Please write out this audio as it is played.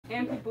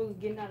And people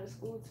getting out of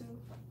school too.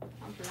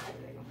 I'm pretty sure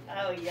they're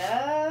gonna. Oh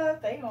yeah,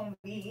 they gonna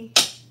be.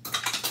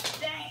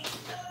 Dang.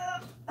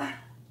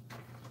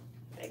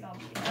 They gonna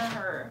be in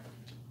her.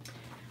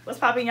 What's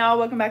poppin', y'all?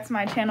 Welcome back to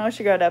my channel. It's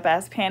your girl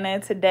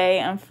DOPEaxXPANA. Today,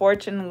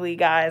 unfortunately,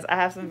 guys, I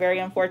have some very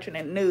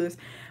unfortunate news.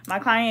 My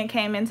client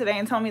came in today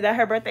and told me that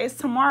her birthday is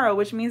tomorrow,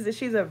 which means that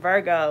she's a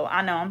Virgo.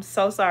 I know, I'm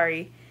so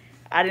sorry.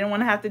 I didn't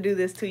want to have to do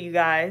this to you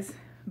guys,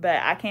 but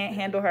I can't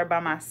handle her by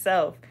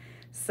myself.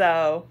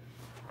 So,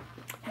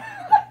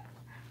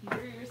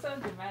 You're so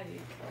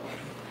dramatic.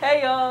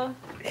 hey, y'all.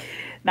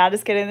 Nah,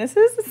 just kidding. This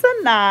is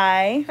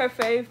Sanai. Her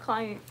fave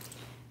client.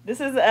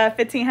 This is a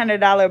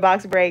 $1,500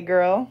 box braid,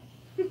 girl.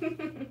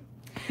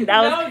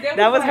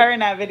 That was her in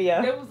that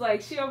video. It was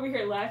like she over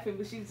here laughing,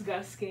 but she just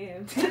got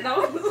scammed. And I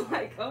was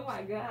like, oh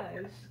my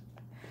gosh.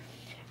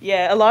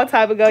 Yeah, a long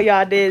time ago,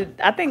 y'all did.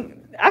 I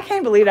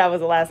can't believe that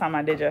was the last time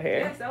I did your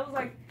hair. Yes, that was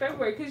like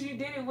February, because you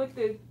did it with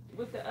the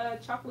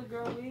chocolate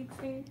girl wig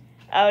thing.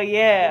 Oh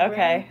yeah,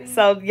 okay.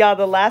 So y'all,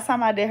 the last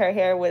time I did her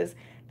hair was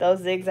those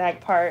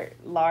zigzag part,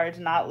 large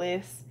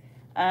knotless,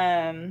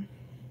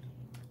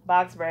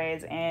 box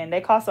braids, and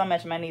they cost so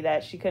much money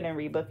that she couldn't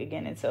rebook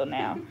again until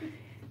now.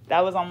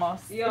 That was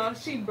almost. Y'all,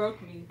 she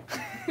broke me.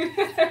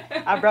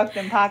 I broke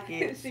them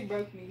pockets. She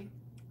broke me.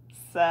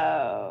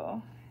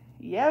 So,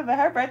 yeah, but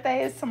her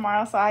birthday is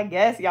tomorrow, so I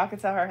guess y'all can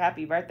tell her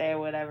happy birthday or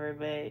whatever,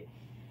 but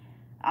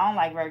I don't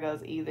like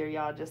Virgos either,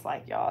 y'all, just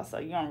like y'all, so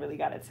you don't really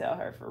got to tell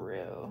her for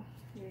real.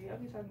 Yeah, y'all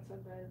be talking so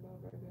bad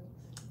about Virgos.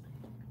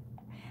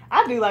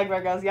 I do like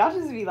Virgos. Y'all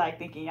just be, like,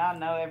 thinking y'all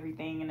know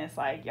everything, and it's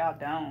like, y'all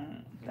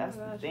don't. That's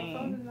the thing. My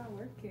phone is not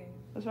working.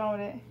 What's wrong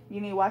with it?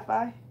 You need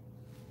Wi-Fi?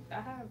 I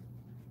have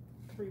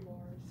 3 bars.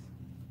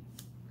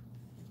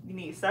 You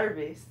need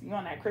service. You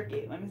on that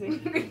Cricket. Let me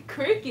see.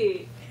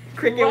 Cricket?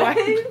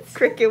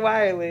 Cricket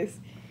wireless.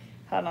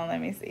 Hold on,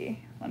 let me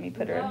see. Let me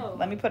put her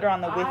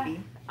on the Wi-Fi.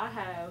 I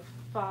have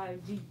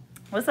 5G.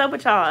 What's up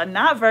with y'all?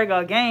 Not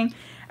Virgo gang.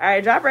 All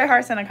right, drop red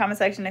hearts in the comment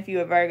section if you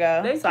a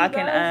Virgo. They spelled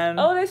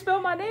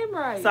my name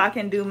right. So I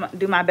can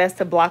do my best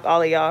to block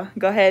all of y'all.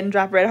 Go ahead and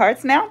drop red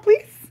hearts now,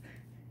 please.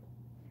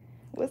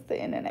 What's the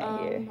internet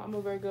here? I'm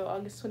a Virgo,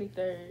 August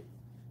 23rd.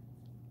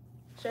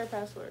 Share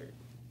password.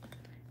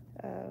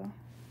 Oh.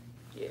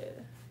 Yeah.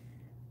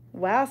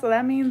 Wow, so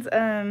that means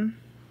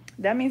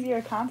you're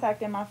a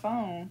contact in my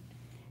phone.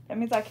 That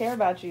means I care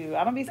about you.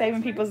 I don't be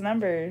saving people's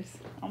numbers.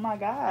 Oh my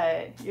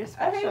God, you're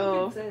special. I hate when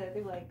people say that.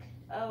 They're like,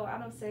 oh, I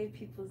don't save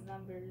people's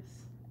numbers.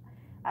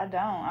 I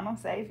don't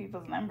save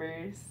people's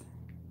numbers.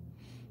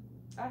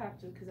 I have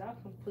to, because I'll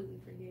completely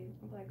forget.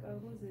 I'm like, oh,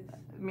 who's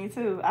this? Me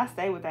too. I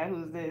stay with that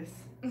who's this.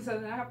 So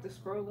then I have to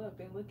scroll up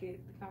and look at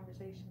the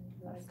conversation.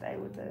 Like, I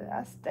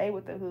stay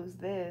with the who's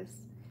this.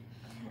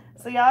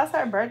 So y'all, it's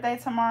her birthday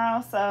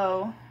tomorrow,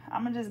 so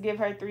I'm gonna just give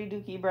her 3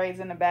 dookie braids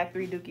in the back,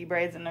 3 dookie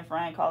braids in the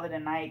front, call it a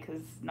night,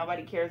 because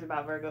nobody cares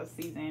about Virgo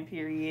season,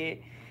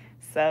 period.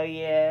 So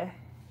yeah.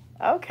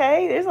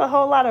 Okay, there's a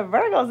whole lot of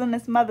Virgos in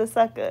this mother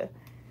sucker.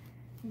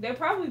 They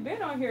probably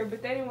been on here,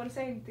 but they didn't want to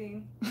say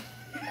anything.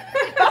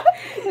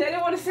 They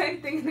didn't want to say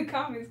anything in the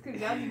comments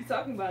because y'all be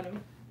talking about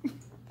them.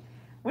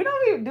 Do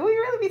we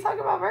really be talking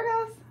about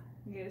Virgos?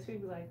 Yes, we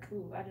be like,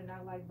 ooh, I do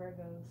not like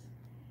Virgos.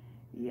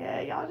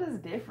 Yeah, y'all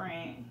just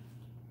different.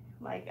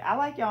 Like, I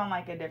like y'all in,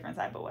 like, a different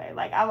type of way.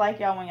 Like, I like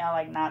y'all when y'all,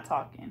 like, not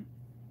talking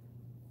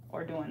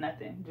or doing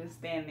nothing. Just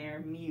stand there,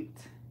 mute.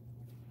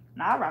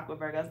 Nah, I rock with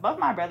Virgos. Both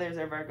my brothers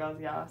are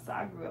Virgos, y'all, so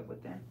I grew up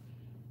with them.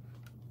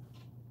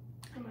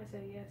 I might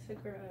say, yes,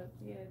 hook her up.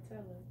 Yeah, tell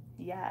her.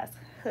 Yes,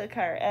 hook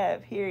her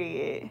up,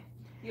 period.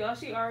 Y'all,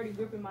 she already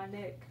gripping my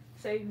neck.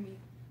 Save me.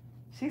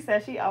 She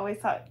said she always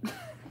talk.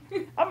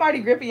 I'm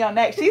already gripping your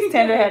neck. She's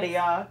tender-headed,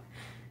 y'all.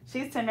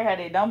 She's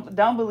tender-headed.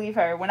 Don't believe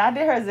her. When I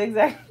did her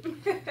zigzag.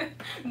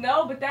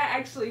 No, but that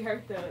actually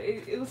hurt, though.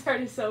 It was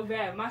hurting so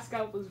bad. My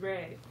scalp was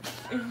red.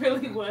 It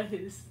really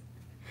was.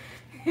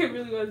 It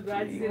really was. But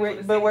I just didn't want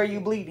to say were anything.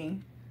 you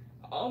bleeding?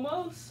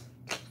 Almost.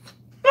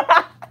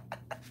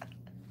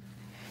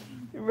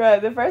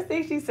 Bruh, the first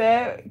thing she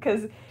said,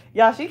 because,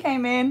 y'all, she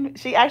came in.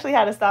 She actually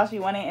had a style she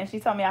wanted, and she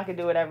told me I could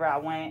do whatever I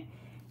want.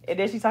 And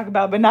then she talked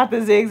about, but not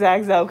the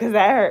zigzags, though, because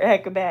that hurt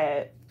hecka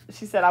bad.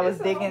 She said I was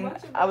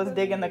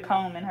digging the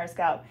comb in her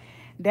scalp.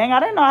 Dang, I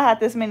didn't know I had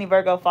this many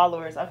Virgo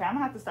followers. Okay, I'm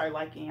gonna have to start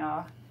liking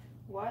y'all.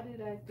 Why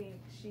did I think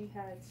she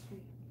had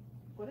sweet?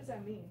 What does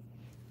that mean?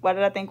 Why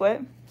did I think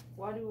what?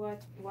 Why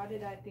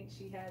did I think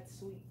she had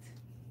sweet?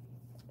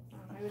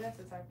 Maybe that's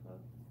a typo.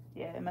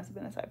 Yeah, it must have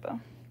been a typo.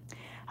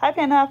 Hi,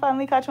 Panda. I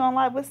finally caught you on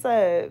live. What's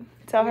up?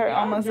 Tell her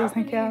almost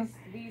doesn't count.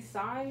 These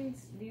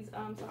signs,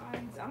 I'm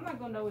not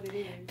gonna know what it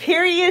is.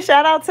 Period.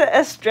 Shout out to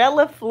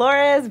Estrella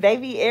Flores,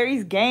 Baby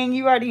Aries gang.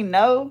 You already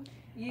know.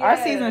 Yeah. Our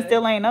season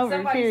still ain't over.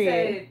 Somebody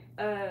period.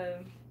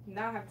 Said,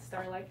 now I have to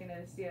start liking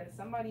us. Yeah,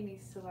 somebody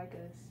needs to like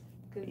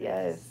us.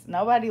 Yes,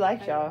 nobody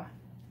likes y'all.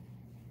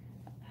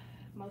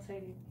 Most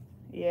hated.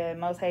 Yeah,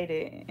 most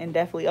hated and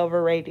definitely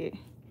overrated.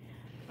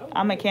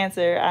 I'm a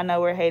Cancer. I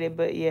know we're hated,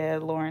 but yeah,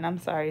 Lauren, I'm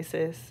sorry,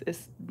 sis.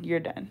 You're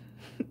done.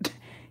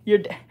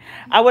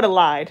 I would have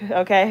lied,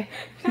 okay?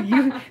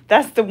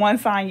 That's the one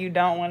sign you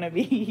don't want to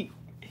be.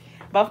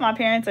 Both my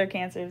parents are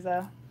Cancers,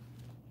 though.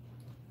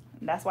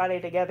 That's why they're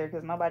together,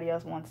 because nobody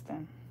else wants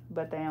them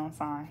but their own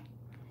sign.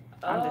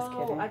 I'm just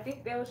kidding. I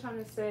think they were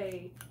trying to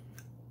say,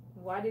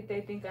 why did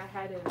they think I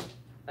had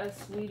a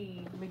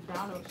Sweetie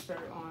McDonald's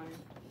shirt on?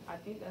 I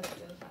think that's what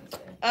they were trying to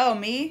say. Oh,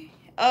 me?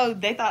 Oh,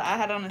 they thought I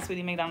had on a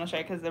Sweetie McDonald's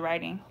shirt because of the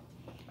writing.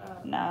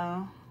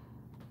 No.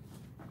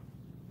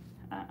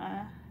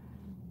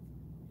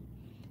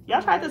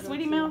 Y'all tried the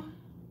Sweetie meal?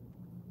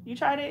 You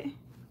tried it?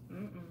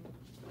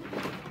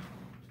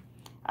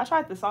 I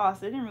tried the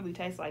sauce. It didn't really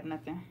taste like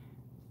nothing.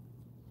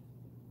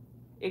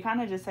 It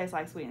kind of just tastes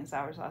like sweet and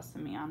sour sauce to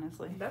me,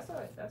 honestly. That's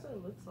what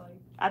it looks like.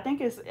 I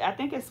think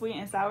it's sweet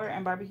and sour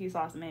and barbecue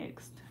sauce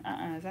mixed.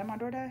 Is that my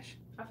DoorDash?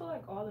 I feel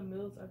like all the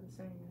meals are the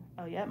same.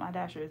 Oh yeah, my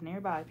Dasher is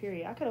nearby.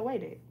 Period. I could have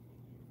waited.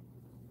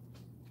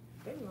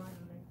 They lying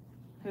on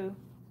there. Who?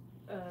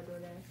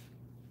 DoorDash.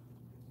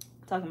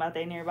 Talking about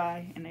they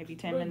nearby and they be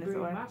 10 minutes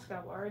away. My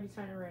scalp already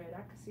turning red.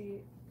 I can see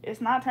it.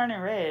 It's not turning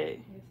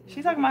red.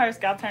 She's talking about her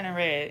scalp turning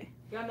red.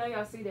 Y'all know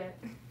y'all see that.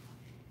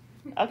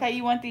 Okay,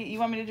 you want me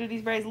to do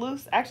these braids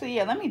loose? Actually,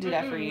 yeah, let me do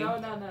that for you.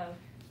 No.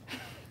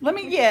 Let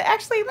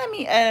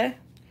me.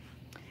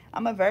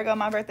 I'm a Virgo.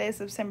 My birthday is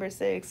September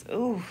 6th.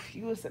 Ooh,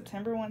 you a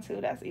September one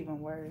too? That's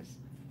even worse.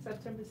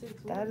 September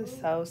 6th. That is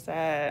so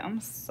sad. I'm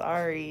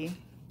sorry.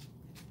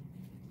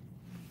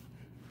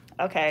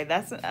 Okay,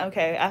 that's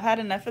okay. I've had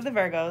enough of the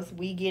Virgos.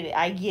 We get it.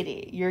 I get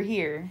it. You're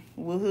here.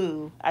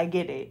 Woohoo. I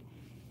get it.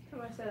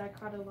 Somebody said I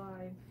caught it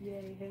live.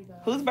 Yay, hey guys.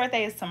 Whose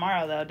birthday is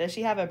tomorrow, though? Does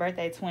she have a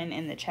birthday twin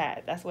in the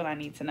chat? That's what I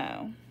need to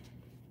know.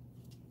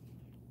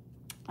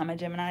 I'm a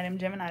Gemini. Them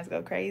Geminis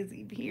go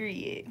crazy,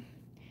 period.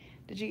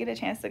 Did you get a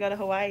chance to go to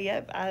Hawaii?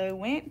 Yep, I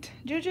went,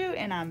 Juju,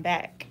 and I'm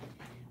back.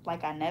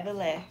 Like I never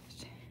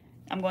left.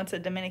 I'm going to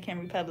Dominican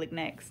Republic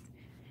next.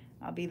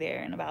 I'll be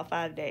there in about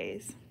 5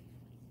 days.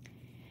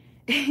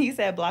 You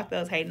said block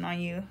those hating on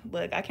you.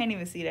 Look, I can't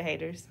even see the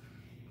haters.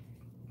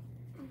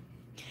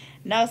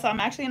 No, so I'm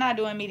actually not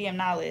doing medium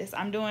knotless.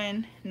 I'm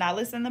doing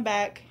knotless in the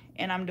back,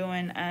 and I'm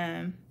doing,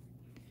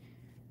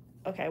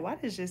 okay, why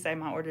does it just say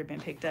my order been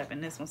picked up,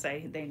 and this one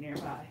say they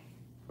nearby?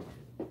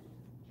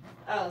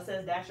 Oh, it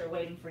says Dasher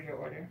waiting for your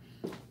order.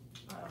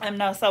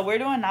 No, so we're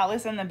doing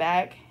knotless in the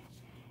back,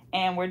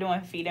 and we're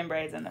doing feet and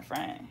braids in the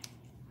front.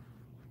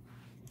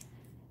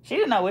 She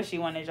didn't know what she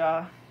wanted,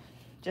 y'all.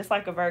 Just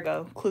like a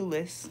Virgo,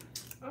 clueless.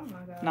 Oh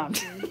my God. No.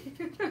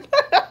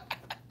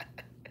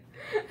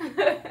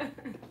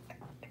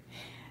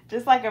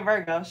 Just like a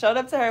Virgo. Showed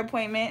up to her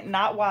appointment,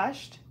 not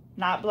washed,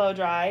 not blow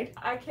dried.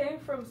 I came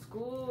from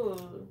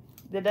school.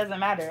 That doesn't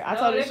matter. I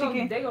told her they're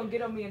going to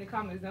get on me in the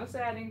comments. Don't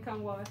say I didn't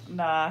come washed.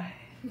 Nah.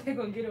 They're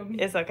going to get on me.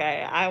 It's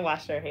okay. I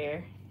washed her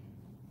hair.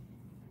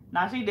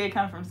 Nah, she did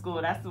come from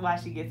school. That's why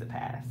she gets a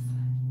pass.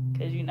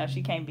 Because, you know,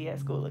 she can't be at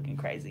school looking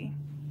crazy.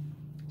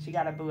 She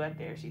got a boo up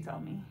there, she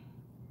told me.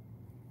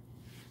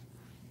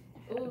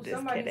 Ooh,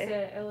 somebody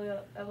said,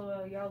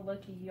 LOL, y'all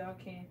lucky y'all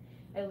can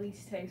at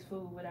least taste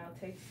food without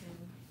tasting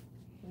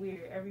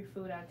weird. Every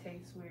food I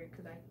taste weird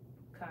because I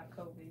caught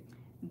COVID.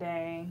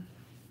 Dang.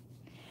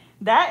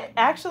 That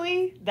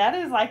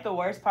is like the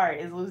worst part,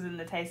 is losing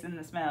the taste and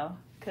the smell.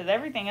 Because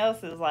everything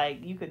else is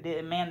like, you could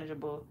do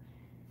manageable.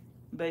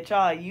 But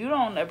y'all, you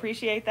don't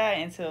appreciate that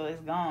until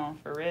it's gone,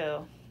 for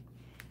real.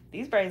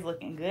 These braids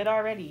looking good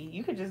already.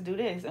 You could just do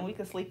this and we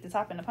could sleek the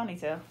top in the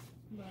ponytail.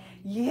 Right.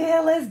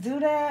 Yeah, let's do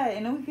that.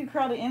 And then we could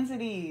curl the ends of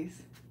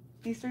these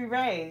 3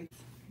 braids.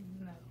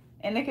 No.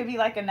 And it could be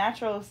like a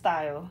natural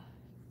style.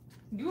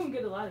 You're going to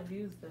get a lot of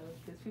views, though,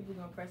 because people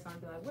going to press on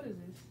and be like, what is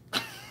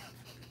this?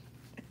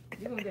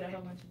 You're going to get a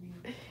whole bunch of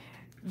views.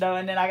 No,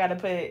 and then I got to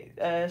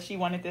put, she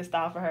wanted this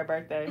style for her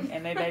birthday,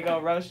 and then they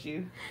going to roast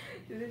you.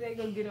 And then they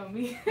going to get on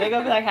me. They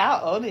going to be like,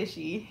 how old is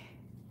she?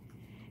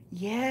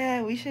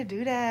 Yeah, we should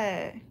do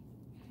that.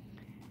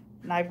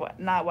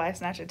 Not wife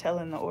snatcher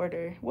telling the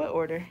order. What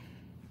order?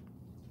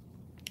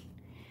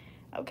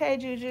 Okay,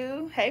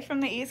 Juju. Hey, from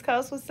the East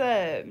Coast, what's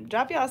up?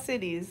 Drop y'all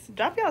cities.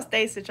 Drop y'all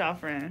states that y'all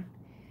from.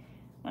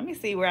 Let me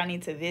see where I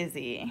need to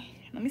visit.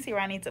 Let me see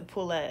where I need to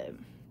pull up.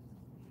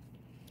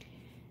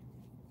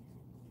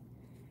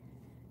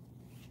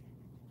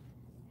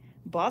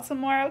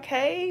 Baltimore,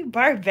 okay.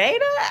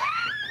 Barbados.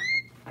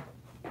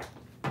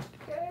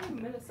 Okay,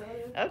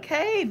 Minnesota.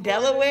 Okay,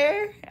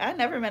 Delaware. I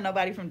never met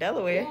nobody from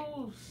Delaware.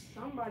 Ooh,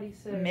 somebody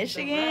said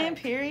Michigan,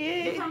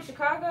 period. You from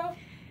Chicago?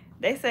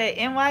 They said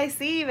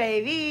NYC,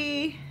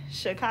 baby.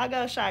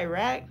 Chicago,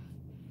 Chirac,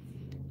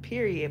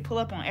 period. Pull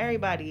up on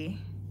everybody.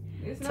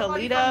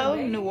 Toledo,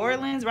 New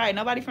Orleans, right?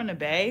 Nobody from the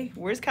Bay.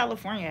 Where's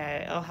California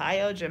at?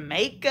 Ohio,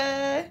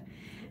 Jamaica.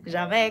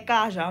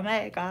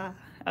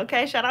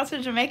 Okay, shout out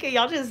to Jamaica.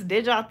 Y'all just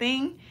did y'all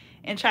thing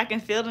in track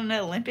and field in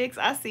the Olympics.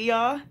 I see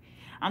y'all.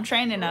 I'm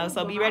training though,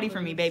 so be ready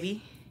for me,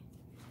 baby.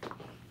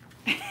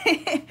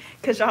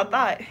 Because y'all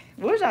thought,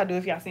 what would y'all do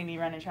if y'all see me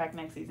running track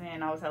next season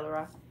and I was hella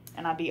raw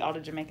and I beat all the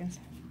Jamaicans?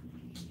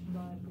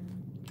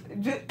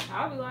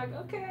 I'll be like,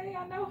 okay,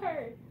 I know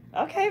her.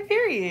 Okay,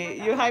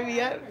 period. You hype me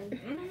up?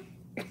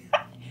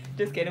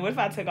 Just kidding. What if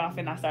I took off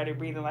and I started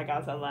breathing like I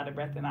was a lot of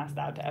breath and I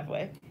stopped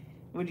halfway?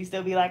 Would you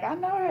still be like, I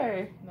know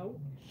her? Nope.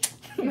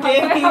 I'm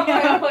like,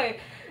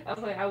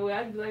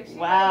 I'd be like,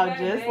 wow,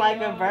 just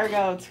like a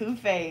Virgo,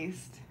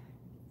 two-faced.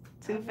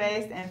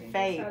 Two-faced and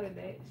fake.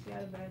 She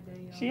had a bad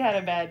day, y'all. She had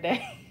a bad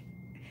day.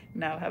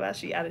 No, how about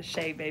she out of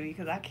shape, baby?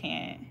 Because I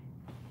can't.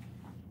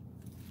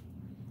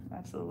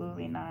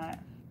 Absolutely not.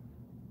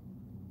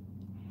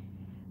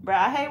 Bro,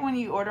 I hate when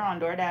you order on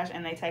DoorDash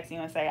and they text you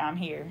and say, I'm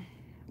here.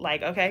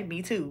 Like, okay,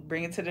 me too.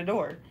 Bring it to the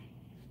door.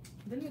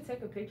 Didn't it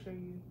take a picture of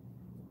you?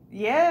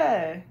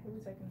 Yeah. Who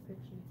was taking a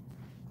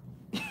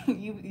picture?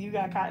 You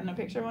got caught in a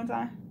picture one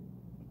time?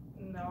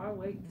 No, I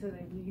wait until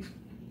they leave.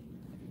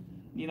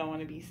 You don't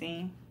want to be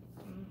seen?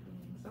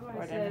 Mm-hmm.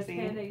 Somebody said,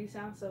 Panda, you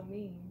sound so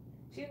mean.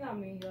 She's not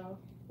mean, y'all.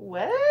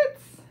 What?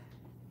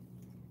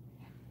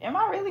 Am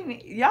I really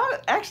mean? Y'all,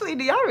 actually,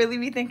 do y'all really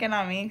be thinking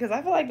I'm mean? Because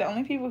I feel like the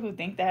only people who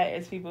think that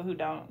is people who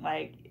don't,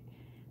 like,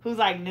 who's,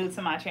 like, new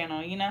to my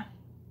channel, you know?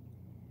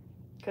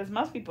 Because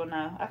most people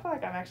know. I feel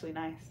like I'm actually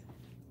nice.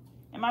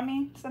 Am I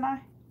mean, Sanai?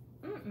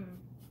 Mm-mm.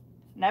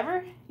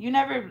 Never? You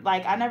never,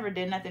 like, I never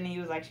did nothing and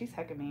you was like, she's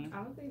hecka mean.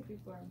 I don't think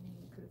people are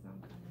mean because I'm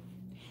kind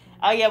of mean.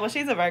 Oh, yeah, well,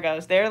 she's a Virgo.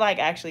 They're, like,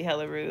 actually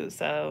hella rude,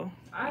 so,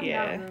 I'm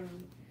yeah. not rude.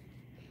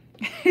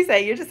 He said,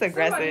 you're just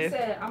aggressive.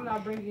 Somebody said, I'm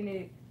not bringing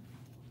it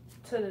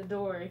to the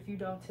door if you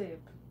don't tip.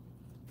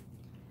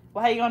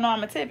 Well, how you gonna know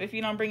I'm a tip if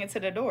you don't bring it to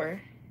the door?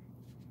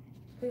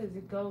 Because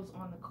it goes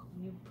on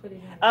you put it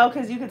in. Oh,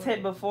 because you could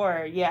tip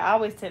before. Yeah, I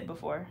always tip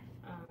before.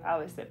 I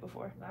always tip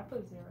before. I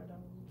put $0.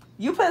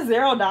 You put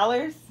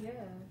 $0? Yeah.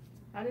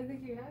 I didn't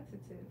think you had to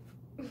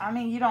tip. I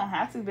mean, you don't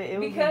have to, but it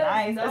would be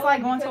nice. No, it's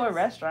like going to a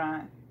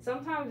restaurant.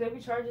 Sometimes they be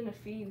charging a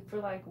fee for,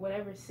 like,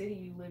 whatever city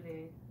you live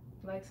in.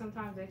 Like,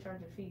 sometimes they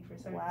charge a fee for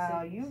certain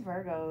cities. You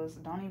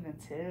Virgos don't even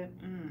tip.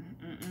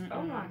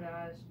 Oh, my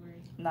gosh, Bree.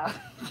 No.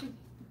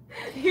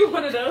 You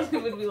one of those who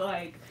would be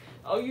like,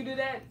 oh, you do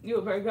that? You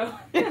a Virgo?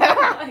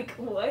 Like,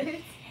 what?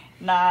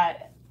 Nah.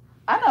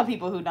 I know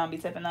people who don't be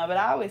tipping, though, but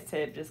I always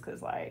tip just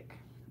because, like...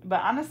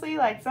 But honestly,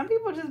 like, some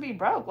people just be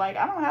broke. Like,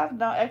 I don't have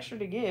no extra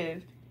to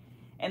give.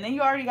 And then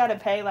you already got to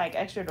pay, like,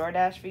 extra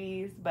DoorDash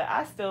fees. But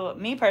I still...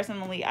 Me,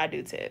 personally, I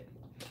do tip.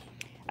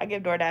 I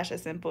give DoorDash a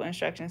simple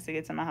instructions to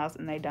get to my house,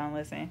 and they don't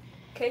listen.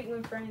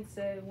 Caitlin Friend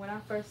said, when I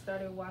first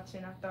started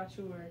watching, I thought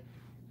you were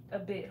a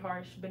bit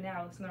harsh, but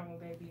now it's normal,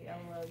 baby.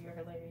 LOL, you're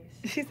hilarious.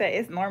 She said,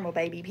 it's normal,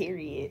 baby,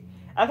 period.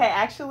 Okay,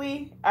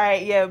 actually, all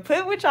right, yeah,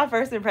 put what y'all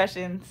first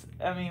impressions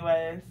of me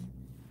was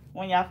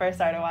when y'all first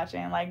started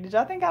watching. Like, did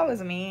y'all think I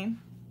was mean?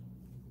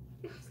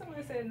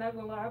 Someone said, not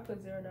gonna lie, I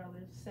put $0.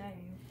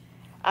 Same.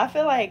 I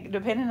feel like,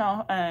 depending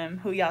on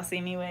who y'all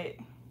see me with,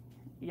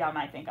 y'all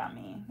might think I'm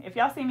mean. If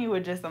y'all see me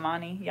with just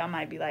Amani, y'all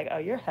might be like, oh,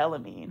 you're hella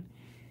mean.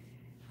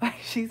 Like,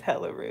 she's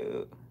hella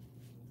rude.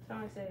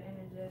 Someone said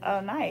energetic.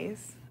 Oh,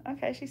 nice.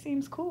 Okay, she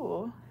seems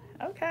cool.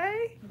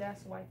 Okay.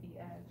 That's wifey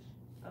Ash.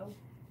 Oh.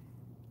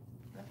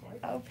 That's wifey.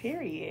 Oh,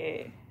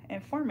 period.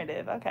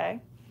 Informative. Okay.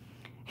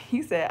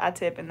 He said, I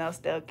tip and they'll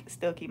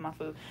still keep my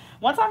food.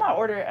 One time I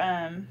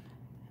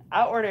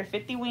ordered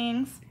 50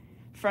 wings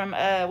from,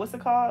 what's it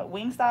called?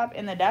 Wingstop,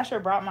 and the Dasher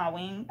brought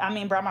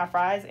my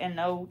fries and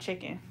no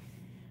chicken.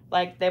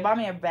 Like, they bought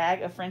me a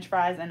bag of French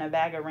fries and a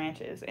bag of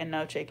ranches and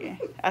no chicken.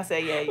 I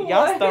said, yeah,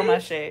 y'all stole my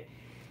shit.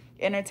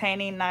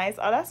 Entertaining, nice.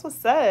 Oh, that's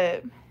what's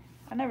up.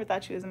 I never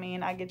thought you was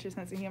mean. I get your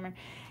sense of humor.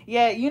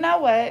 Yeah, you know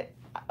what?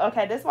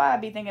 Okay, that's why I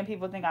be thinking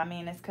people think I'm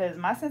mean. It's because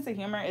my sense of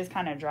humor is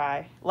kind of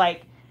dry.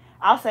 Like,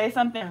 I'll say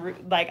something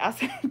rude. Like,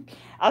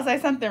 I'll say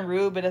something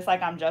rude, but it's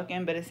like I'm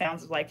joking, but it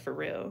sounds like for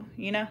real,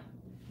 you know?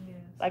 Yes.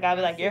 Like, I'll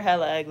be like, you're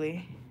hella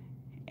ugly.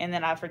 And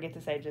then I forget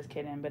to say just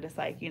kidding, but it's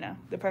like, you know,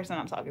 the person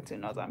I'm talking to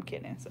knows I'm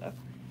kidding, so.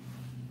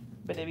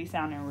 But it be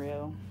sounding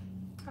real.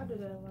 I do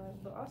that a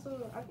lot, but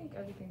also I think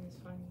everything is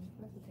funny.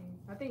 That's the thing.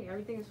 I think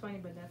everything is funny,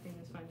 but nothing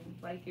is funny.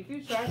 Like, if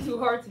you try too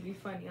hard to be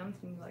funny, I'm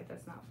just gonna be like,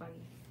 that's not funny.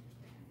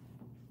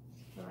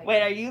 Like,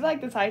 wait, are you like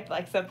the type,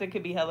 like, something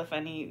could be hella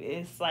funny,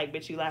 it's like,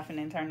 but you laughing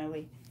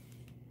internally?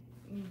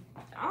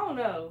 I don't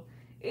know.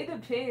 It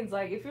depends.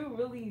 Like, if you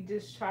really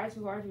just try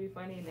too hard to be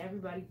funny and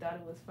everybody thought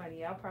it was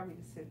funny, I'll probably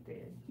just sit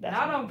there.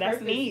 Not on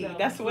purpose, me. Though.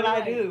 That's what I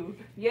do.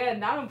 Yeah,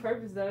 not on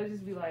purpose, though. It'd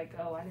just be like,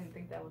 oh, I didn't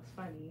think that was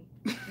funny.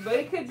 But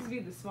it could just be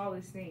the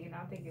smallest thing, and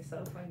I think it's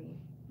so funny.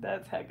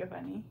 That's hecka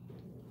funny.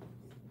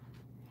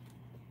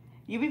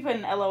 You be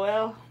putting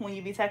LOL when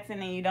you be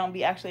texting and you don't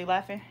be actually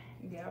laughing?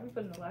 Yeah, I be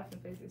putting the laughing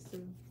faces,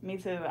 too. Me,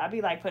 too. I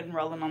be, like, putting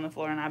rolling on the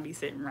floor, and I be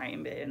sitting right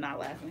in bed and not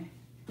laughing.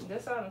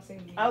 That's all I'm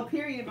saying. Oh,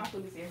 period. My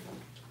food is here.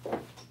 All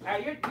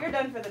right, you're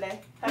done for the day.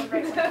 Have a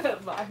great day.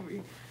 Bye.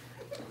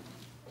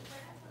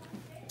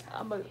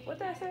 What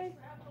did I say?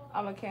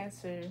 I'm a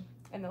Cancer,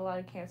 and a lot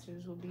of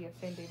Cancers will be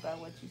offended by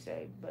what you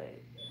say, but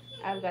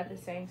I've got the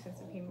same sense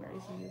of humor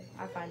as you.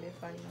 I find it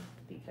funny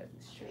because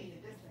it's true.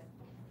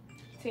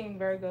 Team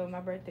Virgo, my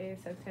birthday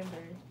is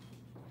September.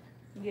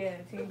 Yeah,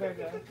 Team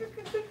Virgo.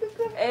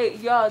 Hey,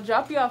 y'all,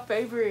 drop y'all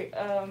favorite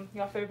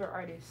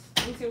artists.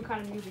 Let me see what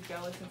kind of music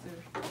y'all listen to.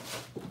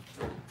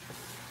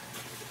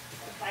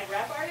 Like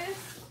rap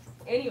artists?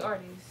 Any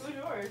artist. Who's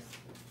yours?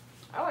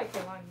 I like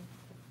Kehlani.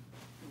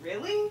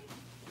 Really?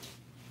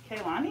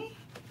 Kehlani?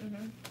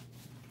 Mhm.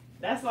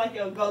 That's like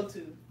your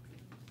go-to.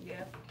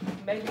 Yeah.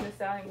 Megan Thee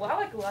Stallion. Well, I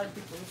like a lot of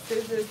people.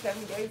 SZA,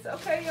 Kevin Gates.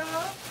 Okay, y'all.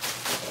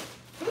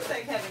 Who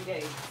said Kevin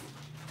Gates?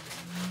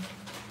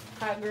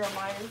 Hot Girl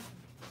Myers.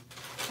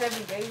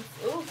 Kevin Gates.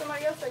 Ooh,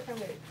 somebody else said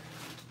Kevin Gates.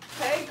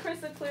 Hey,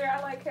 Crystal Clear.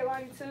 I like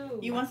Kehlani too.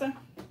 You want some?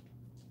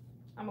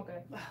 I'm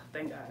okay. Oh,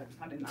 thank God.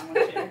 I did not want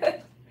to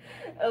share.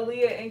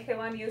 Aaliyah and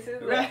Kehlani and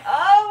SZA. Right.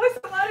 Oh,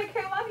 it's a lot of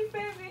Kehlani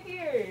fans in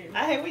here.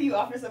 I hate when you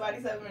offer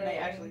somebody something and they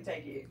actually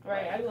take it.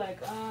 Right. I be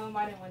like, I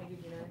didn't want to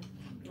give you none.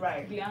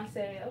 Right.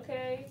 Beyonce,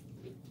 okay.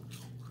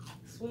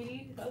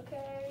 Sweetie,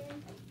 okay.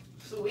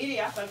 Sweetie,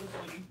 I fuck with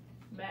Sweetie.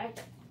 Mac.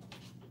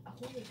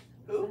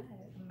 Who?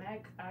 That?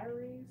 Mac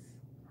Iries.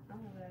 I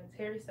don't know that.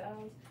 Harry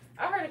Styles.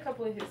 I heard a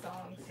couple of his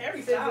songs.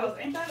 Harry Styles.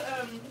 Ain't that,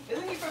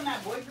 isn't he from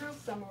that boy group?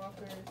 Summer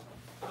Walker.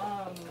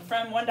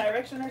 From One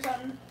Direction or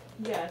something?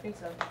 Yeah, I think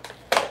so.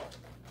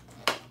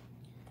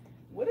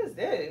 What is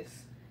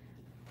this?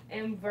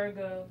 And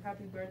Virgo,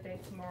 happy birthday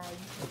tomorrow. You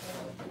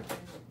can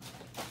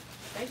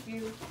Thank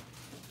you.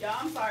 Y'all,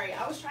 I'm sorry.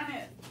 I was trying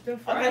to...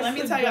 Okay, let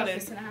me tell y'all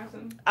this. Can I have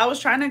some? I was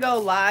trying to go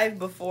live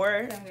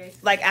before, Okay.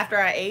 like after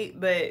I ate,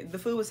 but the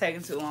food was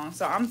taking too long.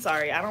 So I'm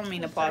sorry. I don't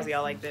mean to pause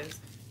y'all like this.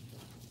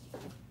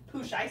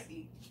 Who's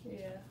Shiesty?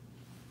 Yeah.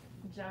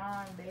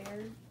 John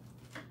Baer.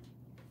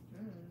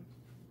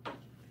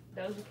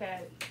 Doja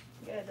Cat.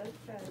 Yeah, Doja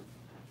Cat.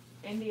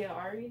 India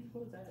Ari.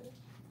 Who's that?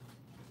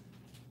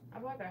 I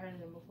feel like I heard of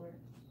them before.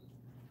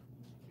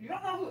 You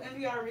don't know who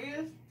NDRE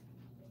is?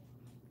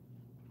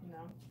 No.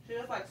 She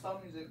does like soul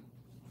music.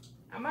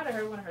 I might have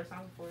heard one of her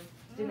songs before.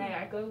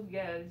 Janae Aiko.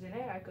 Yeah,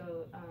 Janae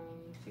Aiko.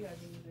 She got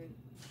music.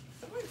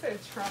 Somebody said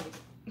Trump.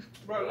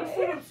 Bro, this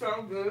food is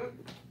so good.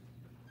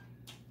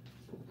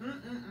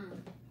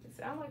 It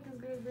sound like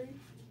it's good, Bree.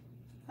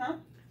 Huh?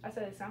 I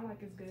said it sound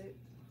like it's good.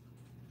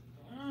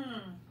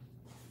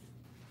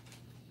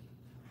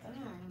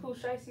 Who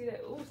should I see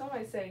that? Ooh,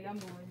 somebody said Young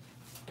Boy.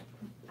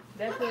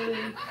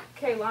 Definitely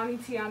Kehlani,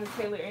 Tiana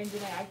Taylor, and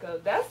Janae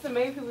Aiko. That's the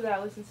main people that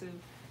I listen to.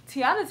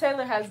 Tiana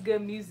Taylor has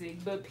good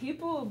music, but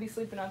people will be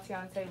sleeping on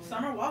Tiana Taylor.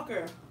 Summer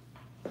Walker.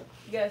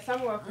 Yeah,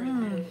 Summer Walker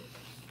is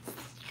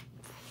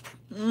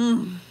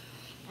good.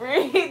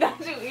 Bree,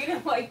 don't you eat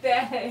it like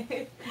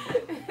that.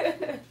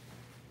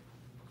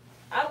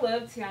 I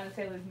love Tiana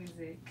Taylor's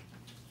music.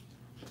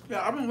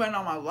 Yeah, I've been waiting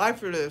all my life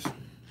for this.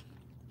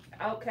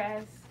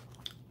 Outcast.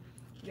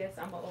 Yes,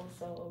 I'm an old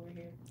soul over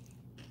here.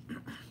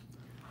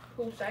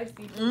 Pooh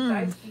Shiesty, Pooh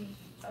Shiesty.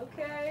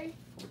 Okay.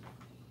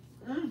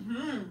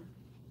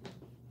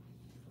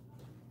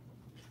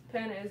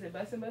 Panda, is it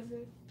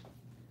bussin'?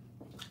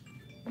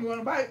 You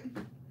want a bite?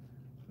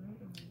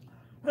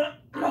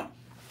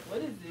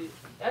 What is it?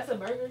 That's a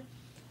burger?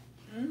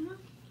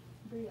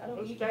 Bree, I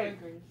don't eat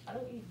burgers. I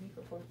don't eat beef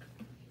or pork.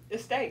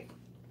 It's steak.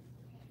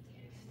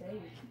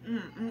 Steak?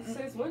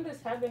 Since when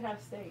does Habit have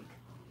steak?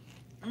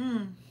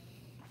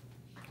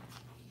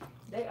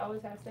 They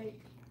always have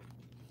steak.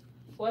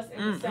 What's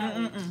in the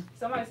sandwich?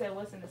 Somebody said,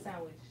 what's in the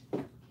sandwich?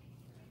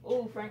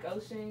 Ooh, Frank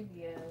Ocean,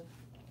 yeah.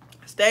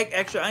 Steak,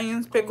 extra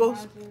onions,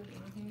 pickles.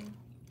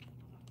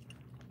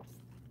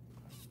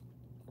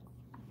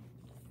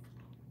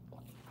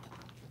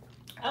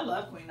 I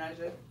love Queen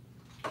Naija.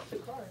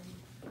 Shakari.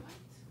 What?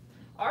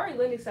 Ari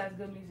Lennox has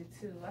good music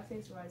too. I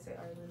seen somebody say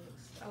Ari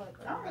Lennox. I like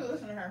Ari. I don't really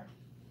listen to her.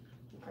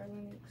 Ari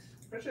Lennox.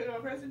 For sure,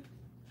 going crazy?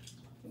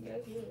 Yeah,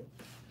 it's good.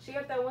 She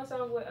got that one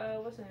song with,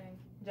 what's her name?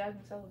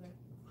 Jasmine Sullivan.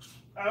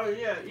 Oh,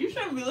 yeah. You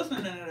shouldn't be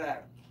listening to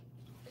that.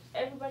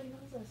 Everybody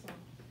knows that song.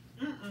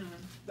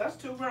 That's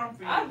too grown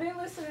for you. I've been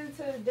listening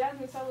to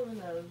Jasmine Sullivan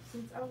though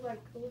since I was like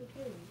a little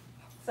kid.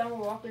 Summer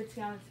Walker,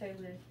 Tiana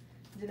Taylor,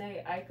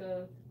 Janae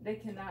Aiko, they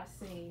cannot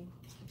sing.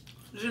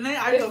 Janae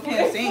Aiko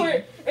can't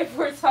sing. If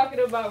we're talking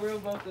about real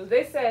vocals,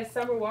 they said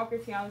Summer Walker,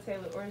 Tiana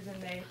Taylor, or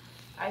Janae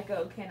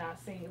Aiko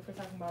cannot sing if we're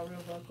talking about real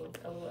vocals.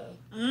 LOL.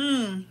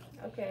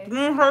 Okay.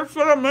 Green hearts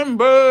for the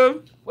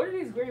members. What are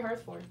these green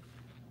hearts for?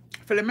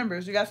 For the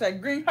members. You gotta say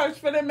green hearts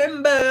for the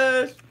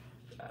members.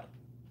 Oh.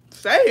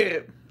 Say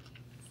it.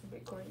 It's a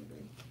bit corny,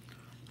 Bree.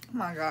 Oh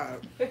my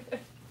God.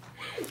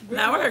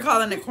 Now we're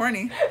calling it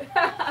corny.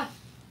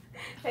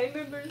 Hey,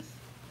 members.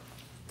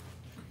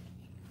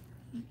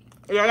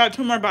 Yeah, I got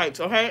 2 more bites,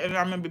 okay? And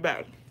I'm gonna be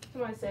back.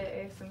 Somebody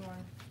said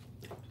ASMR.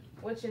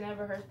 What, you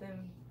never heard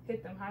them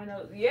hit them high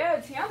notes?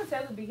 Yeah, Tiana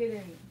Taylor be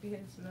hitting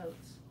some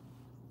notes.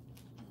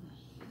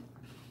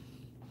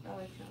 I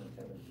like Tiana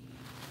Taylor.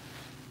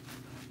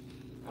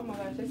 Oh my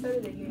gosh, they said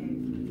it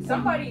again.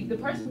 Somebody, the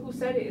person who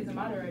said it is a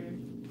moderator.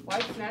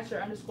 White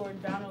Snatcher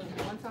 _ Donald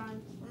 1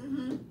 time.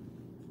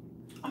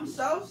 I'm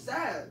so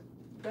sad.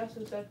 That's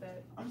who said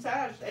that. I'm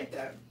sad I just ate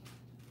that.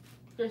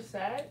 You're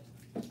sad?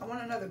 I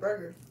want another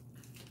burger.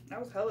 That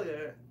was hella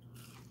good.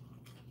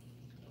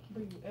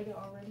 But you ate it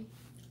already?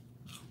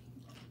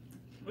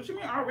 What you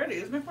mean already?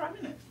 It's been 5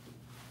 minutes.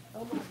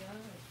 Oh my gosh,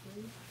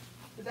 dude.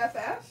 Is that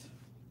fast?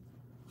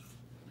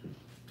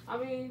 I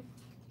mean,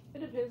 it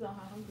depends on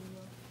how hungry you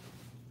are.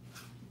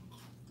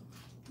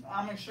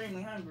 I'm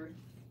extremely hungry.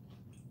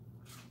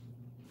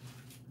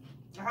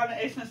 I haven't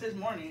ate since this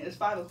morning. It's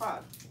 5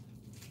 o'clock.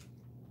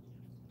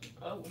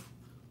 Oh.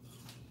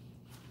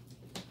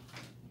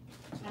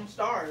 I'm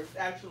starved,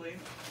 actually.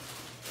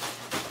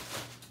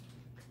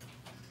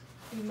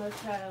 You must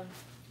have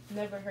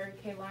never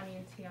heard Kehlani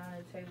and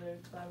Tiana Taylor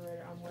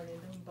collaborate on More Than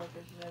Them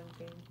Buckets of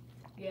Everything.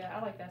 Yeah,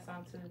 I like that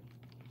song too.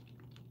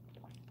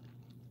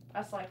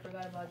 I like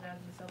forgot about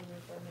Jasmine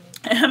Sullivan for a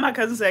minute. My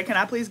cousin said, "Can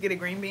I please get a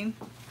green bean?"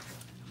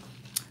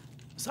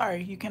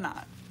 Sorry, you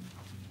cannot.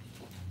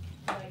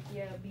 Like,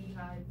 yeah,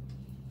 Beehive.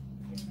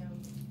 You know,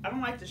 I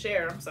don't like to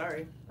share. I'm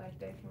sorry. like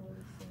they can really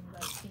sing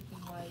like Kiki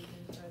White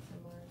and Preston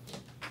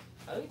Morris.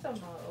 Oh, you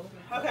talking about over?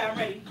 Okay, I'm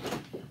ready.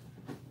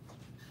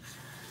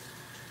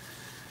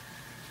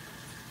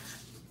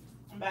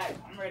 I'm back.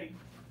 I'm ready.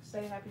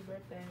 Say happy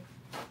birthday.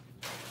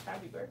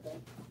 Happy birthday.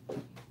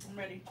 I'm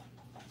ready.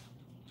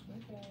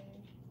 Okay.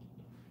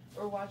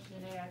 Or watch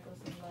Janae Ackles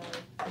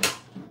live.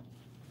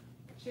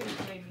 She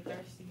just made me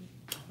thirsty.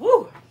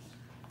 Woo!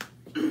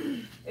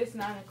 It's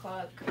 9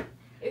 o'clock.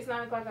 It's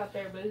 9 o'clock out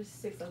there, but it's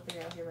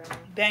 6:03 out here right now.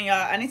 Dang,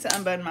 y'all, I need to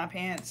unbutton my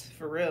pants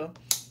for real.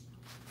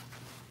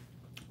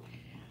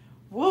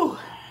 Woo!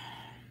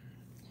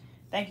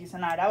 Thank you,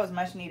 Sanaa. That was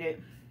much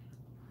needed.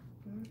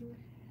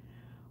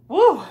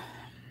 Woo!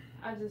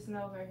 I just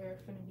know her hair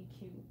finna be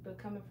cute, but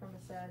coming from a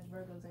Sag,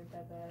 Virgos ain't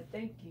that bad.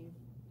 Thank you.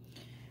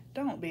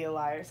 Don't be a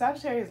liar.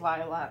 Sagittarius lie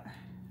a lot.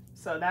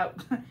 So that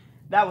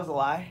was a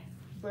lie.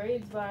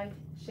 Braids by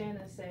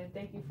Shanna said,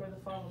 "Thank you for the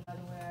follow, by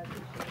the way. I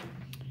appreciate it."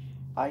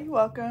 Oh, you're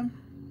welcome.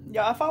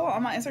 Y'all, I follow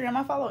on my Instagram.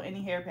 I follow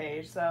any hair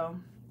page, so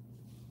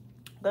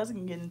let's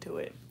get into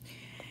it.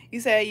 You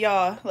said,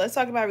 y'all, let's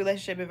talk about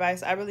relationship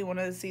advice. I really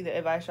wanted to see the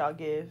advice y'all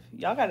give.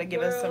 Y'all got to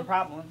give us some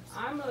problems.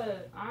 I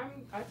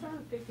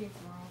turned 15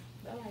 tomorrow.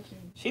 That actually.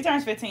 She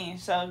turns 15,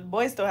 so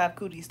boys still have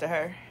cooties to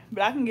her.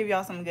 But I can give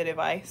y'all some good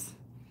advice.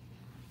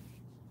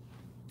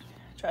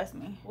 Trust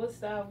me. What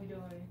style we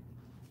doing?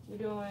 We're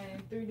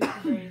doing 3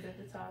 different braids at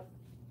the top.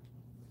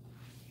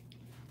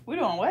 We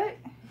doing what?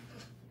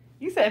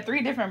 You said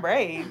 3 different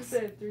braids. I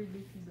said 3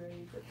 dookie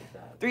braids at the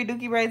top. 3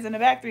 dookie braids in the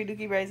back, 3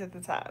 dookie braids at the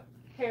top.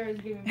 Hair is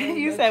giving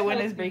You said when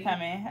is Bree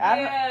coming? I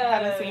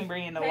haven't seen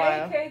Bree in a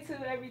while. Hey, K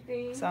to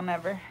everything. So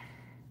never.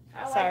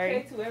 I like Sorry.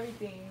 K to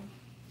everything.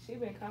 She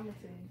been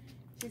commenting.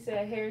 She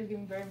said hair is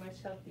getting very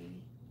much healthy.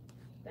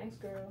 Thanks,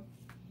 girl.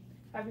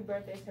 Happy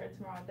birthday to her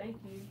tomorrow. Thank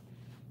you.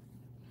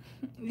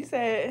 You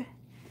said,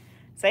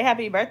 say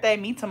happy birthday,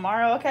 me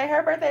tomorrow. Okay,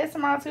 her birthday is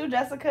tomorrow too,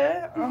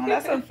 Jessica. Oh,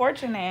 that's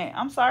unfortunate.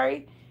 I'm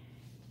sorry.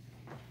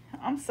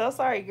 I'm so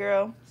sorry,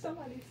 girl.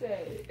 Somebody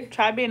said.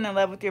 Try being in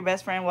love with your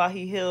best friend while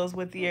he heals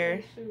with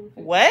your...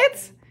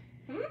 What?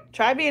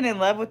 Try being in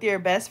love with your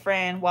best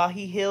friend while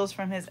he heals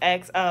from his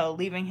ex,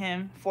 leaving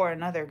him for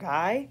another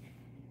guy?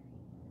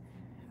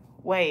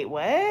 Wait,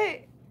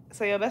 what?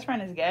 So your best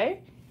friend is gay?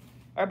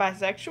 Or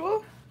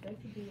bisexual?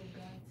 That could be a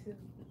guy, too.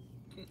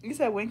 You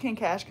said, when can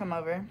Cash come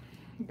over?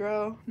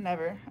 Girl,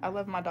 never. I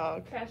love my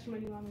dog. Cash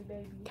money, mommy,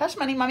 baby. Cash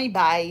money, mommy,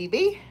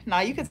 baby.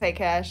 Nah, you can take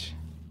Cash.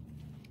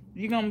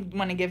 You're going to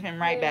want to give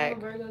him right back. I'm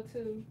a Virgo,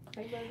 too.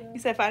 Hey, Virgo. You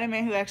said, find a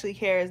man who actually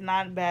cares,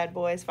 not bad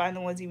boys. Find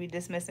the ones you be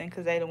dismissing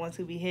because they the ones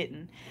who be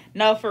hitting.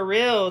 No, for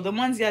real. The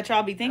ones that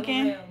y'all be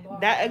thinking,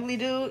 that ugly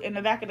dude in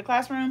the back of the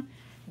classroom,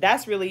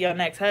 that's really your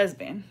next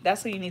husband.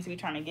 That's who you need to be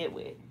trying to get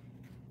with.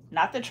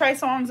 Not the Trey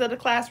Songs of the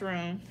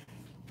classroom.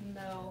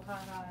 No,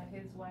 haha.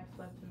 His wife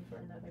left him for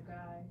another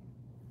guy.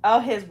 Oh,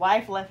 his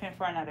wife left him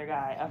for another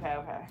guy. Okay.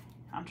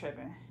 I'm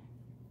tripping.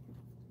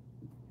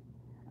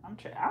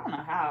 I don't know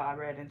how I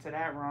read into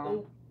that wrong.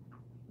 Ooh,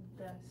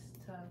 that's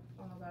tough.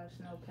 Oh my gosh,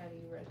 no, Patty,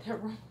 you read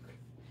that wrong.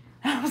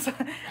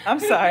 I'm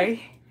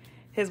sorry.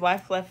 His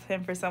wife left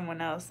him for someone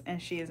else, and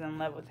she is in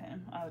love with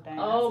him. Oh, dang.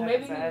 Oh,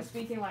 maybe he was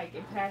speaking like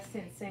in past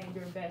tense, saying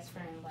your best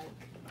friend, like.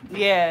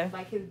 Yeah.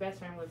 Like his best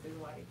friend was his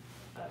wife.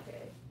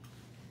 Okay.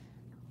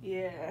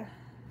 Yeah.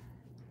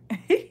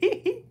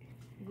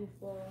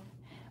 Goofball.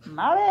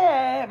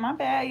 My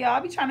bad, y'all. I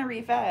be trying to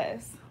read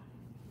fast.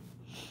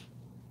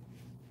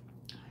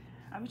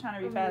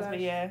 But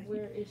yeah.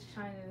 Where is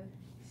China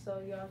so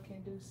y'all can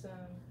do some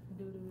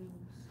doo-doos?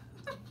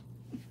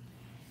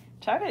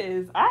 China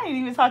is... I ain't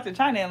even talked to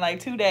China in like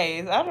 2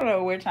 days. I don't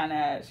know where China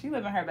at. She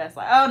living her best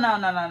life. Oh,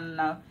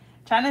 no.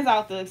 China's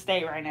out the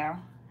state right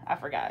now. I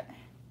forgot.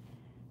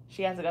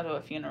 She has to go to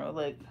a funeral.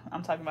 Look,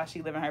 I'm talking about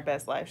she living her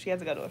best life. She has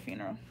to go to a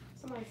funeral.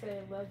 Somebody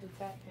said love the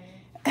tap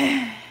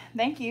pan.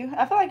 Thank you.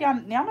 I feel like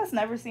y'all must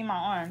never see my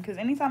arm, because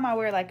anytime I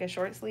wear like a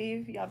short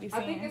sleeve, y'all be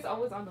seeing. I think it's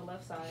always on the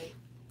left side.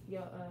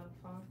 Your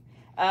phone.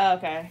 Oh,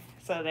 okay.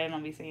 So they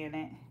don't be seeing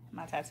it.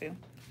 My tattoo.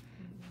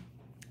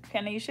 Mm-hmm.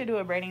 Kenna, you should do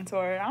a braiding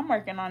tour. I'm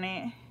working on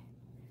it.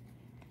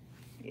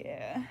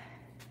 Yeah.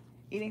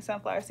 Eating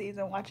sunflower seeds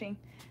and watching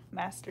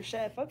Master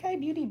Chef. Okay,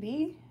 Beauty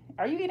B.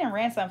 Are you eating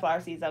ranch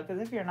sunflower seeds though? Because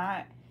if you're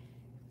not.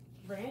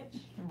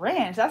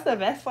 Ranch. That's the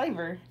best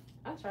flavor.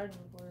 I tried it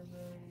before,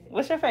 but.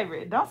 What's your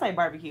favorite? Don't say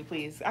barbecue,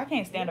 please. I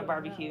can't stand a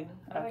barbecue.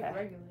 No. I like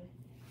regular.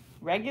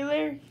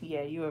 Regular?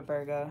 Yeah, you a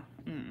Virgo.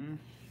 Mm-mm.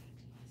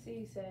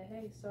 C said,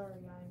 hey, sorry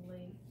I'm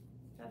late.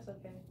 That's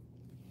okay.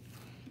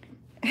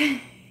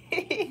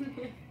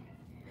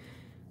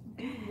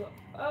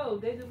 Oh,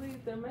 they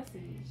deleted their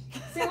message.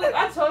 See, look,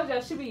 I told you I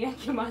should be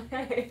yanking my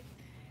head.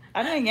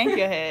 I didn't yank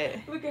your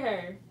head. Look at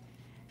her.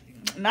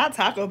 Not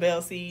Taco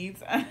Bell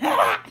seeds.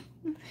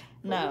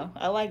 No,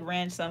 I like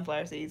ranch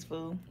sunflower seeds,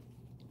 fool.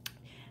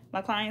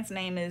 My client's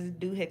name is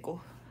Doohickle.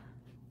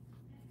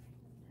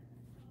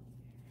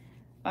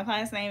 My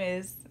client's name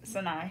is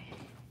Sanai.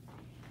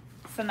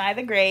 Sanai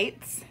the Great.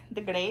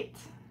 The Great.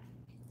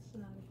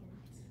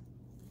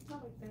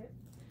 Not like that.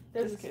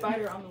 There's a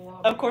spider on the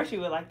wall. Of course you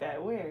would like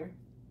that. Where?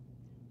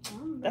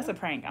 That's a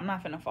prank. I'm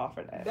not finna fall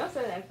for that. Don't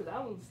say that because I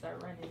will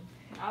start running.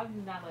 I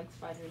do not like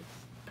spiders.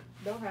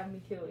 Don't have me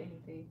kill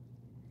anything.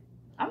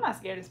 I'm not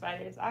scared of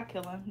spiders. I'll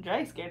kill them.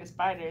 Drake's scared of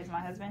spiders,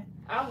 my husband.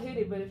 I'll hit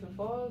it, but if it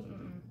falls,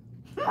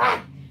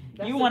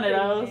 You one of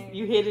those? Thing.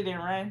 You hit it and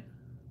run?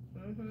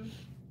 Mm-hmm.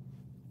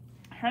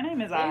 Her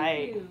name is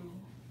Thank you.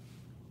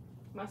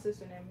 My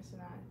sister's name is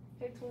Sanai.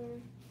 Hey,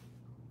 twin.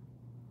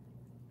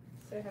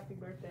 Say happy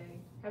birthday.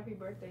 Happy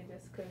birthday,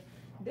 Jessica.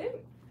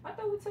 I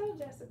thought we told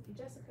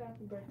Jessica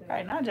happy birthday.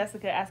 Right, now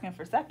Jessica asking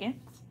for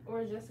seconds.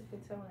 Or Jessica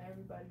telling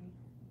everybody.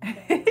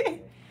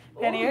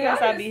 Penny, you're gonna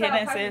stop be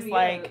hitting sis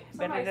like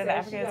better than the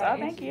Africans. Oh,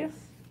 thank you.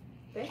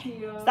 Thank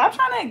you. Stop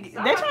trying to.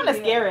 They're trying to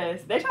scare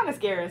us. They're trying to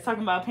scare us.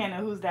 Talking about Panda,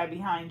 who's that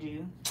behind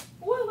you?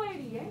 What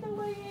lady? Ain't no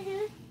lady in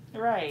here.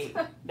 Right.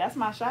 That's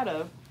my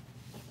shadow.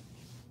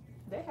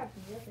 They have to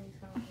be up in these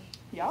comments.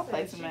 Y'all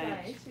play too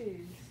much.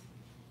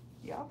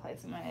 Y'all play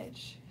too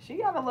much. She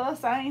got a little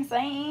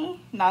saying.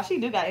 Nah, she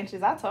do got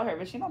inches. I told her,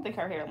 but she don't think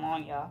her hair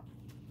long, y'all.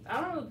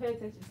 I don't really pay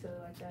attention to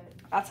it like that.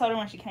 I told her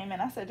when she came in,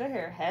 I said, your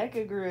hair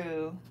hecka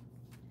grew.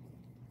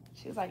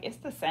 She was like, it's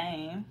the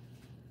same.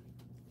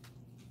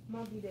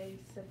 My B-Day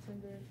is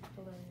September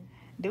 11th.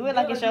 Do it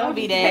like it's your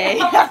B-Day.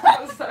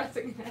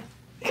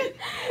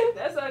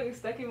 That's like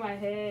stuck in my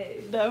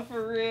head. No,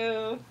 for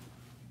real.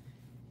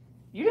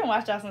 You didn't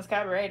watch Jocelyn's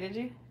Cabaret, did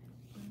you?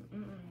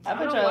 I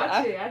don't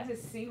watch it. I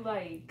just see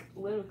like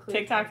little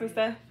clips. TikToks and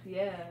stuff?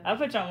 Yeah. I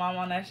put your mom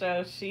on that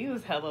show. She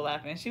was hella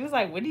laughing. She was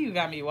like, what do you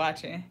got me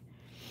watching?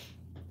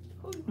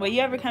 Well,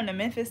 you ever come to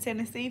Memphis,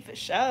 Tennessee for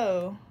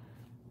show?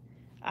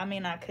 I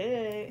mean, I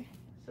could.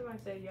 Somebody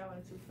said y'all are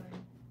too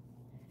funny.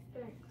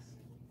 Thanks.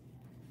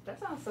 That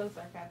sounds so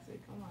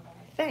sarcastic. Oh my god.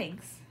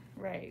 Thanks.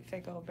 Right.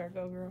 Fake old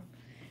Virgo girl.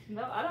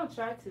 No, I don't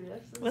try to.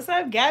 That's What's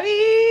up,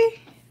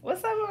 Gabby?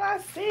 What's up with my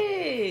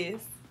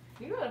sis?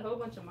 You got a whole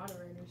bunch of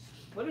moderators.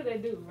 What do they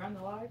do? Run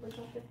the live or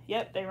something?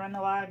 Yep, they run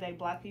the live. They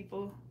block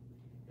people.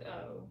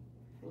 Oh.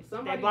 Well,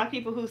 somebody, they block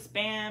people who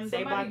spam.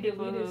 They block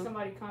people who...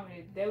 Somebody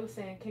commented. They were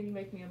saying, can you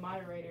make me a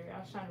moderator? I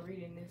was trying to read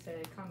it and it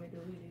said comment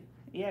deleted.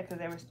 Yeah, because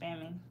they were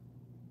spamming.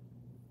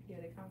 Yeah,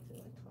 they commented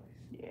like twice.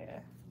 Yeah.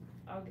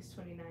 August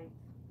 29th.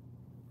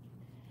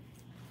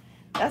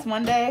 That's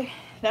one day.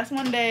 That's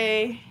one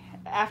day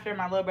after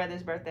my little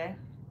brother's birthday.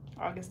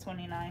 August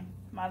 29th.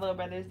 My little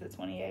brother's the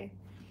 28th.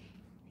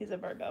 He's a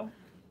Virgo.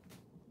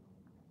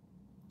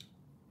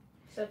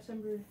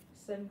 September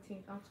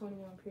 17th. I'm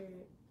 21,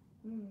 period.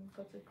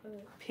 Go to the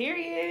club.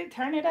 Period.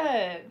 Turn it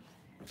up.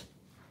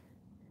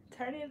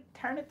 Turn it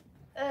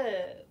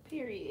up.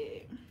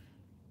 Period.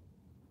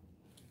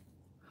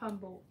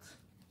 Humboldt.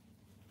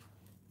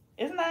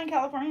 Isn't that in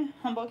California?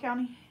 Humboldt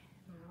County?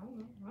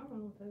 I don't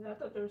know what that is. I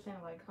thought they were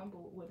saying like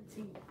Humboldt with a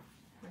T.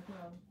 Like, no,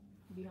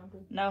 be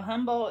humble. No,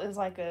 Humboldt is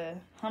like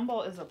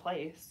Humboldt is a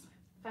place.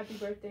 Happy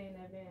birthday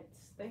in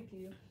advance. Thank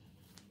you.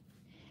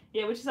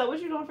 Yeah,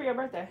 what you doing for your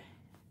birthday?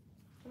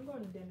 I'm going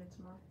to dinner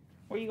tomorrow.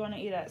 Where you going to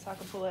eat at so I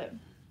can pull up?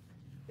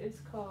 It's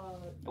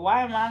called...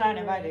 Why am I not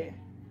invited?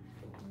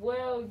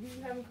 Well, you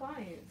having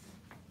clients.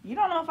 You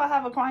don't know if I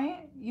have a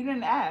client? You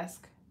didn't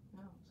ask.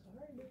 No,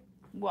 sorry.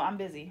 Well, I'm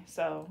busy,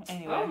 so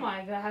anyway. Oh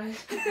my gosh.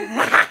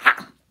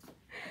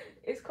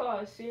 It's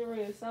called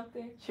Shira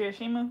something.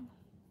 Shirishimu?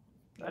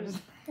 I just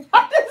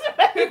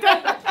made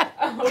that.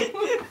 I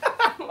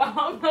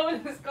don't know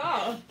what it's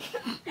called.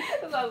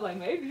 Because I was like,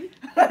 maybe.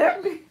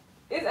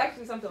 It's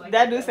actually something like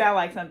that. That do sound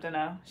like something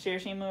though.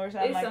 Shirishimu or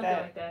something like that. It's something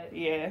like that.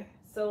 Yeah.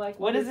 So like,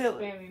 what is it?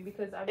 Spamming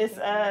because it's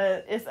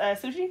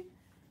sushi.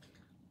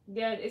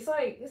 Yeah, it's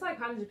like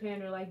Hana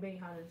Japan or like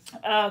Benihana's.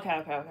 Oh,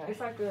 okay. It's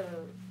like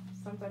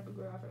some type of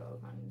grill. I forgot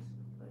what kind it is,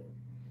 but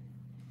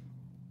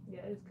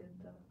yeah, it's good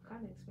though.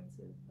 Kind of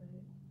expensive, but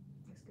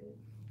it's good.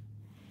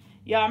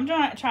 Yeah, I'm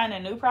trying a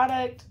new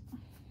product,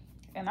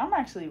 and I'm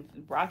actually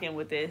rocking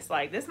with this.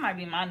 Like, this might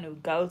be my new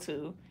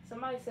go-to.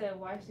 Somebody said,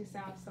 why she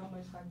sounds so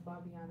much like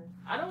Bobbiana.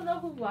 I don't know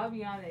who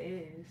Bobbiana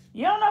is.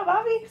 You don't know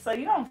Bobby? So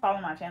you don't follow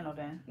my channel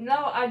then?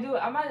 No, I do.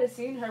 I might have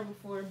seen her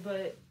before,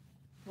 but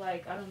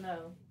like, I don't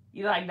know.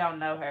 You like don't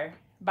know her.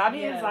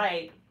 Bobby is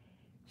like,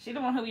 she the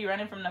one who be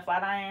running from the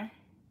Flatiron?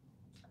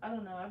 I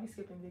don't know. I be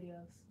skipping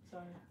videos.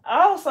 Sorry.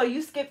 Oh, so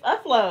you skip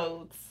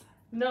uploads?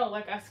 No,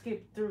 like I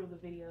skip through the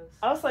videos.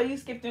 Oh, so you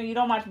skip through. You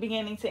don't watch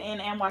beginning to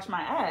end and watch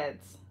my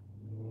ads.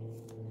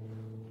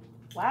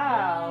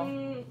 Wow.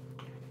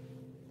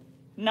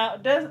 No,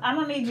 I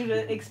don't need you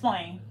to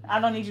explain. I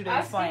don't need you to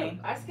explain.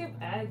 I skip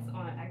ads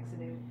on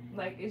accident.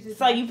 Like, it's just...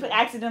 So you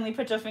accidentally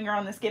put your finger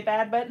on the skip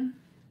ad button?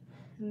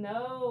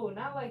 No,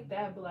 not like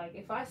that, but like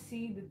if I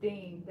see the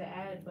thing, the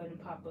ad button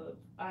pop up,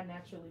 I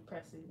naturally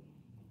press it.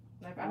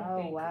 Like I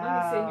don't think, let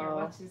me sit here and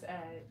watch this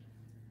ad.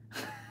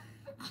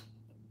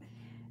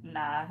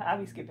 Nah, I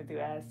be skipping through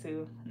ads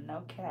too.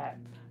 No cap.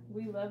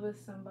 We love us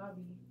some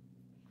Bobby.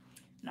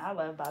 No, I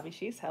love Bobby.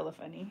 She's hella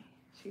funny.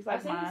 She's like I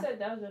think you said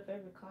that was your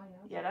favorite client.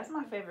 Yeah, that's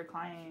my favorite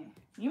client.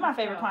 You my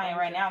favorite client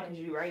right now because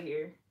you right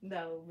here.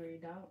 No, we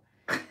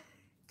don't.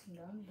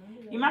 Don't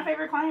do that. You my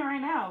favorite client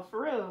right now,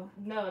 for real.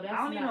 No, that's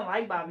not. I don't even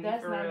like Bobby,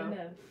 that's for not real.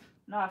 Enough.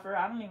 No, for real,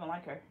 I don't even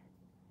like her.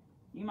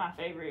 You my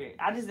favorite.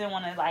 I just didn't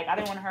want to, like, I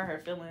didn't want to hurt her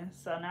feelings.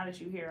 So now that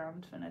you here,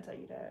 I'm just gonna tell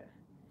you that.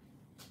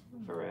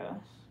 For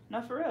real.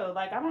 No, for real.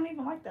 Like, I don't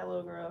even like that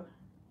little girl.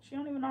 She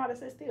don't even know how to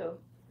sit still.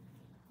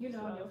 You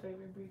know I'm your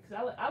favorite breed,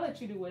 because I let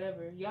you do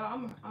whatever.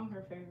 Y'all, I'm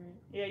her favorite.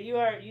 Yeah, you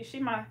are.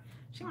 She my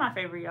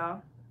favorite,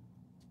 y'all.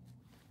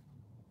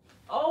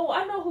 Oh,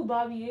 I know who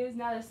Bobby is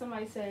now that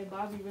somebody said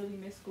Bobby really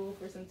missed school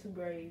for some 2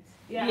 grades.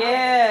 Yeah.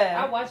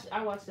 Yeah.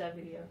 I watched that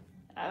video.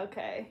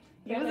 Okay.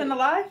 You was in the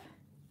live?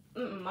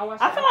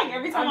 I feel like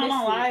every time I'm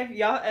on live,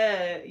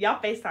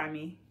 y'all FaceTime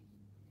me.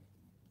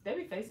 They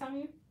be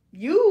FaceTime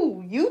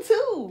you? You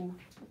too.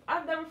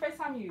 I've never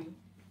FaceTime you.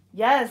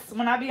 Yes,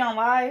 when I be on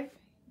live,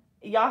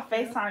 y'all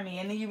FaceTime me,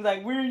 and then you be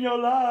like, "We're in your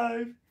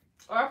live."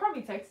 Or I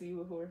probably texted you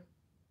before.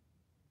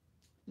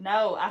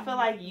 No, I feel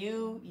like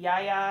you,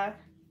 Yaya.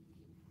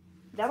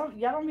 Y'all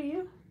don't be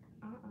you?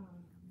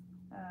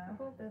 I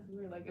feel like that's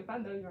weird. Like, if I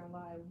know you're on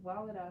live, why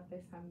would I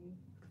FaceTime you?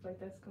 Cause like,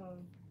 that's gonna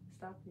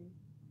stop you.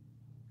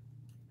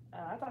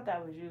 I thought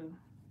that was you.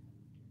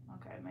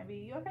 Okay, maybe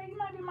you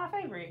might be my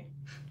favorite.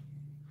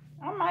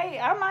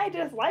 I might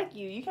just like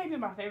you. You can't be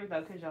my favorite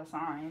though, cause your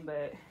sign,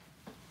 but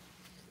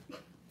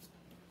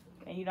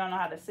and you don't know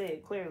how to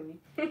sit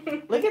clearly.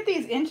 Look at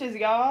these inches,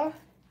 y'all.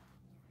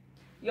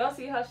 Y'all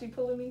see how she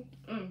pulling me?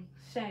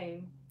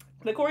 Shame.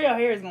 Look where your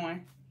hair is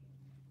going.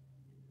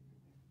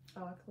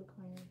 Oh, I click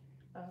my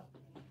hair up.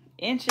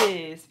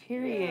 Inches,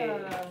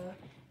 period. Yeah.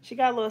 She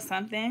got a little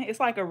something. It's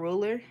like a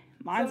ruler.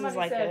 Mine's Somebody is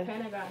like said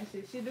Panda got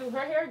inches. She do.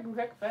 Her hair grew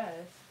heck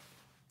fast.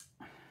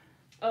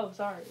 Oh,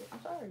 sorry.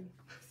 I'm sorry.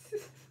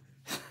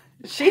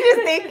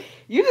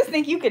 You just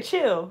think you could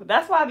chill.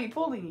 That's why I be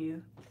pulling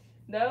you.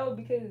 No,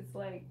 because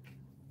like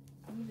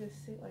I'm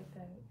just sit like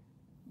that.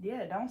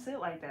 Yeah, don't sit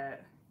like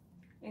that.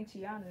 And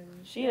Chiana.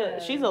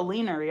 She's a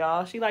leaner,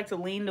 y'all. She likes to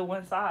lean to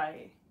one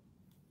side.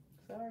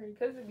 Sorry,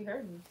 because it be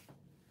hurting.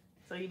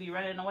 So you be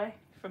running away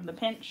from the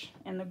pinch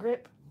and the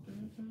grip?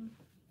 Mm-hmm.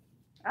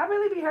 I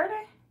really be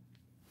hurting?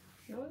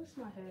 No, it's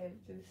my head.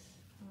 Just,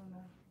 I don't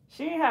know.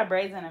 She ain't had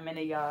braids in a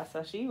minute, y'all.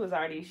 So she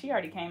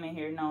already came in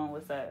here knowing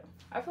what's up.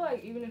 I feel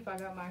like even if I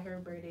got my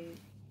hair braided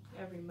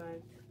every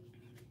month,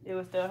 it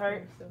would still hurt?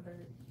 It would still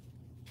hurt.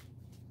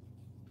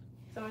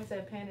 Somebody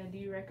said, Panda, do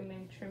you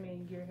recommend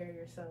trimming your hair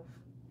yourself?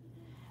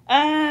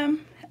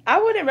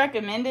 I wouldn't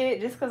recommend it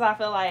just because I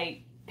feel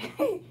like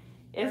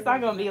it's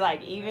not going to be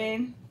like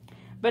even.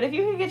 But if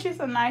you can get you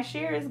some nice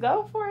shears,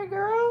 go for it,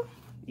 girl.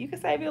 You can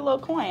save you a little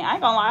coin. I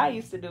ain't gonna lie, I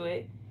used to do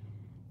it.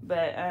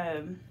 But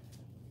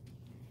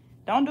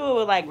don't do it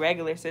with like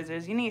regular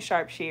scissors. You need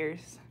sharp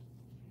shears.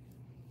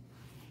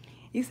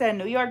 You said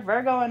New York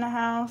Virgo in the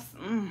house.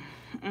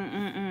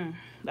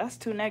 That's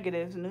 2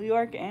 negatives. New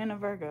York and a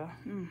Virgo.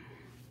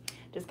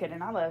 Just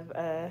kidding. I love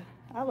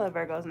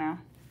Virgos now.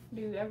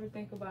 Do you ever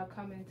think about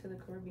coming to the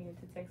Caribbean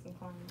to take some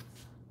clients?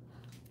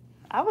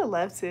 I would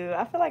love to.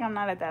 I feel like I'm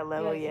not at that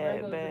level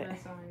yet. Virgo's but the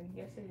best sign.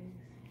 Yes, it is.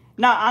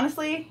 No,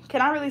 honestly,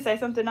 can I really say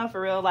something though,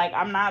 for real? Like,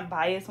 I'm not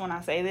biased when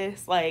I say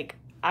this. Like,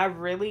 I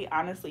really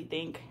honestly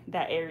think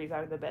that Aries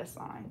are the best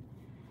sign.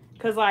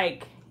 Because,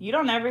 like, you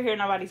don't ever hear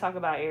nobody talk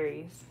about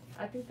Aries.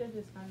 I think they're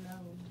just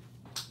unknown.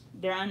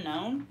 They're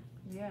unknown?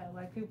 Yeah,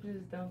 like, people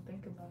just don't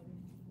think about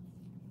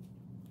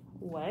it.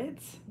 What?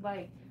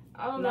 Like,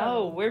 I don't know.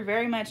 No, we're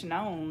very much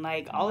known.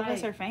 Like, all of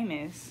us are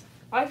famous.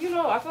 Like, you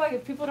know, I feel like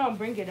if people don't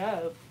bring it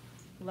up,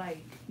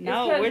 like...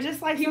 No, we're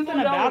just, like, something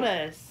about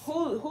us.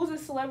 Who's a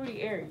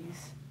celebrity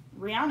Aries?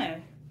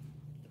 Rihanna.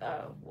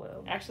 Oh,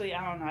 well. Actually,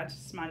 I don't know. I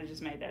just might have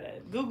just made that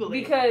up. Google it.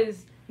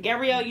 Because...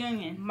 Gabrielle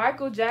Union.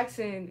 Michael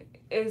Jackson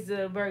is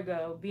a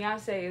Virgo.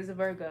 Beyonce is a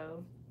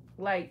Virgo.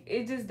 Like,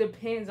 it just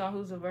depends on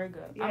who's a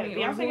Virgo. Yeah, I mean,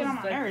 Beyonce get on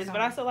my nerves,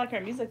 but I still like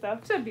her music, though.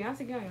 So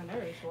Beyonce get on your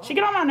nerves? Wow. She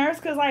get on my nerves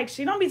because, like,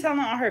 she don't be telling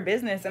all her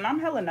business, and I'm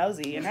hella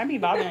nosy, and that be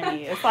bothering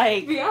me. It's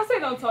like... Beyonce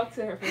don't talk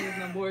to her fans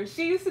no more.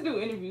 She used to do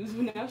interviews,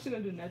 but now she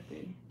don't do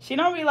nothing. She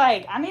don't be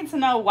like, I need to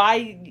know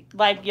why,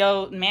 like,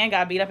 yo, man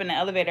got beat up in the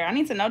elevator. I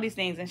need to know these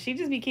things, and she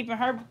just be keeping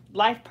her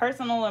life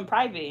personal and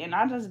private, and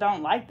I just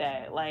don't like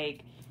that. Like,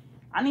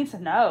 I need to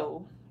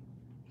know.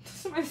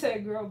 Somebody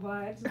said, girl,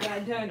 bye. I just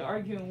got done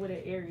arguing with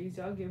an Aries.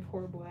 Y'all give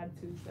horrible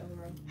attitudes, though,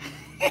 bro.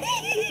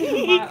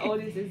 My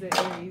oldest is an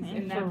Aries,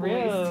 and that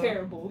boy is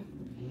terrible.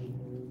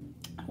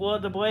 Well,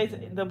 the boy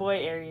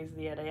Aries,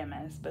 yeah, they a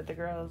mess. But the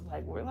girls,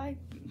 like, we're, like,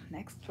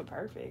 next to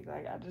perfect.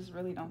 Like, I just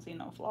really don't see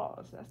no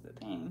flaws. That's the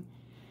thing.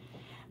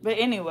 But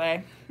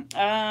anyway,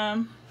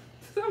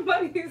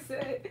 Somebody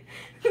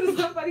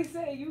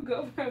said you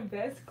go from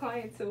best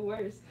client to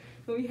worst.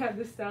 We have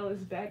the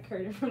stylist back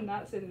curtain from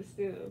not sitting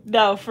still.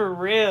 No, for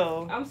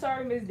real. I'm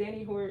sorry, Miss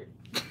Danny Hort.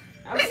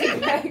 I'm sitting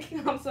back.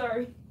 I'm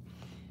sorry.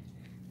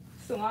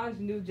 Solange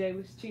knew Jay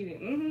was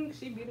cheating.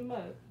 She beat him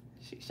up.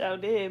 She sure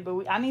did.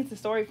 But I need the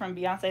story from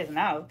Beyonce's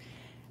mouth.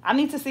 I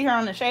need to see her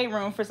on the Shade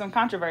Room for some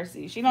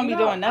controversy. She don't be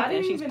doing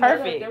nothing. She's perfect.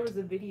 Know that there was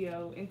a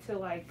video until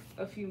like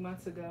a few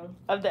months ago.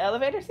 Of the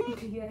elevator scene?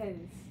 Yes.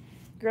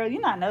 Girl,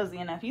 you're not nosy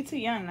enough. You too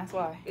young, that's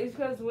why. It's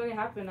because when it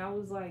happened, I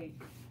was like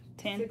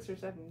 10? 6 or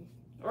 7.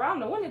 Or I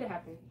don't know, when did it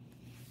happen?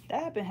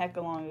 That happened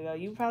hecka long ago.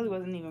 You probably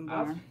wasn't even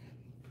born.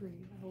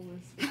 I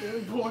was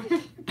really born.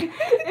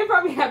 It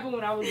probably happened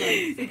when I was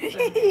like 6 or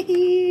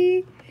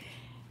 7.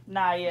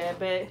 Nah, yeah,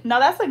 but no,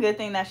 that's a good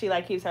thing that she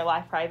like keeps her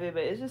life private,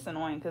 but it's just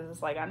annoying because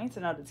it's like I need to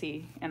know the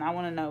tea and I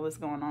want to know what's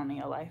going on in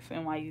your life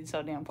and why you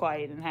so damn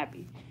quiet and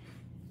happy.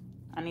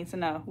 I need to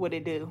know what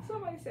it do.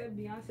 Somebody said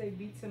Beyonce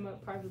beats him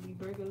up privately.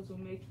 Virgos will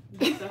make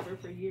you suffer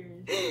for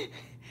years.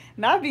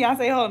 Not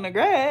Beyonce holding a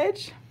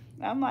grudge.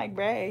 I'm like,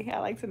 Bray, I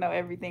like to know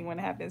everything when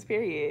it happens,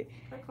 period.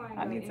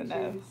 I need to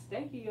know.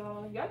 Thank you,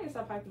 y'all. Y'all need to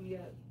stop hyping me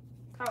up.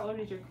 How old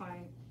is your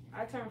client?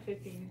 I turn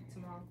 15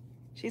 tomorrow.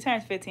 She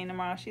turns 15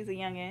 tomorrow. She's a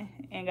youngin'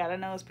 and got a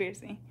nose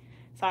piercing.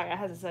 Sorry, I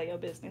had to tell your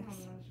business.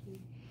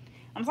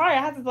 I'm sorry,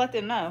 I had to let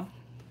them know.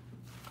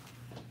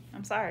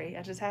 I'm sorry,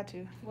 I just had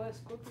to. What?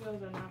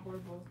 Scorpios are not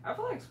horrible. I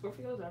feel like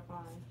Scorpios are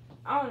fine.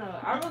 I don't know.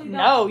 I really don't.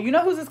 No, you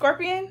know who's a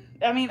Scorpion?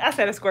 I mean, I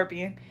said a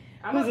Scorpion.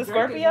 Who's a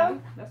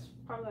Scorpio? That's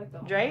probably like the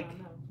Drake?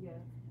 Only one I know. Yeah.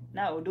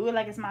 No, do it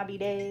like it's my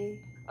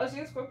B-Day. Oh,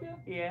 she's a Scorpio?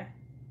 Yeah.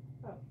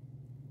 Oh.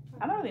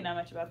 I don't really know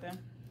much about them.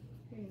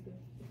 Me neither.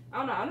 I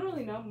don't know. I don't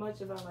really know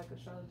much about like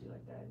astrology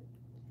like that.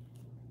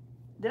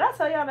 Did I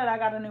tell y'all that I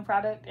got a new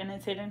product and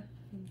it's hidden?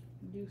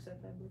 You said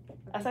that.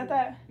 I said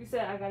that? You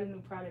said I got a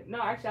new product.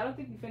 No, actually, I don't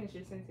think you finished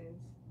your sentence.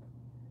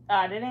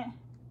 I didn't?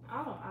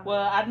 I don't.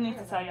 Well, I need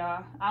to tell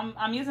y'all.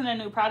 I'm using a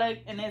new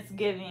product and it's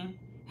giving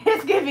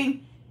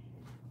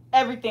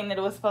everything that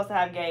it was supposed to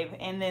have gave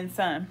and then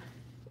some.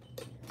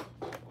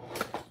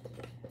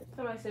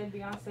 Somebody said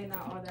Beyonce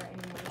not all that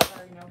anymore.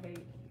 Sorry, no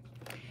hate.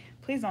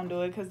 Please don't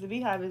do it because the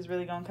Beehive is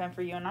really going to come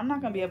for you and I'm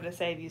not going to be able to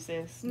save you,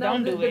 sis. No,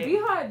 don't do it.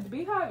 The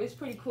Beehive is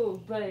pretty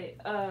cool, but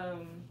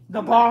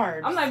the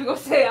Barbs. I'm not even going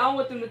to say it. I don't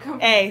want them to come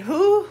for Hey,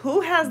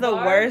 who has the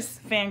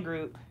worst fan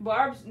group?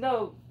 Barbs,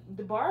 no.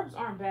 The Barbs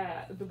aren't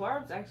bad. The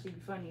Barbs actually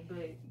be funny,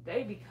 but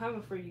they be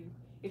coming for you.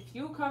 If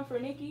you come for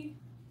Nikki,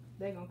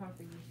 they gonna come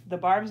for you. The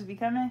Barbs be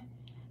coming?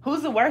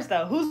 Who's the worst,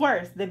 though? Who's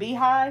worse? The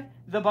Beehive?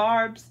 The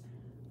Barbs?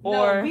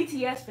 Or... No,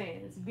 BTS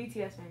fans.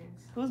 BTS fans.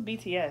 Who's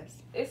BTS?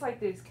 It's like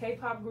this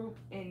K-pop group,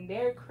 and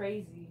they're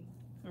crazy.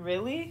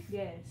 Really?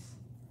 Yes.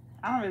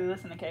 I don't really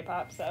listen to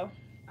K-pop, so...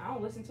 I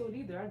don't listen to it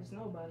either. I just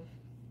know about it.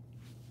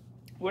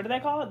 What do they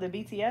call it? The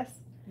BTS?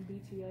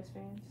 BTS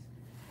fans.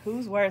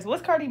 Who's worse?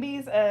 What's Cardi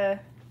B's fan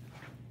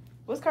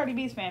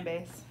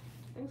base?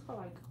 I think it's called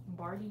like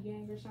Barty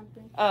Gang or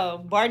something. Oh,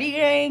 Barty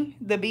Gang,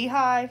 the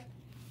Beehive,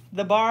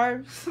 the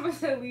Barbs. Somebody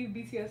said leave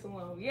BTS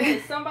alone. Yeah,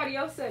 somebody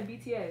else said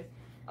BTS.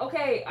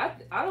 Okay,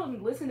 I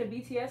don't listen to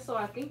BTS, so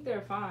I think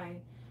they're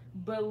fine.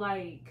 But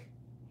like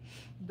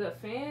the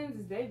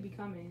fans, they be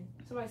coming.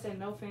 Somebody said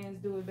no fans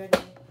do it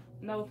better.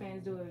 No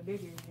fans do it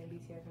bigger than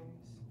BTS fans.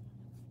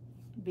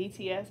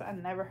 BTS, I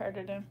never heard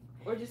of them.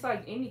 Or just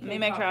like any. Let me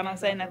make sure I don't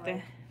say nothing.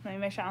 Like, let me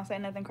make sure I don't say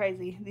nothing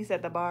crazy. These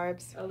said the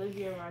Barbs.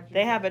 Olivia Rodrigo.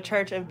 They have a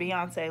church of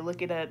Beyonce.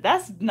 Look it up.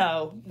 That's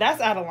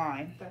out of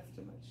line. That's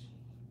too much.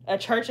 A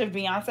church of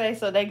Beyonce,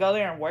 so they go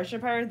there and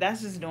worship her?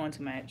 That's just doing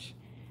too much.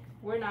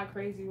 We're not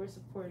crazy. We're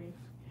supportive.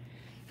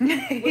 What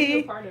are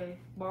you part of?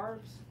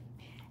 Barbs?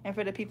 And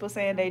for the people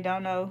saying they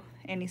don't know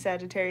any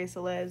Sagittarius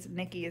celebs,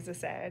 Nikki is a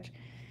Sag.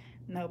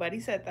 Nobody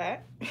said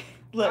that.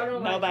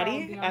 Look,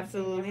 nobody.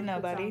 Absolutely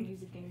nobody.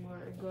 Music anymore.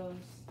 It goes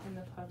in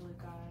the public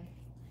eye.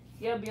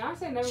 Yeah,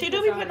 Beyonce never. She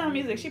do be putting on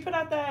music. She put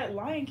out that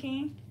Lion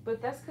King.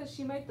 But that's because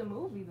she made the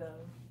movie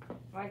though.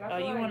 Like I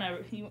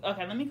feel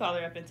okay, let me call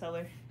her up and tell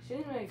her. She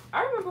didn't make.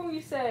 I remember when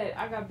you said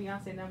I got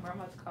Beyonce number.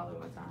 I'm about to call her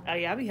one time. Oh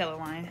yeah, I be hella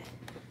lying.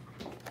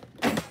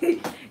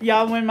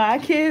 Y'all, when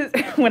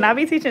I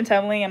be teaching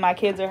tumbling and my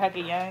kids are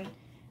hecka young,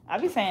 I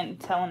be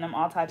telling them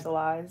all types of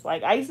lies.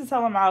 Like I used to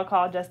tell them I'll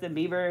call Justin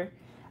Bieber.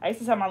 I used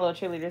to tell my little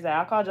cheerleaders that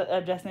I'll call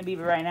Justin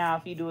Bieber right now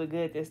if you do it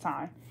good this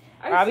time.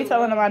 Or I'll be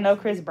telling them I know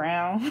Chris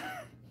Brown.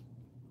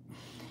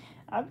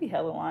 I'd be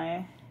hella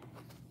lying.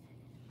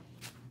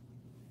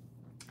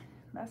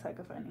 That's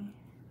hecka funny.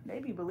 They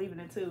be believing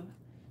it too.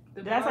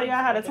 Did I tell y'all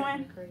I had a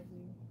twin? Crazy.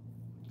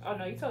 Oh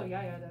no, you told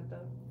Yaya that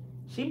though.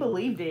 She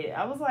believed it.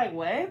 I was like,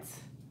 what?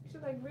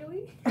 She's like,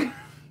 really?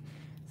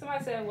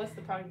 Somebody said, what's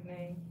the product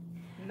name?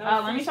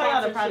 No, let me show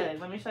y'all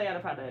the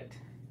product.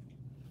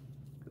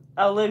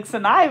 Oh, look,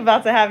 Sanai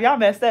about to have y'all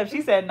messed up.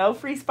 She said no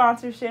free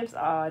sponsorships.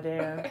 Oh,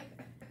 damn.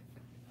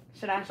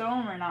 Should I show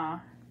them or nah?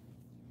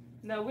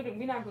 No, we're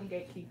not gonna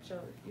gatekeep.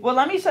 Well,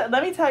 let me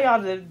tell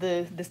y'all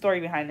the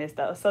story behind this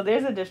though. So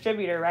there's a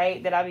distributor,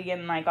 right, that I be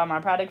getting like all my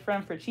product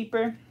from for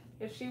cheaper.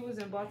 If she was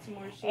in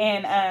Baltimore,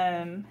 and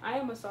I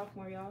am a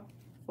sophomore, y'all.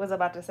 was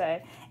about to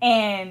say.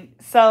 And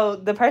so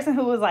the person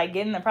who was like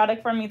getting the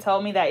product for me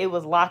told me that it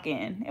was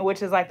lock-in,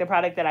 which is like the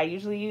product that I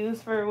usually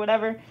use for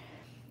whatever.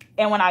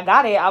 And when I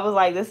got it, I was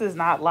like, this is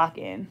not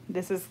lock-in.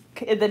 This is,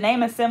 the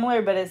name is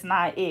similar, but it's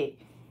not it.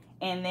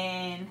 And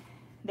then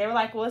they were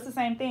like, well, it's the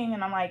same thing.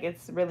 And I'm like,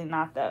 it's really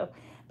not though.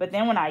 But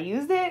then when I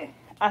used it,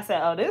 I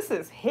said, oh, this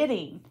is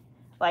hitting.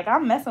 Like,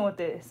 I'm messing with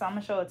this. So I'm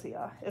going to show it to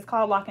y'all. It's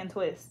called Lock and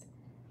Twist.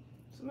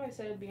 Somebody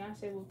said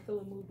Beyonce will kill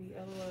a movie.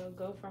 LOL.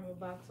 Go from a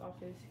box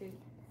office hit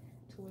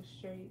to a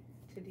straight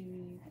to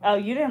DVD. Oh,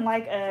 you didn't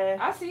like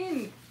I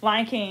seen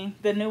Lion King,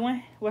 the new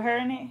one with her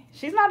in it?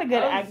 She's not a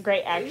good,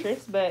 great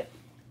actress, but...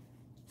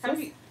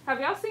 Have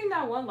y'all seen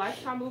that one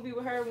Lifetime movie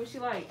with her when she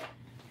like...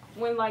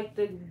 When, like,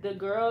 the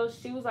girl,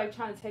 she was, like,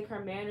 trying to take her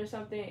man or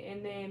something,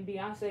 and then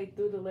Beyonce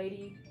threw the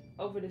lady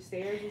over the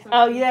stairs or something.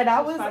 Oh, yeah,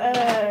 that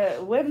was,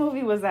 what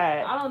movie was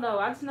that? I don't know.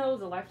 I just know it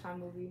was a Lifetime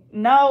movie.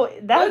 No,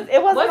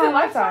 it wasn't on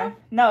Lifetime.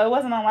 No, it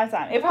wasn't on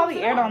Lifetime. It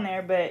probably aired on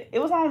there, but it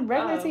was on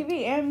regular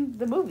TV and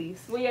the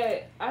movies. Well,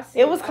 yeah,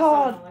 it was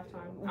called,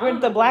 with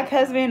the black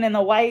husband and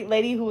the white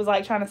lady who was,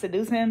 like, trying to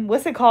seduce him.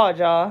 What's it called,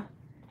 y'all?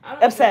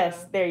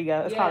 Obsessed. There you go.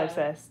 It's called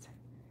Obsessed.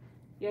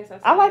 Yes,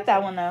 I like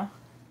that one, though.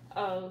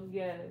 Oh,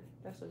 yeah.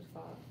 That's what it's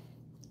called.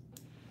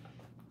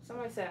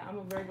 Somebody said, I'm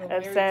a Virgo.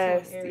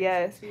 Obsessed,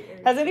 yes.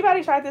 Has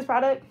anybody tried this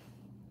product?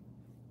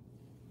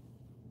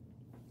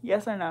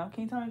 Yes or no?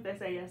 Can you tell me if they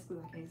say yes?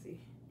 Because I can't see.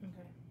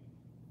 Okay.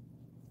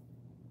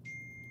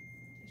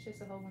 It's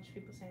just a whole bunch of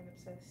people saying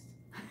obsessed.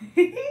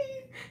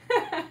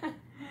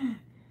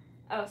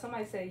 Oh,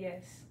 somebody said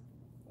yes.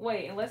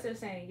 Wait, unless they're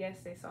saying yes,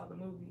 they saw the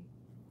movie.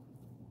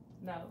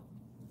 No.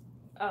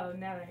 Oh,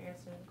 now they're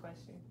answering the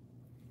question.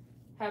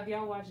 Have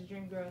y'all watched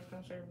Dreamgirls?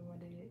 I'm sure everyone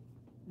did.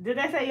 Did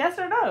they say yes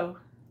or no?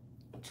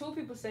 2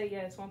 people say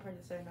yes, 1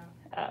 person said no.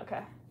 Oh,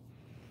 okay.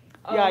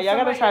 Yeah, y'all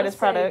gotta try this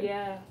product.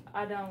 Yeah,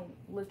 I don't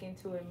look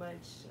into it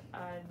much.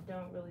 I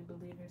don't really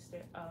believe in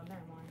oh,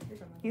 never mind.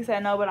 He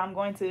said no, but I'm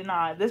going to.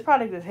 Nah, this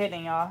product is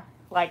hitting, y'all.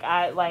 Like,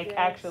 yes.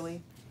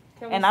 Actually.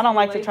 And I don't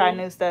like to try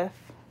new stuff.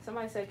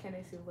 Somebody said, can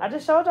they see the label? I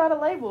just showed y'all the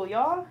label,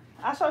 y'all.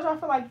 I showed y'all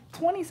for like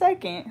 20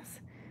 seconds.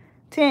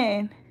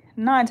 10,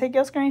 9, take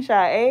your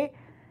screenshot. 8,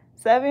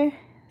 7,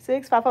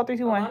 6, 5, 4, 3,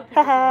 2, 1.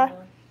 Haha.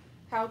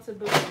 How to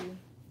book you.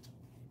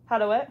 How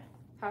to what?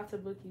 How to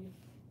book you.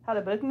 How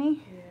to book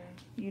me? Yeah.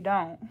 You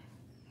don't.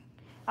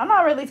 I'm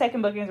not really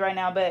taking bookings right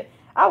now, but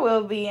I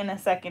will be in a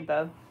second,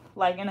 though.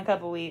 Like, in a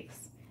couple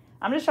weeks.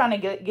 I'm just trying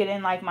to get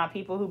in, like, my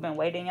people who've been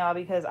waiting, y'all,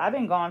 because I've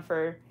been gone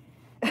for...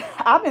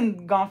 I've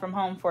been gone from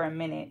home for a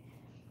minute.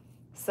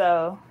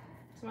 So...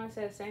 Somebody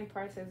said same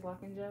price as Lock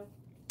and Gel.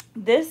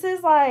 This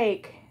is,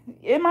 like...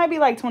 It might be,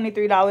 like,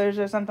 $23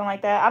 or something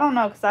like that. I don't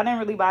know, because I didn't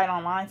really buy it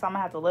online, so I'm going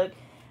to have to look.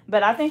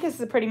 But I think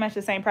it's pretty much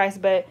the same price,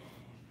 but...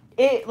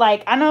 It,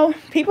 like, I know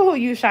people who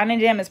use Shine and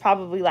Jam is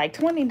probably, like,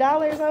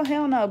 $20. Oh,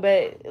 hell no.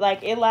 But,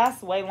 like, it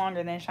lasts way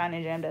longer than Shine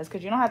and Jam does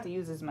because you don't have to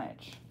use as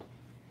much.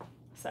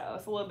 So,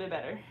 it's a little bit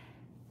better.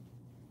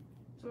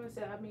 Someone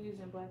said, I've been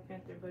using Black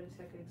Panther, but it's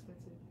hecka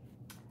expensive.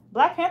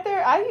 Black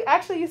Panther, I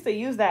actually used to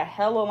use that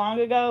hella long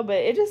ago, but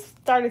it just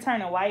started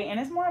turning white, and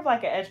it's more of,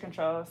 like, an edge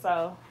control.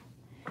 So,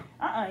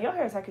 your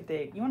hair is hecka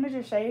thick. You want to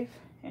just shave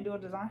and do a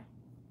design?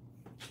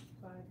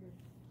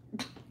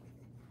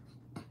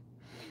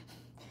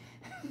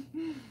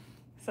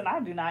 So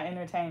now do not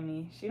entertain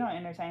me. She don't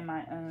entertain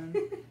my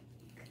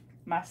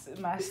my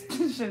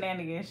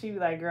shenanigans. She be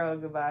like, girl,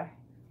 goodbye.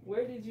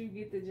 Where did you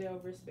get the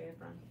gel wristband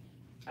from?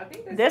 I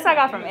think this I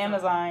got from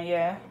Amazon.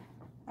 Yeah,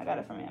 I got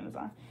it from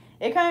Amazon.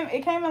 It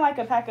came in like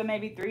a pack of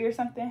maybe 3 or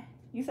something.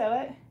 You said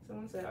what?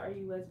 Someone said, are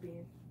you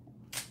lesbian?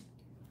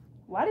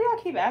 Why do y'all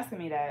keep asking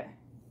me that?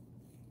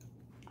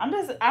 I'm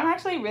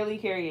actually really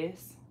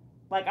curious.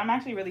 Like, I'm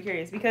actually really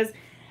curious because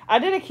I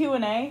did a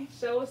Q&A.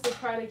 Show us the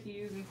product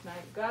you're using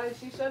tonight. Guys,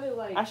 she showed it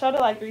like... I showed it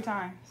like 3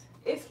 times.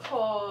 It's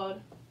called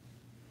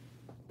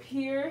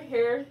Pure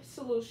Hair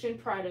Solution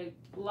Product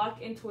Lock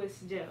and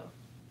Twist Gel.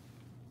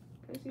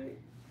 Can you see it?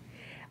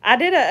 I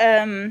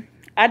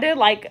did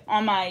like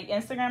on my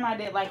Instagram, I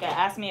did like a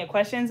Ask Me a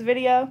Questions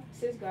video.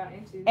 Sis got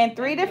into and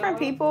 3 different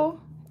people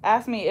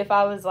asked me if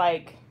I was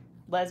like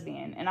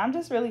lesbian. And I'm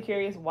just really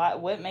curious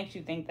what makes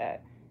you think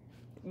that?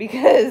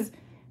 Because...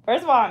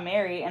 First of all, I'm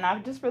married, and I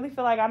just really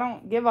feel like I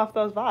don't give off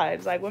those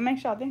vibes. Like, what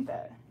makes y'all think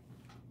that?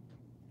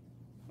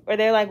 Or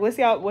they're like, what's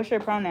your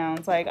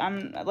pronouns? Like,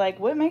 I'm like,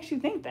 what makes you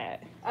think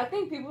that? I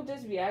think people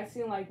just be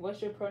asking, like,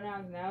 what's your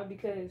pronouns now?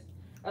 Because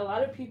a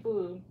lot of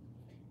people,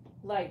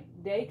 like,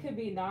 they could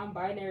be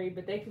non-binary,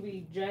 but they could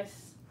be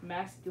dressed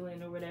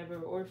masculine or whatever,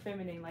 or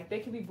feminine. Like,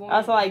 they could be born,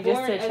 also, like, born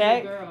just to as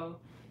check? a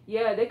girl.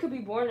 Yeah, they could be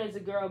born as a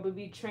girl, but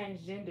be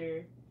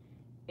transgender.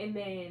 And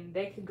then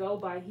they could go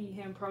by he,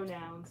 him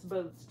pronouns,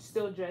 but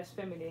still dress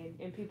feminine,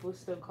 and people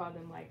still call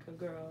them, like, a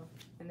girl,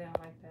 and they don't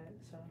like that,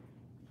 so.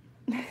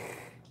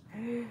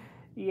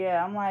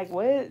 Yeah, I'm like,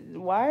 what?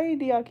 Why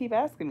do y'all keep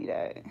asking me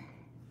that?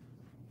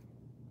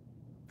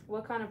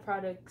 What kind of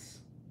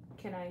products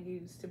can I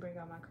use to bring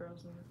out my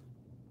curls more?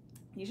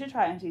 You should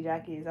try Auntie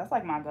Jackie's. That's,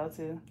 like, my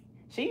go-to.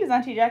 She used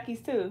Auntie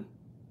Jackie's, too.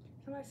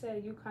 Somebody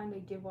said you kind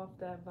of give off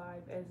that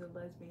vibe as a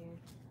lesbian.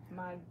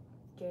 My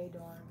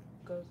gaydar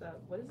goes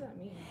up. What does that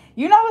mean?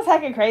 You know what's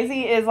heckin'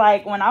 crazy is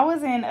like when I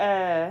was in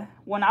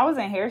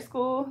hair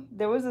school,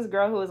 there was this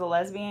girl who was a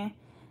lesbian,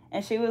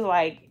 and she was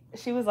like,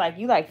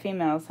 you like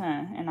females,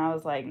 huh? And I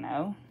was like,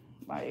 no.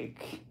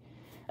 Like,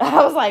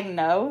 I was like,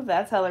 no,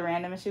 that's hella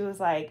random. And she was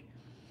like,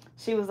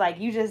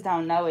 you just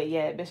don't know it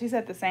yet. But she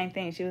said the same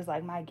thing. She was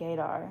like, my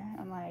gaydar.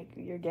 I'm like,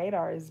 your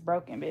gaydar is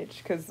broken,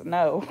 bitch. Cause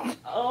no.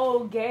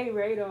 Oh, gay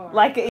radar.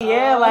 Like,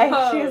 yeah,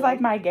 like she was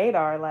like, my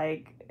gaydar.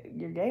 Like,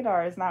 your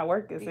gaydar is not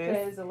working, sis.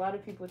 Because a lot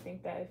of people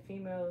think that if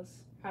females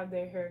have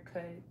their hair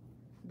cut,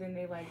 then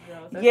they like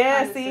girls. That's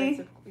yeah,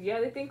 see?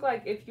 Yeah, they think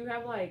like if you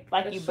have like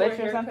you butch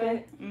or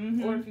something?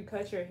 Mm-hmm. Or if you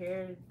cut your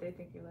hair, they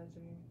think you're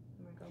lesbian.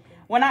 I'm like, okay.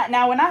 When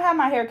I have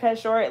my hair cut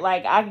short,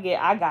 like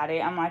I got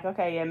it. I'm like,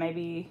 okay, yeah,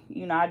 maybe,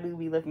 you know, I do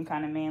be looking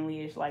kind of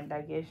manly-ish, like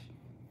dyke-ish.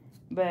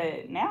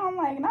 But now I'm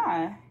like,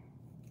 nah.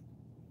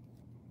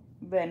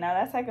 But no,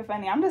 that's hecka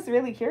funny. I'm just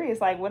really curious,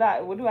 like what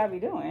do I be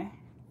doing?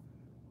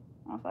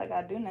 I don't feel like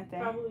I do nothing.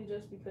 Probably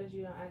just because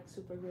you don't act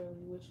super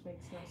girly, which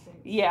makes no sense.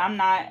 Yeah,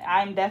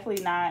 I'm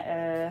definitely not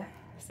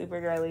super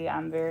girly.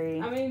 I'm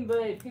very... I mean,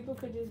 but people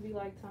could just be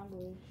like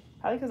tomboyish.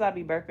 Probably because I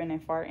be burping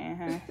and farting,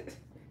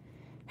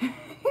 huh?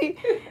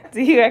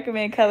 Do you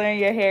recommend coloring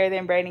your hair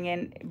then braiding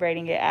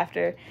it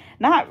after?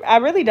 I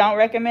really don't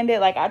recommend it.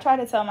 Like, I try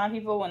to tell my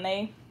people when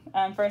they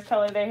first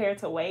color their hair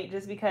to wait,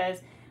 just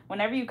because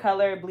whenever you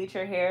color, bleach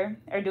your hair,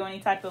 or do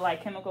any type of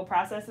like chemical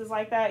processes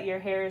like that, your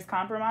hair is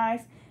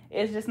compromised.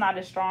 It's just not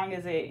as strong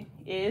as it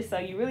is, so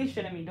you really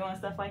shouldn't be doing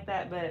stuff like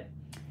that. But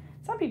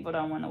some people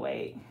don't want to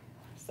wait,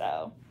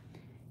 so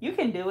you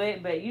can do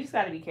it, but you just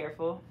got to be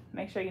careful.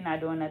 Make sure you're not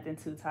doing nothing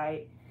too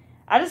tight.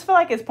 I just feel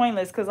like it's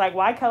pointless, because like,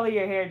 why color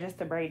your hair just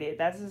to braid it?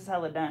 That's just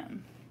hella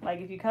dumb. Like,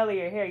 if you color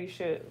your hair, you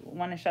should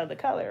want to show the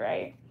color,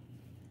 right?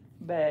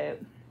 But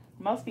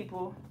most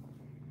people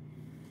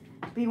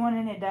be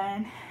wanting it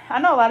done. I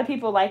know a lot of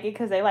people like it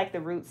because they like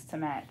the roots to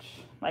match,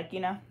 like,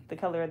 you know, the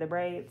color of the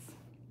braids.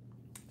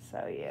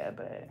 So yeah,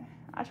 but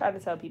I try to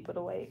tell people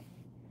to wait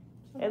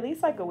at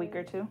least like a week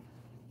or two.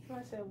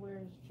 I said, where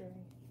is Dre?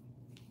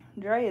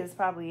 Dre is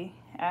probably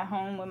at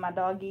home with my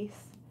doggies,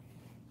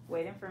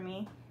 waiting for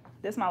me.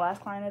 This is my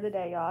last client of the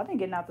day, y'all. I've been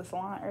getting out the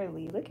salon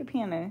early. Look at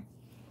Piana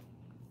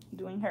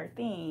doing her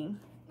thing.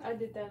 I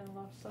did that and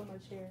lost so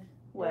much hair.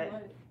 What?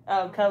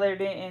 Oh,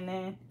 colored it, and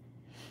then...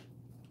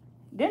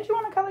 Didn't you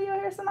want to color your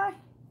hair tonight?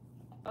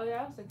 Oh,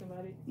 yeah, I was thinking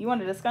about it. You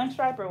wanted a skunk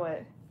stripe or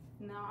what?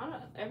 No, I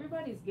don't.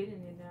 Everybody's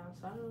getting it now,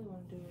 so I don't really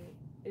want to do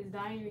it. Is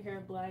dyeing your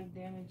hair black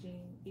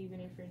damaging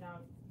even if you're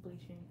not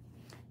bleaching?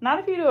 Not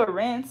if you do a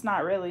rinse,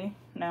 not really.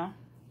 No.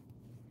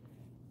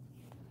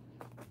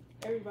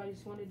 Everybody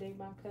just want to date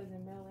my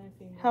cousin, male and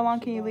female. How long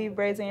can you leave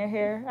braids in your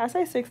hair? I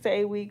say 6 to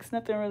 8 weeks.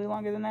 Nothing really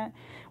longer than that.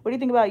 What do you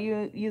think about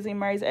you using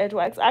Murray's Edge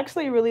Wax? I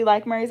actually really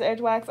like Murray's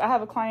Edge Wax. I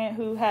have a client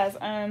who has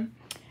an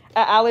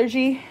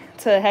allergy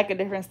to a heck of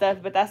different stuff,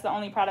 but that's the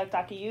only product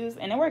I can use,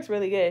 and it works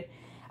really good.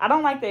 I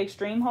don't like the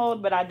extreme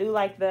hold, but I do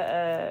like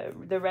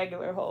the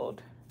regular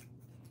hold.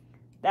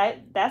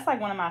 That's like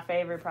one of my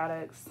favorite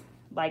products.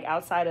 Like,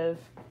 outside of,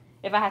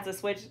 if I had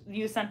to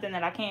use something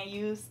that I can't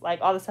use,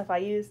 like all the stuff I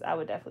use, I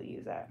would definitely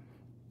use that.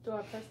 Do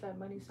I press that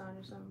money sign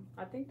or something?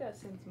 I think that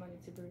sends money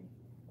to Bree.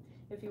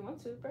 If you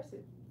want to, press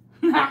it.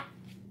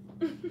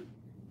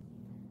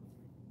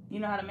 You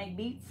know how to make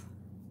beats,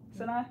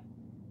 Sanai?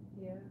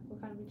 Yeah.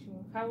 What kind of beat you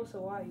want? How was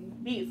Hawaii?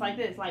 Beats like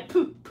this, like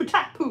poo, poo,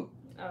 chop, poo.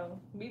 Oh,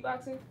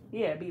 beatboxing?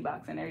 Yeah,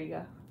 beatboxing. There you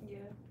go. Yeah.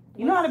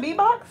 You know how to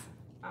beatbox?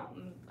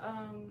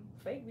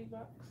 Fake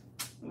beatbox.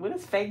 What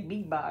is fake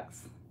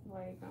beatbox?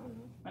 Like, I don't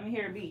know. Let me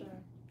hear a beat.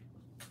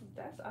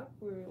 That's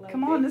awkward. Like,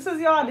 come on, this is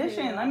your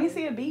audition. Let me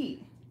see a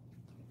beat.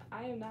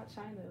 I am not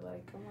China.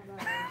 Like, oh my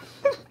gosh.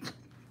 How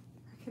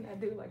can I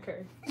do like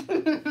her?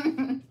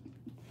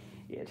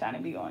 Yeah, trying to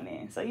be going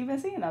in. So you've been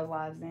seeing those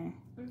lives then?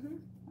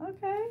 Mm-hmm.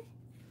 Okay.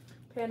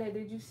 Panda,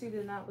 did you see the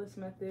knotless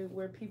method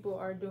where people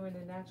are doing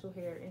the natural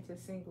hair into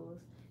singles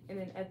and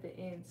then at the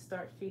end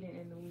start feeding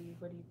in the weave?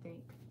 What do you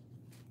think?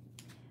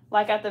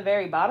 Like at the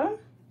very bottom?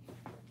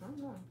 I don't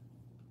know.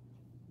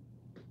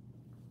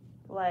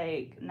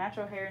 Like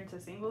natural hair into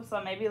singles?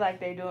 So maybe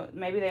like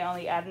maybe they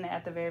only adding it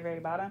at the very, very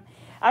bottom.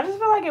 I just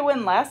feel like it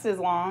wouldn't last as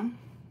long.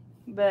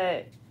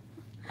 But,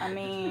 I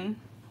mean,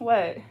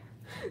 what?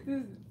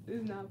 This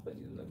is not funny.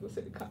 I'm not going to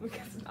say the comment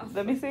because it's not funny.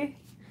 Let me see.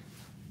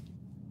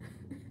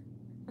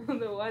 I don't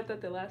know why I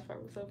thought the last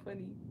part was so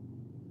funny.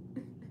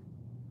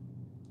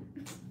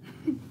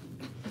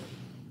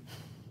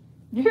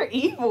 You're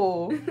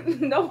evil.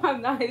 No,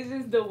 I'm not. It's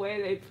just the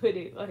way they put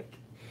it. Like,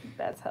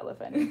 that's hella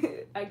funny.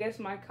 I guess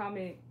my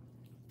comment.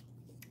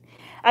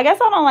 I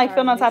guess I don't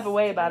feel no type of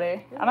way about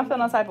it. I don't feel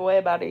no type of way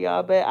about it,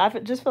 y'all. But I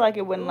just feel like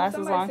it wouldn't last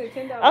as long.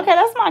 Okay,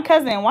 that's my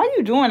cousin. Why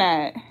you doing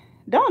that?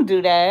 Don't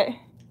do that.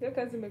 Your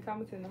cousin been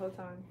commenting the whole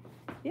time.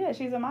 Yeah,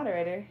 she's a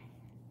moderator.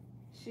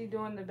 She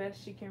doing the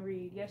best she can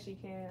read. Yes, she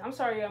can. I'm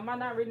sorry, am I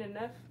not reading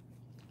enough?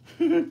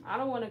 I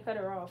don't want to cut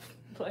her off.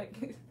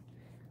 Like,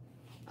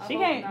 She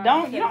can't.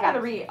 Don't. You don't got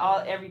to read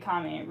every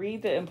comment.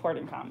 Read the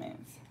important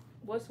comments.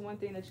 What's one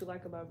thing that you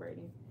like about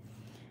braiding?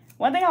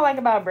 One thing I like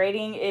about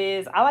braiding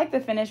is I like the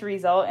finished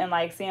result and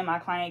like seeing my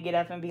client get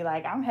up and be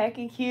like, I'm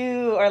heckin'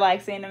 cute, or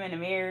like seeing them in the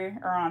mirror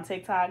or on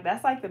TikTok.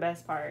 That's like the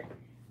best part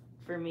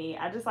for me.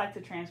 I just like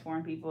to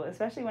transform people,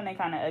 especially when they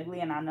kind of ugly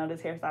and I know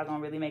this hairstyle gonna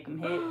really make them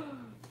hit.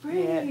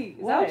 Bree, yeah. Is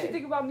that what you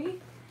think about me?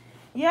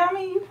 Yeah, I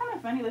mean, you kind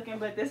of funny looking,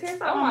 but this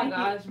hairstyle. Oh my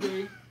gosh,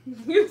 Bree.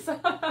 You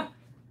saw.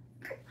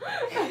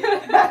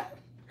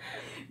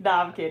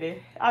 Nah, I'm kidding.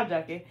 I'm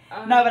joking.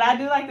 No, but I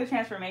do like the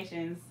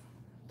transformations.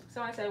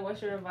 So I said,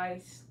 what's your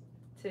advice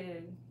to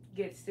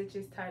get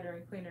stitches tighter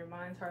and cleaner?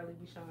 Mine's hardly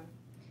be showing.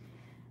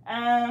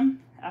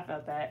 I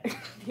felt that.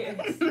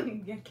 Yes,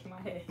 yanking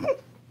my head.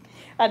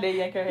 I did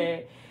yank her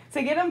head.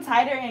 To get them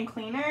tighter and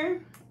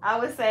cleaner, I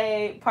would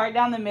say part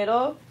down the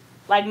middle,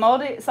 like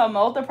mold it. So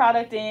mold the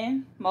product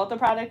in,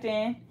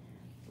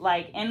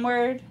 like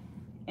inward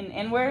and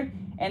inward,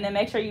 and then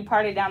make sure you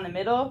part it down the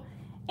middle,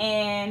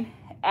 and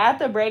add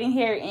the braiding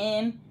hair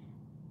in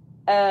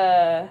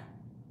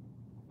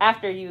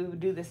after you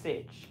do the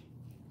stitch.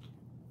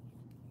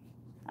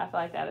 I feel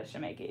like that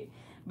should make it.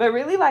 But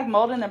really like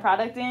molding the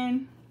product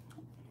in,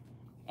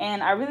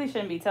 and I really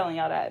shouldn't be telling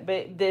y'all that,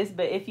 but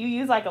if you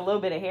use like a little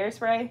bit of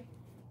hairspray,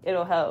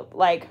 it'll help.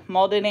 Like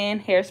mold it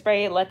in,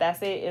 hairspray it, let that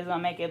sit, it's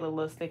gonna make it a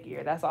little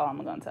stickier. That's all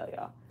I'm gonna tell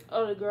y'all.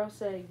 Oh, the girl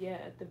said yeah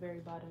at the very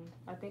bottom.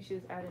 I think she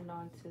was adding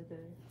on to the.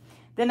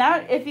 Then now,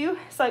 if you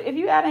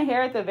add in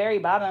hair at the very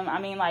bottom, I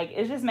mean, like,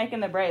 it's just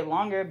making the braid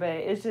longer, but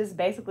it's just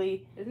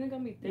basically Isn't it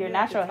gonna be your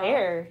natural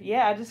hair.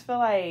 Yeah, I just feel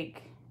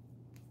like,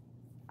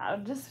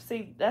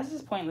 that's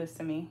just pointless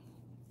to me.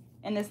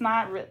 And it's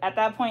not, at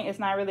that point, it's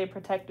not really a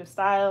protective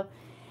style.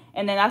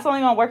 And then that's only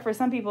gonna work for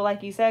some people,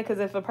 like you said, because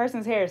if a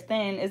person's hair is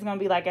thin, it's gonna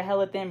be like a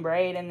hella thin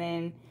braid, and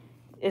then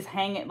it's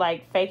hanging,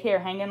 like, fake hair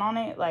hanging on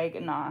it.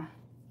 Like, nah.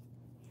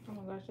 Oh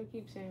my gosh, I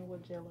keep saying,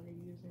 what gel are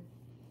you using?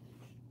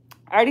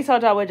 I already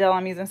told y'all what gel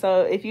I'm using,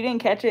 so if you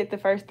didn't catch it the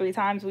first 3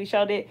 times we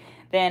showed it,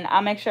 then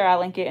I'll make sure I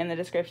link it in the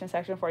description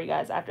section for you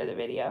guys after the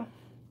video.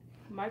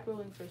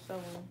 Microlinks are so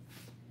long.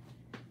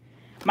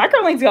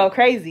 Microlinks go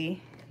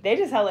crazy. They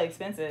just hella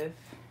expensive.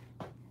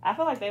 I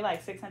feel like they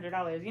like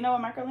 $600. You know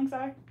what microlinks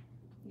are?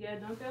 Yeah,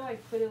 don't they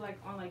like put it like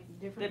on like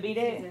different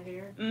pieces of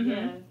hair? Mm-hmm.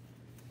 Yeah.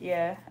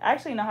 Yeah, I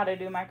actually know how to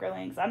do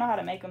microlinks. I know how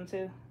to make them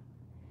too.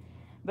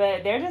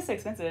 But they're just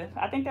expensive.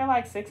 I think they're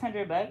like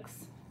 $600.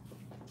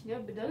 Yeah,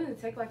 but doesn't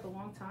it take like a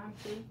long time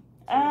too?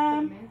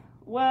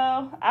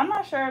 Well, I'm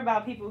not sure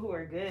about people who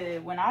are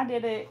good. When I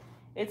did it,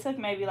 it took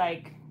maybe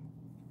like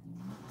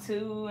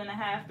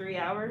 2.5, 3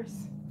 hours.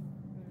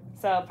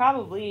 So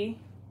probably,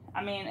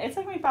 I mean, it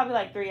took me probably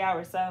like 3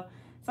 hours. So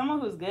someone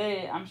who's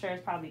good, I'm sure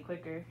it's probably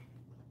quicker.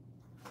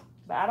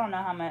 But I don't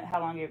know how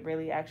long it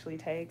really actually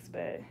takes.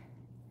 But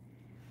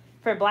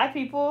for black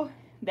people,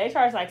 they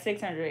charge like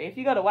 $600. If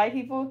you go to white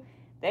people,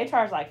 they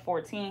charge like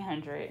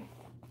 $1,400.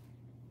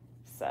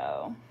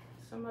 So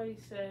somebody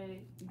said,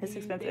 it's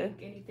expensive.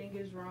 Think anything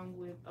is wrong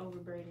with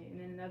overbraiding? And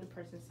then another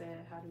person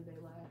said, how do they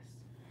last?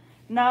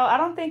 No, I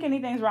don't think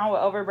anything's wrong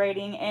with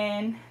overbraiding.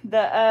 And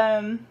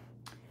the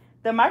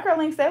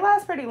microlinks, they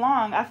last pretty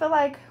long. I feel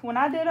like when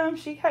I did them,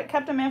 she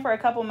kept them in for a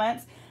couple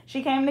months.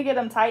 She came to get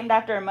them tightened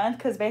after a month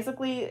because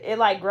basically it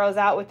like grows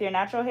out with your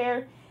natural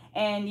hair,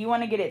 and you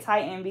want to get it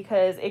tightened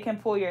because it can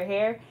pull your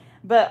hair.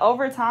 But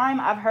over time,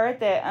 I've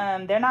heard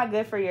that they're not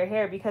good for your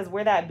hair because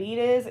where that bead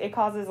is, it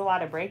causes a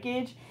lot of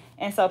breakage.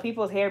 And so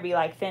people's hair be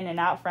like thinning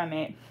out from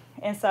it.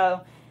 And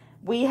so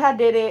we had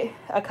did it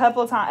a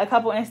couple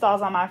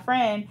installs on my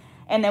friend,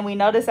 and then we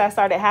noticed that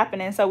started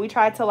happening. So we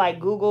tried to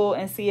like Google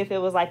and see if it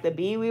was like the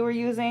bead we were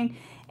using.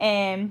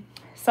 And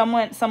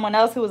someone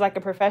else who was like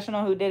a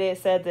professional who did it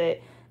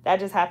said that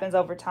just happens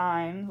over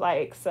time.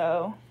 Like,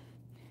 so...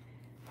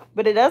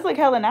 But it does look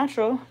hella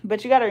natural.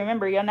 But you got to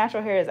remember, your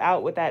natural hair is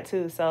out with that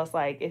too. So it's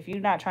like, if you're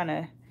not trying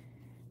to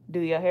do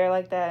your hair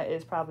like that,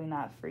 it's probably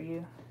not for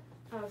you.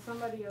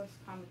 Somebody else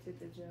commented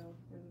the gel.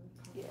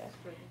 Yeah.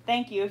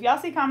 Thank you. If y'all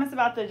see comments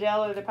about the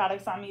gel or the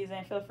products I'm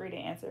using, feel free to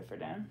answer for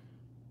them.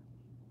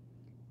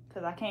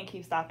 Because I can't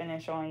keep stopping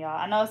and showing y'all.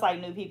 I know it's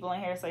like new people in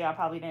here, so y'all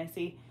probably didn't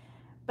see.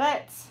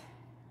 But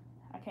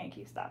I can't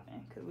keep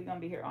stopping because we're going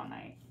to be here all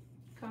night.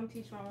 Come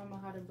teach my mama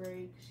how to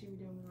braid. She be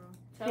doing me wrong.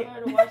 Tell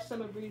her to watch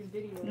some of Bree's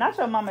videos. Not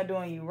your mama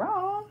doing you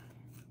wrong.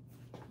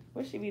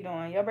 What she be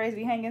doing? Your braids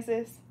be hanging,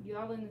 sis?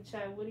 Y'all in the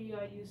chat, what do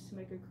y'all use to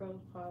make her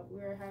curls pop?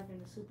 We're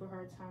having a super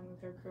hard time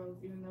with her curls,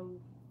 even though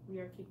we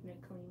are keeping it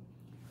clean.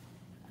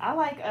 I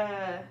like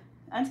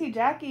Auntie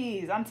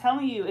Jackie's. I'm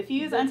telling you, if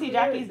you use Auntie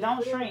Jackie's,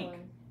 don't shrink.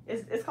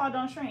 It's called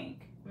Don't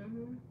Shrink.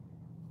 Mm-hmm.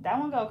 That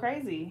one go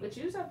crazy. But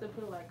you just have to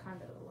put like kind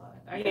of a lot.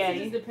 I guess it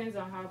just depends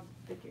on how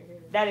thick your hair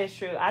is. That is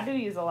true. I do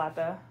use a lot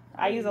though.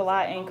 I use a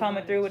lot and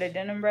combing through with a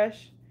denim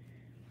brush.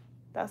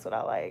 That's what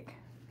I like.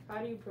 How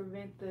do you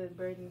prevent the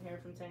braiding hair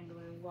from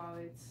tangling while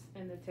it's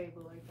in the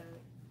table like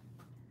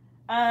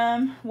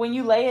that? When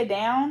you lay it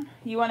down,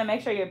 you want to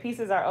make sure your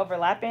pieces are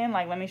overlapping.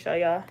 Like, let me show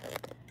y'all.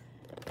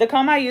 The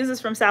comb I use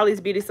is from Sally's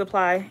Beauty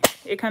Supply.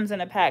 It comes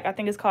in a pack. I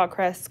think it's called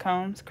Crest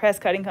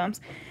cutting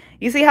combs.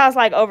 You see how it's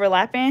like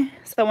overlapping?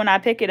 So when I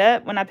pick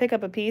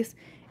up a piece, it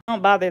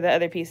don't bother the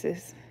other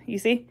pieces. You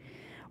see?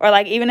 Or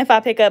like even if I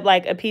pick up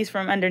like a piece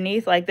from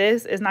underneath like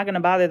this, it's not going to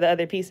bother the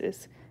other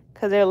pieces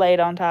because they're laid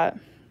on top.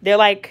 They're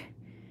like,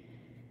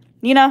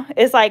 you know,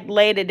 it's like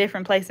laid at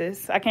different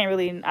places. I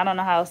don't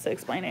know how else to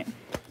explain it.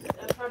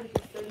 That product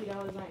is $30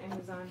 on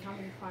Amazon. How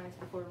many clients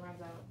before it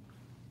runs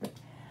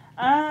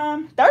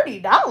out?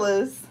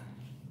 $30.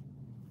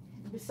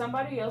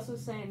 Somebody else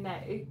was saying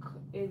that it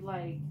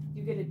like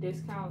you get a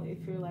discount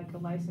if you're like a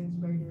licensed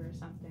breeder or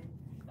something.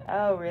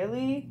 Oh,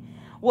 really?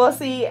 Well,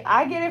 see,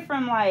 I get it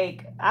from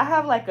like, I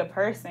have like a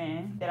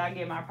person that I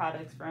get my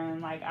products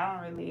from. Like, I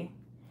don't really,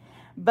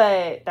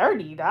 but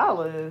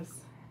 $30.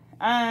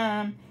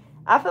 I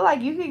feel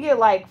like you could get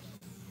like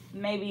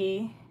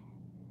maybe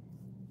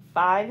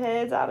 5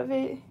 heads out of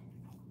it.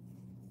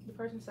 The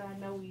person said, I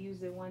know we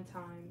used it one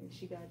time and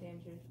she got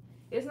dandruff.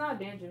 It's not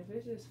dandruff,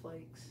 it's just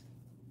flakes.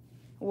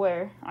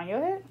 Where? On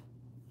your head?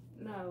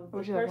 No, the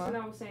person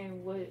I was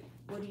saying, what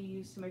do you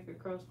use to make your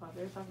curls pop?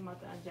 They were talking about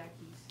the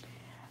unjackies.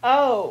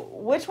 Oh,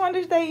 which one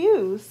did they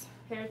use?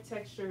 Hair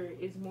texture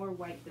is more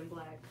white than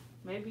black.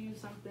 Maybe use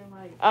something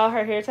like... Oh,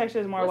 her hair texture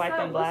is more white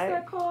than black?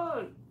 What's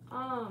that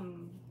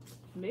called?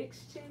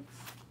 Mixed chicks?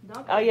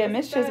 Oh, yeah,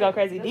 mixed chicks go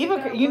crazy.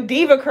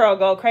 Diva Curl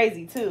go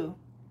crazy, too.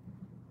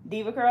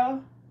 Diva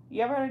Curl?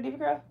 You ever heard of Diva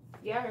Curl?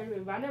 Yeah, I heard of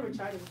it, but I never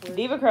tried it before.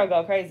 Diva Curl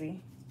go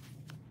crazy.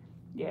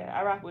 Yeah,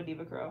 I rock with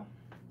Diva Curl.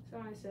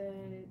 Someone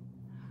said,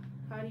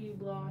 how do you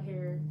blow out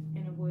hair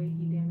and avoid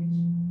heat damage?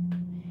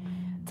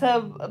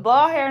 To blow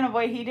out hair and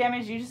avoid heat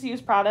damage, you just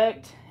use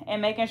product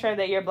and making sure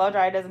that your blow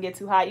dryer doesn't get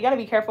too hot. You got to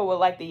be careful with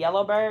like the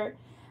yellow bird.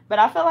 But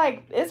I feel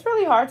like it's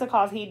really hard to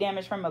cause heat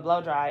damage from a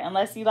blow dry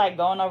unless you like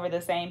going over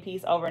the same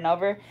piece over and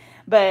over.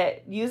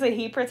 But use a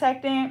heat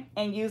protectant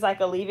and use like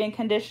a leave-in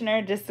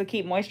conditioner just to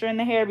keep moisture in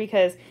the hair,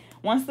 because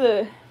once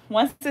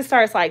it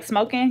starts like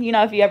smoking, you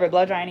know, if you ever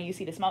blow dry and you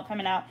see the smoke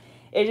coming out,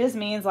 it just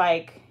means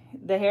like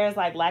the hair is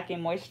like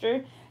lacking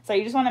moisture. So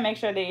you just want to make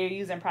sure that you're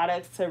using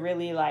products to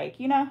really like,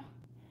 you know,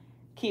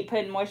 keep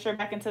putting moisture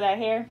back into that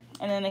hair.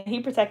 And then the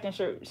heat protectant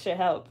should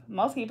help.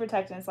 Most heat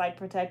protectants like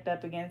protect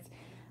up against,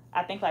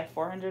 I think, like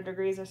 400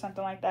 degrees or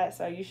something like that.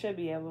 So you should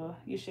be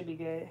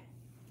good.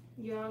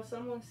 Yeah,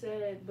 someone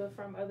said, but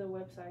from other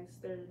websites,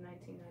 they're $19.99.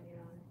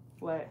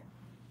 What?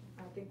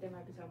 I think they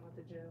might be talking about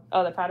the gel.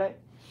 Oh, the product?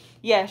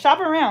 Yeah, shop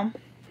around.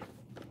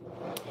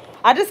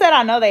 I just said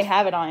I know they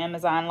have it on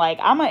Amazon. Like,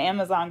 I'm an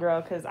Amazon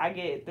girl because I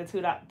get the the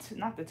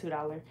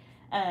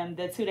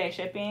 2-day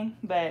shipping,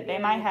 but they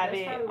might have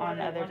it on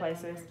other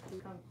places.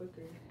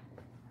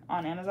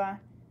 On Amazon?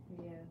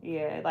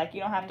 Yeah, like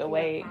you don't have to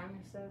wait. Prime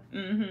and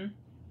stuff?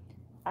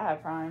 I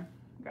have Prime.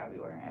 Gotta be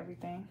ordering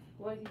everything.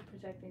 What heat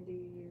protectant do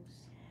you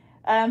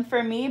use?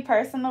 For me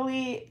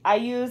personally, I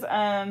use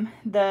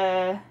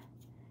the,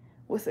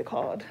 what's it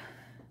called?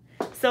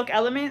 Silk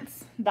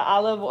Elements, the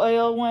olive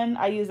oil one.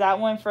 I use that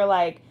one for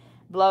like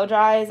blow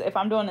dries. If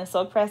I'm doing a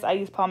silk press, I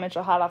use Paul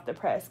Mitchell hot off the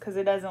press because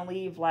it doesn't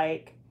leave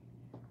like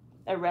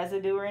a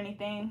residue or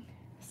anything.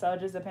 So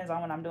it just depends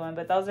on what I'm doing.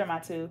 But those are my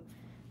 2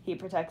 heat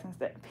protectants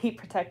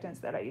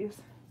that I use.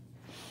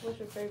 What's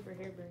your favorite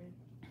hair brand?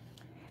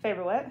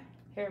 Favorite what?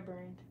 Hair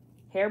brand.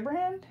 Hair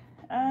brand?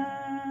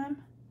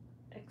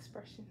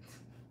 Expressions.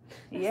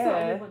 Yeah. That's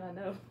the only one I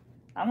know.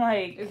 I'm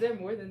like, is there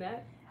more than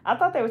that? I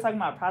thought they were talking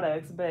about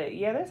products, but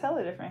yeah, there's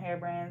hella different hair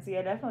brands.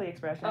 Yeah, definitely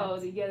Expressions. Oh,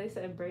 yeah, they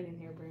said Braden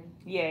hair brand.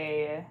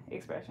 Yeah,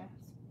 Expressions.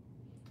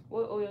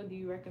 What oil do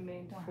you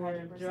recommend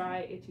 100%. For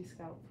dry, itchy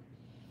scalp?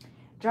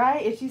 Dry,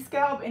 itchy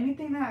scalp,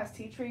 anything that has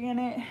tea tree in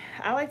it.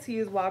 I like to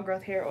use Wild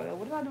Growth Hair Oil.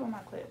 What did I do with my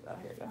clip? Oh,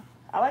 here we go.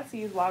 I like to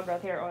use Wild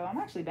Growth Hair Oil. I'm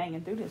actually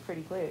banging through this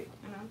pretty quick.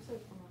 And I'm so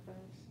going by fast.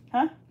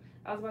 Huh?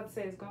 I was about to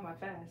say it's going by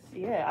fast.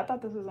 Yeah, I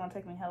thought this was going to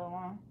take me hella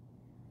long.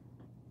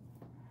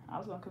 I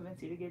was going to convince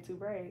you to get 2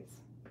 braids.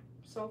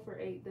 Sulfur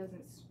 8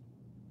 doesn't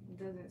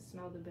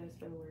smell the best,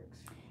 but it works.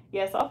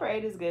 Yeah, Sulfur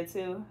 8 is good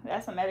too.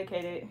 That's a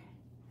medicated.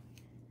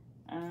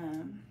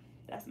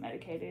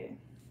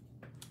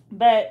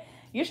 But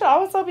you should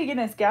also be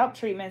getting scalp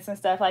treatments and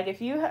stuff. Like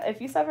if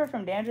you suffer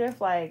from dandruff,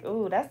 like,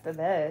 ooh, that's the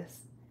best.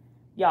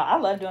 Y'all, I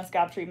love doing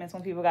scalp treatments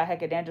when people got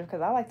hecka dandruff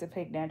because I like to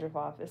pick dandruff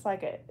off. It's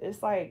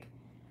like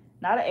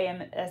not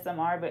an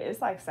ASMR, but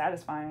it's like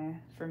satisfying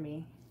for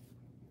me.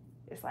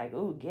 It's like,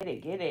 ooh, get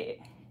it.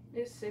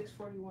 It's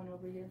 6:41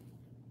 over here.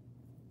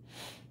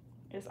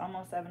 It's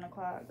almost 7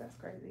 o'clock. That's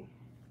crazy.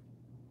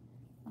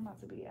 I'm about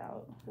to be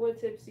out.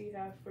 What tips do you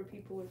have for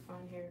people with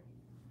fine hair?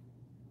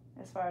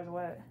 As far as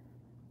what?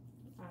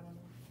 I don't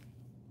know.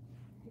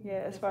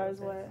 Yeah, as far as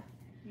what?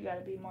 You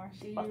gotta be more.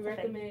 Do you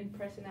recommend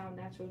pressing out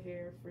natural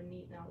hair for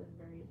neat and olive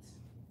braids?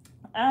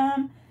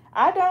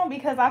 I don't,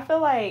 because I feel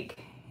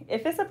like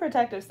if it's a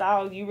protective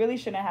style, you really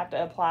shouldn't have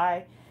to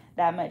apply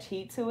that much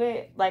heat to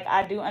it. Like,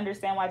 I do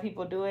understand why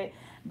people do it,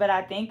 but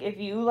I think if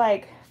you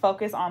like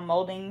focus on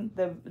molding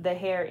the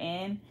hair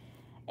in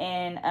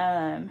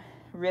and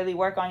really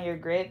work on your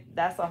grip,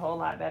 that's a whole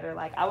lot better.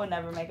 Like, I would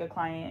never make a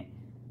client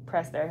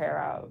press their hair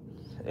out.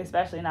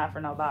 especially not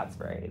for no box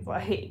braids.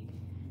 Like,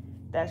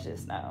 that's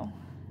just no.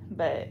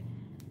 But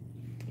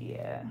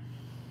yeah,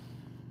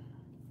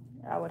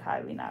 I would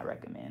highly not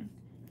recommend.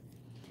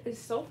 Is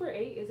Sulfur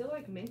 8, is it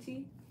like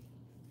minty?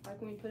 Like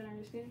when you put it on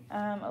your skin?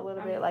 A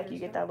little bit, like you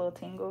get that little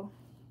tingle.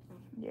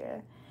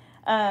 Yeah.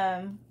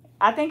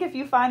 I think if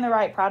you find the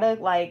right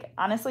product, like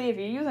honestly, if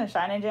you're using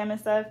Shine and Jam and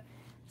stuff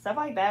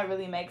like that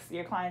really makes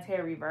your client's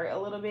hair revert a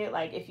little bit.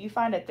 Like if you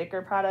find a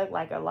thicker product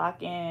like a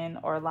lock-in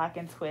or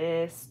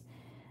lock-and-twist,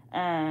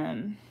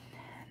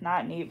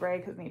 not knee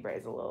braid, because knee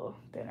braid's a little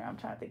thinner. I'm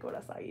trying to think what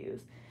else I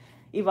use.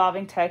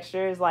 Evolving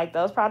textures, like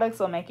those products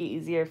will make it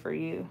easier for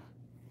you,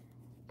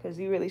 because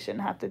you really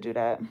shouldn't have to do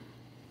that.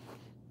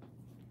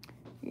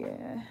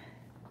 Yeah.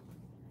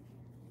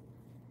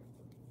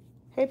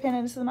 Hey,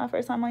 Penna, this is my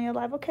first time on your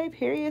live. Okay,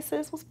 period,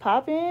 sis. What's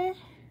poppin'?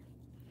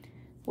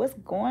 What's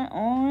going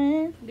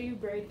on? Do you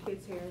braid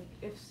kids' hair?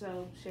 If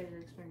so, share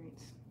your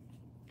experience.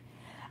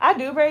 I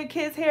do braid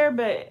kids' hair,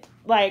 but,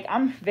 like,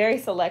 I'm very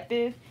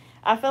selective.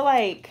 I feel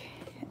like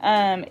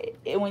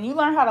when you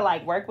learn how to,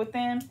 like, work with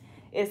them,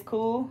 it's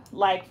cool.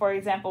 Like, for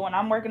example, when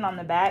I'm working on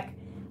the back,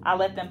 I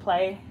let them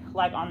play,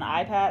 like, on the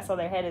iPad so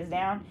their head is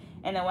down.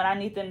 And then when I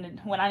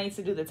need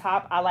to do the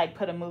top, I, like,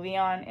 put a movie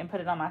on and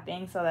put it on my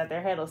thing so that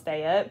their head will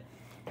stay up.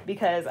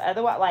 Because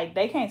otherwise, like,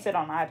 they can't sit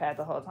on the iPad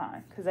the whole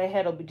time because their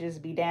head will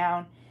just be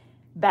down,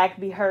 back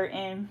be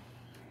hurting.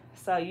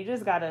 So you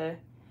just got to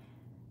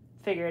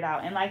figure it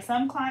out. And, like,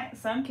 some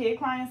kid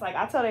clients, like,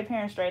 I tell their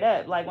parents straight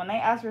up, like, when they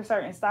ask for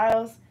certain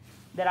styles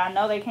that I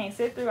know they can't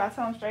sit through, I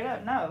tell them straight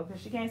up, no,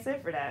 because she can't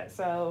sit for that.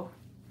 So,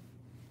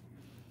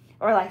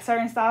 or, like,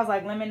 certain styles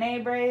like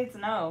lemonade braids,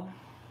 no,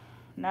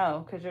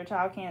 because your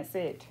child can't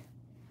sit.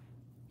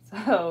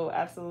 So,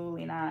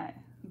 absolutely not.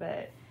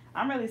 But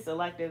I'm really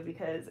selective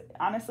because,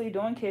 honestly,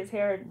 doing kids'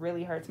 hair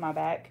really hurts my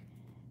back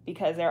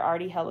because they're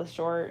already hella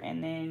short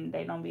and then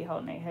they don't be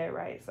holding their head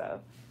right, so.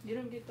 You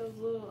don't get those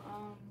little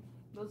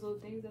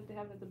things that they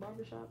have at the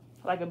barbershop?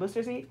 Like a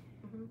booster seat?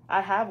 Mm-hmm.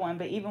 I have one,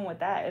 but even with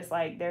that, it's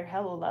like they're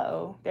hella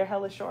low. They're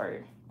hella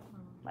short.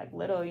 Like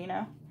little, you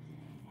know?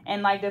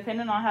 And, like,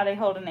 depending on how they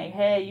holding their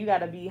head, you got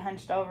to be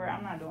hunched over.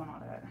 I'm not doing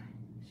all that.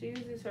 She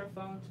uses her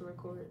phone to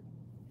record.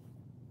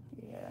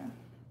 Yeah.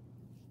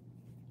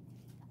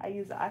 I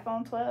use the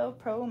iPhone 12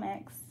 Pro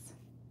Max.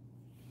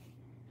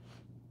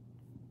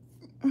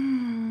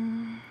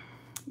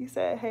 You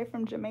said hair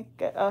from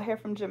Jamaica. Oh, hair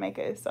from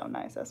Jamaica is so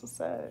nice. That's what's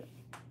up.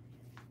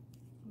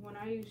 When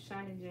I used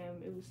Shine and Jam,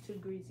 it was too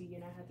greasy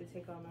and I had to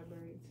take all my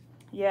braids.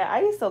 Yeah, I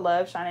used to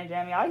love Shine and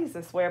Jam. Y'all used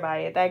to swear by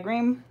it. That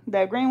green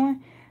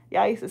one,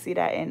 y'all used to see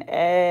that in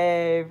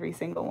every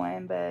single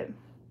one. But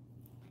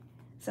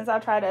since I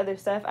tried other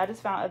stuff, I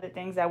just found other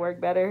things that work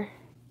better.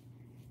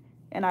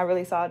 And I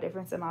really saw a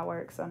difference in my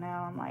work. So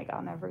now I'm like,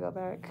 I'll never go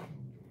back.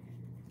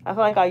 I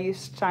feel like I'll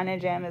use Shine and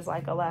Jam as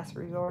like a last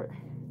resort.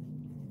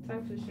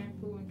 Types of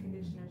shampoo and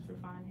conditioners for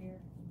fine hair.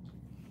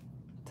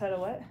 Type of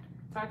what?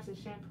 Types of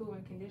shampoo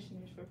and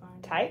conditioners for fine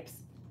hair. Types?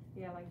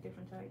 Yeah, like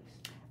different types.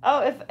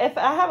 Oh, if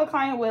I have a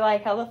client with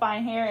like hella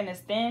fine hair and it's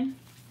thin,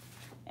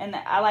 and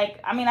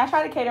I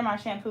try to cater my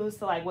shampoos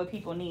to like what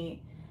people need.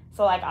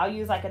 So like I'll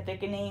use like a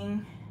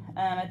thickening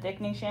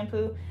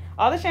shampoo.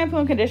 All the shampoo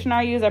and conditioner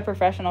I use are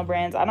professional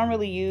brands. I don't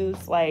really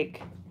use,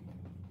 like,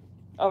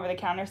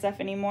 over-the-counter stuff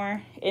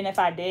anymore. And if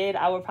I did,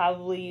 I would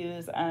probably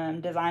use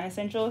Design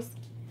Essentials.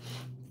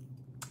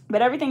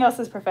 But everything else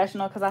is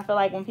professional because I feel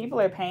like when people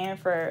are paying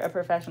for a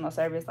professional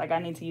service, like, I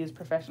need to use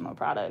professional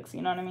products.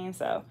 You know what I mean?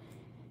 So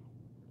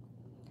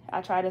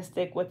I try to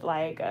stick with,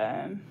 like,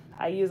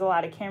 I use a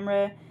lot of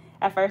Kenra.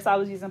 At first, I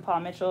was using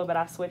Paul Mitchell, but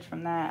I switched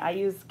from that. I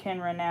use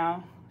Kenra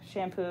now,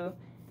 shampoo.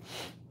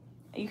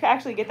 You can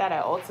actually get that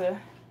at Ulta.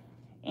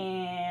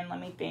 And let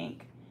me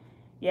think.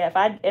 Yeah,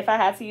 if I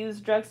had to use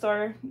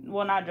drugstore,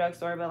 well, not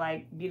drugstore, but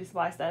like beauty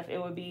supply stuff, it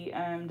would be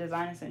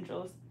Design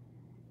Essentials.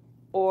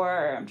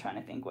 Or I'm trying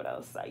to think what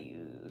else I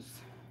use.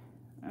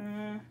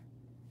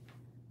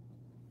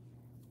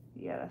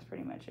 Yeah, that's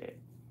pretty much it.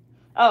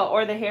 Oh,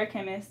 or the Hair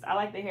Chemist. I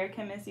like the Hair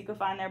Chemist. You can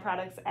find their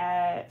products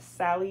at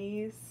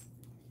Sally's.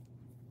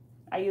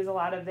 I use a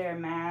lot of their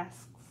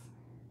masks.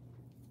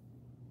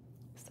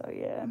 So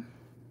yeah.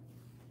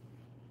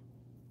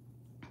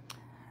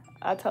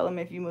 I told him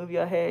if you move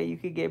your head, you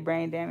could get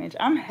brain damage.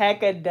 I'm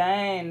hecka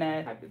done.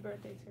 Happy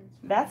birthday, sir.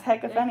 That's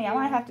hecka funny. I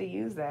might have to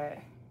use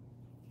that.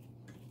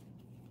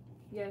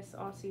 Yes,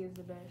 Aussie is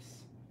the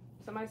best.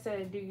 Somebody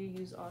said, do you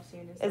use Aussie?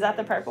 And is that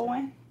the purple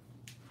one?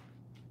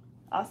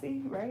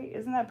 Aussie, right?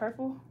 Isn't that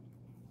purple?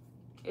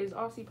 Is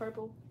Aussie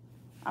purple?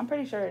 I'm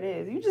pretty sure it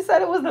is. You just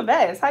said it was the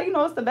best. How you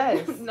know it's the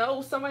best?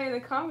 No, somebody in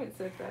the comments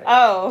said that.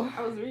 Oh.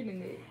 I was reading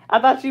it.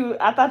 I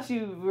thought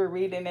you were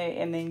reading it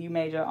and then you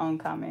made your own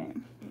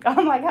comment.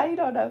 I'm like, how you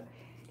don't know?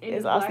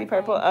 Is Aussie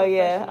purple? Oh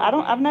yeah.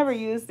 I've never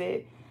used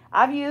it.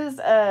 I've used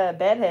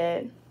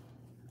Bedhead.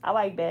 I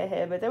like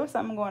Bedhead, but there was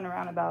something going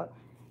around about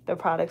the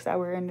products that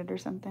were in it or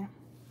something.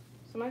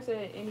 Somebody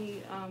said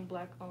any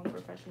black-owned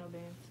professional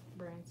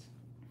brands.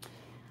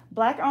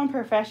 Black-owned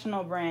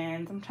professional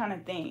brands. I'm trying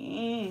to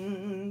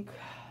think.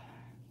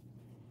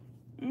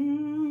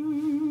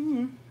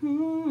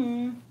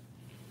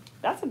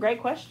 That's a great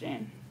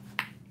question.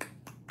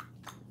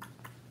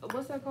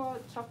 What's that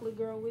called? Chocolate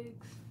Girl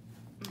wigs?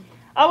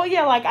 Oh, well,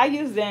 yeah, like, I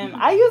use them.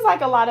 I use,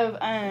 like, a lot of,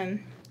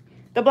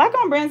 the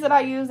black-owned brands that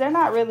I use, they're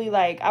not really,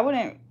 like, I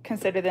wouldn't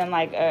consider them,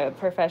 like, a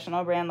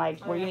professional brand,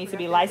 like, where you need to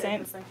be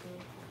licensed.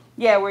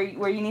 Yeah, where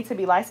you need to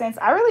be licensed.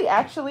 I really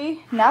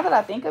actually, now that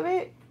I think of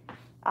it,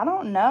 I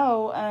don't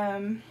know.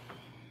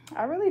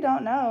 I really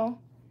don't know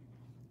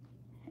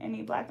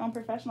any black-owned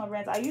professional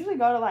brands. I usually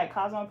go to, like,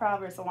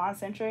 Cosmoprof or Salon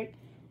Centric,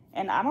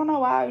 and I don't know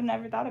why I've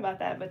never thought about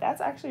that, but that's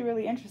actually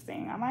really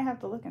interesting. I might have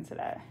to look into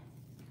that.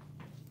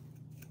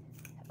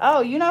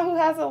 Oh, you know who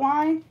has a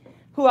line?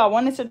 Who I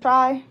wanted to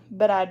try,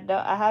 but I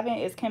haven't,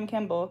 is Kim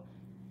Kimble.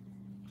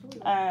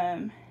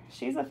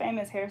 She's a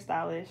famous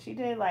hairstylist. She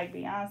did like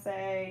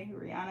Beyonce,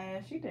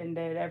 Rihanna. She did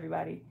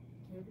everybody.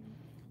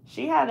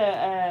 She had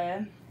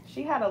a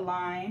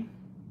line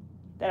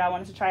that I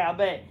wanted to try out,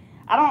 but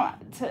I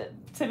don't,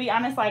 to be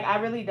honest, like, I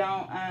really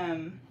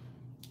don't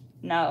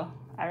know.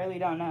 I really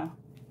don't know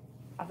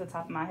off the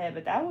top of my head,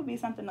 but that would be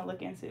something to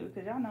look into,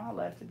 because y'all know I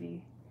love to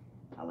do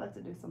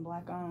some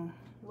black on.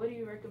 What do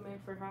you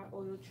recommend for hot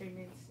oil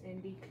treatments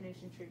and deep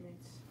condition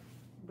treatments,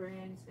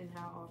 brands, and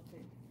how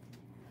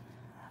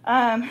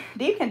often?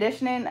 Deep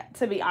conditioning,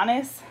 to be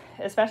honest,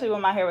 especially when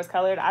my hair was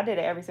colored, I did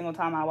it every single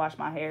time I washed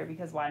my hair,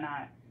 because why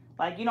not?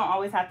 Like, you don't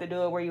always have to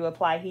do it where you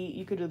apply heat.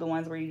 You could do the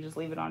ones where you just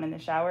leave it on in the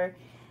shower.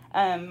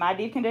 My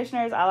deep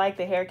conditioners, I like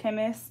the Hair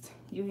Chemist.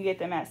 You can get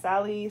them at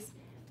Sally's.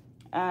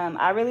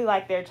 I really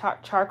like their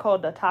charcoal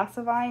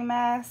detoxifying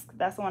mask.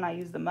 That's the one I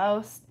use the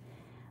most.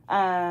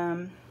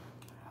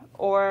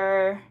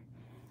 Or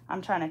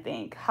I'm trying to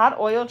think. Hot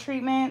oil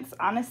treatments,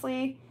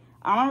 honestly,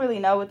 I don't really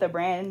know what the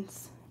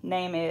brand's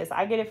name is.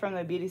 I get it from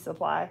the beauty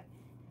supply.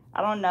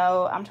 I don't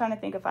know. I'm trying to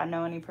think if I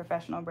know any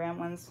professional brand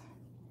ones.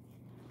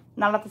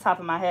 Not off the top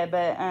of my head,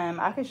 but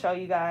I could show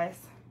you guys.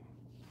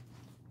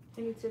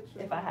 Any tips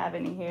for if I have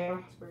any here?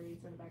 Box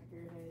braids in the back of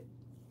your head.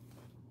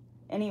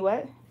 Any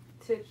what?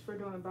 Tips for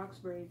doing box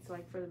braids,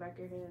 like for the back of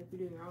your head, if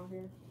you're doing your own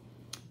hair.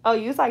 Oh,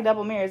 use like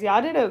double mirrors. Yeah,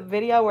 I did a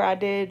video where I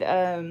did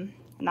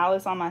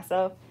knotless on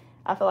myself.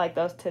 I feel like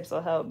those tips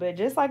will help. But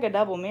just like a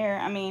double mirror,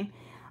 I mean,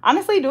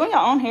 honestly, doing your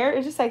own hair,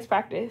 it just takes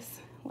practice.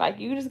 Like,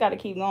 you just got to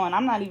keep going.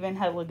 I'm not even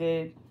hella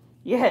good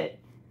yet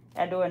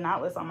at doing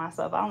knotless on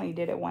myself. I only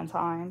did it one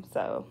time,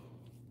 so.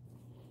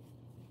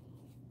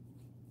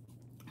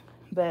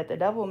 But the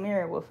double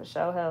mirror will for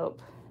sure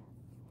help.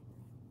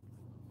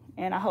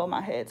 And I hold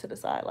my head to the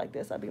side like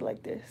this. I'll be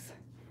like this.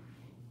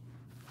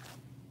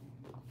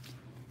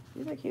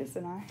 These are cute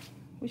tonight.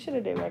 We should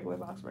have did regular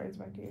box braids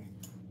back here.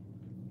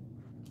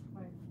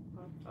 Wait,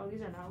 oh,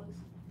 these are knotless?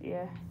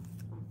 Yeah.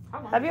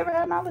 Have you ever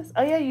had knotless?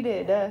 Oh, yeah, you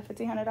did.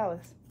 $1,500.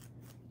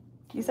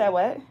 You said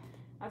what?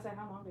 I said,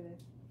 how long are they?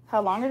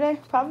 How long are they?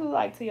 Probably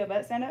like till your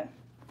butt stand up.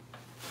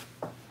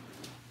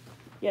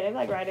 Yeah, they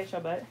like right at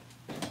your butt.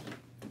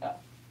 Oh,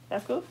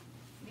 that's cool?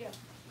 Yeah.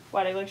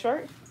 Why, they look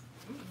short?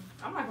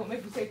 I'm not going to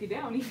make you take it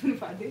down even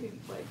if I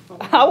didn't. Like,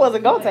 I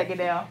wasn't going to take it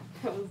down.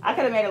 I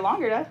could have made it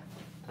longer, though.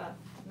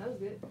 That was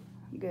good.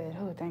 Good.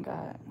 Oh, thank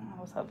God. I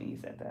was hoping you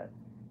said that.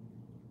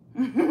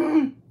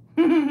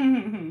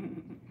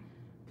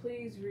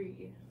 Please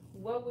read.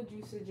 What would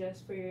you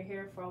suggest for your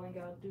hair falling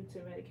out due to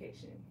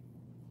medication?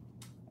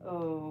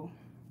 Oh,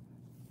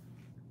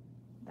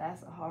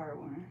 that's a hard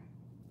one.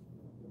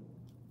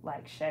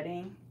 Like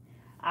shedding.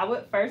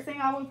 First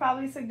thing I would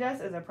probably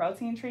suggest is a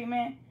protein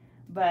treatment.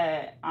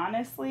 But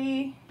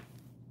honestly,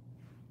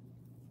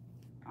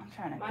 I'm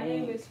trying to think. My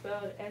name is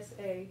spelled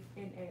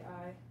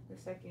S-A-N-A-I,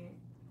 the second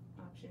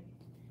option.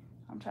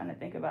 I'm trying to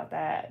think about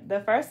that. The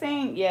first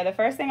thing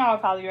I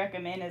would probably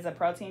recommend is a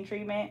protein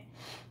treatment.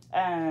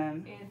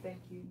 And thank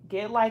you.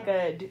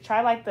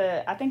 Try like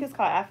I think it's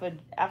called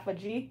Alpha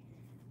G.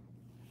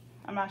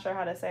 I'm not sure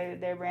how to say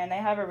their brand. They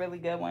have a really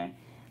good one.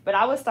 But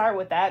I would start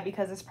with that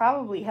because it's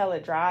probably hella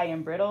dry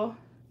and brittle.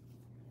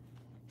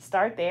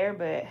 Start there,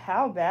 but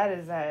how bad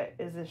is that?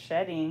 Is the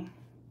shedding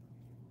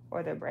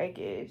or the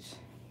breakage?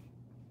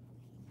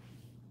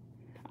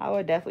 I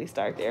would definitely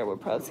start there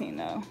with protein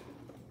though.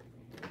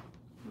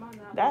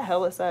 That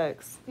hella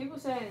sucks. People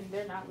saying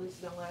their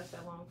knotless don't last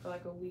that long, for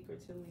like a week or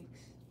 2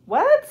 weeks.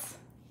 What?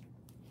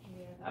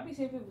 Yeah, I've been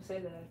seeing people say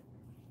that.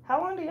 How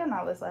long do your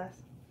knotless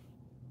last?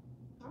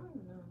 I don't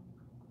know.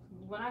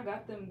 When I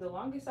got them, the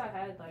longest I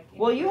had, like.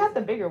 Well, you have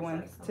the bigger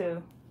ones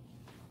too.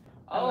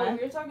 Oh,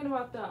 you're talking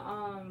about the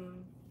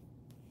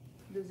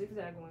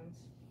zigzag ones.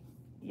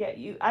 Yeah,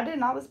 I did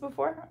knotless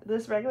before.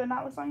 This regular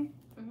knotless on you.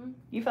 Mhm.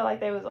 You felt like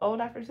they was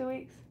old after 2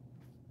 weeks?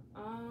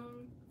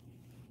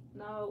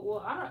 No.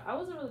 Well, I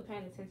wasn't really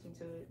paying attention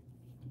to it.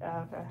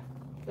 Oh, okay.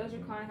 Does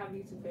your client have a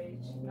YouTube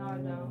page? No, I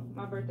don't.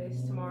 My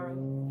birthday's tomorrow.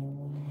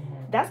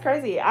 That's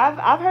crazy.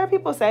 I've heard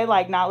people say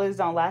like knotless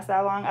don't last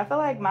that long. I feel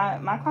like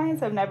my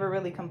clients have never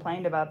really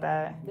complained about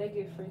that. They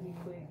get frizzy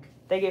quick.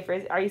 They get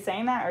frizzy. Are you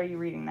saying that or are you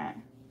reading that?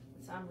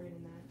 So I'm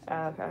reading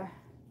that. Oh, okay.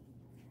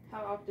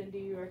 How often do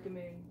you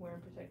recommend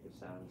wearing protective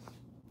styles?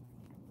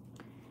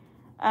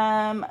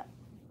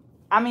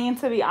 I mean,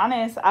 to be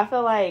honest, I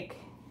feel like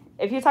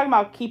if you're talking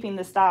about keeping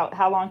the style,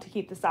 how long to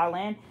keep the style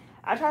in,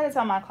 I try to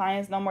tell my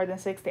clients no more than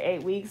 6 to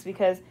 8 weeks,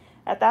 because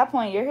at that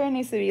point, your hair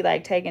needs to be,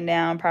 like, taken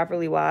down,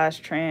 properly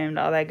washed, trimmed,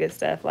 all that good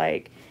stuff.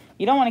 Like,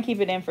 you don't want to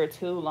keep it in for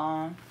too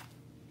long.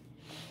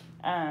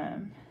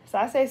 So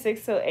I say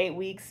 6 to 8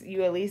 weeks,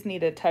 you at least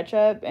need a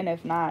touch-up, and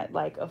if not,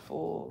 like, a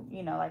full,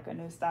 you know, like a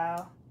new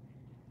style.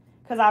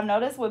 Because I've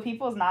noticed with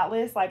people's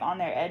knotless, like, on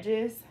their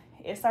edges,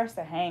 it starts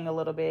to hang a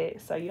little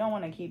bit. So you don't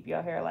want to keep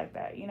your hair like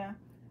that, you know?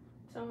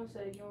 Someone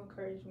said you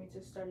encouraged me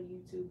to start a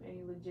YouTube, and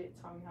you legit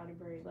taught me how to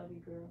braid. Love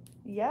you, girl.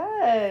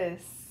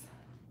 Yes.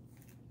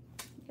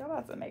 You're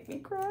about to make me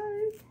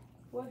cry.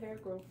 What hair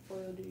growth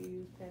oil do you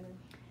use, Penna?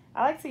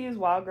 I like to use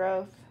Wild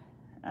Growth.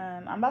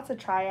 I'm about to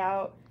try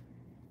out.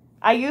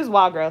 I use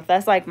Wild Growth.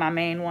 That's like my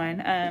main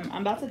one.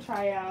 I'm about to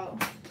try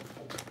out.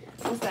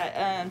 What's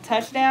that?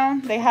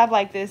 Touchdown. They have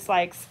like this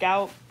like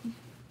scalp,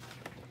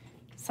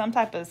 some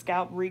type of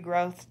scalp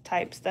regrowth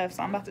type stuff.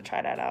 So I'm about to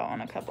try that out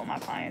on a couple of my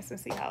clients and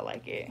see how I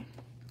like it.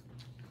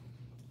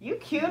 You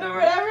cute or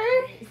whatever?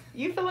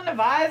 You feeling the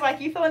vibes?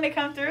 Like you feeling it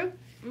come through?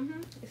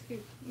 Mm-hmm. It's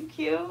cute. You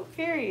cute.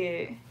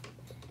 Period.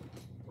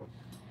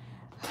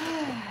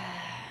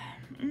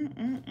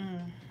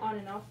 On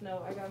and off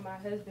note, I got my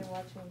husband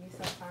watching me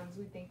sometimes.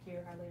 We think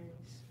you're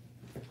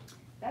hilarious.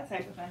 That's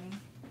hecka funny.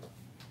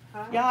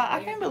 Hi. Y'all,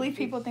 I can't believe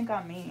people think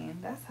I'm mean.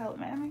 That's hella,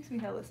 man, that makes me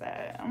hella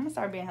sad. I'm gonna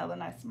start being hella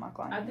nice to my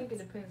clients. I think it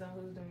depends on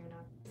who's doing it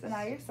now. So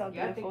now you're so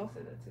Yeah, I think beautiful. you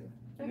said that too.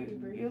 Thank you,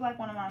 Brie. You're like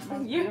one of my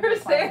most You're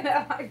beautiful saying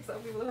clients. that like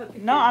some people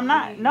think No, you're I'm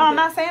not. mean. No, I'm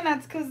not saying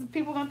that's because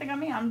people gonna think I'm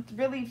mean. I'm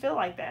really feel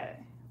like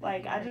that.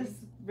 Like I just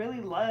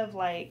really love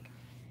like.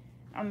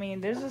 I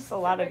mean, there's just a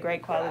lot of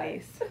great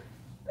qualities.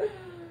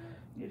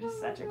 You're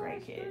just such a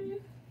great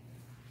kid.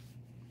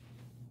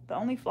 The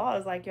only flaw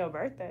is like your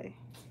birthday.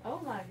 Oh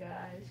my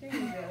gosh, here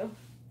you go.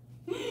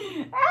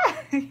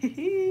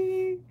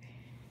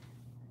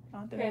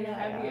 Penna,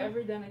 have you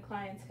ever done a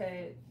client's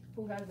head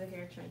who has a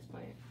hair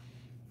transplant?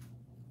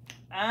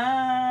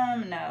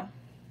 No,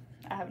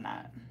 I have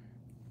not.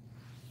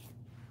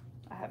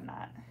 I have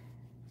not.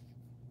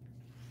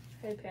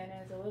 Hey Penna,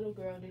 as a little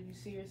girl, did you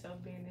see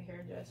yourself being the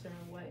hairdresser,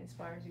 and what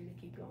inspires you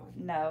to keep going?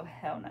 No,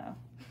 hell no.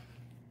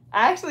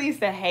 I actually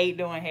used to hate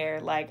doing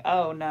hair. Like,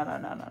 oh,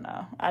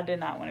 no. I did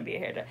not want to be a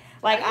hairdresser.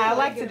 Like, I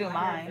like to do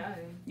mine.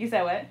 You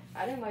said what?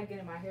 I didn't like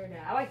getting my hair done.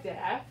 I liked it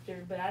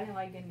after, but I didn't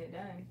like getting it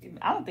done.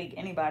 I don't think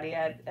anybody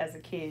as a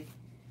kid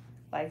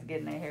likes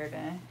getting their hair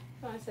done.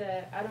 So I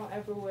said, I don't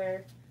ever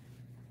wear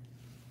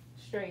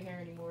straight hair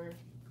anymore.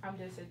 I'm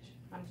just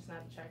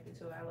not attracted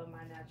to it. I love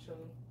my natural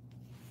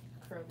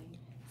curly.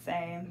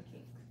 Same.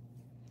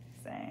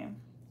 kinks. Same.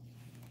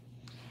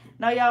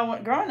 No,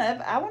 y'all, growing up,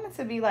 I wanted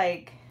to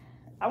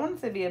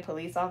be a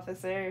police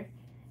officer,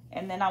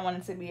 and then I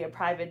wanted to be a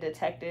private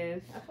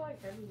detective. I feel like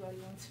everybody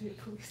wants to be a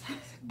police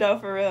officer. No,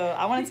 for real.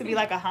 I wanted to be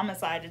like a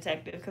homicide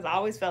detective because I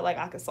always felt like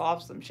I could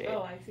solve some shit. Oh,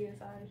 like CSI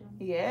or something?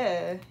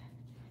 Yeah.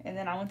 And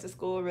then I went to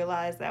school,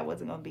 realized that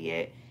wasn't going to be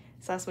it.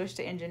 So I switched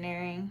to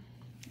engineering.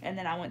 And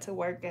then I went to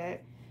work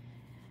at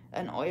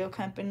an oil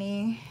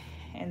company.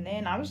 And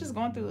then I was just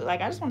going through,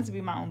 like, I just wanted to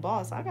be my own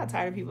boss. I got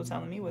tired of people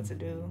telling me what to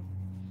do.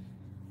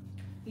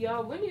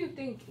 Y'all, when do you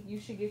think you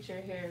should get your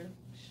hair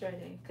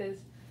straightened? Because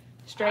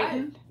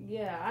Straightened?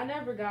 I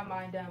never got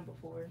mine done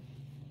before.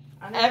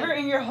 Ever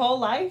in your whole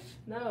life?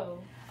 No.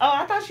 Oh,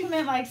 I thought you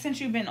meant like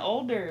since you've been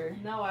older.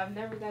 No, I've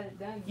never got it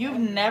done. You've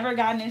never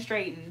gotten it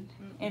straightened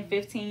in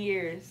 15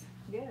 years.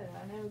 Yeah,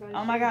 I never got it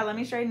Oh my God, let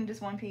me straighten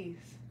just one piece.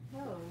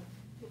 No.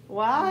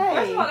 Why?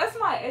 First of all, that's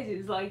my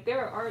edges. Like,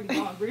 they're already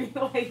gone, Brie.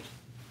 Like...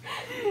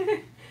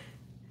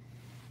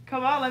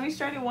 Come on, let me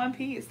straighten one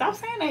piece. Stop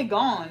saying they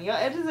gone. Your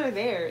edges are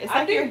there. It's I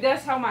like think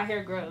that's how my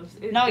hair grows.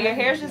 No, your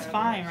hair's just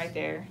fine right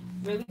there.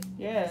 Really?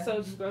 Yeah. So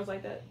it just grows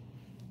like that?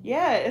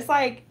 Yeah, it's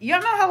like, you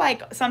don't know how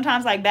like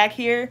sometimes like back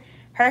here,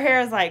 her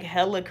hair is like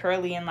hella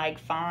curly and like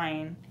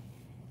fine.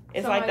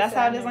 It's like that's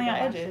how it is on your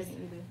edges.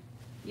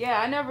 Yeah,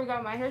 I never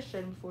got my hair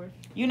straightened before.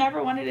 You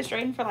never wanted it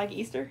straightened for like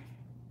Easter?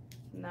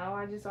 No,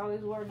 I just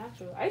always wore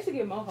natural. I used to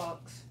get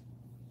mohawks.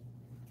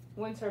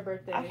 When's her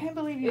birthday? I can't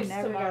believe you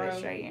never got it tomorrow.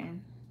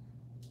 straightened.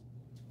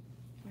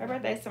 Her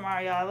birthday's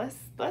tomorrow, y'all.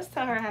 Let's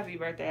tell her happy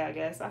birthday, I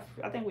guess.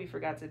 I think we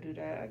forgot to do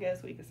that. I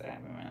guess we could say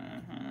happy birthday.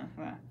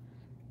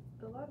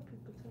 A lot of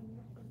people tell me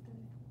my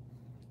birthday.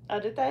 Oh,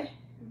 did they?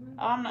 Mm-hmm.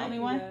 Oh, I'm the only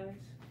one? Guys.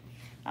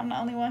 I'm the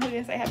only one who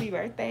didn't say happy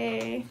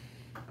birthday.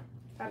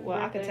 Happy Well,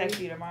 birthday. I could text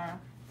you tomorrow.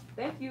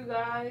 Thank you,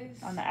 guys.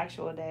 On the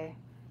actual day.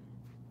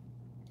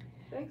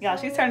 Thanks, Y'all,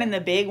 she's turning the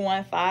big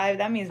 1-5.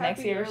 That means next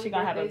Happy year early she's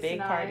going to have a birthday big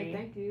tonight. party.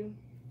 Thank you.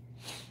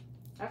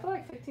 I feel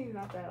like 15 is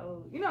not that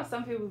old. You know,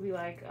 some people be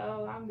like,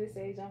 oh, I'm this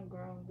age, I'm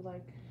grown. But,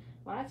 like,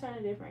 when I turn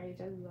a different age,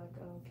 I'd be like,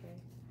 oh, okay.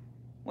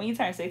 When you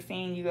turn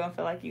 16, you going to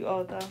feel like you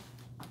old, though?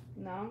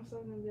 No, I'm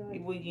still going to be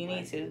like... Well, you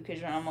need to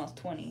because you're almost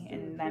 20,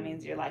 and that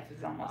means your life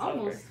is almost over.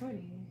 Almost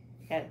 20.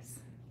 Yes.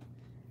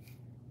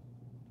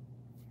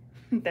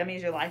 That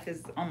means your life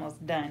is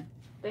almost done.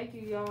 Thank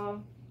you, y'all.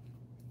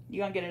 You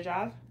going to get a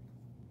job?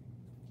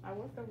 I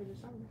worked over the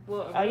summer.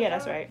 Well, Oh, yeah,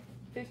 that's right.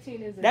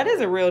 15 is That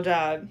is a real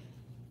job.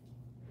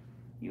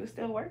 You was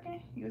still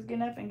working? You was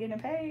getting up and getting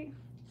paid?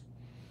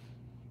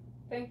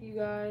 Thank you,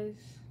 guys.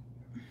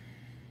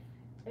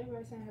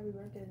 Everybody saying happy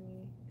birthday to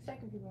me.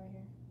 Second people in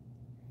here.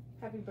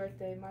 Happy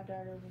birthday. My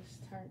daughter was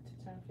turn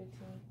 15.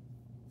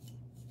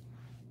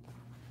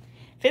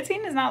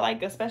 15 is not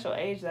like a special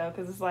age though,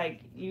 because it's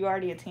like you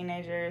already a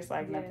teenager. It's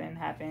like nothing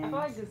happens. I feel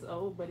like it's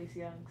old, but it's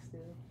young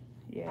still.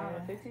 Yeah. I don't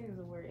know, 15 is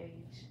a weird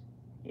age.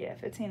 Yeah,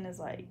 15 is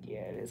like, yeah,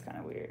 it is kind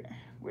of weird.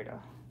 Weirdo.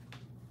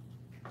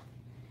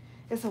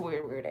 It's a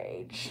weird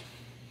age.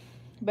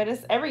 But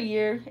it's every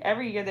year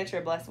that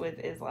you're blessed with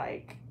is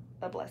like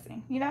a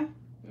blessing, you know?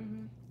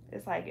 Mm-hmm.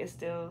 It's like, it's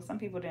still, some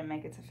people didn't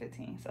make it to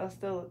 15, so it's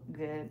still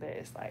good, but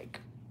it's like,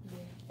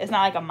 it's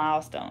not like a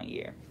milestone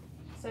year.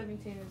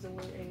 17 is a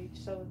weird age,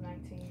 so is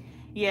 19.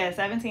 Yeah,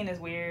 17 is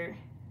weird.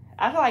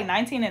 I feel like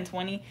 19 and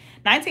 20,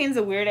 19 is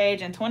a weird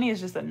age, and 20 is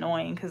just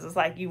annoying, because it's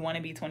like, you want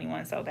to be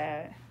 21 so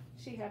bad.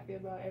 She happy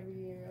about every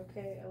year,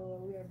 okay?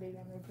 Oh, we are big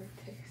on their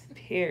birthdays.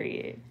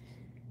 Period.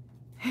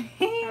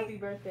 Happy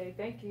birthday,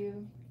 thank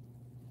you.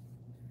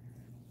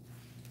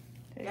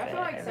 Yeah, I feel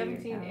like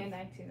 17 and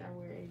 19 are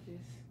weird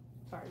ages.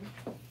 Sorry.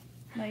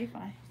 No, you're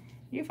fine.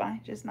 You're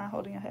fine. Just not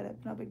holding your head up.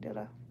 No big deal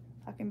though.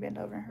 I can bend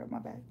over and hurt my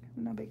back.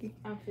 No biggie.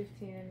 I'm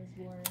 15 and it's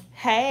boring.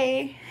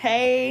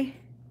 Hey.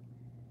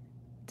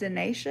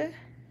 Denisha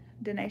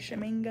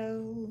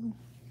Mingo.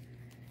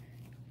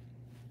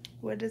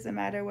 What does it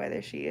matter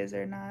whether she is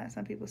or not?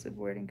 Some people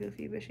super weird and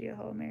goofy, but she a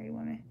whole married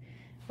woman.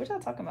 What y'all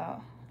talking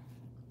about?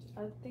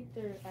 I think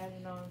they're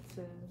adding on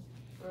to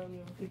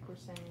earlier when people were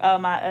saying. Oh,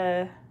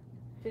 my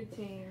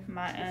 15.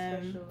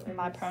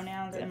 My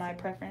pronouns and my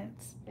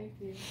preference. Thank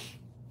you.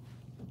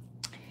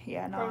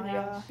 Yeah, no, pronouns,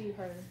 y'all. she,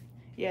 her.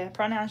 Yeah,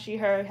 pronouns she,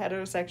 her,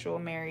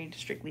 heterosexual, married,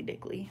 strictly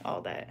dickly,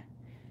 all that.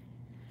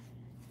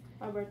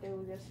 My birthday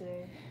was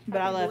yesterday.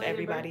 But I love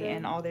everybody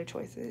and all their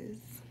choices.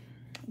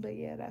 But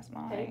yeah, that's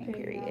mine. Hey,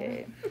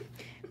 period.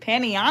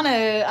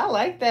 Paniana, I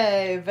like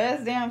that.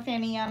 Best damn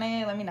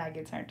Paniana. Let me not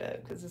get turned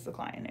up because it's a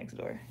client next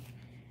door.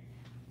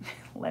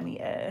 Let me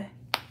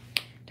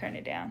turn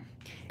it down.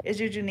 It's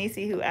Juju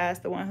Nisi who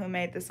asked, the one who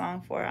made the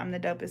song for I'm the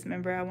Dopest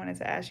Member. I wanted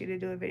to ask you to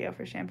do a video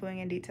for shampooing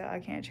in detail. I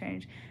can't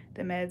change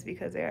the meds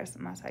because they are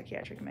my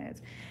psychiatric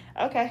meds.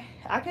 Okay,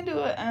 I can do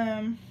it.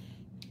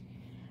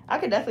 I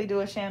could definitely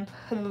do a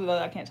shampoo.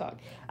 I can't talk.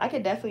 I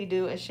could definitely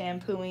do a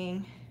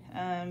shampooing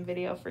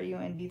video for you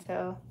in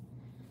detail.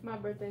 My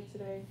birthday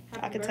today.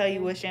 I could tell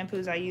you what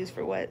shampoos I use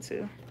for what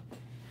too.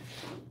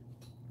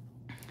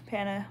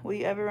 Pana, will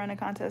you ever run a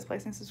contest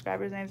placing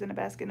subscribers' names in a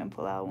basket and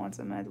pull out once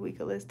a month? We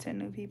could list 10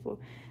 new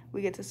people.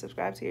 We get to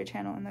subscribe to your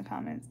channel in the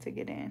comments to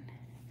get in.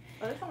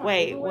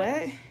 Wait,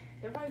 what?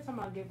 They're probably talking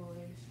about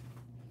giveaways.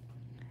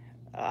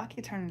 Oh, I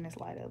keep turning this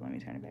light up. Let me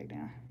turn it back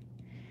down.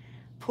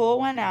 Pull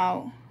one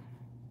out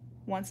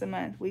once a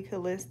month. We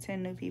could list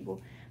 10 new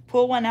people.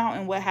 Pull one out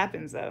and what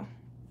happens though?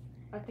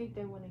 I think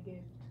they win a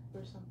gift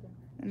or something.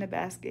 In the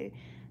basket.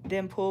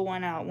 Then pull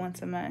one out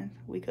once a month.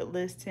 We could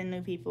list 10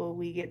 new people.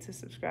 We get to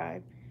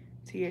subscribe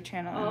to your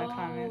channel in the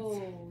comments.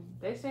 Oh,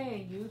 they're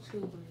saying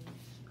YouTubers.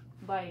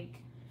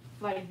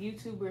 Like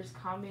YouTubers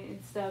comment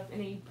and stuff, and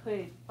then you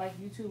put like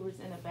YouTubers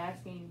in a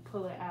basket and you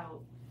pull it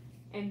out.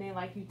 And then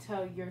like you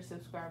tell your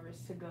subscribers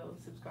to go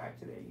subscribe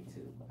to their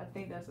YouTube. I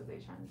think that's what they're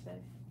trying to say.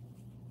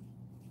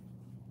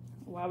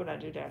 Why would I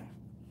do that?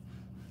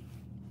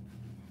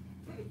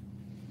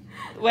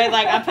 Wait,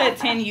 like I put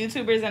 10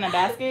 YouTubers in a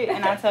basket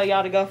and I tell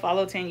y'all to go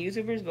follow 10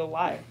 YouTubers, but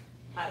why?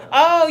 I don't know.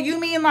 Oh, you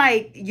mean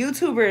like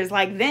YouTubers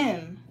like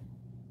them?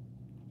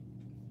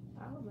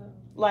 I don't know.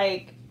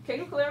 Like, can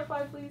you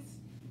clarify, please?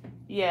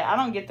 Yeah, I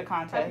don't get the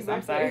contest.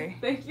 I'm sorry.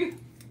 Thank you.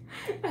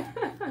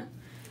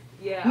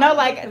 Yeah. No,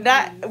 like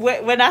that.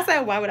 When I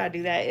say why would I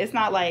do that, it's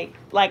not like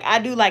I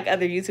do like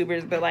other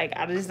YouTubers, but like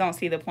I just don't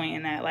see the point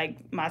in that.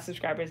 Like my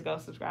subscribers go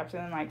subscribe to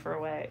them. Like for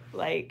what?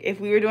 Like if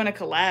we were doing a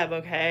collab,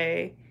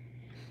 okay.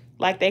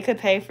 Like they could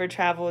pay for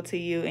travel to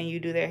you and you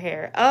do their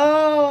hair.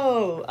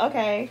 Oh,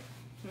 okay.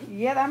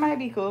 Yeah, that might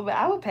be cool, but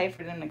I would pay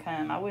for them to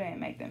come. I wouldn't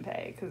make them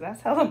pay because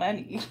that's hella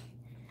money.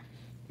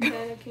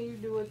 Can you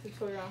do a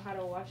tutorial on how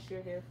to wash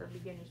your hair for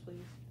beginners,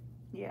 please?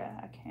 Yeah,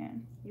 I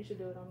can. You should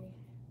do it on me.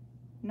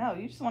 No,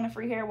 you just want a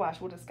free hair wash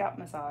with a scalp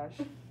massage.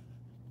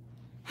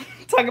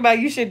 Talk about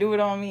you should do it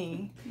on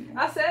me.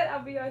 I said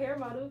I'll be your hair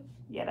model.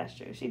 Yeah, that's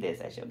true. She did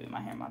say she'll be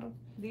my hair model.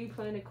 Do you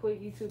plan to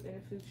quit YouTube in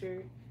the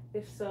future?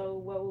 If so,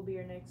 what will be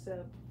your next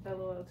step?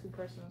 LOL, too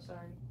personal,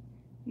 sorry.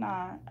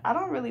 Nah, I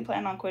don't really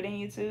plan on quitting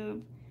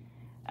YouTube.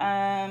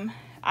 I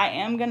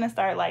am going to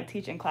start, like,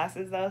 teaching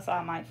classes, though, so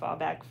I might fall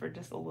back for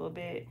just a little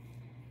bit.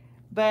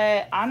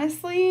 But,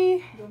 honestly...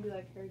 You gonna be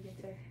like Harry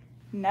Gante?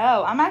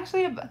 No, I'm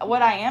actually...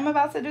 What I am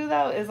about to do,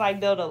 though, is, like,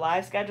 build a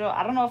live schedule.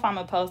 I don't know if I'm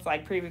going to post,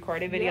 like,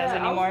 pre-recorded videos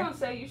anymore. I was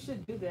going to say you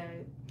should do that.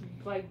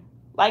 Like,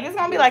 it's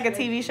going to be, like, a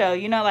TV show.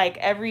 You know, like,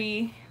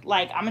 every...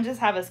 Like, I'm going to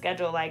just have a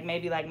schedule, like,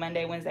 maybe, like,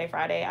 Monday, Wednesday,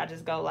 Friday. I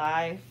just go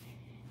live.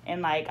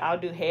 And, like, I'll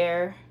do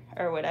hair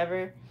or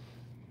whatever.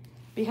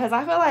 Because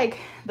I feel like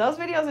those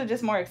videos are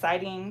just more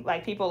exciting.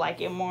 Like, people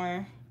like it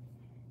more.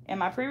 And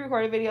my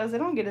pre-recorded videos, they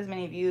don't get as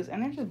many views,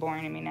 and they're just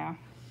boring to me now.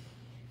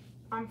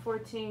 I'm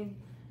 14.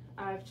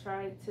 I've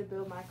tried to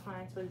build my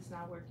clients, but it's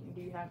not working. Do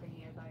you have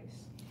any advice?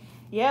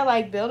 Yeah,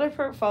 like, build a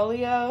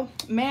portfolio.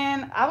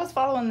 Man, I was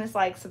following this,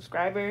 like,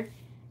 subscriber.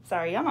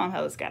 Sorry, y'all know I'm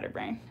hella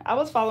scatterbrained. I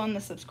was following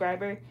the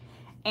subscriber,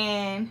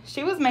 and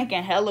she was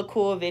making hella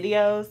cool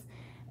videos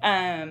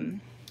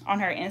on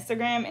her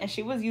Instagram, and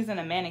she was using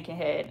a mannequin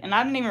head. And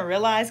I didn't even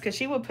realize, because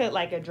she would put,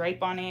 like, a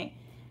drape on it,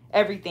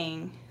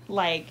 everything.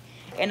 Like,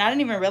 and I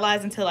didn't even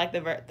realize until, like,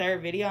 the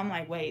third video. I'm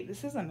like, wait,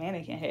 this is a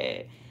mannequin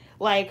head.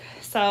 Like,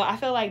 so I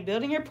feel like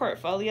building your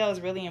portfolio is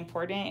really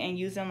important, and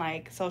using,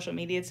 like, social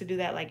media to do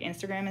that, like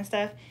Instagram and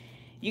stuff.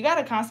 You got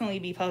to constantly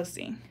be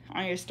posting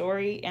on your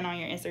story and on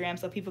your Instagram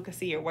so people can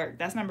see your work.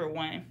 That's number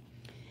one.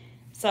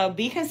 So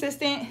be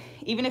consistent,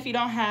 even if you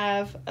don't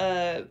have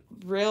a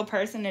real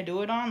person to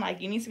do it on.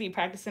 Like, you need to be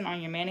practicing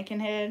on your mannequin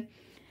head,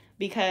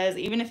 because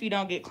even if you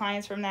don't get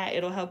clients from that,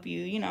 it'll help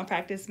you, you know,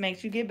 practice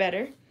makes you get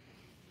better.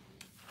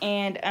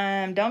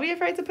 And don't be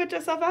afraid to put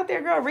yourself out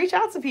there, girl. Reach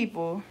out to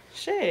people.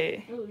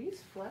 Shit. Oh,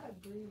 these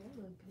flat, Bree.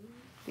 They look good.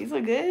 These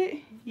look good?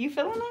 You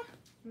feeling them?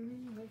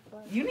 Mm-hmm, they're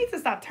flat. You need to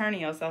stop turning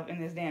yourself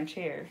in this damn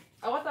chair.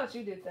 Oh, I thought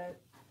you did that.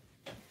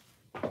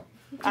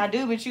 I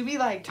do, but you be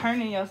like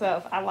turning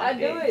yourself. I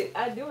do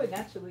it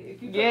naturally.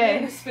 If you put me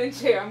in a spin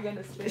chair, I'm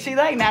gonna spin. She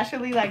like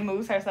naturally like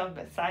moves herself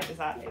side to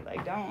side.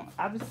 Like, don't.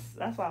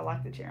 That's why I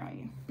lock the chair on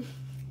you.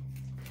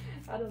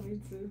 I don't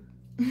need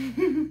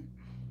to.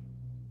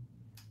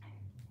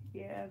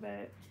 Yeah,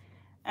 but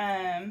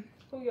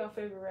who your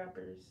favorite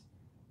rappers?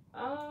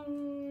 I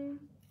don't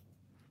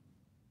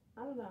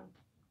know.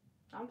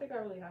 I don't think I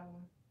really have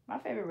one. My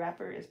favorite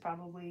rapper is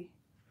probably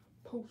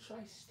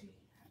Shiesty.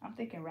 I'm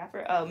thinking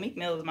rapper. Oh, Meek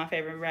Mill is my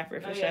favorite rapper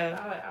for sure. Yeah,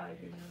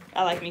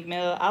 I like Meek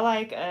Mill. I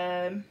like Meek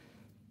Mill.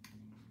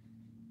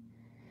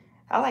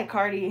 I like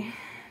Cardi.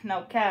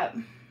 No cap.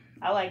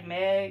 I like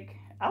Meg.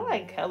 I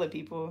like hella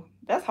people.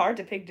 That's hard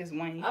to pick just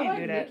one. You can't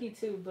do that. I like Nicki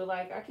too, but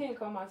like I can't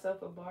call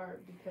myself a barb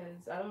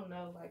because I don't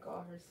know like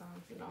all her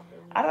songs and all her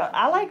lyrics.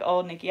 I like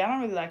old Nicki. I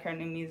don't really like her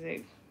new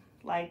music.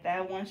 Like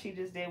that one she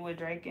just did with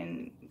Drake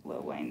and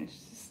Lil Wayne. It's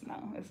just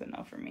no. It's a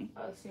no for me.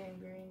 Oh, Sam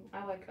Green.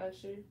 I like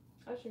Usher.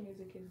 Usher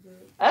music is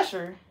good.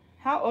 Usher?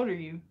 How old are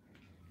you?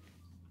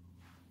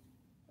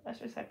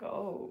 Usher's like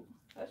old.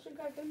 Usher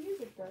got good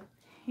music though.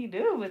 He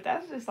do, but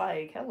that's just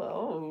like hella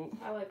old.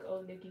 I like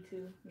old Nicki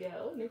too. Yeah,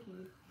 old Nicki.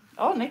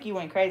 Old Nicki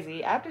went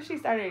crazy after she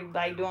started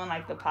like doing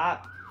like the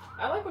pop.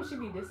 I like when she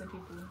be dissing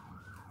people.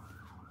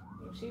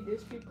 When she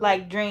diss people.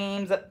 Like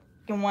Dreams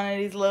and one of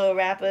these little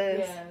rappers.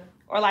 Yeah.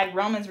 Or like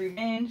Roman's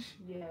Revenge.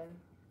 Yeah.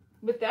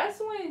 But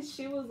that's when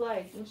she was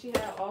like, when she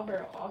had all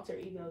her alter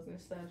egos and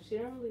stuff. She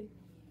don't really.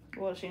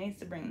 Well, she needs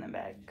to bring them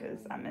back because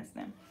I miss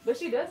them. But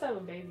she does have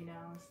a baby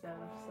now and stuff,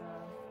 so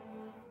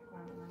I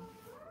don't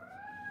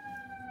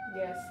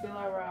know. Yeah, Still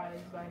I Rise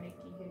by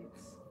Nicki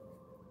Hicks.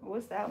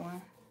 What's that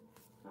one?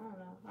 I don't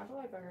know. I feel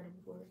like I heard it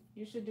before.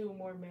 You should do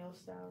more male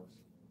styles.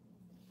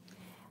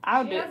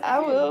 I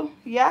will.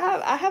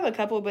 Yeah, I have a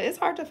couple, but it's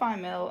hard to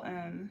find male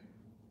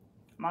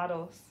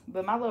models.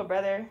 But my little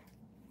brother,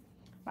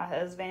 my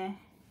husband,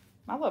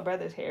 my little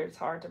brother's hair is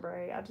hard to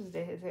braid. I just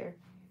did his hair.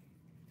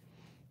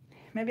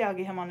 Maybe I'll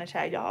get him on the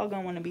chat. Y'all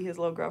gonna want to be his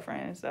little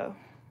girlfriend, so,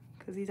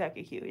 because he's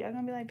hecka cute. Y'all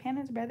gonna be like,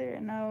 Pana's brother?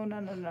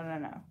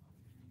 No.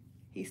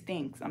 He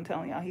stinks. I'm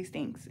telling y'all, he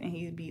stinks. And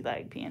he'd be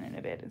like peeing in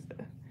the bed and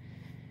stuff.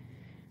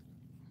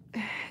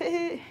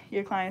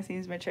 Your client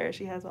seems mature.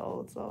 She has an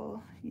old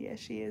soul. Yeah,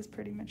 she is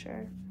pretty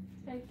mature.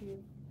 Thank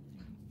you.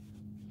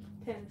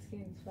 Pana's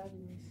skin is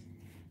fabulous.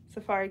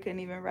 Safari couldn't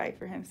even write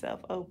for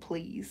himself. Oh,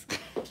 please.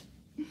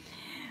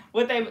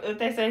 What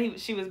they said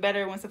she was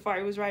better when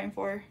Safari was writing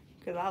for her?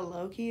 Because I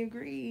low-key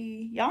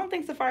agree. Y'all don't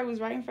think Safari was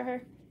writing for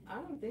her? I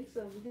don't think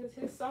so, because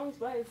his songs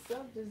by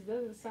itself just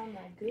doesn't sound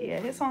that good. Yeah,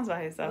 his songs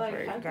by himself like,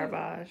 are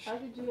garbage. How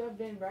could you have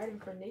been writing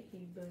for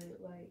Nicki, but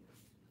like...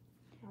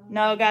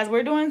 No, guys,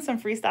 we're doing some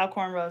freestyle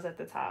cornrows at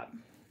the top.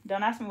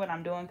 Don't ask me what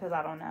I'm doing because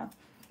I don't know.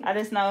 I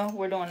just know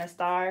we're doing a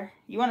star.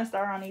 You want a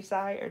star on each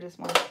side or just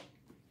one?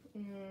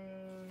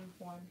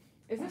 One.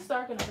 Is this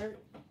star gonna hurt?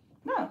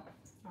 No.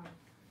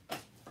 Oh.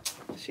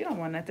 She don't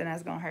want nothing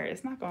that's gonna hurt.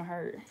 It's not gonna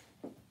hurt.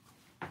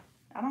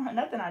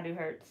 Nothing I do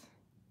hurts.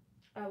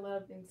 I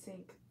love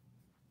NSYNC.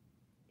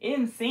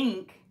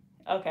 NSYNC?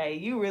 Okay,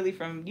 you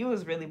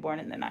was really born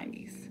in the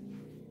 90s.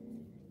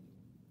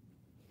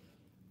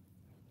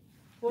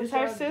 What's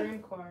your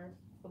dream car?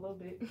 A little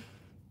bit.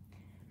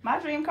 My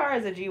dream car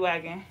is a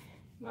G-Wagon.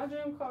 My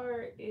dream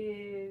car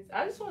is...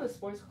 I just want a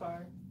sports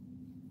car.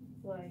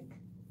 Like...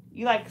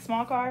 You like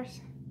small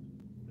cars?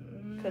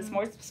 Because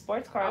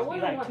sports cars be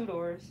like 2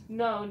 doors.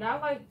 No,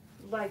 not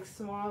like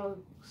small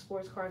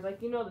sports cars.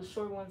 Like, you know, the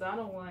short ones. I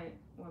don't want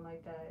one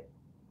like that.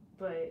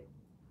 But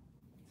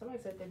somebody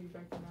said they'd be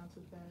breaking down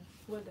too fast.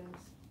 What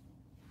does?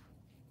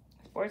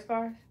 Sports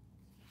cars?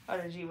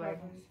 Or the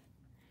G-Wagons?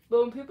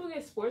 But when people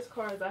get sports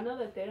cars, I know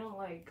that they don't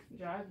like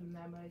drive them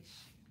that much.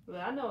 But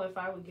I know if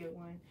I would get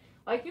one.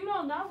 Like, you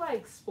know, not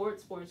like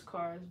sports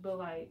cars, but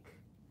like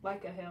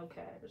a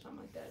Hellcat or something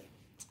like that.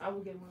 I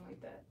would get one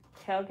like that.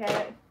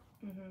 Hellcat.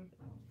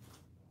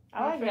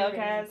 I like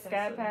Hellcats,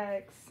 Scat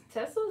Packs.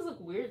 Teslas look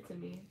weird to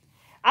me.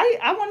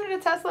 I wanted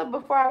a Tesla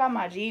before I got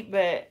my Jeep,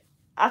 but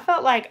I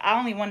felt like I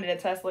only wanted a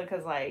Tesla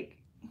because, like,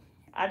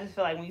 I just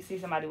feel like when you see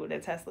somebody with a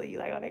Tesla, you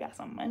like, oh, they got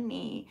some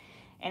money,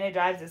 and it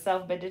drives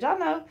itself. But did y'all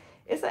know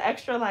it's an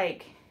extra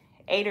like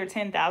 8,000 or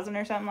 10,000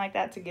 or something like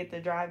that to get the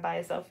drive by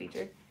itself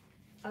feature?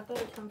 I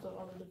thought it comes with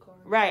all of the cars.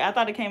 Right, I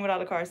thought it came with all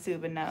the cars too,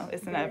 but no,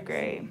 it's an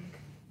upgrade.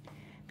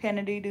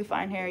 Panda, do you do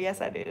fine hair?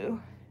 Yes, I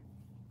do.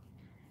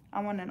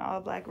 I want an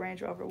all-black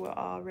Range Rover with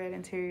all red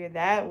interior.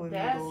 That would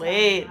be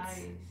lit.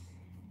 Nice.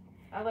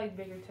 I like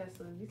bigger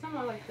Teslas. You talking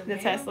about like the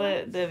Tesla,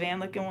 ones? the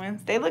van-looking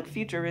ones? They look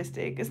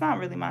futuristic. It's not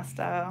really my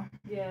style.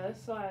 Yeah,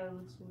 that's why it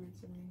looks weird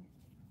to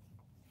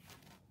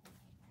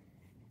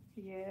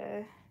me.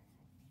 Yeah.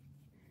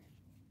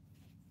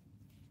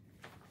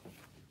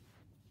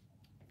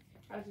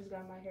 I just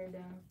got my hair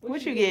done.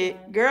 What you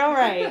get? Girl,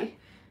 right.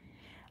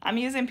 I'm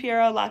using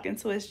Puro Lock and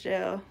Twist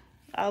Gel.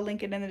 I'll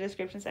link it in the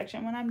description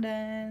section when I'm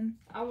done.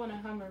 I want a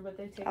Hummer, but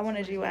they take. I want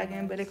a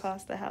G-Wagon, but it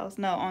costs the house.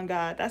 No, on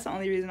God. That's the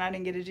only reason I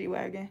didn't get a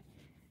G-Wagon.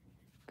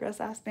 Girl,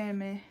 stop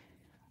spamming.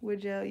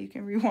 With gel, you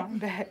can rewind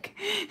back.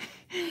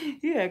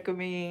 You heck of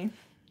me.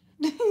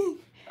 Oh,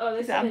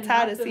 I'm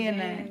tired of seeing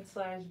that.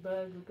 /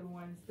 bug looking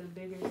ones, the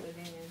bigger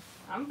sedans.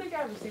 I don't think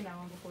I've ever seen that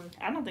one before.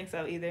 I don't think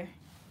so either.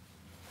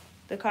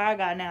 The car I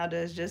got now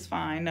does just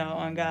fine. No,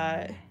 on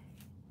God.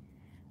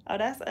 Oh,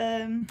 that's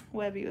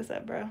Webby. What's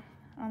up, bro?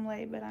 I'm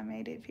late, but I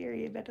made it.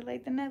 Period. Better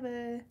late than never.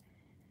 Where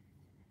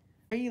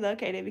are you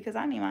located? Because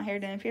I need my hair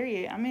done.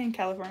 Period. I'm in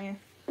California.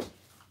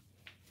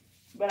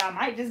 But I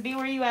might just be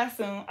where you at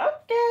soon.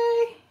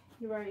 Okay.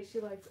 You're right. She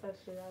likes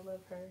Usher. I love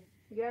her.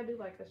 Yeah, I do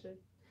like Usher.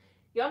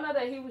 Y'all know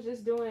that he was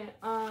just doing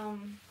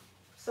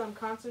some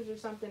concerts or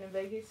something in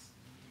Vegas?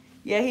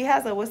 Yeah, he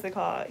has a, what's it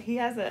called? He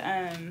has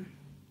a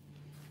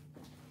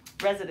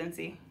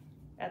residency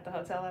at the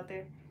hotel out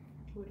there.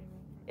 What do you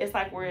mean? It's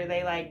like where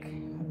they like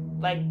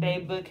they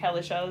book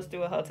hella shows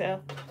through a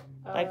hotel.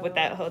 Like with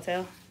that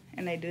hotel.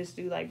 And they just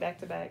do like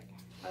back-to-back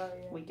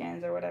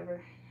weekends or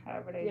whatever.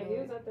 However they do. Yeah,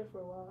 he was out there for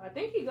a while. I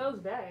think he goes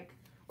back.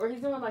 Or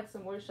he's doing like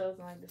some more shows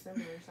in like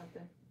December or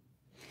something.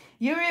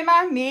 You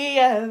remind me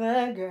of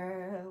a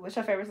girl. What's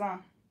your favorite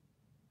song?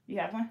 You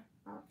have one?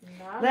 No,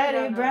 Let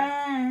It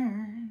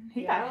Burn.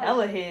 He got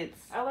hella hits.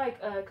 I like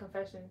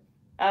Confession.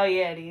 Oh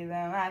yeah, these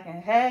are my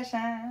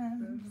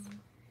confessions.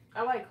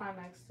 I like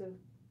Climax too.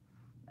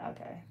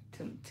 Okay,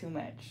 too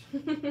much.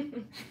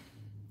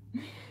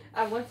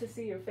 I want to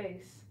see your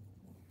face.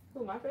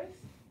 Who, my face?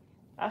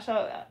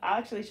 I'll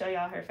actually show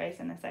y'all her face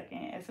in a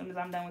second as soon as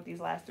I'm done with these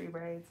last 3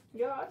 braids.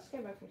 Yo, I just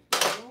came back from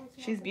school.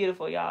 She's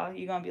beautiful, y'all.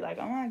 You're gonna be like,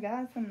 oh my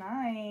God,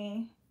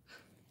 tonight.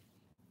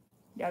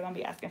 Y'all gonna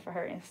be asking for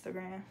her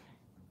Instagram.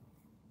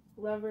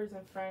 Lovers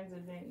and Friends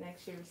event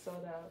next year is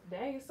sold out.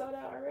 Dang, it's sold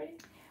out already?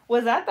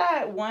 Was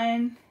that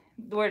one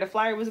where the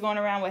flyer was going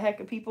around with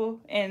heck of people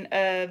in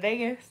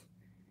Vegas?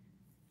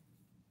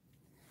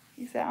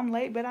 You said, I'm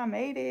late, but I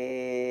made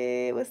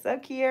it. What's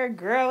up, Kiera?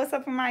 Girl, what's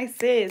up with my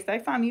sis?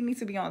 Next time you need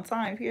to be on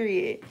time,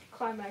 period.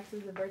 Climax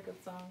is a breakup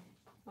song.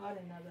 Oh, I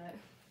didn't know that.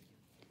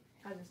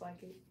 I just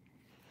like it.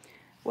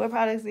 What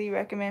products do you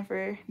recommend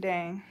for...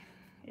 Dang,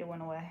 it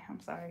went away. I'm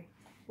sorry.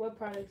 What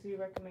products do you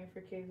recommend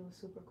for kids with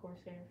super coarse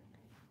hair?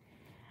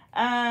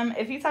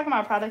 If you're talking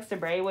about products to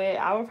braid with,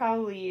 I would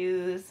probably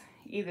use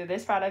either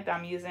this product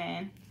I'm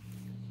using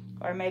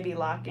or maybe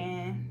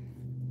Lock-In.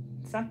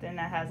 Something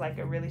that has like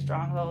a really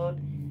strong hold.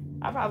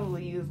 I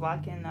probably use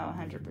Lock-In though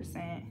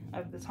 100%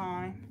 of the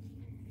time.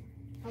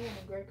 I want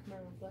a gray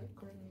Camaro with black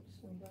rims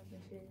and black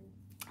interior.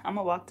 I'm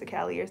gonna walk to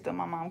Cali or steal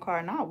my mom's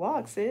car. Not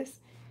walk, sis.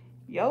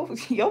 Your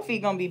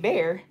feet gonna be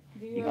bare.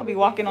 You're gonna be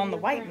walking on the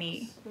white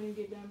meat. When you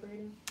get done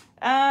braiding?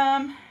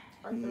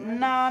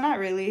 No, not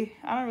really.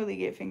 I don't really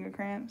get finger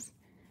cramps,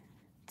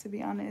 to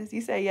be honest.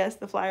 You said yes,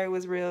 the flyer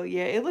was real.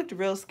 Yeah, it looked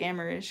real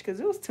scammerish because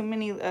there was too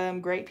many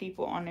great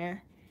people on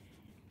there.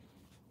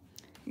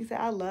 You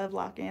said I love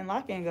Lock-In.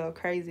 Lock-In go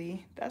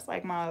crazy. That's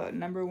like my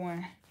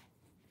 #1.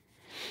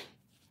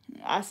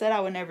 I said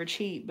I would never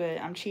cheat, but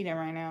I'm cheating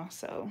right now,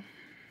 so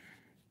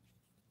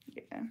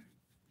yeah.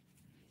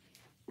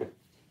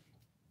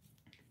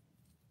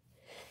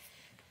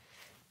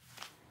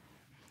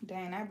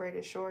 Dang, that braid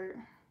is short.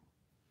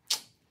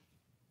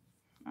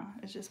 Oh,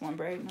 it's just one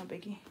braid, no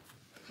biggie.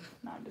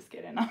 No, I'm just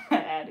kidding. I'm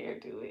gonna add hair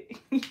to it.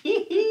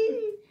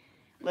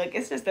 Look,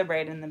 it's just a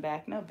braid in the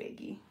back, no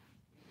biggie.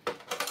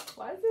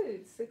 Why is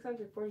it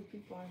 640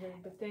 people on here,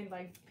 but then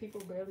like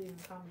people barely even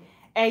comment?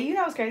 Hey, you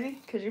know what's crazy?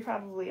 Because you're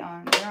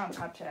on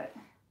Top Chat.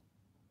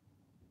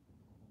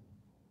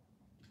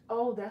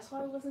 Oh, that's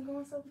why it wasn't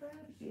going so fast?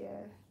 Yeah.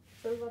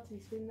 So it's about to be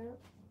speeding up?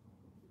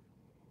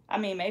 I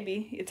mean,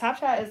 maybe. Top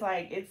Chat is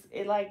like,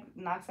 it like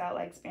knocks out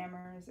like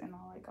spammers and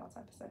all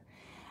type of stuff.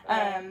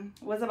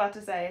 Was about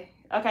to say,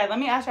 okay, let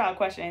me ask y'all a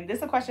question. This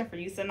is a question for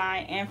you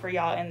tonight and for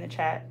y'all in the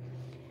chat.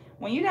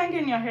 When you done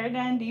getting your hair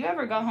done, do you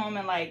ever go home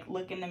and like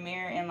look in the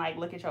mirror and like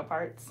look at your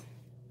parts?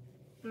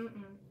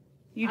 Mm-mm.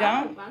 You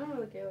don't? I don't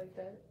really care like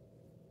that.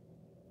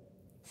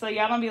 So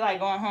y'all don't be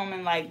like going home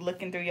and like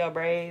looking through your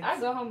braids? I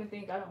go home and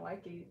think I don't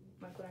like it.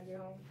 Like when I get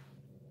home.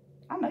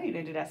 I know you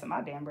didn't do that to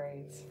my damn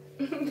braids.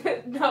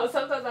 No,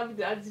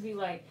 sometimes I just be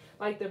like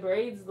the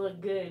braids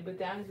look good, but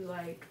then I just be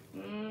like,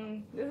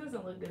 this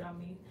doesn't look good on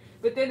me.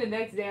 But then the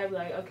next day I be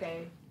like,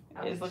 okay,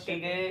 it's looking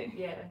good.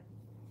 Yeah.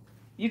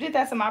 You did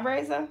that to my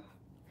braids though?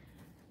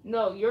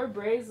 No, your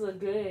braids look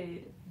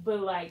good, but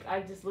like I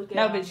just look at.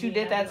 No, but you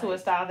did that to a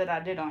style that I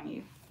did on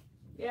you.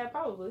 Yeah,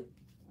 probably.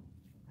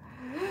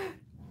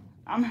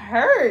 I'm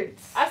hurt.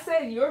 I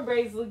said your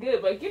braids look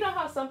good, but you know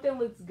how something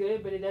looks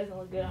good, but it doesn't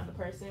look good on the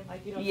person.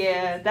 Like you don't.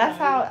 Yeah, that's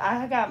how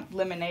I got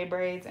lemonade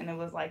braids, and it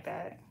was like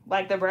that.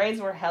 Like the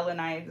braids were hella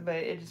nice, but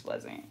it just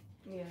wasn't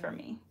for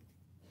me.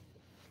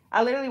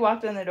 I literally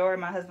walked in the door,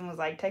 and my husband was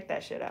like, "Take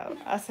that shit out."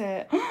 I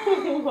said,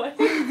 "What?"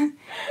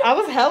 I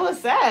was hella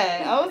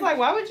sad. I was like,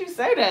 "Why would you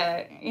say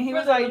that?" And he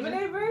was like,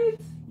 "Lemonade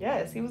braids."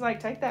 Yes, he was like,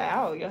 "Take that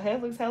out. Your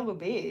head looks hella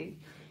big."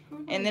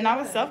 And then I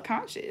was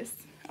self-conscious.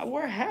 I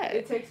wore a hat.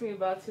 It takes me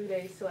about 2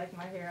 days to like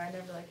my hair. I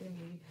never like it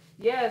immediately.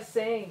 Yeah,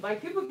 same.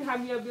 Like people can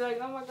have me up, be like,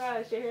 "Oh my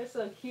gosh, your hair's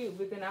so cute,"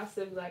 but then I'll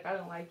still be like, "I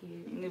don't like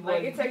it."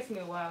 Like it takes me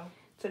a while.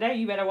 Today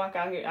you better walk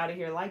out of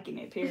here liking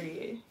it.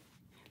 Period.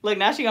 Look,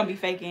 now she gonna be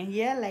faking.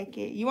 Yeah, I like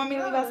it. You want me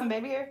to leave out some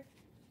baby hair?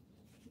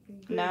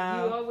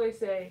 No. You always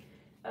say,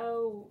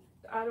 "Oh,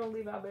 I don't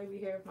leave out baby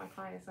hair if my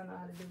clients don't know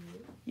how to do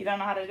it." You don't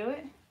know how to do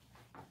it?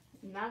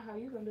 Not how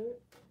you gonna do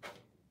it.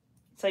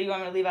 So you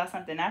want me to leave out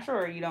something natural,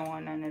 or you don't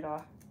want none at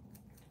all?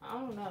 I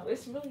don't know.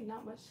 It's really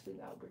not much to leave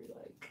out, Brie.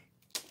 Like,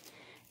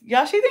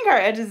 y'all, she think our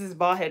edges is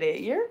bald headed.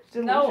 You're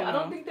delusional. No, I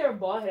don't think they're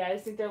bald headed. I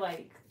just think they're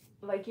like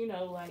you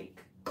know,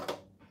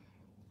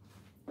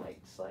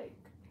 just like.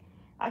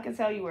 I can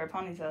tell you wear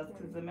ponytails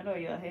because the middle of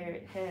your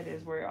head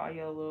is where all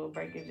your little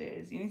breakage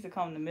is. You need to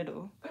comb the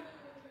middle.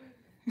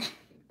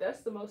 That's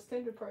the most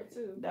tender part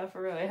too. No,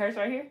 for real. It hurts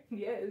right here?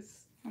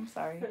 Yes. I'm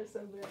sorry. It hurts so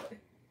bad.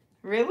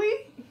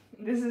 Really?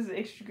 This is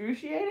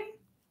excruciating?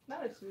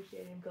 Not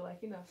excruciating, but like,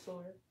 you know,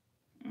 sore.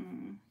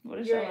 What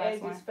is your your last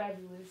edge one? is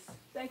fabulous.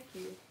 Thank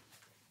you.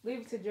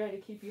 Leave it to Dre to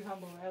keep you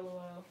humble.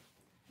 LOL.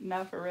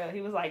 No, for real.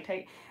 He was like,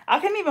 I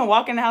couldn't even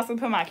walk in the house and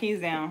put my keys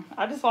down.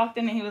 I just walked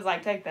in and he was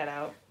like, take that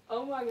out.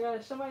 Oh my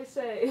gosh. Somebody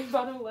said if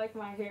I don't like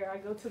my hair, I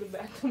go to the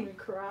bathroom and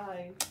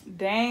cry.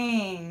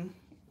 Dang.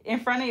 In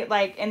front of,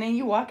 like, and then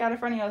you walk out in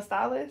front of your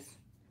stylist?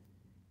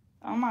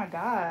 Oh my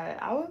God.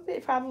 I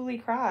would probably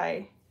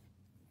cry.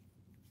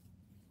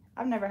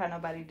 I've never had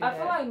nobody do that. I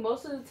feel like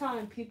most of the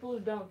time people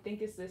don't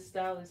think it's this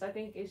stylist. I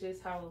think it's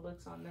just how it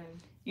looks on them.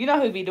 You know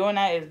who'd be doing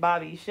that is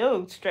Bobby.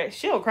 She'll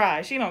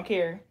cry. She don't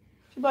care.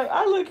 She's like,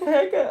 I look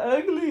hecka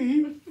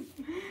ugly.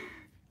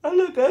 I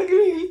look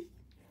ugly.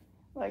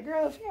 Like,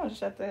 girl, if you don't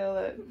shut the hell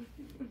up.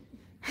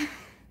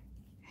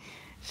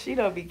 She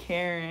don't be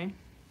caring.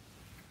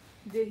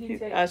 Did he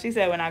take... she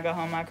said when I go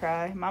home I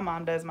cry. My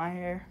mom does my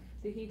hair.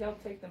 Did he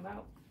help take them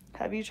out?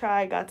 Have you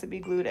tried Got to Be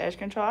Glued Edge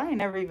Control? I ain't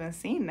never even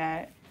seen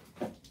that.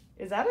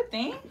 Is that a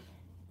thing?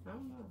 I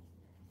don't know.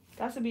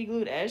 Got to Be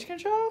Glued Edge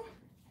Control?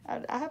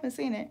 I haven't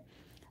seen it.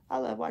 I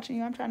love watching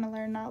you. I'm trying to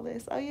learn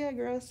knowledge. Oh yeah,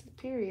 girls.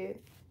 Period.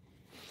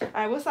 All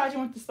right, what side you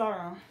want the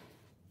star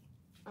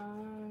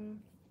on?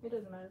 It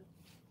doesn't matter.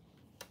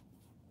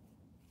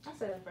 I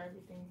say that for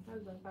everything. I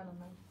don't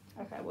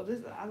know. Okay, well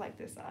I like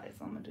this side,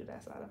 so I'm gonna do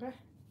that side. Okay.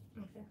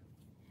 Okay.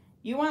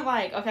 You want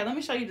like let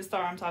me show you the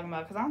star I'm talking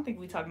about because I don't think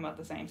we talking about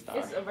the same star.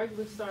 It's a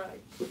regular star.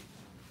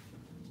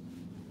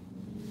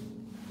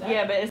 Like,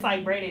 yeah, but it's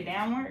like braided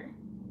downward.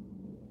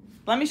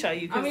 Let me show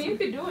you. I mean, you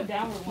could do a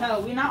downward one.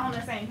 No, we're not on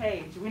the same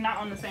page. We're not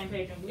on the same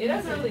page. It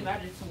doesn't really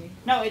matter to me.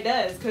 No, it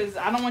does, because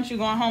I don't want you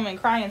going home and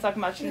crying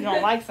talking about you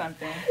don't like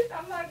something.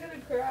 I'm not going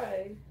to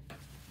cry.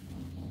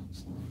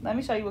 Let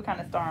me show you what kind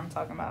of star I'm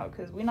talking about,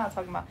 because we're not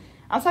talking about...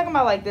 I'm talking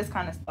about, like, this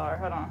kind of star.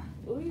 Hold on.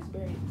 Ooh, these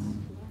braids.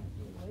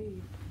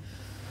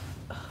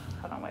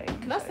 Hold on, wait.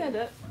 Can I stand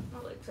up? My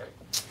legs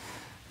hurt.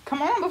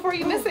 Come on, before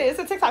you miss it. It's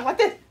a TikTok like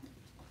this.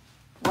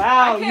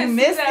 Wow, you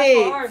missed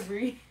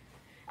it.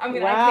 I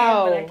mean, wow,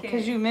 I can, but I can't.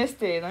 Because you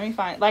missed it. Let me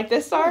find... Like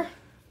this star?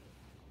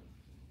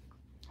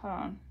 Hold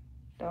on.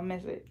 Don't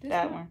miss it.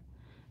 That one.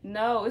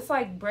 No, it's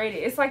like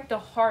braided. It's like the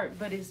heart,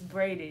 but it's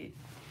braided.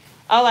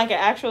 Oh, like an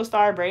actual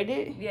star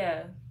braided?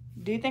 Yeah.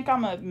 Do you think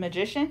I'm a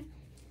magician?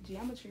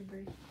 Geometry,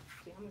 Brie.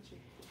 Geometry.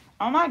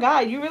 Oh my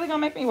God, you really gonna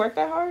make me work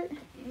that hard?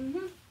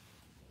 Mm-hmm.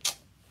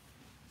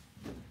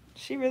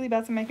 She really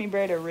about to make me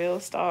braid a real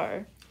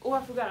star. Oh,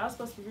 I forgot. I was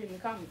supposed to be reading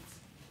the comments.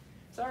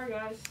 Sorry,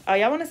 guys. Oh,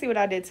 y'all want to see what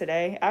I did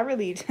today? I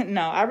really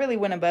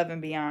went above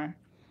and beyond.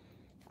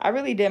 I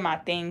really did my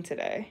thing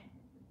today.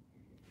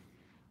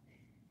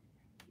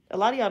 A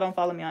lot of y'all don't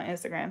follow me on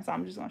Instagram, so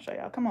I'm just going to show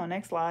y'all. Come on,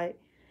 next slide.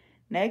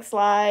 Next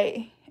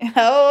slide.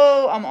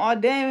 Oh, I'm all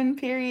done,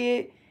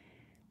 period.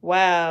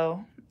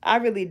 Wow. I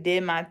really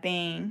did my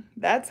thing.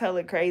 That's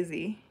hella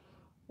crazy.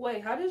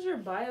 Wait, how does your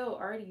bio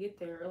already get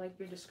there? Or, like,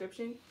 your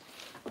description,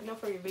 you know,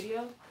 for your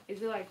video?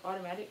 Is it, like,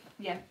 automatic?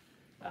 Yeah.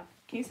 Oh.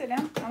 Can you sit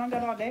down? I don't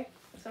got all day.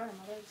 Sorry,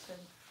 my legs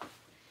hurt.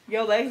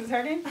 Your legs is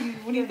hurting?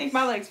 What do you think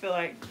my legs feel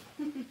like?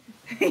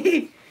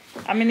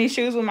 I'm in these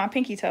shoes with my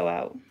pinky toe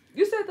out.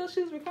 You said those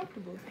shoes were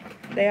comfortable.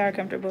 They are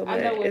comfortable, but I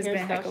know what it's been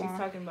heck hairstyle she's long.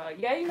 talking about.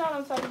 Yeah, you know what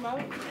I'm talking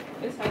about.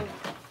 It's hella.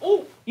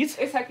 Oh, it's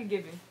hecka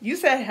giving. You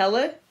said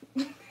hella?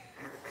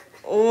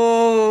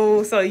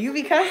 Oh, so you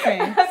be cussing.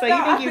 So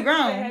you think you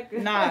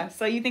grown. Nah,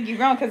 so you think you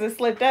grown because it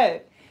slipped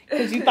up.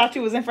 Because you thought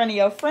you was in front of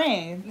your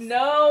friends.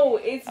 No,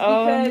 it's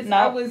because no.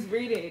 I was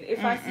reading.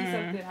 If I see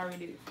something, I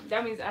read it.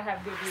 That means I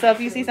have good reading. So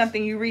if you see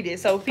something, you read it.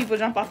 So if people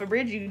jump off a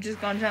bridge, you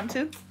just gonna jump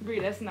too?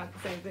 Read, that's not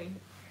the same thing.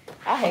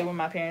 I hate when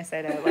my parents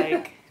say that.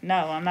 Like, no,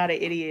 I'm not an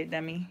idiot,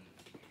 dummy.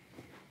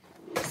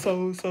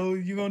 So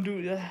you gonna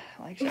do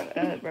like, shut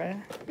up,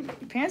 bruh.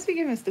 Parents be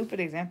giving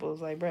stupid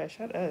examples. Like, bruh,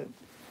 shut up.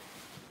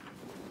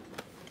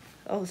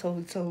 Oh,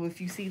 so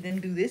if you see them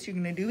do this, you're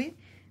gonna do it?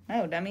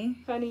 No,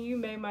 dummy. Honey, you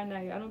made my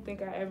night. I don't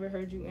think I ever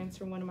heard you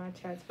answer one of my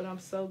chats, but I'm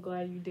so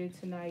glad you did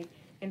tonight,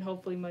 and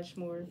hopefully much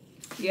more.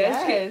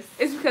 Yes.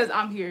 It's because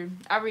I'm here.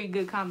 I read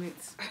good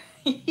comments.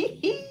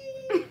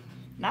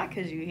 Not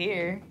because you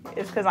here.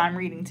 It's because I'm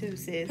reading too,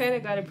 sis.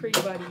 Panda got a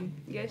pretty body.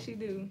 Yes, she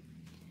do.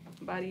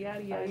 Body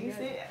yada yada. You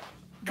see it?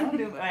 Don't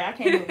do it. I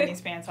can't do it in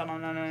these pants. Hold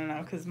on,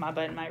 no, because my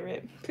butt might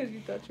rip. Because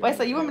you thought you. Wait,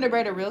 so you want me to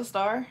braid a real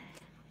star?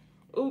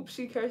 Oops,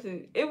 she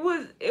cursing. It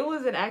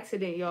was an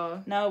accident,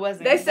 y'all. No, it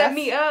wasn't. They set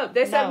me up.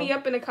 They set me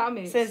up in the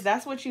comments. Sis,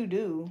 that's what you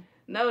do.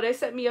 No, they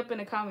set me up in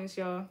the comments,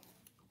 y'all.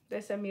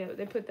 They set me up.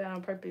 They put that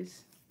on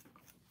purpose.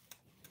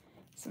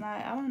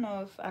 Tonight, I don't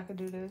know if I could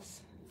do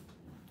this.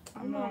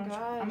 Oh my gosh.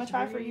 I'm gonna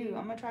try for you.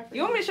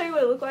 You want me to show you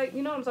what it looked like?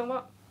 You know what I'm talking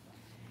about?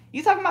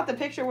 You talking about the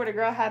picture where the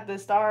girl had the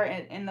star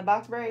in the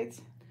box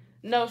braids?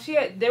 No,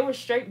 they were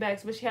straight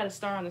backs, but she had a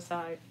star on the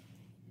side.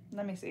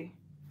 Let me see.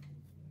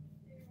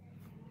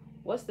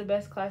 What's the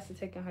best class to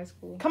take in high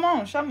school? Come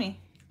on, show me.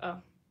 Oh.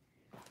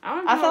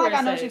 I feel like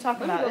I know what you're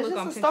talking about. It's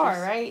just a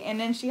star, right? And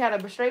then she had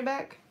a straight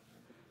back?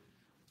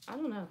 I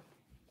don't know.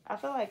 I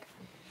feel like...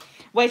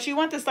 Wait, you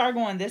want the star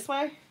going this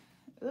way?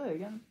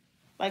 Ugh,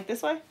 like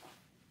this way?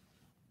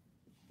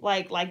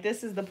 Like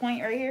this is the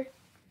point right here?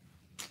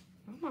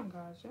 Oh my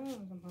gosh.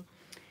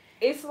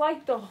 It's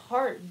like the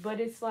heart, but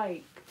it's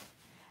like...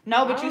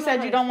 No, but you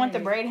said you don't want the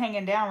braid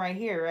hanging down right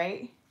here,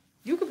 right?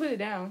 You could put it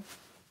down.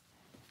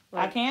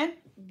 Like, I can?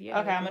 Yeah.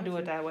 Okay, I'm gonna do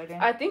it that way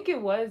then. I think it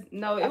was...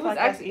 No, it was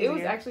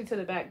actually to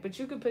the back, but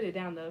you could put it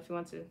down though if you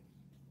want to.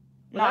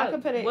 No, I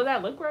could put it... Will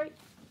that look right?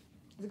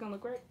 Is it gonna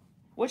look right?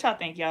 What y'all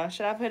think, y'all?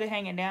 Should I put it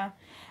hanging down?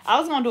 I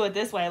was gonna do it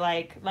this way.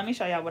 Like, let me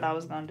show y'all what I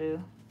was gonna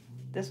do.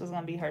 This was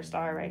gonna be her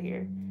star right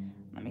here.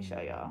 Let me show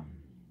y'all.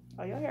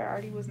 Oh, your hair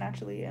already was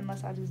naturally,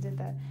 unless I just did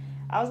that.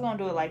 I was gonna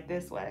do it like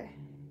this way.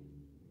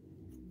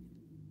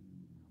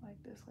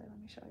 Like this way. Let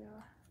me show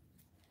y'all.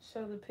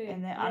 Show the pic.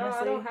 And then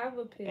honestly, I don't have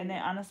a pic. And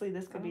then honestly,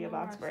 this could be a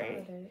box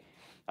braid.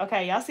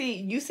 Okay, y'all see,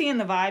 you seeing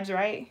the vibes,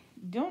 right?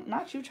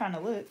 Not you trying to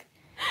look.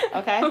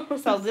 Okay,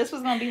 so this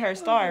was gonna be her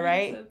star,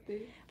 right?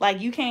 Like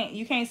you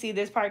can't see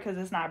this part because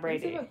it's not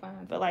braided.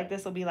 But like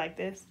this will be like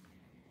this,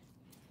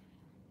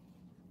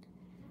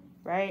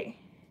 right?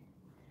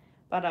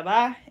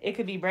 Ba-da-ba. It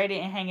could be braided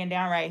and hanging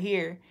down right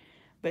here,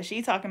 but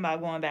she talking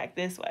about going back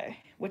this way.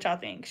 What y'all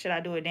think? Should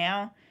I do it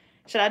down?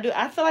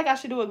 I feel like I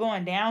should do it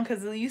going down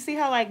because you see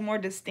how like more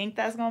distinct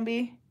that's gonna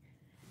be.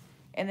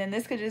 And then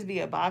this could just be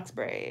a box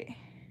braid.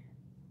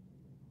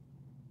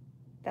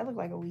 That look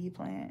like a weed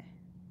plant.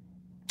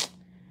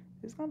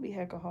 It's gonna be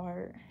hecka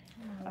hard.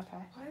 Okay.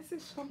 Why is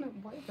it showing up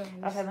white guys?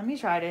 Okay, let me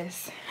try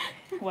this.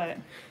 What?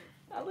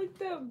 I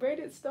looked up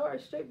braided star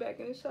straight back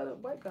and it showed up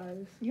white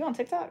guys. You on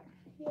TikTok?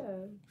 Yeah.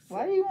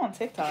 Why are you on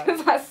TikTok?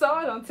 Because I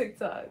saw it on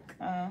TikTok.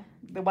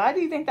 Why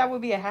do you think that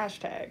would be a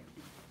hashtag?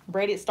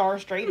 Braided star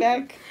straight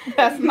back?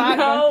 That's not.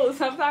 No,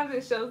 sometimes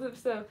it shows up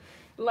stuff.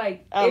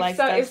 Like,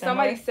 if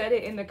somebody said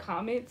it in the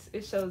comments,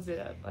 it shows it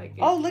up. Like,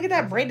 oh, look at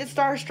that braided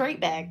star straight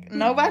back.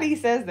 Nobody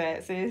says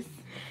that, sis.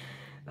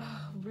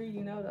 Oh, Bree,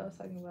 you know what I was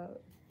talking about.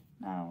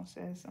 No,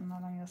 sis, I'm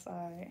not on your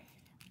side.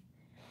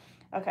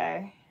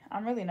 Okay,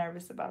 I'm really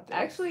nervous about this.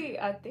 Actually,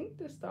 I think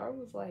the star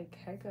was like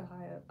hecka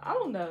high up. I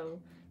don't know.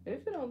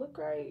 If it don't look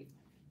right,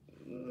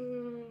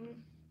 you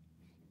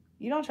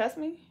don't trust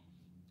me?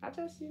 I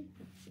trust you.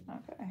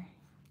 Okay,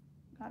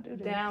 I'll do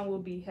this. Down will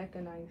be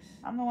hecka nice.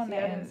 I'm the one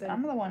that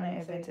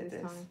invented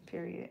this.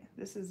 Period.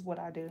 This is what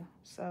I do.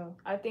 So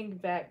I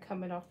think back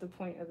coming off the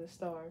point of the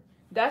star.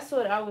 That's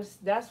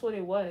what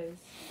it was.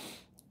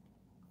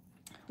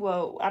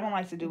 Well, I don't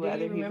like to do what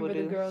other people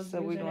do,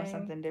 so we're doing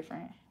something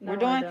different. No,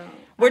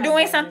 we're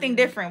doing something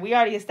different. We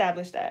already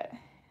established that.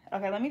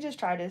 Okay, let me just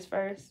try this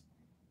first.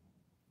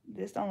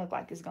 This don't look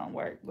like it's gonna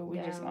work, but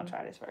we're just gonna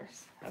try this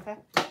first. Okay?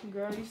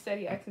 Girl, you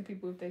steady asking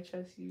people if they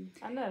trust you.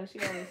 I know, she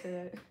always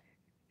said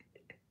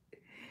that.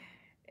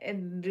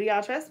 And do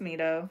y'all trust me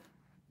though?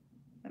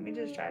 Let me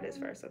just try this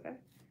first, okay?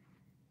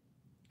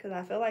 Cause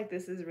I feel like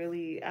this is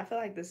really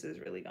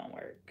gonna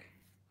work.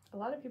 A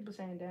lot of people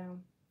saying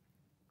down.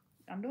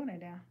 I'm doing it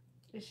down.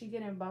 Is she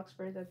getting box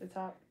braids at the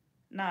top?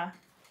 Nah.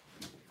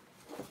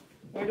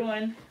 We're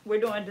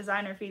doing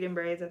designer feeding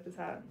braids at the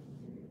top.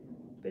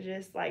 But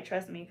just like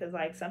trust me, cause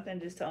like something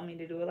just told me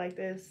to do it like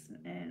this,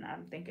 and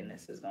I'm thinking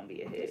this is gonna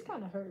be a hit. It's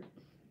kind of hurt.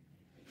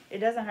 It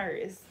doesn't hurt.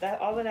 It's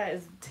that all of that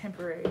is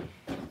temporary.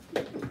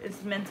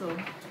 It's mental.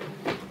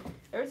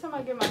 Every time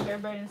I get my hair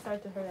braided and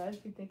start to hurt, I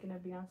just be thinking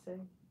of Beyonce.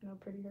 You know,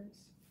 Pretty Hurts.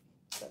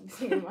 That's what I be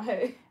singing in my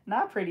head.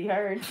 Not Pretty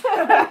Hurts.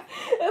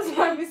 That's what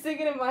I be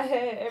singing in my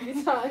head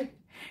every time.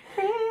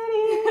 Pretty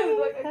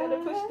Like I gotta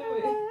push through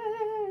it.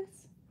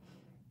 Hurts.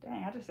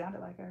 Dang, I just sounded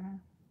like her, huh?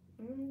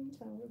 Sound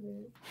a little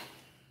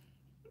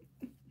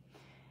bit.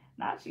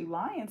 Not you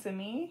lying to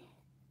me.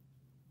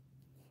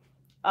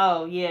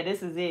 Oh, yeah,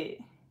 this is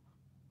it.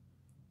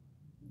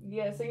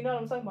 Yeah, so you know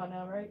what I'm talking about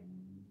now, right?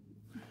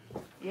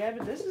 Yeah,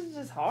 but this is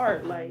just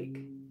hard. Like,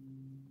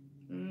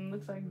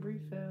 Looks like Bree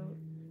failed.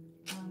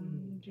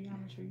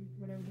 Geometry,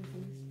 whatever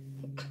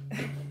this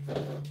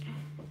is.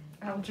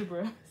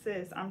 Algebra.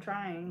 sis, I'm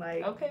trying.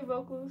 Like, Okay,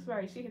 vocals.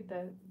 Right, she hit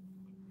that.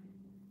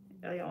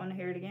 oh, y'all want to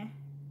hear it again?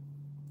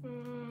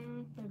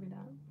 Maybe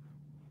not.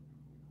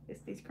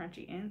 It's these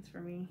crunchy ends for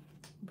me.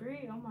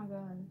 Bree, oh my gosh.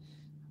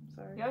 I'm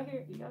sorry. Y'all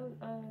hear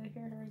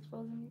her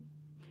exposing me?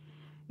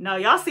 No,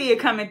 y'all see it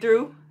coming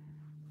through.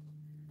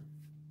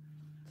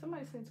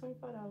 Somebody said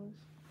 $25.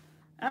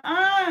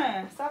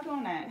 Stop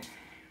doing that.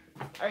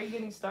 Are you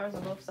getting stars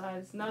on both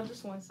sides? No,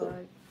 just one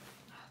side.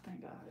 Oh,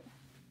 thank God.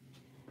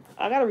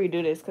 I gotta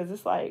redo this because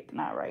it's like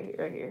not right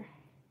here.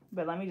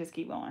 But let me just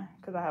keep going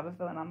because I have a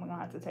feeling I'm gonna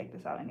have to take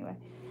this out anyway.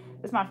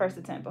 It's my first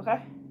attempt,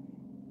 okay?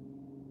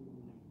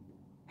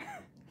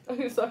 Are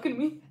you talking to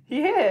me?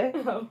 Yeah.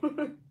 Oh.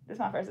 It's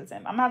my first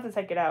attempt. I'm gonna have to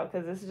take it out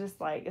because it's just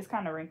like it's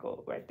kind of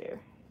wrinkled right there.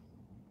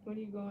 When are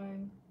you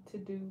going to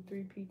do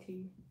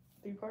 3PT?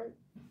 3-part?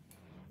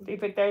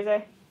 3-pick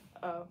Thursday.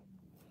 Oh.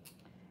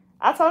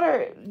 I told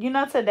her, you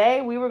know,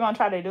 today we were gonna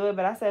try to do it,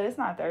 but I said it's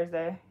not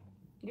Thursday.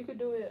 You could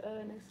do it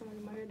next time I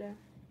get my hair done.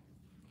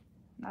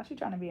 Not you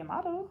trying to be a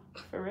model,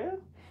 for real?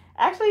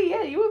 Actually,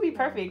 yeah, you would be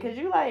perfect because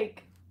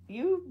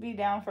you be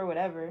down for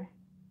whatever.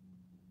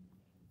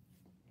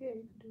 Yeah,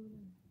 you could do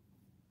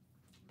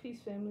it.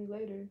 Peace, family.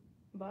 Later.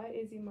 Bye,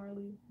 Izzy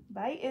Marley.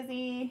 Bye,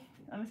 Izzy.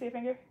 Let me see your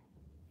finger.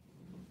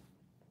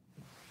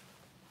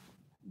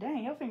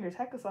 Dang, your finger's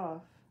hecka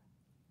soft.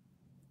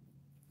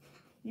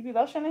 You be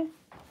lotioning?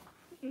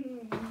 I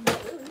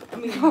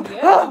mean,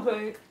 yeah,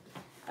 but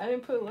I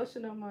didn't put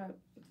lotion on my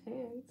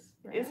hands.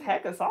 Right It's now.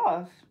 hecka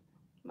soft.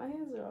 My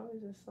hands are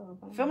always just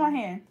soft. Feel my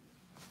hand.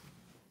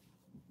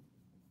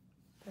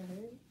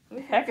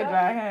 Hecka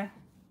dry, huh?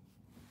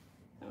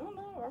 I don't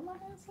know. Are my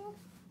hands soft?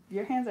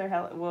 Your hands are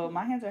hella, well,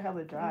 my hands are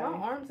hella dry. My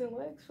arms and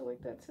legs feel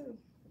like that too.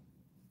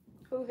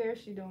 Who hair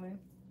is she doing?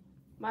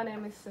 My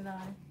name is Sinai.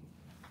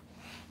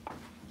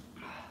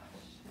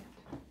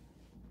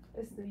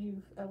 It's the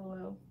youth,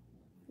 LOL.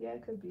 Yeah,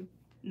 it could be.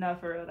 No,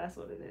 for real, that's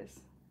what it is.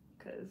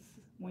 Because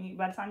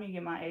by the time you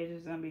get my age,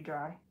 it's going to be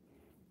dry.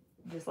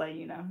 Just like,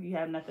 you know, you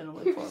have nothing to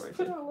look forward Just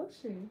put to. on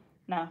lotion.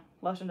 No,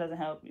 lotion doesn't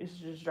help. It's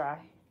just dry.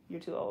 You're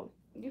too old.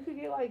 You could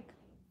get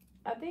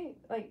I think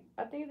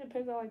it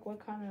depends on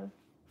what kind of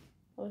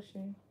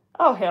lotion.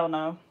 Oh, hell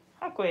no.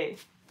 I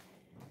quit.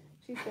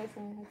 She said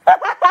something.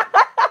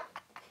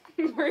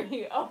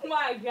 Oh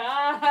my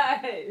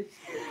gosh.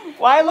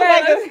 Why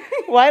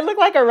it look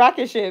like a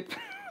rocket ship?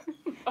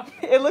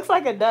 It looks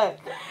like a duck.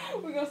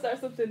 We're gonna start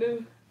something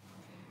new.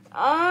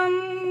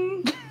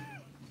 I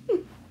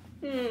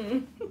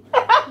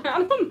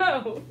don't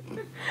know.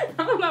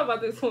 I don't know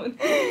about this one.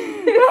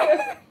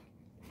 I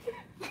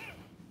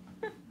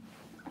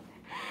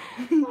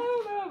don't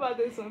know about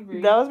this one,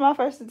 Bree. That was my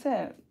first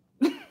attempt.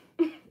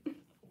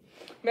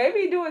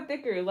 Maybe do it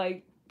thicker,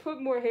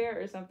 put more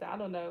hair or something. I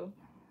don't know.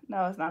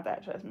 No, it's not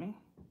that. Trust me.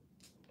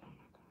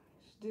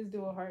 Just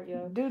do a heart,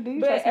 yo. Do you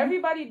but trust me?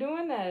 Everybody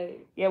doing that.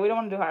 Yeah, we don't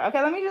want to do heart.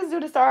 Okay, let me just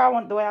do the star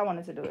the way I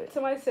wanted to do it.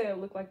 Somebody said it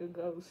looked like a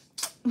ghost.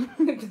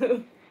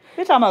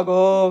 You're talking about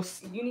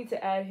ghosts. You need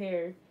to add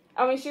hair.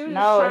 I mean, she was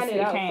just trying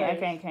it out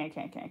can't.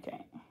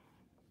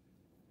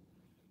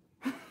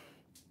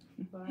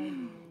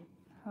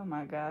 Oh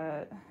my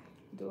God.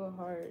 Do a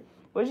heart.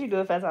 What'd you do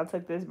if as I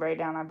took this braid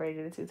down, I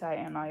braided it too tight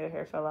and all your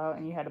hair fell out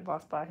and you had a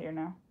bald spot here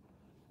now?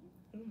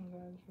 Oh my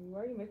God, why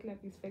are you making up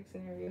these fake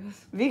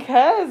scenarios?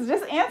 Because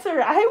just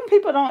answer. I hate when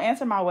people don't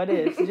answer my what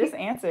ifs. Just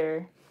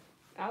answer.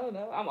 I don't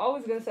know. I'm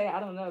always gonna say I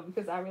don't know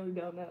because I really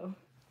don't know.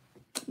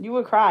 You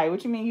would cry.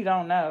 What you mean you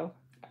don't know?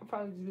 I'd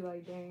probably just be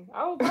like, dang.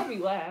 I would probably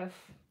laugh.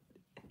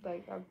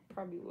 I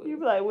probably would. You'd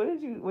be like,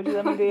 would you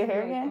let me do your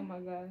hair again? Oh my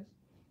gosh.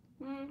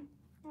 I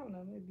don't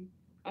know, maybe.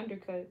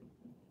 Undercut.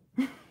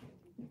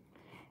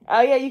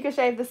 Oh yeah, you could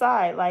shave the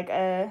side like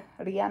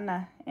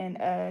Rihanna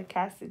and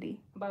Cassidy.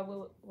 By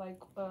Will,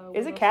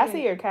 Is it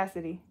Cassie or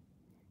Cassidy?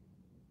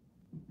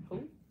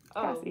 Who?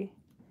 Oh. Cassie.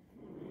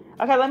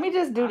 Okay, let me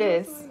just do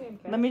this. Cassie.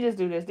 Let me just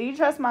do this. Do you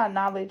trust my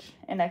knowledge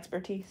and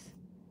expertise?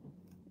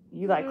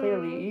 You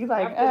clearly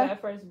after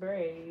that first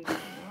braid. I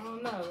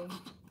don't know.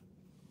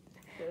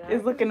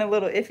 It's looking a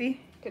little iffy.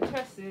 Could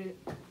trust it.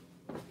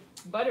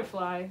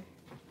 Butterfly.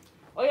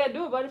 Oh yeah,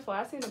 do a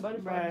butterfly. I seen a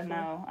butterfly. Bruh,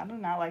 no, I do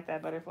not like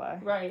that butterfly.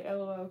 Right,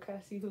 LOL,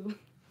 Cassie who?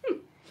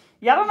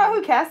 Y'all don't know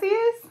who Cassie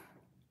is?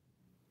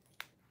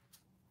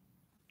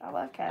 I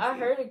love Cassie.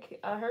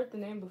 I heard the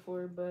name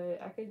before,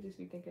 but I could just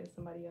be thinking of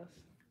somebody else.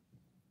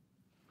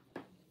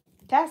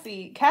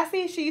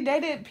 Cassie, she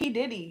dated P.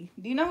 Diddy.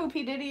 Do you know who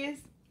P. Diddy is?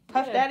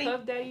 Puff Daddy?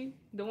 Puff Daddy.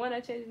 The one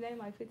that changed his name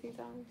like 15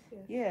 times?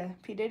 Yeah,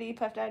 P. Diddy,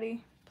 Puff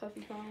Daddy.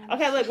 Puffy Combs.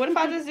 Okay, look, what if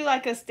I just do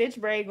like a stitch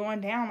braid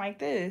going down like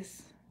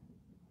this?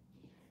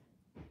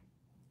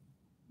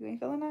 You ain't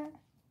feeling that?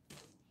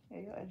 Yeah,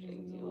 your edges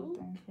is a little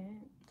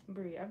thin.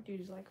 Brie, after you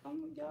just like, oh,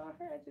 y'all,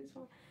 her edges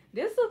fine.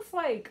 This looks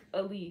like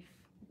a leaf.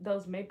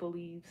 Those maple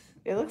leaves.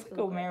 It looks like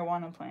a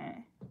marijuana plant.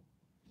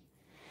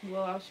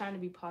 Well, I was trying to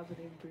be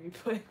positive, Brie,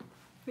 but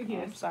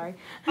yeah, I'm sorry.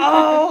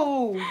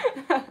 Oh!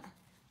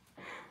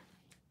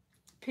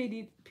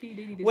 P.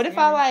 Diddy. What if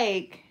I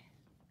like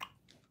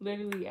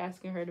literally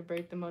asking her to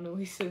break the Mona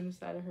Lisa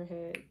inside of her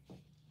head?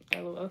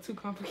 LOL, too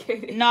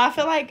complicated. No, I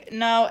feel like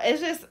no. It's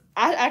just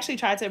I actually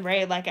tried to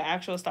braid like an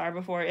actual star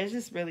before. It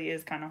just really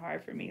is kind of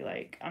hard for me.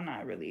 Like I'm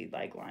not really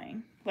like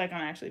lying. Like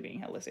I'm actually being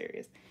hella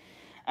serious.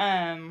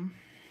 I'm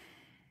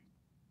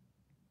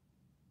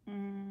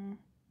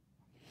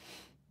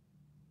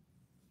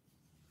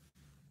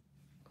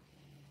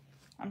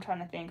trying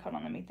to think. Hold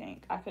on, let me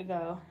think. I could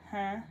go,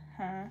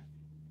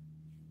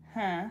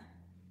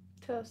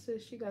 Tell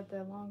sis she got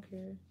that long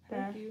hair.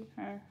 Thank you.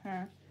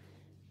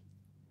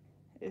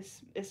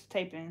 It's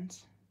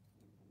tape-ins.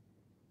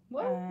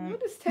 What?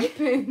 What is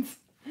tape-ins?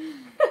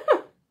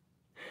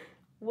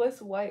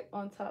 What's white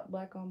on top,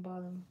 black on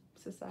bottom?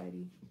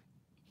 Society.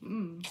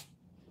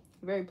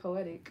 Very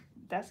poetic.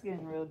 That's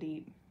getting real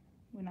deep.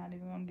 We're not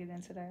even gonna get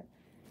into that.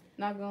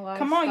 Not gonna lie.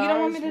 Come on, you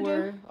don't want me to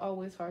do?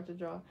 Always hard to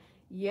draw.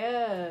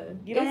 Yeah.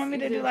 You don't want me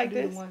to do like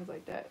this? Ones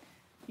like that.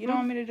 You don't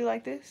want me to do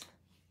like this?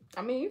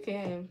 I mean, you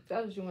can. If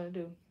that's what you want to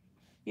do.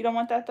 You don't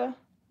want that though?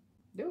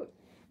 Do it.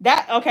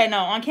 That okay? No,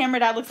 on camera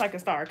that looks like a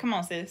star. Come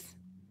on, sis.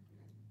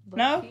 But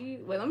no.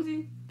 Wait, let me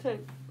see. Let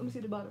me see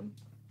the bottom.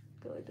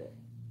 Go like that.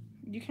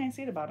 You can't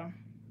see the bottom.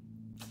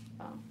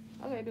 Oh,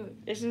 okay, do it.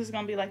 It's just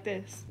gonna be like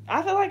this.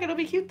 I feel like it'll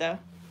be cute though.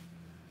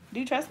 Do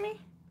you trust me?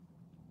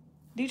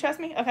 Do you trust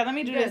me? Okay, let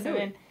me do this and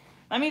then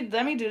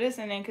let me do this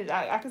and then because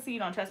I can see you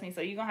don't trust me,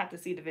 so you're gonna have to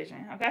see the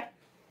vision. Okay?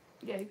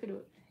 Yeah, you can do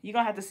it. You're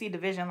gonna have to see the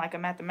vision like a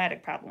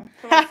mathematic problem.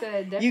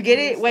 You get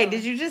it? Wait,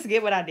 did you just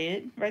get what I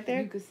did right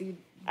there? You could see.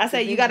 I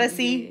said you gotta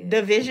see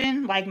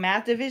division, like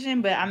math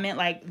division, but I meant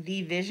like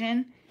the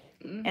vision.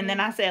 And then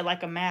I said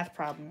like a math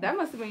problem. That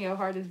must have been your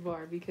hardest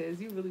bar because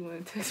you really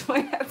wanted to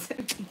explain that to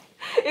me.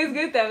 It's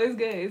good though. It's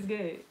good. It's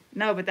good.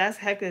 No, but that's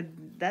hecka.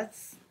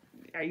 That's.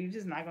 Are you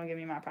just not gonna give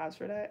me my props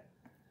for that?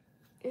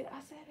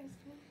 I said it's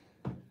good.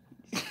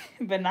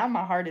 But not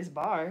my hardest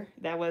bar.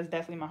 That was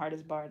definitely my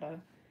hardest bar though.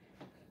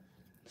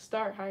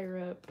 Start higher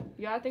up.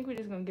 Yeah, I think we're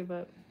just gonna give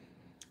up.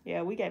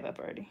 Yeah, we gave up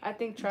already. I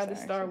think try the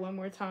star one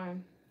more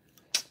time.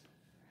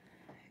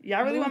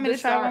 Y'all really want me to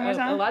try one more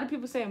time? A lot of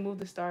people saying move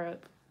the star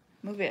up.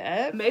 Move it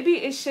up? Maybe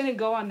it shouldn't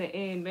go on the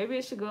end. Maybe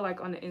it should go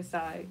like on the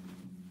inside.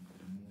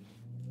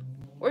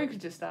 Or you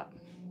could just stop.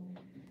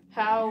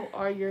 How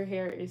is your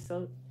hair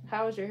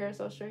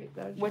so straight?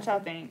 What y'all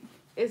think?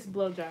 It's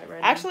blow dry right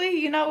Actually,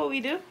 you know what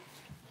we do?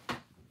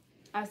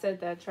 I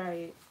said that. Try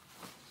it.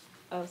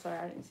 Oh, sorry,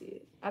 I didn't see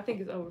it. I think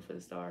it's over for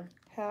the star.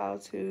 How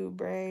to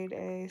braid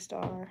a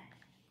star.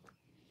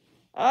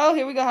 Oh,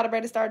 here we go. How to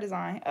braid a star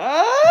design.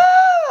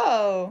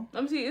 Oh!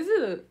 Let me see. Is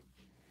it a...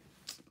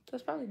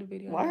 That's probably the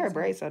video. Why are her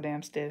braids so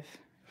damn stiff?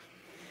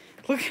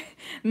 Look.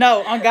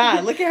 No, on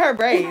God. Look at her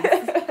braids.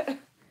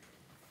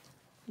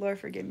 Lord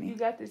forgive me. You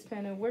got this,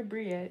 Panda. Where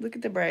Brie at? Look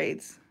at the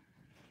braids.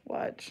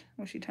 Watch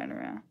when she turn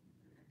around.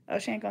 Oh,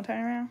 she ain't gonna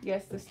turn around?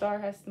 Yes, the star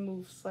has to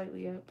move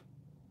slightly up.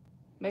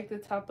 Make the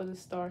top of the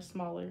star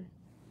smaller.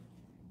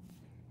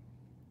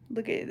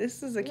 Look at it.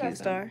 This is a cute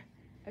star.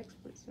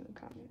 Experts in the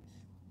comments.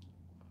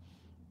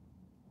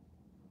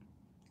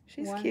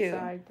 She's one cute.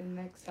 One side, the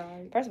next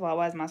side. First of all,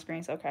 why is my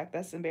screen so cracked?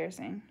 That's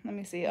embarrassing. Let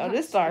me see. Oh,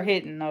 this star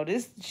hitting. No,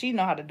 she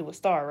know how to do a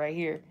star right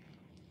here.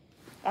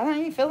 I don't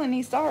even feel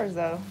any stars,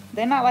 though.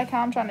 They're not like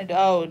how I'm trying to do.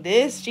 Oh,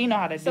 she know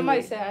how to do it.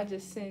 Somebody said I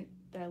just sent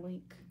that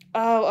link.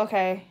 Oh,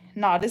 okay.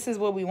 No, this is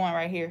what we want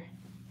right here.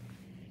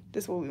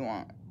 This is what we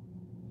want.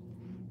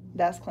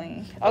 That's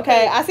clean.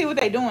 Okay, I see what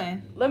they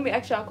doing. Let me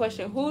ask y'all a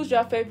question. Who's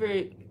your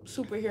favorite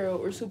superhero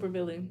or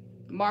supervillain?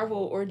 Marvel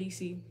or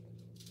DC?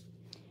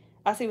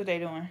 I see what they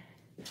doing.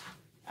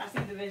 I see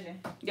the vision.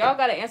 Y'all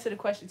got to answer the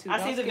question, too.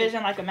 I see the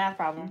vision like a math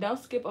problem. Don't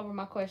skip over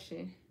my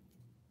question.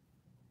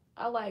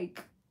 I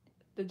like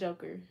the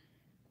Joker.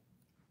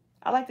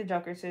 I like the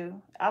Joker,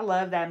 too. I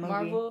love that movie.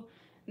 Marvel?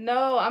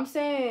 No, I'm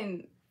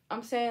saying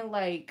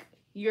like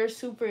your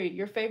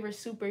favorite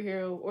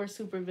superhero or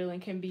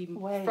supervillain can be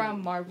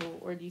from Marvel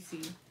or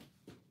DC.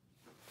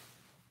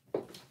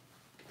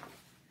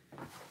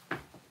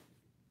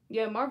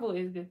 Yeah, Marvel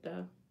is good,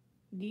 though.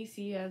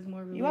 DC has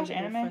more you watch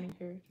anime? Funny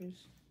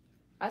characters.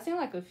 I've seen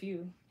like a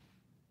few.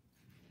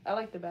 I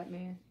like the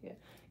Batman. Yeah.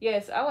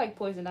 Yes, I like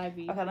Poison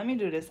Ivy. Okay, let me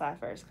do this side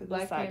first because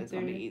this side is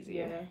gonna be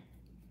easier.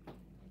 Yeah.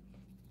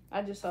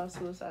 I just saw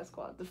Suicide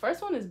Squad. The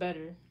first one is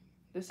better.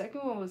 The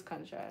second one was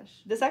kind of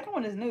trash. The second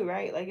one is new,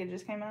 right? Like it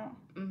just came out.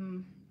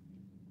 Mhm.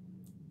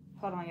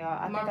 Hold on, y'all.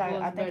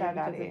 I think I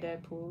got it.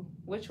 Deadpool.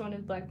 Which one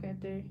is Black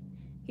Panther?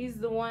 He's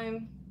the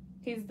one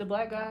He's the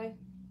black guy,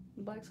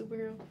 the black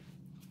superhero.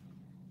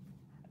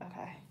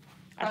 Okay.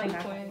 Harley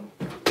Quinn.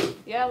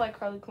 Yeah, I like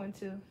Harley Quinn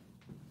too.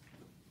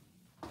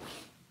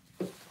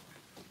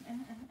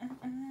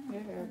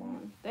 Your hair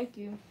long. Thank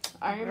you.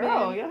 Iron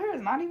Girl, Man. your hair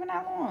is not even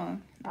that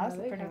long. No, That's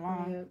pretty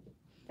long.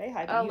 They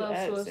hyping I you love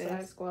up,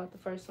 Suicide sis. Squad, the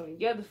first one.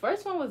 Yeah, the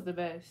first one was the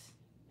best.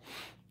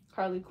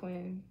 Harley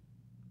Quinn.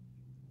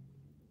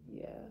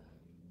 Yeah.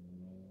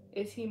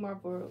 Is he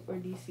Marvel or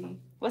DC?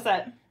 What's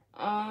that?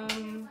 Huh? Are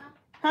you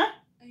gonna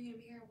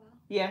be here a while?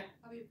 Yeah.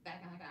 I'll be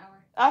back in like an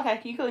hour.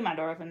 Okay, you can leave my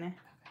door open then.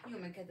 You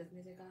want me to cut this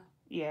music off?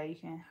 Yeah, you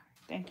can.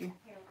 Thank you.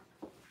 Here.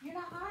 You're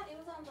not hot? It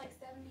was on like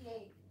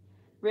 78.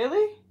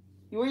 Really?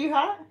 Were you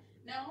hot?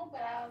 No,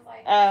 but I was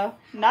like... Oh,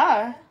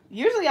 nah.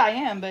 Usually I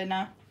am, but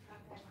no.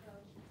 Okay,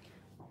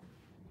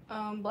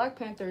 cool. Black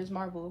Panther is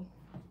Marvel.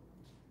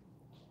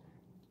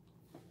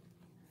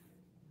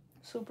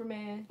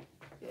 Superman.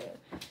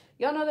 Yeah.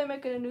 Y'all know they're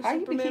making a new How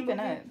Superman you be keeping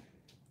movie? up?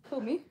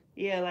 Who, me?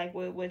 Yeah, like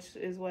which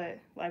is what?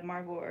 Like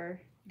Marvel or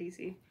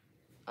DC?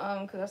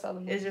 Cause I saw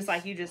the movies. It's just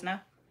like you just know?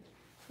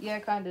 Yeah,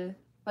 kinda.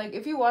 Like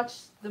if you watch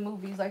the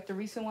movies, like the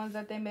recent ones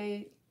that they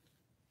made,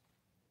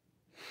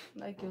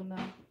 like you'll know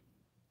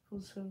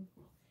who's who. And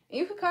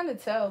you can kind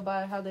of tell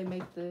by how they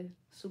make the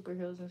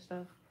superheroes and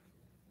stuff.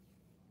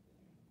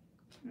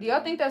 Do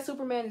y'all think that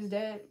Superman is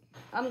dead?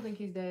 I don't think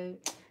he's dead.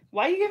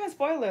 Why you giving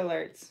spoiler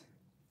alerts?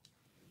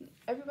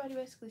 Everybody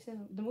basically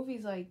said the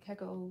movie's like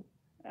hecka old.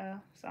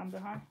 So I'm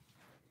behind.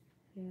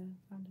 Yeah,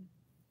 kinda.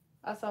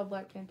 I saw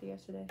Black Panther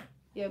yesterday.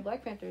 Yeah,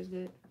 Black Panther is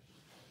good.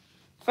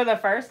 For the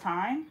first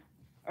time?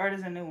 Or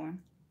there's a new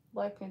one?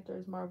 Black Panther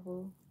is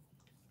Marvel.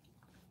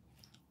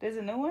 There's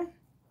a new one?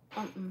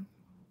 Mm-mm.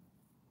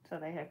 So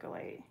they heck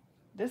away.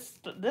 This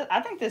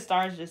I think this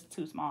star is just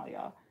too small,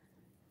 y'all.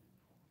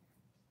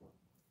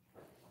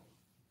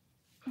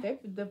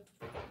 The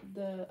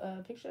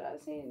picture that I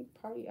seen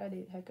probably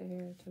added hecka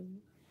hair too.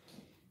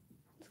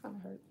 It's kind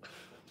of hurt.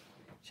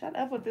 Shut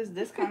up with this.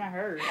 This kind of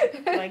hurt.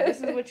 Like,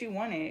 this is what you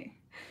wanted.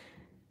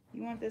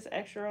 You want this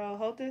extra,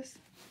 hold this?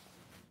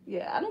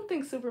 Yeah, I don't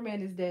think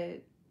Superman is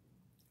dead.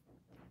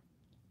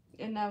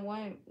 In that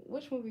one,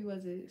 which movie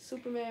was it?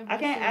 Superman. I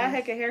can't add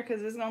heck of hair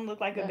because it's going to look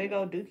like a big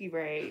old dookie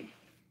braid.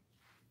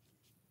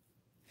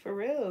 For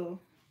real.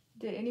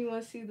 Did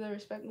anyone see the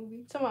Respect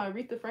movie? Talking about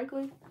Aretha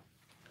Franklin?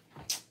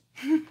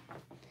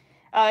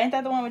 Ain't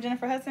that the one with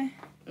Jennifer Hudson?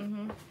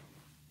 Mm-hmm.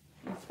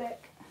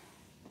 Respect.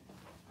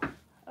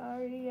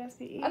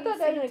 R-E-S-P-E. I thought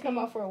that didn't come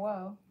out for a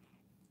while.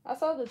 I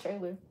saw the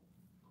trailer.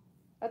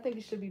 I think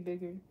it should be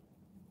bigger.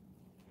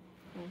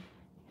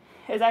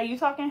 Is that you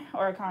talking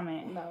or a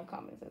comment? No,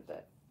 comments at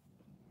that.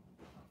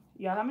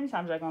 Y'all, how many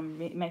times are you going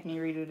to make me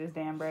redo this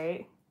damn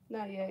braid?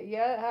 Not yet.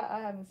 Yeah, I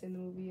haven't seen the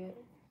movie yet.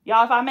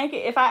 Y'all,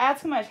 if I add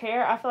too much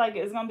hair, I feel like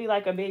it's going to be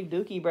like a big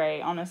dookie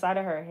braid on the side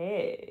of her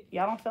head.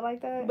 Y'all don't feel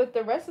like that? But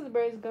the rest of the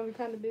braid is going to be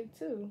kind of big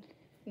too.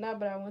 Nah,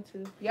 but I want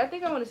to. Yeah, I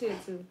think I want to see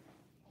it too.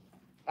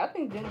 I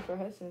think Jennifer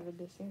Hudson is a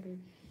good singer.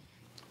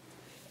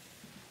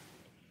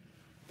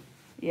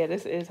 Yeah,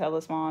 this is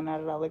hella small now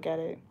that I look at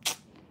it.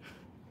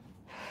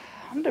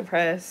 I'm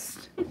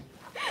depressed.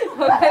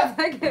 Okay,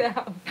 take it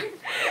out.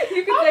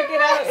 You can take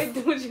it out and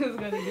do what you was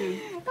going to do.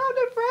 I'm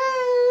depressed.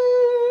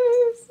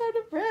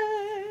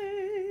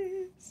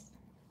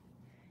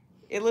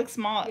 It looks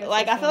small. Yes,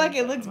 like, I feel like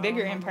it that's looks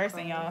bigger in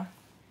person, y'all.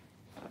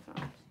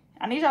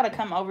 I need y'all to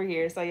come over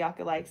here so y'all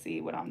could, like,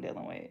 see what I'm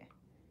dealing with.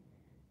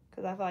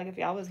 Because I feel like if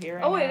y'all was here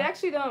right Oh, it now,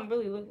 actually don't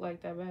really look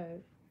like that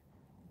bad.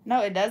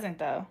 No, it doesn't,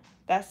 though.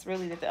 That's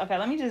really the thing. Okay,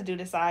 let me just do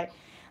this side.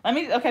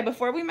 Okay,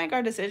 before we make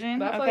our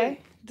decision, okay,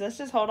 like, let's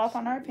just hold off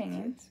on our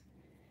opinions.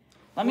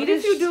 What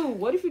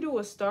if you do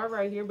a star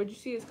right here, but you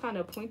see it's kind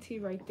of pointy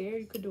right there?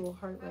 You could do a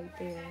heart right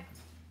there.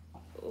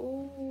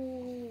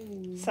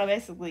 Ooh. So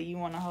basically, you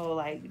want a whole,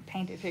 like,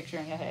 painted picture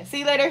in your head. See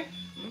you later.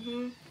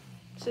 Mm-hmm.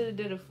 Should have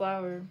did a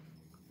flower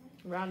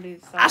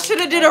rounded side. I should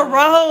have did a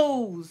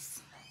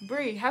rose.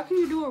 Bree, how can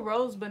you do a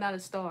rose but not a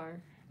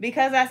star?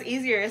 Because that's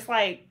easier. It's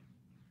like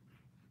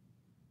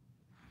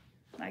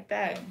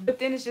that. But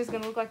then it's just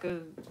going to look like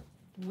a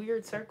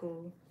weird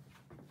circle.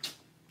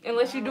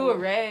 Unless you do a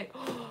red.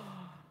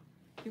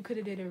 You could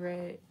have did a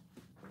red.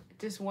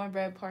 Just one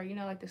red part. You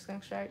know, like the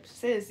skunk stripes.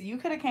 Sis, you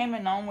could have came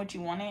and known what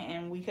you wanted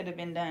and we could have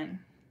been done.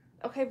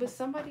 Okay, but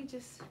somebody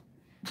just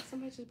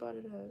brought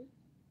it up.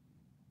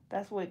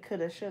 That's what could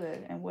have, should have,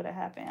 and would have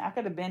happened. I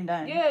could have been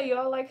done. Yeah,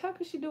 y'all. Like, how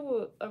could she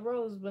do a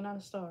rose but not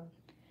a star?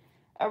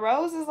 A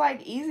rose is,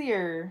 like,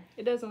 easier.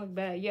 It doesn't look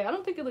bad. Yeah, I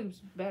don't think it looks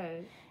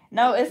bad.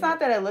 No, it's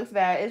not that it looks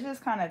bad. It's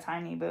just kind of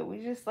tiny, but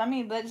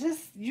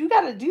you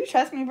gotta, do you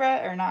trust me,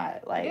 bruh, or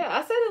not? Like, yeah,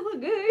 I said it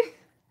looked good.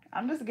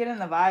 I'm just getting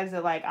the vibes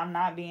that, like, I'm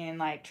not being,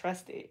 like,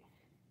 trusted.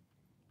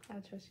 I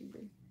trust you,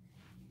 Bree.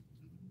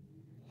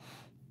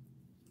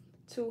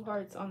 2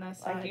 hearts on that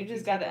side. Like, you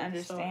just gotta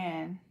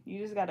understand. You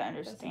just gotta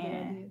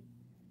understand.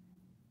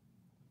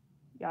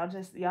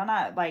 Y'all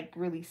not, like,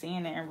 really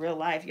seeing it in real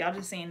life. Y'all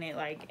just seeing it,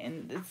 like,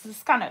 and it's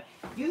just kind of,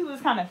 usually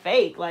it's kind of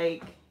fake,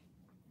 like.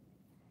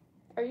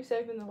 Are you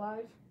saving the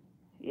live?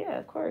 Yeah,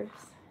 of course.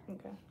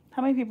 Okay.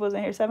 How many people is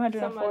in here?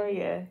 704. Somebody-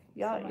 Yeah,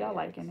 y'all somebody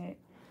liking it.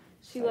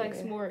 She Oh, likes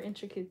yeah. more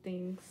intricate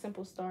things.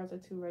 Simple stars are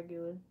too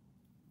regular.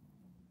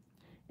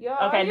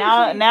 Y'all, Okay,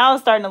 now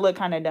it's starting to look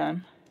kind of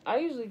done. I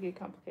usually get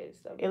complicated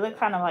stuff. It looked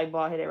kind of like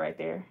bald headed right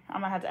there. I'm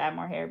gonna have to add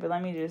more hair, but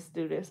let me just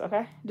do this,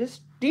 okay?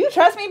 Just do you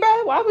trust me,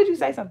 bro? Why would you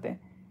say something?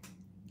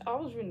 I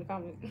was reading the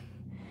comment.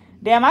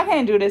 Damn, I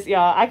can't do this,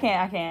 y'all. I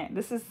can't.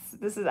 This is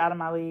out of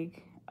my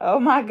league. Oh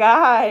my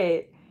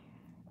god.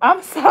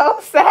 I'm so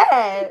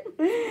sad.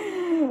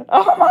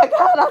 Oh my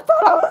god, I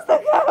thought I was the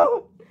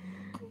GOAT.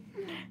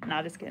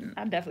 No, just kidding.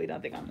 I definitely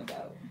don't think I'm the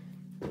GOAT.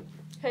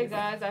 Hey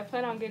guys, I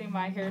plan on getting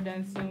my hair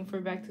done soon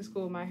for back to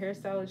school. My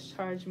hairstylist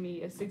charged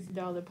me a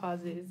 $60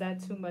 deposit. Is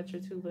that too much or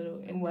too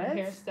little? And What? the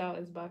hairstyle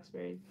is box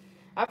braids.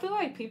 I feel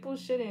like people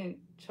shouldn't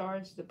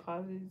charge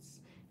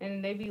deposits,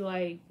 and they be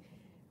like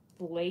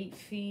late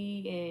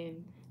fee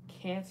and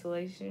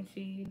cancellation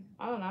fee.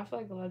 I don't know. I feel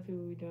like a lot of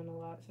people be doing a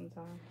lot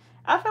sometimes.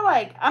 I feel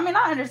like, I mean,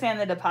 I understand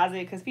the deposit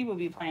because people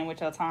be playing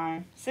with your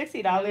time.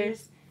 $60, Really?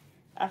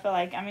 I feel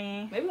like, I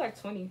mean, Maybe like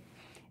 20.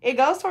 it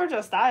goes towards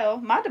your style.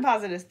 My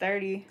deposit is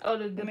 30. Oh,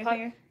 the Let me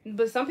deposit. see.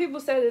 But some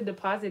people say the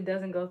deposit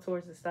doesn't go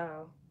towards the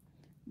style.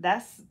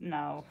 That's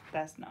no.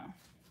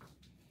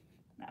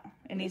 No,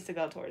 it needs to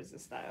go towards the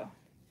style.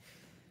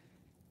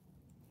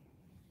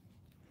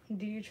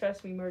 Do you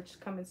trust me? Merch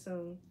coming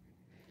soon.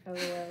 LOL.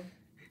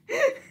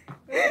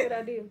 That's a good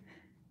idea.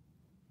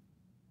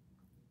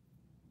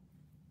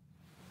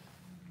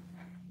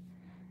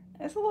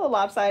 It's a little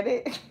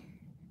lopsided.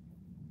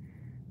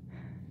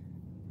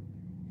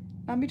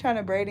 I'll be trying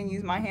to braid and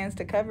use my hands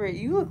to cover it.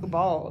 You look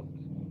bald.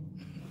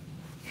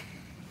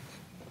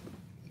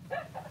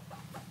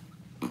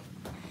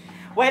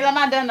 Wait, I'm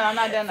not done. No, I'm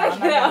not done. No, I'm not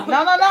done. No,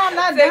 I'm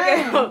not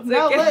done.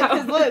 No, look,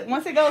 because look,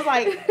 once it goes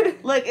like,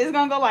 look, it's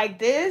going to go like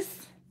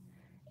this,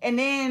 and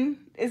then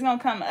it's going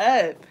to come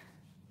up.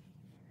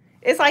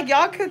 It's like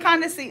y'all could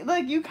kind of see,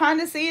 look, you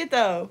kind of see it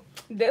though.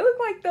 They look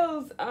like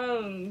those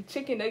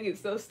chicken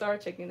nuggets, those star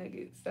chicken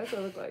nuggets. That's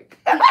what it look like.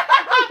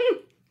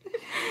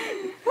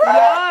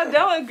 Y'all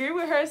don't agree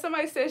with her.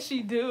 Somebody says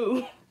she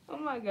do. Oh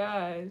my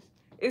gosh.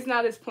 It's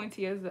not as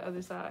pointy as the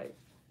other side.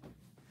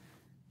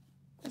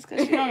 It's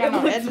because she don't got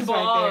no edges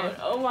right there.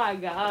 Oh my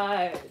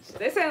gosh.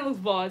 They say it looks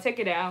bald. Take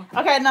it down.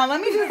 Okay, now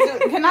let me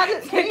just do,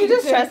 can you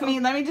just trust me?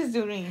 Let me just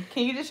do me.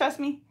 Can you just trust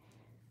me?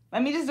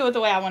 Let me just do it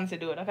the way I wanted to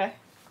do it, okay?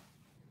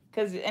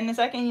 Because in a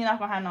second, you're not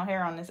going to have no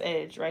hair on this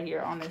edge right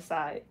here on this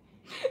side.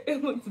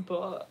 It looks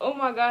bald. Oh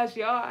my gosh,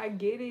 y'all, I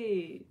get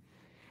it.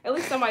 At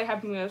least somebody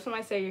happy me up.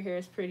 Somebody say your hair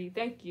is pretty.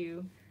 Thank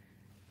you.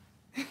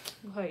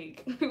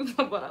 Like, it was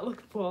like, well, I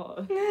look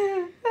bald.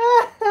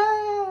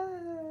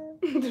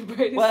 The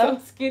braid is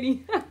so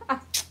skinny.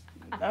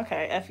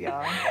 Okay, F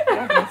y'all.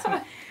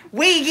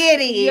 We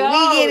get it. Yo,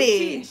 we get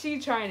it. She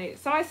trying it.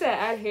 Somebody said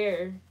add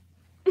hair.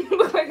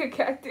 Look like a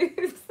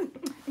cactus.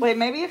 Wait,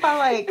 maybe if I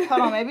like,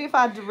 hold on, maybe if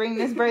I bring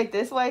this braid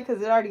this way,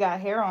 because it already got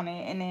hair on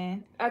it, and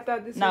then. I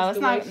thought this No, was it's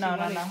the way not. she No,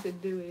 wanted to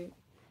do it.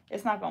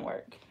 It's not going to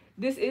work.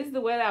 This is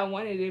the way that I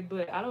wanted it,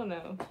 but I don't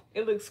know.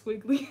 It looks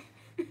squiggly.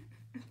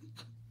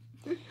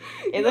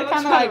 It looked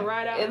kind of like,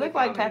 it looked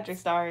like Patrick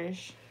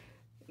Star-ish.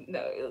 No,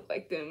 it looked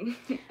like them.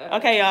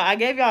 Okay, y'all, I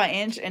gave y'all an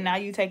inch, and now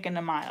you taking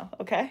a mile,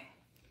 okay?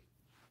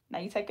 Now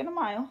you taking a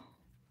mile.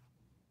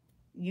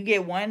 You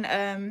get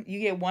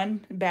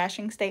one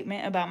bashing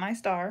statement about my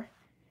star.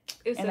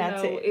 It's and a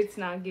that's no, it. it's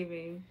not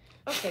giving.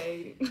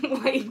 Okay.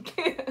 Like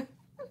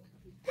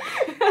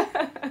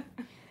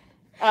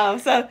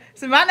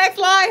so my next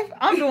live,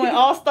 I'm doing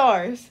all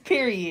stars.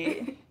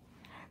 Period.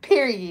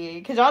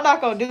 Because y'all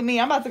not gonna do me.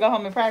 I'm about to go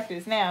home and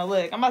practice now.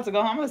 Look, I'm about to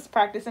go home. I'm gonna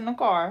practice in the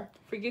car.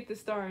 forget the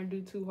star and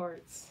do 2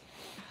 hearts.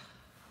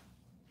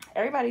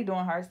 Everybody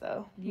doing hearts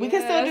though. Yeah, We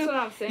can still that's do. what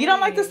I'm saying. You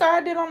don't like the star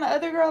I did on the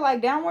other girl,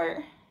 like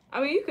downward?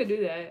 I mean, you could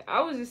do that.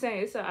 I was just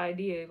saying it's an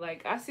idea.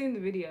 Like, I seen the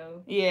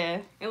video. Yeah.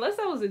 Unless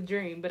that was a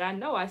dream, but I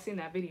know I seen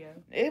that video.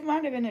 It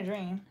might have been a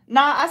dream.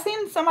 Nah, I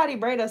seen somebody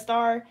braid a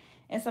star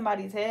in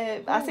somebody's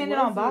head. I seen it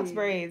on box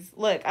braids.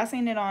 Look, I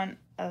seen it on.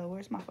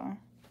 Where's my phone?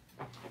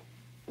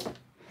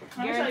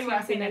 Let me show you where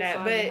I seen it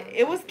at. But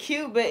it was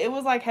cute, but it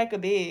was like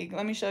hecka big.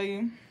 Let me show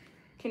you.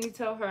 Can you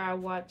tell her I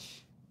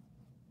watch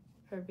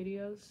her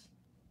videos?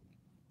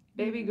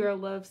 Baby girl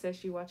love says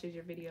she watches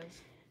your videos.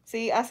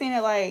 See, I seen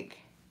it like.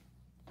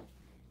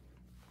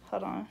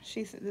 Hold on.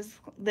 She said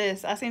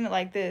this. I seen it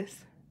like this.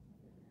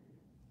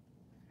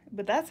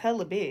 But that's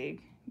hella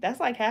big. That's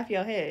like half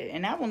your head,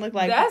 and that one looked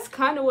like. That's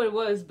kind of what it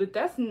was, but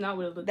that's not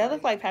what it looked like. That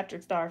looked like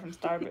Patrick Star from No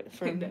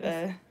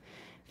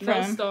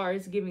Star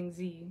is giving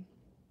Z.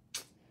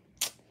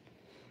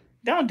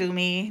 Don't do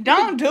me.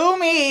 Don't do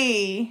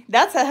me.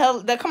 That's a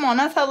hell. Come on,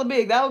 that's hella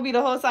big. That would be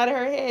the whole side of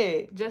her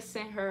head. Just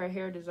sent her a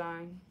hair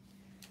design.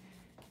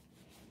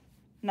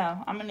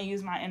 No, I'm gonna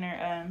use my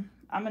inner.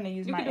 I'm gonna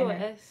use you my can do inner.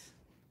 an S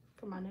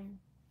for my name.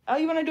 Oh,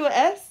 you wanna do an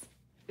S?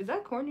 Is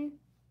that corny?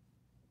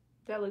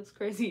 That looks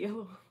crazy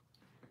yellow.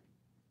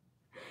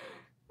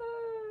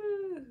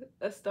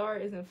 A star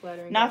isn't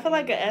flattering. No, I feel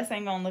like an S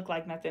ain't gonna look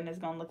like nothing. It's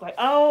gonna look like.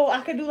 Oh,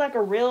 I could do like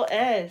a real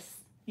S.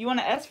 You want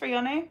an S for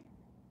your name?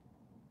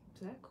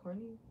 Is that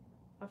corny?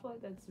 I feel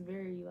like that's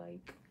very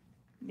like.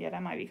 Yeah,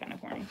 that might be kind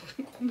of corny.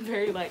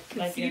 Very like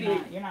conceited.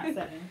 Like you're not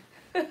 7.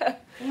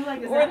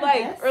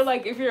 Like, or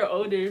like if you're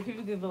older,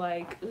 people can be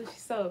like, "Oh,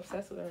 she's so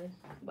obsessed with her,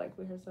 like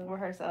with herself." With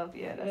herself,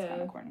 yeah, that's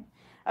kind of corny.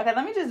 Okay,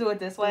 let me just do it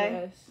this way.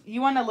 Yes. You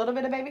want a little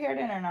bit of baby hair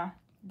then or no?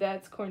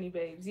 That's corny,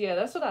 babes. Yeah,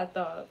 that's what I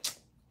thought.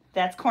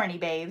 That's corny,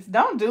 babes.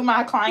 Don't do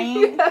my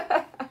client.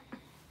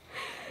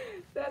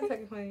 That's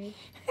like funny.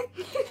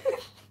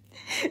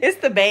 It's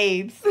the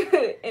babes.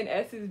 And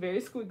S is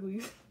very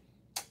squigglies.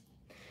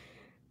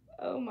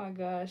 Oh my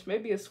gosh,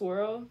 maybe a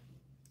swirl.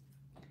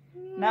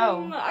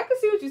 No. I can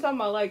see what you're talking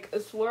about, like a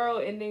swirl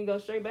and then go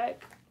straight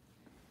back.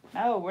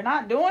 No, we're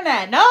not doing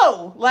that.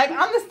 No, like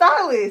I'm the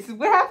stylist.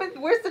 What happened?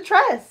 Where's the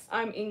tress?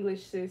 I'm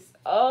English, sis.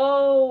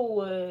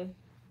 Oh,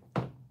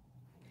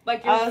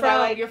 like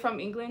you're from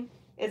England.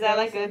 Is that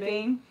like a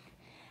thing?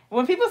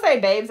 When people say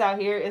babes out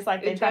here, it's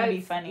like they're trying to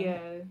be funny. Yeah.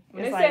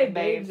 When it's they say like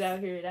babes out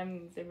here, that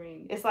means they're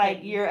being. It's like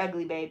you're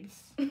ugly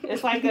babes.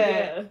 It's like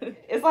a. Yeah.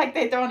 It's like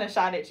they throwing a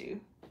shot at you.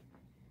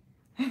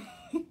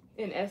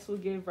 And S will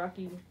give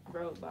Rocky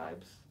Road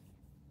vibes.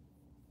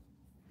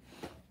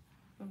 I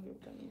don't know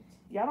what that means.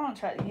 Y'all don't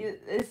trust.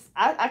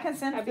 I can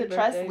sense Happy the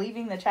trust birthday.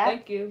 leaving the chat.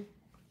 Thank you.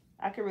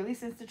 I can really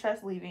sense the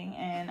trust leaving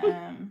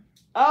and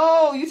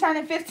Oh, you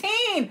turning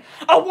 15.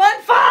 A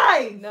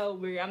 1-5. No,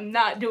 Brie, I'm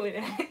not doing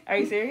that. Are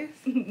you serious?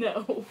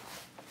 No.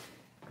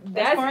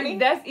 That's corny?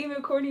 That's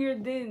even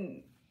cornier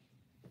than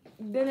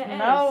an S.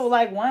 No,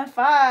 like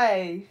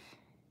 1-5.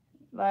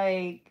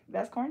 Like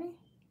that's corny.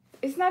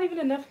 It's not even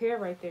enough hair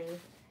right there.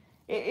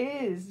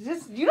 It is.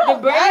 Just you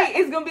don't. The braid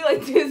is gonna be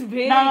like this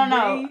big.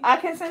 No. I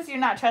can sense you're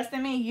not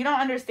trusting me. You don't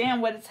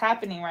understand what is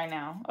happening right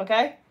now.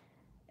 Okay.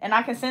 And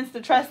I can sense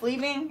the trust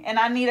leaving, and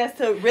I need us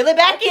to reel it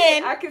back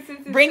in. I can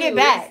sense it bring too. it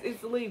back.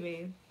 It's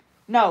leaving.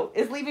 No,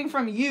 it's leaving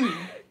from you.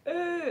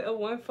 A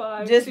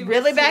 1-5. Just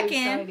reel it back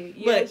in.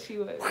 Yeah, Look. she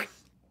was.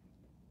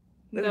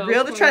 No,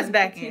 reel the trust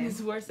back in. It's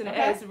worse than an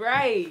S,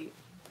 right?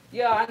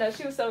 Yo, I know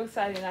she was so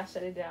excited, and I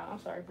shut it down. I'm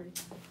sorry, Brie.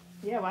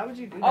 Yeah, why would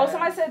you do that? Oh,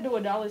 somebody said do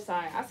a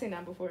 $sign. I seen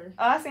that before.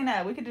 Oh, I seen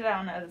that. We could do that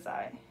on the other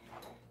side.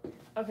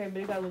 Okay,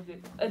 but it gotta look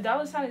good. A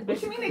 $sign is basically.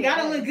 What you mean it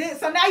gotta look good?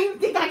 So now you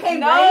think I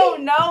can't No,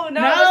 braid? no. That's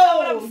not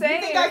what I'm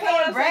saying. You think I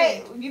can't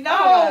braid? You know.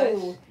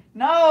 Oh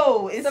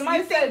no. It's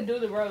somebody said do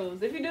the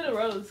rose. If you do the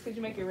rose, could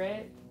you make it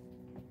red?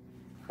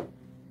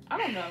 I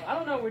don't know. I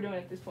don't know what we're doing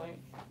at this point.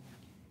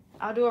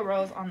 I'll do a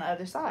rose on the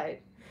other side.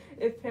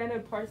 If Panda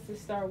parts the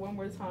star one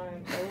more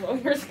time,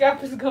 your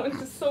scalp is going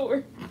to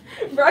soar.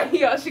 Right,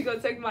 y'all, she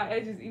gonna take my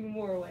edges even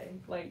more away.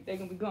 Like, they're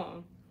gonna be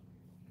gone.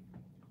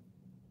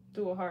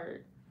 Do a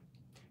heart.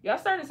 Y'all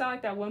starting to sound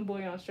like that one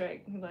boy on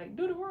Shrek. He's like,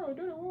 do the roar,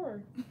 do the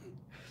roar.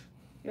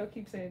 Y'all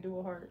keep saying do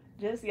a heart.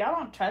 Just, y'all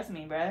don't trust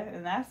me, bruh.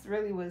 And that's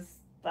really was,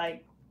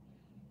 like...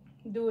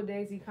 Do a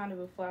daisy, kind of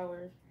a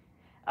flower.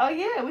 Oh,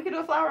 yeah, we could do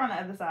a flower on the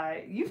other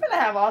side. You finna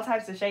have all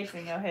types of shapes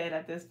in your head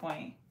at this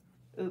point.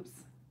 Oops.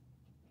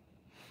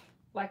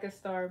 Like a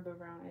star, but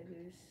round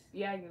edges.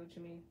 Yeah, I get what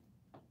you mean.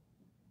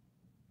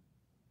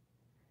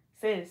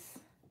 Sis.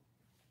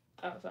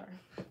 Oh,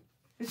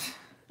 sorry.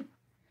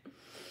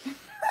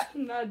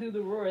 Not do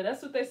the roar.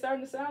 That's what they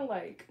starting to sound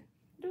like.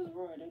 Do the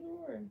roar, do the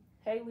roar.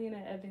 Hey,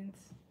 Lena Evans.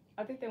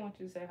 I think they want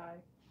you to say hi.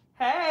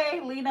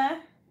 Hey,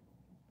 Lena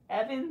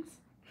Evans.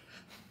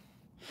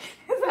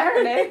 Is that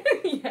her name?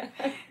 Yeah.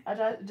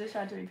 I just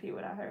tried to repeat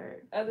what I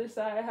heard. Other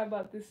side. How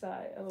about this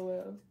side?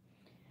 LOL.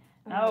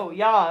 No,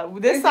 y'all.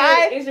 This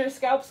side is your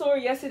scalp sore?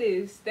 Yes, it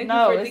is. Thank you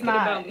for thinking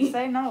about me.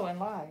 Say no and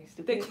lie,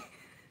 stupid.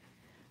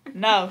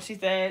 No, she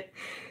said.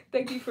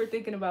 Thank you for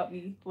thinking about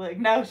me. Look,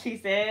 no, she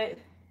said.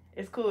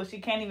 It's cool. She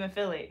can't even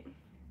feel it.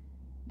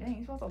 Dang,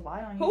 you supposed to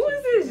lie on you. Who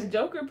is this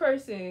Joker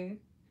person?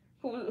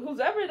 Who's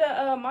ever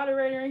the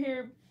moderator in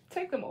here?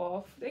 Take them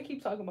off. They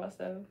keep talking about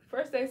stuff.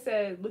 First they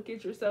said, look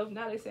at yourself.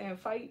 Now they saying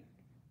fight.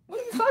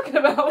 What are you talking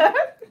about?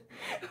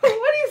 What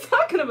are you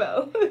talking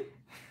about?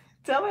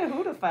 Tell her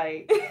who to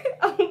fight.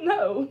 I don't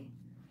know.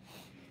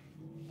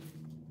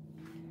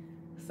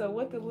 So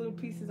what the little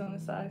pieces on the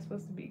side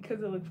supposed to be?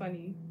 Because it look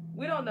funny.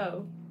 We don't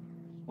know.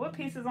 What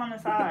pieces on the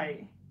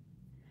side?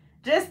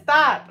 Just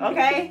stop,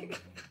 okay?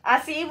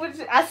 I see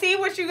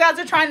what you guys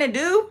are trying to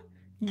do.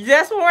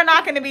 That's what we're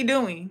not going to be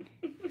doing.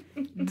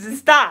 Just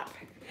stop.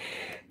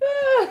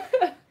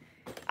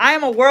 I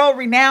am a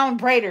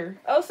world-renowned braider.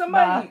 Oh,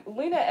 somebody,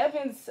 Lena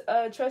Evans,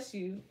 trusts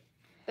you.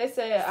 They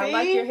said, I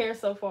like your hair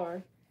so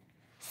far.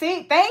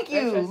 See, thank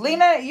you.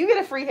 Lena, you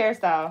get a free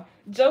hairstyle.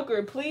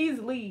 Joker, please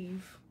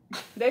leave.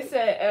 They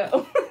said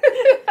L.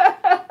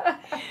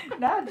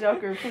 Not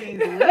Joker, please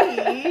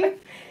leave.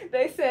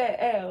 They said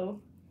L.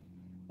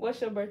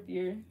 What's your birth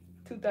year?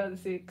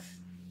 2006.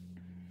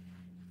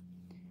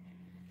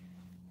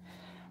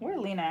 Where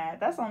Lena at?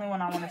 That's the only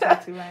one I want to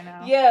talk to right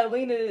now. Yeah,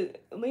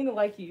 Lena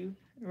like you.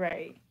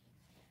 Right.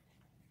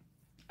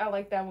 I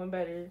like that one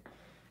better.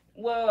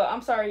 Well,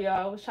 I'm sorry,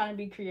 y'all. I was trying to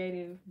be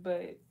creative,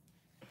 but...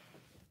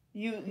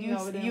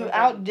 You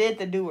outdid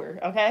the doer,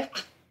 okay?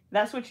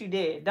 That's what you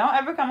did. Don't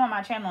ever come on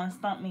my channel and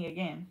stump me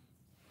again.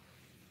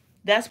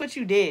 That's what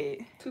you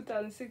did.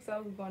 2006, I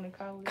was going to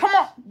college. Come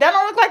on. That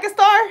don't look like a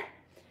star?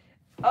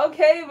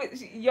 Okay,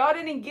 but y'all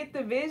didn't get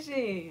the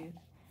vision.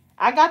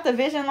 I got the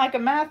vision like a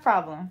math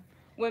problem.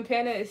 When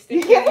Panda is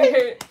sticking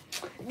here.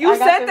 You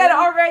said that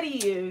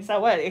already. So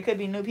what? It could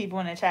be new people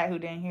in the chat who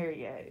didn't hear it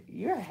yet.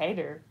 You're a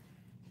hater.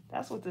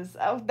 That's what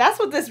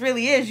this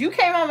really is. You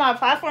came on my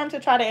platform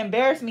to try to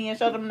embarrass me and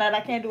show them that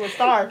I can't do a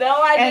star. No,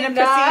 I did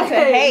not. And proceed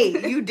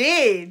to hate. You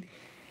did.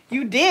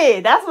 You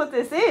did. That's what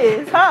this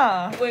is,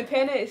 huh? When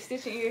Panda is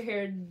stitching your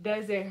hair,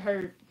 does it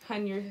hurt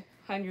when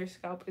your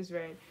scalp is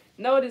red?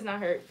 No, it does not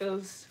hurt. It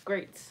feels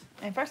great.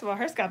 And first of all,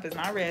 her scalp is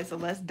not red, so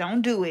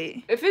don't do it.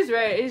 If it's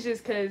red, it's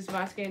just because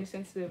my skin is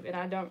sensitive and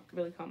I don't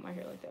really comb my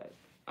hair like that.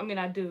 I mean,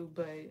 I do,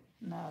 but...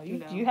 No,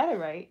 you had it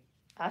right.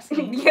 I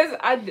seen. Yes,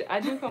 I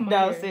do comb my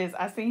hair. No, sis,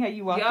 I seen how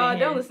you walked in Y'all, here.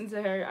 don't listen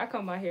to her. I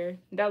comb my hair.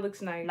 That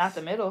looks nice. Not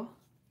the middle.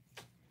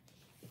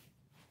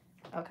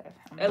 Okay.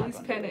 At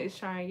least Panda is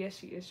trying. Yes,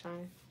 she is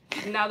trying.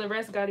 Now the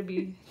rest got to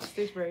be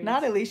stitch braids.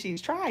 Not at least she's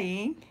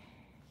trying.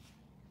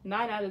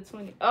 9 out of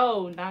 20.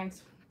 Oh,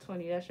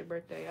 9/20. That's your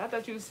birthday. I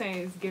thought you were saying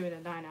it's giving a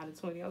 9 out of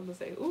 20. I was going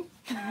to say, ooh.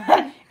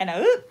 And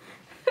a oop.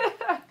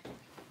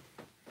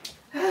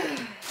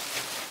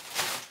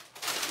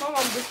 My mom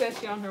just said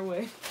she on her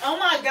way. Oh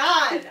my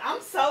God. I'm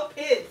so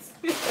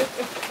pissed.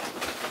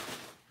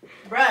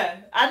 Bruh,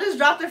 I just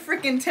dropped a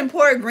freaking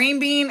tempura green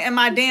bean in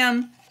my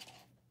damn...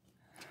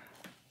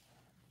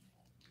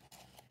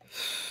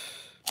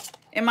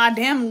 In my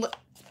damn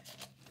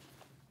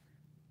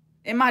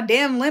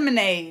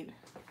lemonade.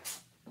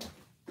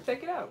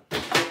 Check it out.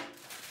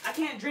 I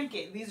can't drink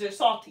it. These are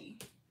salty.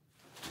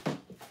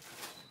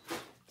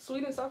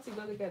 Sweet and salty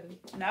go together.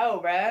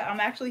 No, bruh. I'm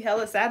actually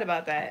hella sad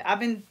about that.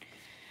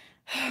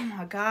 Oh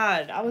my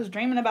God. I was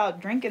dreaming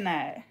about drinking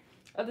that.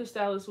 Other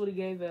stylists would have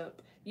gave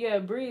up. Yeah,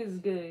 Brie is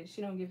good.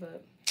 She don't give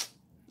up.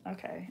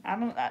 Okay.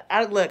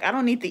 Look, I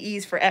don't need the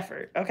E's for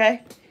effort,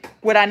 okay?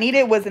 What I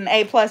needed was an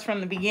A+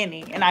 from the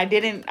beginning, and I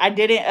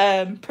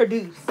didn't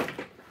produce.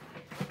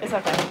 It's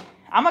okay.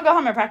 I'm gonna go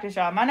home and practice,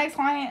 y'all. My next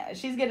client,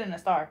 she's getting a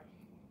star.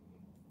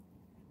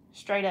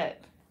 Straight up.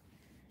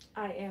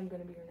 I am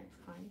gonna be your next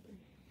client.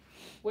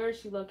 Where is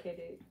she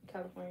located?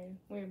 California.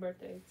 When your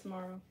birthday?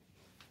 Tomorrow.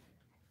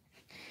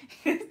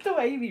 It's the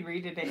way you be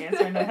reading and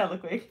answering that hella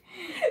quick.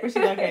 Where's she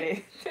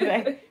located?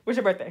 Today. What's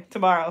your birthday?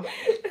 Tomorrow.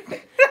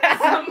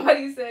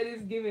 Somebody said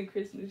it's giving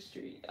Christmas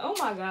tree. Oh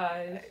my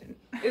gosh.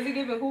 Is it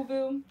giving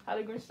Whoville? How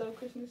the Grinch Stole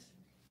Christmas?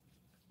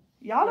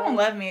 Y'all don't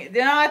love me.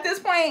 You know, at this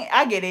point,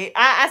 I get it.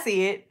 I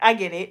see it. I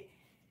get it.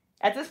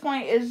 At this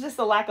point, it's just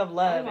a lack of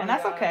love, and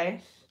that's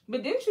okay.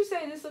 But didn't you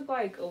say this looked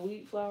like a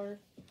wheat flour?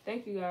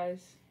 Thank you,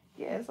 guys.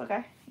 Yeah, it's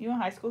okay. You in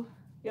high school?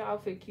 Your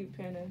outfit cute,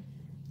 Panda.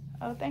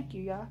 Oh, thank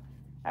you, y'all.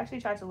 I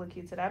actually tried to look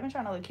cute today. I've been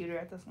trying to look cuter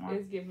at this one.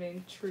 It's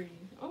giving tree.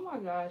 Oh my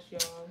gosh,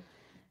 y'all.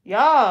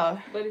 Y'all.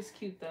 But it's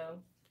cute, though.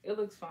 It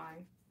looks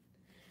fine.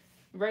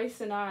 Ray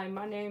Sinai.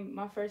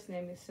 My first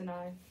name is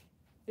Sinai.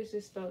 It's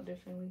just spelled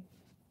differently.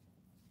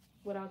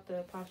 Without the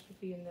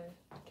apostrophe and the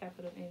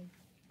capital N.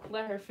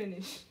 Let her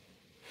finish.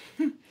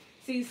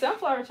 See,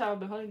 Sunflower Child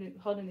been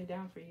holding it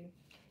down for you.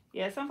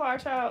 Yeah, Sunflower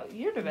Child,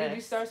 you're the best. Did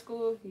you start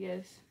school?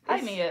 Yes.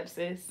 Hype me up,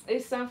 sis.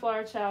 It's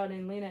Sunflower Child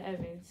and Lena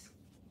Evans.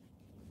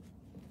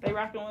 They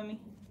rocking with me?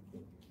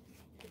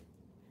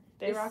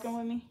 They rocking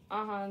with me?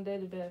 Uh-huh, they're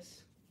the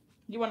best.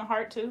 You want a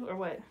heart too, or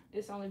what?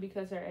 It's only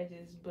because her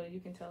edges, but you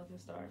can tell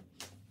it's a star.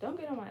 Don't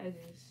get on my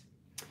edges.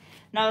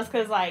 No, it's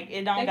because, like,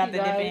 it don't got the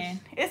dip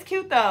in. It's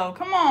cute, though.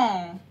 Come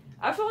on.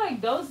 I feel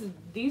like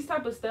these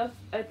type of stuff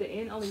at the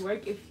end only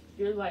work if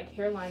your, like,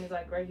 hairline is,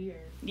 like, right here.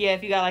 Yeah,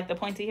 if you got, like, the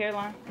pointy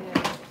hairline.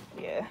 Yeah.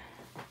 Yeah.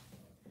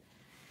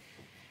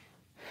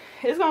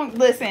 It's going to,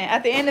 listen,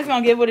 at the end, it's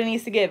going to give what it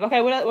needs to give. Okay,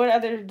 what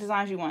other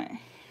designs you want?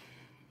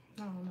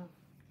 I don't know.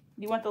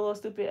 You want the little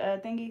stupid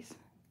thingies?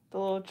 The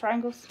little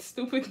triangles?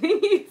 Stupid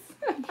thingies.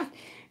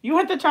 You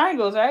want the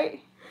triangles,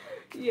 right?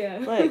 Yeah.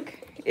 Look,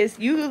 it's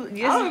you. I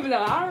don't even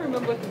know. I don't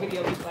remember what the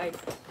video was like.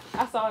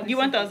 I saw it. You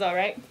want those though,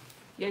 right?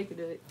 Yeah, you can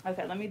do it.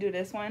 Okay, let me do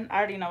this one. I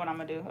already know what I'm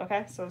gonna do.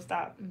 Okay, so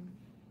stop.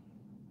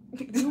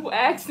 You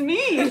asked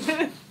me.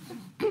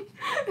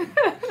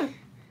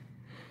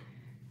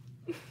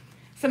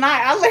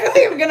 Tonight, I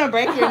literally am gonna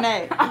break your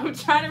neck. I'm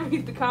trying to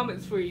read the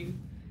comments for you.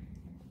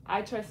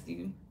 I trust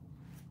you.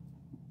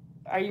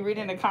 Are you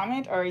reading the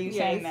comment or are you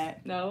saying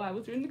that? No, I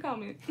was reading the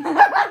comment.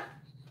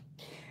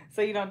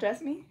 So you don't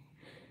trust me?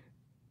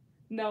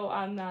 No,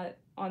 I'm not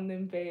on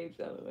them babes.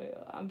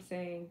 LOL. I'm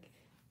saying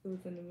it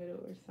was in the middle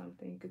or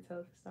something. You could tell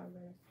the star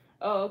better.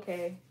 Oh,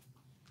 okay.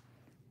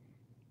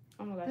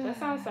 Oh my gosh, that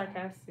sounds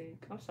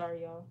sarcastic. I'm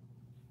sorry, y'all.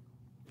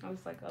 I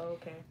was like, oh,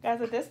 okay.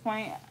 Guys, at this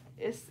point,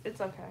 it's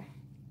okay.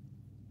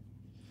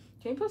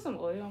 Can you put some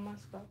oil on my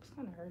scalp? It's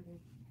kind of hurting.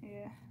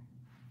 Yeah.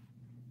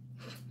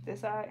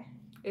 This side?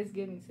 It's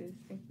getting, sis.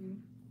 Thank you.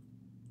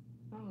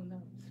 I don't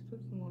know.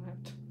 Spooky won't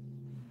have to.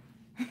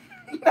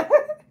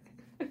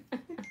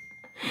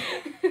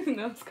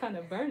 No, it's kind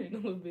of burning a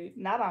little bit.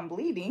 Not on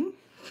bleeding.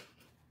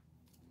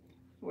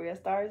 Where your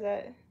stars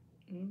at?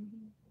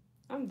 Mm-hmm.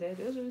 I'm dead.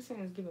 That's what it's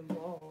saying. It's giving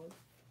balls.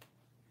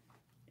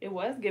 It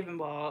was giving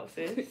ball,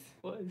 sis. It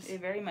was. It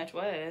very much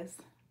was.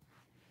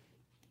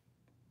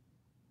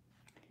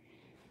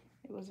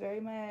 It was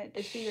very much.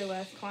 Is she your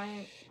last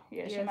client?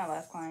 Yeah, she's my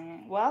last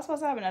client. Well, I was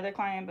supposed to have another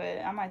client, but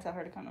I might tell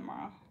her to come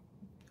tomorrow.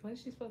 When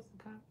is she supposed to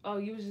come? Oh,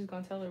 you was just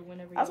gonna tell her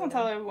whenever. I was gonna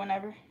tell her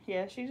whenever.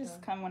 Yeah, she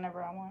just come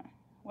whenever I want,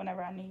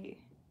 whenever I need.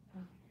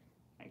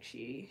 Like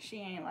she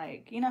ain't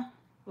like, you know.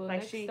 Well, like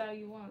next style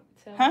you want?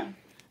 Tell me.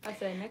 I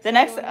said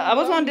next. I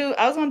was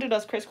gonna do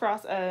those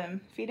crisscross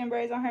feeding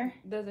braids on her.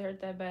 Does it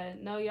hurt that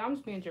bad? No, yeah, I'm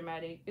just being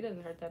dramatic. It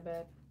doesn't hurt that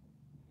bad.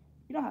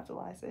 You don't have to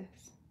lie, sis.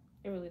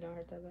 It really don't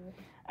hurt that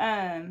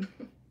bad.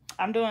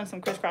 I'm doing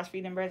some crisscross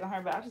feeding braids on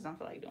her, but I just don't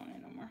feel like doing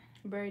it no more.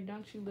 Bray,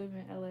 don't you live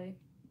in LA?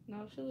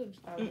 No, she lives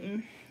in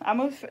LA. I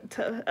moved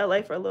to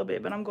LA for a little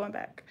bit, but I'm going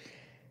back.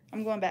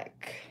 I'm going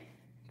back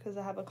because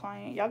I have a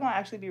client. Y'all gonna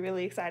actually be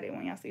really excited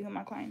when y'all see who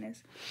my client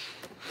is.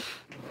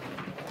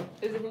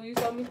 Is it who you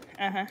told me?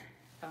 Uh-huh.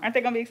 Aren't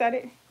they gonna be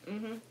excited?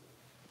 Mm-hmm.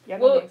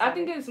 Well, I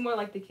think it's more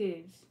like the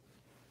kids.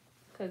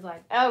 Cause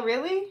like. Oh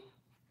really?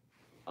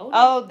 Older?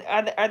 Oh,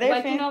 are they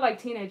like you know,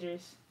 like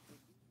teenagers?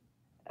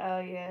 Oh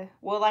yeah.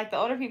 Well, like the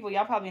older people,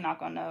 y'all probably not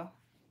gonna know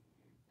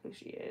who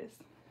she is,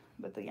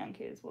 but the young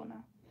kids will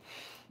know.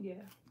 Yeah.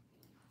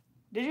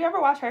 Did you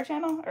ever watch her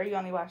channel, or you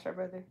only watched her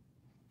brother?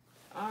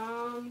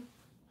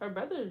 Her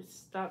brother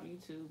stopped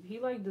YouTube. He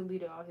like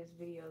deleted all his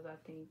videos, I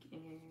think,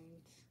 and.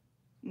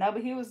 No,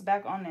 but he was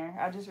back on there.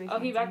 I just recently. Oh,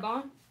 he back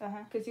on? Uh-huh.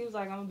 Cause he was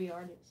like, I'm gonna be an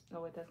artist.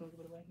 No wait, that's gonna give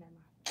it away. Never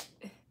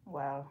mind.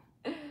 Wow,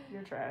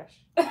 you're trash.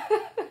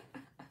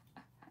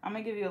 I'm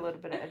gonna give you a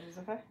little bit of edges,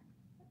 okay?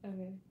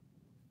 Okay.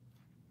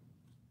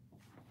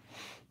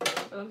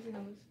 Let me see how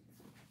much.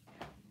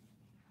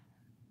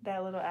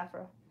 That little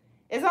afro.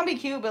 It's gonna be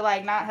cute, but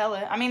like not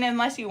hella. I mean,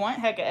 unless you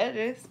want hecka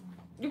edges.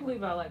 You can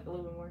leave out like a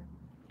little bit more.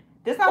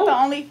 This not the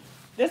only.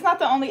 This not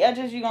the only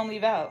edges you gonna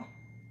leave out.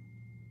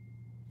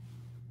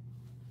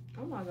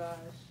 Oh my gosh.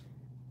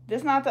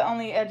 This not the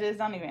only edges.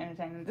 Don't even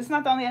entertain them. This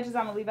not the only edges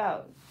I'm gonna leave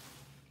out.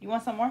 You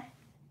want some more?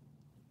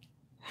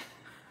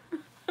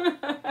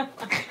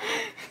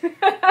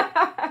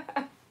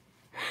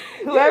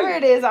 Whoever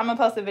it is, I'm gonna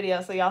post a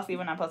video so y'all see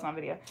when I post my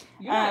video.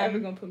 You're not ever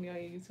gonna put me on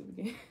your YouTube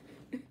again.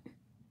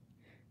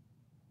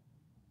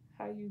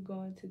 How you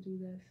going to do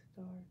that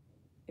star?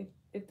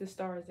 If the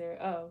star is there.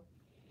 Oh.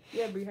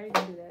 Yeah, Brie, how you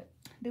gonna do that?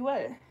 Do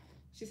what?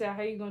 She said,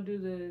 how you gonna do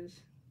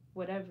this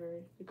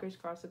whatever, the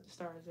crisscross if the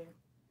star is there?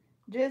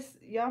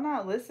 Just, y'all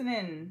not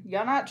listening.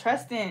 Y'all not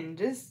trusting.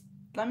 Just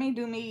let me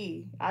do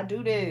me. I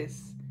do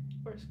this.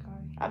 Where's Sky?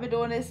 I've been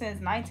doing this since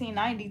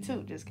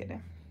 1992. Just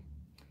kidding.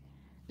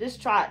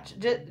 Just trotch.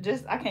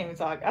 Just I can't even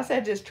talk. I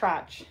said just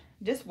trotch.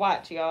 Just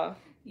watch, y'all.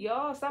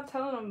 Y'all, stop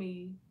telling on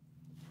me.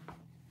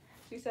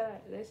 They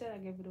said I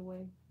gave it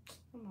away.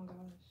 Oh my gosh.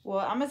 Well,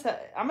 I'm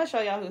gonna show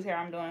y'all whose hair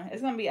I'm doing.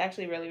 It's gonna be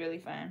actually really, really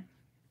fun.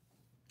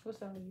 What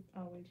style?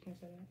 Oh wait, you can't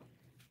say that.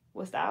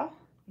 What style?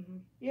 Mm-hmm.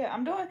 Yeah,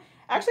 I'm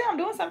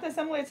doing something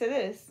similar to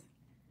this,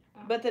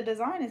 but the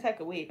design is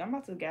hecka weak. I'm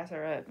about to gas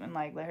her up and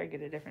like let her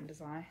get a different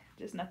design.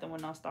 Just nothing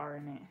with no star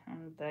in it.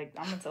 I'm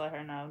gonna tell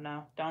her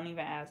no, don't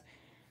even ask,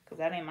 cause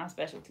that ain't my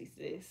specialty,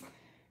 sis.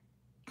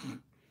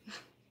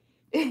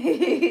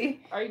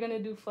 Are you gonna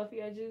do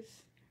fluffy edges?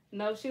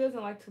 No, she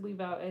doesn't like to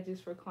leave out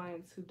edges for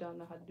clients who don't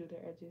know how to do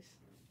their edges.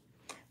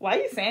 Why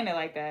are you saying it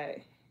like that?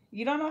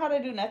 You don't know how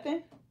to do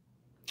nothing?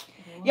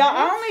 What? Y'all,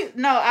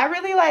 I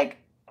really like,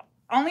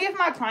 only if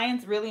my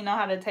clients really know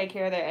how to take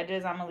care of their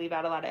edges, I'm gonna leave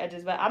out a lot of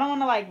edges. But I don't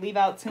want to like leave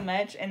out too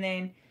much and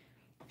then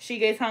she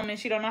gets home and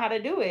she don't know how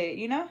to do it,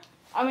 you know?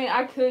 I mean,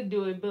 I could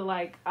do it, but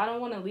like, I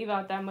don't want to leave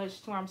out that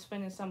much to where I'm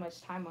spending so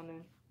much time on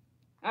them.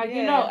 Yeah.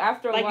 You know,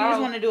 after a while. Like, you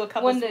just want to do a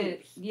couple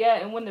swoops.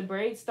 And when the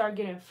braids start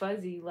getting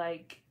fuzzy,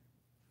 like,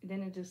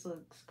 then it just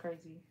looks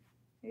crazy.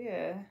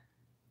 Yeah.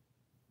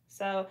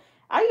 So,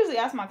 I usually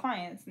ask my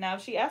clients. Now,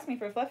 if she asked me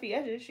for fluffy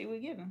edges, she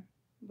would give them.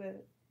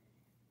 But,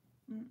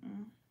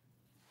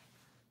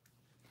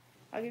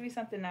 I'll give you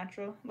something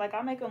natural. Like,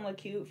 I'll make them look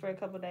cute for a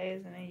couple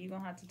days, and then you're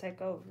going to have to take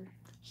over.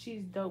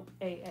 She's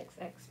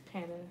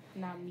DOPEaxxPANA,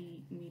 not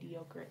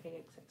mediocre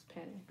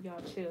AXXPANA.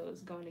 Y'all chill.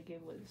 It's going to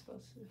give what it's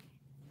supposed to.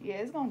 Yeah,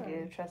 it's going to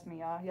give. Trust me,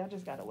 y'all. Y'all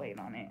just got to wait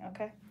on it,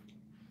 okay?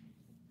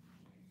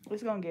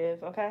 It's going to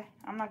give, okay?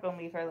 I'm not going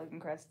to leave her looking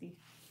crusty.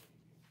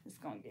 It's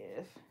going to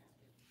give.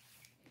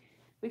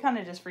 We kind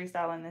of just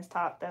freestyling this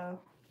top, though.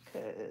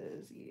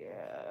 Because,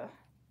 yeah.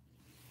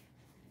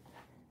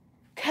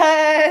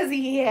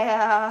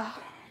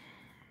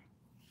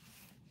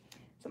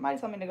 Somebody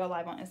told me to go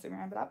live on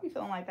Instagram, but I be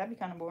feeling like that'd be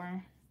kind of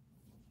boring.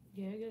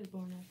 Yeah, it gets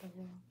boring after a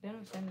while. They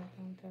don't say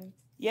nothing like that.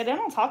 Yeah, they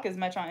don't talk as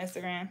much on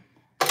Instagram.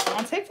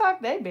 On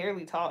TikTok, they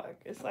barely talk.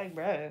 It's like,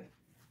 bruh.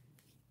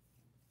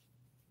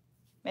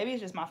 Maybe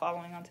it's just my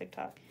following on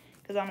TikTok,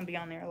 because I'm going to be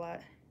on there a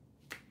lot.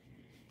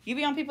 You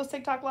be on people's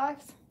TikTok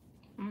lives?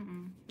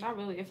 Not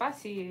really. If I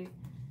see it.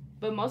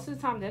 But most of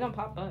the time, they don't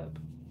pop up.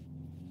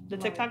 The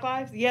TikTok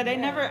lives? Yeah,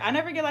 I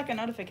never get like a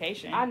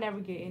notification. I never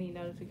get any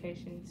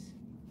notifications.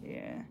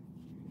 Yeah.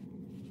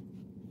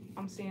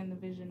 I'm seeing the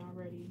vision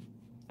already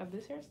of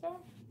this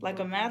hairstyle. Like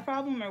a math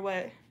problem or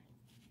what?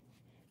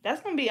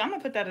 That's gonna be. I'm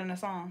gonna put that in a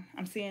song.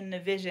 I'm seeing the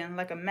vision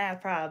like a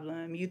math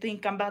problem. You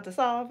think I'm about to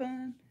solve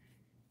it?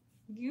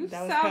 You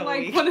That was sound hella like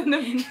weak. one of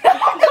them.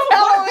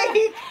 hella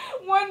weak.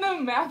 One of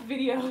them math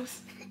videos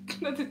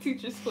that the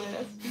teachers play.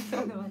 That's what you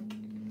sounded like.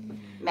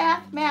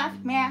 Math,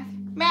 math, math,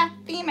 math,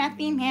 math,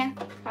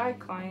 math. Hi,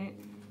 client.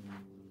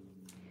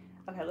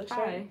 Okay, look Hi.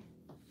 straight.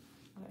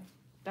 Okay.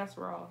 That's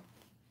raw.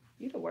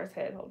 You the worst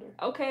head holder.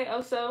 Okay,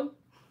 also.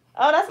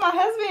 Oh, that's my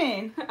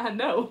husband. I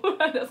know.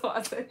 That's what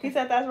I said. He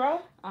said that's raw?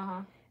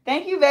 Uh-huh.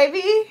 Thank you,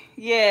 baby.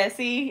 Yeah,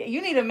 see,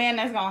 you need a man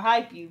that's gonna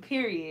hype you,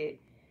 period.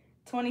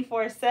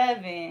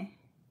 24/7.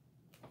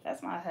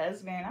 That's my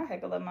husband. I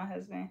heck love my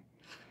husband.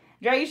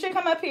 Dre, you should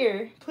come up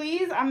here.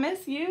 Please, I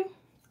miss you.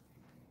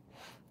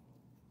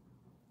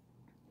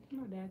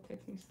 My dad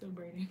texted me still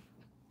braiding.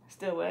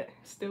 Still what?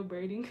 Still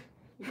braiding?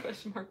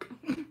 Question mark.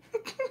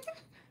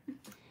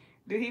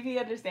 Do he be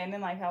understanding,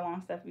 like, how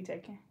long stuff be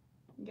taking?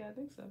 Yeah, I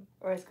think so.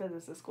 Or it's because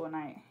it's a school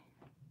night?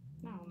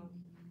 I don't know.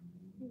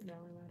 It don't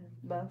really matter.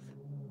 Both.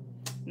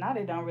 Now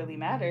they don't really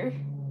matter.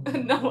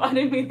 No, I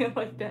didn't mean it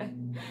like that.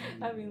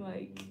 I mean,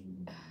 like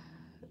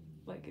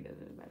it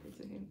doesn't matter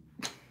to him.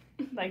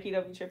 Like, he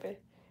don't be tripping.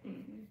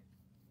 Mm-hmm.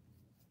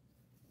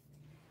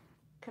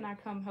 Can I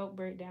come help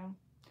break down?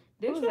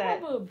 Who's Did you that?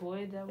 have a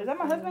boy that was... Is that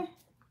my husband?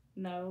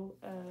 No.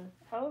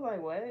 I was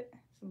like, what?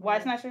 Somebody-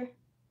 White Snatcher?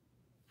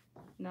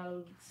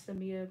 No,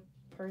 Samia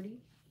Purdy.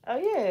 Oh,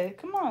 yeah.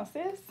 Come on,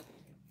 sis.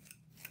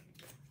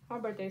 My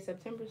birthday is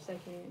September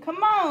 2nd. Come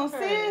on, Her,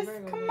 sis.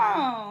 Virgo, Come baby.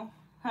 on.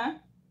 Huh?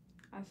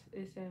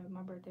 It said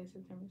my birthday is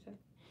September 2nd.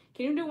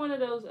 Can you do one of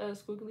those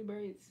squiggly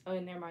braids? Oh,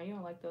 never mind. You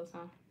don't like those,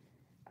 huh?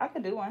 I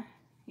could do one.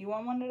 You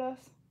want one of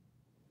those?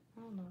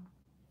 I don't know.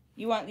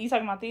 You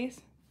talking about these?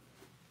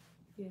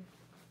 Yeah.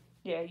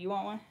 Yeah, you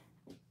want one?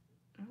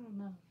 I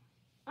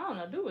don't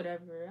know. Do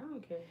whatever. I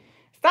don't care.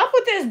 Stop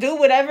with this do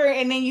whatever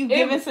and then you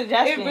giving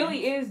suggestions. It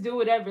really is do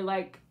whatever.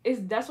 Like,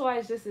 that's why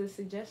it's just a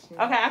suggestion.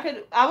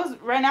 Okay, I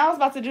was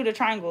about to do the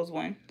triangles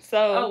one. So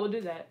Oh, we'll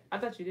do that. I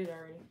thought you did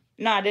already.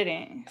 no, I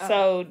didn't. Oh.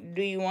 So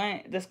do you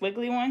want the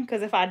squiggly one?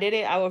 Because if I did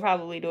it, I would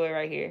probably do it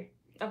right here.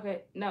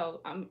 Okay, no,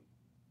 I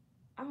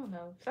don't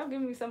know. Stop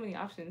giving me so many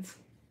options.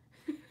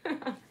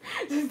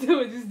 Just do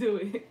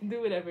it.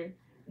 Do whatever.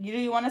 Do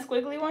you want a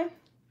squiggly one?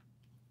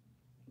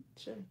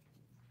 Sure.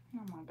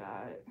 Oh my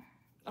god.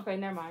 Okay,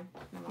 never mind.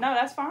 No,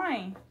 that's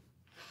fine.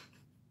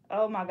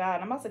 Oh my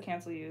god, I'm about to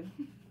cancel you.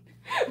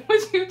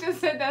 But you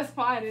just said that's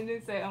fine and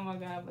then say, oh my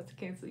god, I'm about to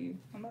cancel you.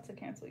 I'm about to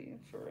cancel you,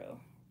 for real.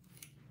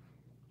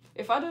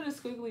 If I do the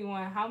squiggly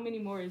one, how many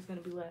more is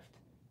going to be left?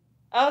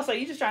 Oh, so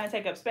you just trying to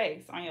take up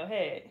space on your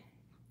head.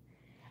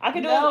 I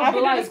could do No, I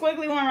could but do the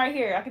squiggly one right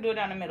here. I could do it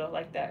down the middle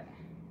like that.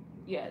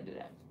 Yeah, do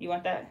that. You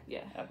want that?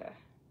 Yeah. Okay.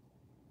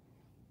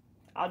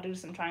 I'll do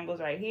some triangles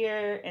right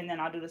here, and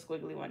then I'll do the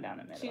squiggly one down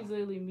the middle. She's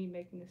literally me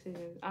making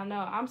decisions. I know.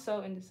 I'm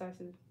so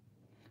indecisive.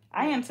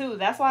 I am too.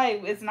 That's why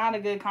it's not a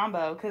good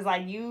combo. Because,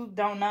 like, you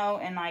don't know,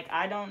 and, like,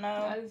 I don't know.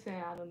 I just say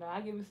I don't know.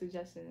 I give a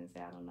suggestion and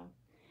say I don't know.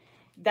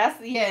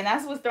 And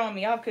that's what's throwing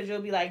me off. Because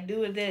you'll be like,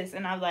 do this.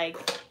 And I'm like,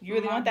 you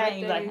really want that? And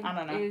you're like, I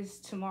don't know. Is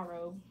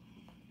tomorrow.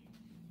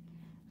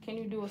 Can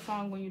you do a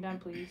song when you're done,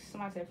 please?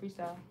 Somebody said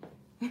freestyle.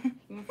 You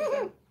want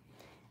freestyle?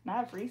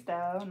 Not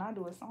freestyle. Not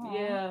do a song.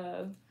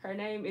 Yeah. Her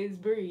name is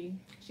Bree.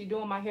 She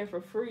doing my hair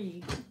for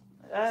free.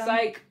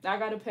 Psych. I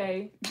gotta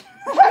pay.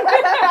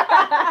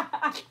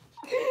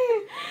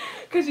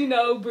 Because, you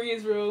know, Bree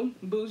is real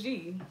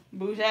bougie.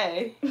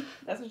 Bougie.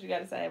 That's what you got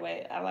to say.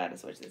 Wait, I got to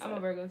switch this I'm up.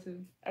 a Virgo,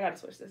 too. I got to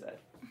switch this up.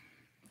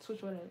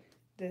 Switch what up?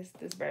 This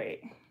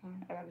braid.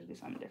 I got to do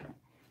something different.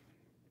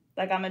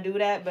 Like, I'm going to do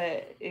that,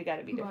 but it got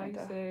to be different,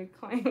 Like though. said,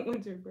 client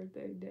winter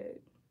birthday dead.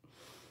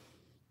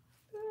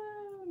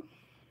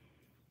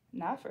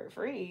 Not for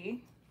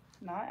free.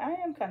 No, I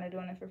am kind of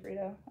doing it for free,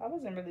 though. I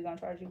wasn't really going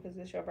to charge you because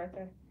it's your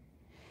birthday.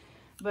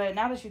 But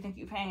now that you think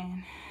you're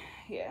paying,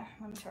 yeah,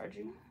 let me charge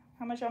you.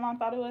 How much your mom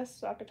thought it was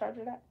so I could charge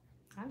her that?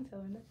 I didn't tell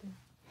her nothing.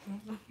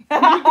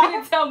 You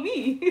didn't tell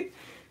me.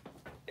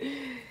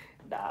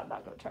 Nah, I'm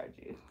not going to charge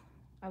you.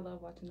 I love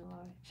watching the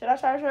live. Should I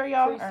charge her,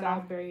 y'all, or Freestyle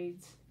not?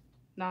 braids.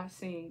 Not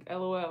sing.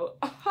 LOL.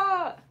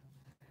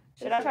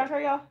 Should I charge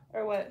her, y'all,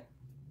 or what?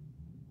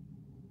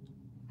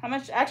 How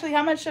much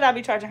should I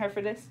be charging her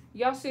for this?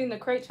 Y'all seen the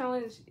crate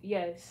challenge?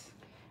 Yes.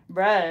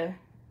 Bruh.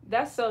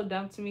 That's so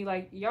dumb to me.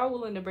 Like, y'all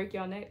willing to break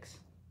y'all necks?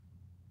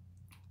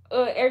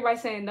 Everybody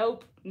saying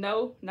nope,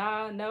 no,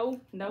 nah, no.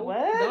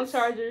 What? Don't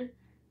charge her.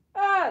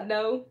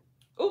 No.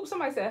 Oops,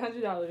 somebody said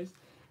 $100.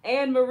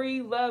 Anne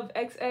Marie Love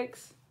XX.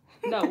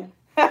 No.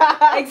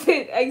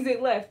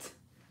 Exit left.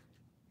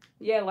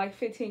 Yeah, like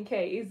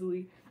 15K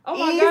easily. Oh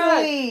my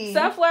Easily.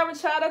 God. Sunflower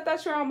Child, I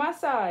thought you were on my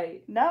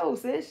side. No,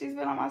 sis, she's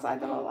been on my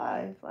side the whole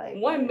life. Like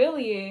 1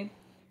 million.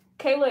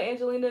 Kayla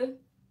Angelina.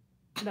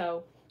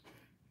 No.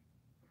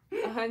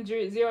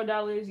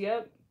 $0.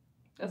 Yep.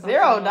 That's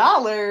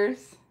 $0.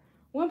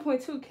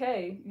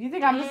 1.2K. You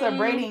think I'm just a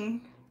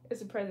braiding?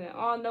 It's a present.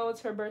 Oh no,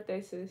 it's her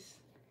birthday, sis.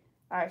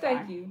 All right,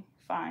 Thank you.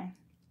 Fine.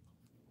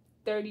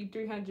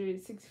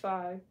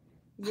 3,365.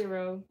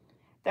 0.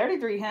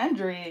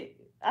 3,300.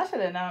 I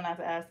should have known not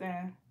to ask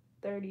them.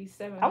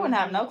 3,700. I wouldn't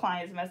have no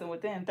clients messing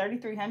with them.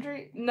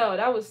 3,300. No,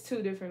 that was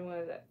two different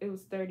ones. It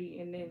was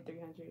 30 and then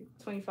 300.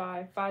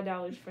 25,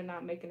 $5 for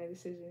not making a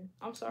decision.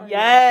 I'm sorry.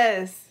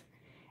 Yes.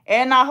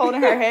 And not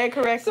holding her head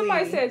correctly.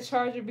 Somebody said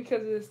charge her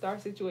because of the star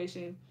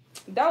situation.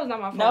 That was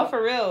not my fault. No,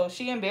 for real.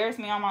 She embarrassed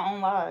me on my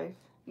own live.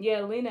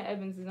 Yeah, Lena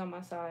Evans is on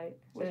my side.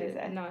 What she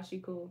say? Nah, she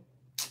cool.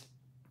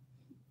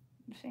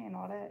 She ain't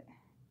all that.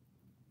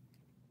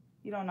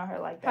 You don't know her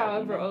like that.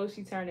 However old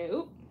she turning.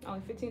 Oop, only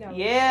 $15.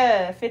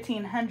 Yeah,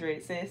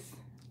 1,500, sis.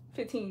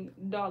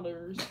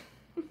 $15.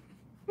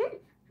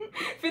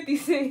 50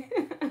 cents.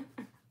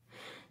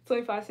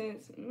 25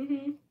 cents.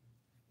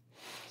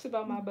 It's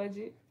about my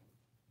budget.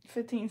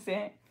 15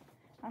 cents.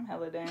 I'm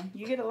hella done.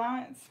 You get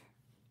allowance?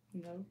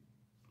 No.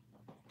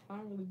 I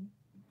don't really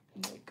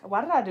like.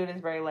 Why did I do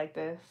this braid like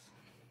this?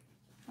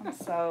 I'm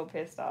so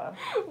pissed off.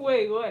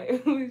 Wait, what?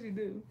 What did you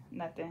do?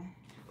 Nothing.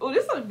 Oh,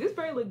 this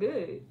braid look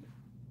good.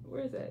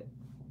 Where is that?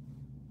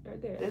 Right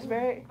there. This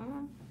braid?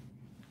 Uh-huh.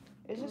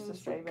 It's just a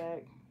straight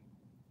back.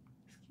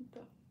 It's cute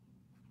though.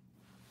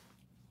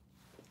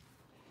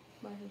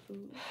 Buy her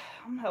food.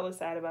 I'm hella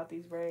sad about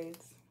these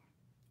braids.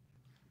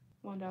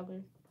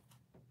 $1.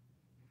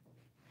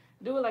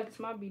 Do it like it's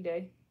my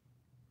B-day.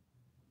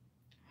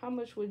 How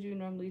much would you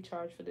normally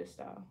charge for this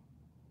style?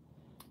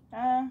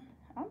 I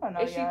don't know,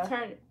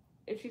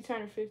 If she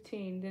turned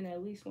 15, then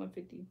at least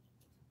 150.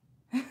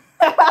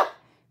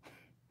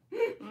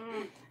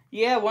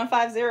 Yeah,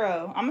 150.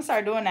 I'm gonna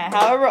start doing that.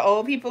 However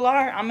old people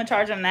are, I'm gonna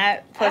charge them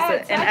that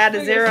and add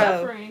a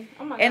zero.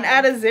 Oh my and God.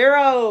 add a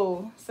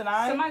zero.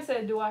 Somebody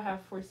said, "Do I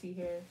have 4C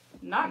hair?"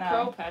 Not No.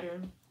 curl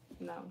pattern.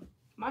 No,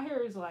 my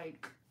hair is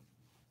like.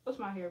 What's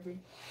my hair be?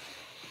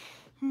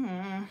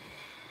 My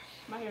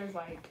hair is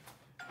like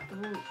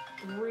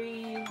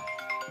 3C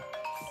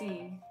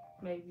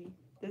maybe.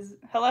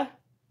 Hello?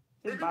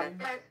 This is Bobby.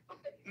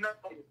 No.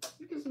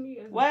 This is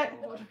me. What?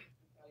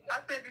 I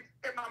said you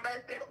said my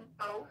message.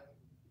 No.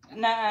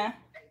 Nuh-uh.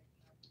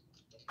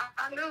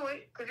 I knew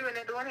it because you in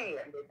there doing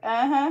hair.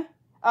 Uh-huh.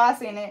 Oh, I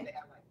seen it.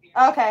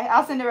 Okay,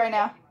 I'll send it right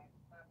now.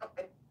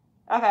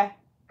 Okay.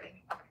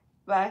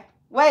 Bye.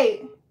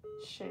 Wait.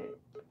 Shit.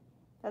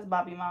 That's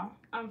Bobby mom.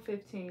 I'm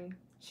 15.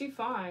 She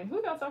fine.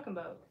 Who y'all talking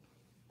about?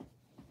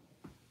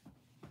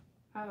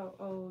 How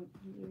old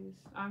is?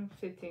 I'm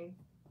 15.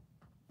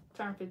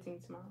 Turn 15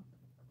 tomorrow.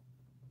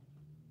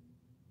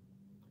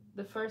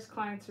 The first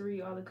client to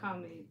read all the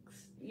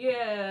comics.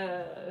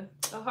 Yeah.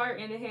 A heart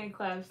and a hand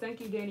claps. Thank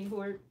you, Danny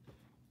Hort,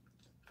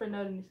 for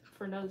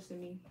noticing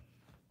me.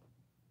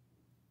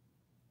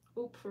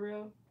 Oop, for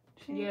real?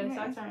 Yes,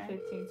 I turn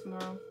 15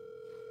 tomorrow.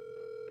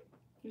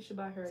 You should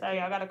buy her. Sorry,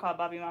 I gotta call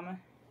Bobby mama.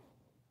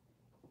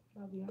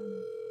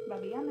 Babiana.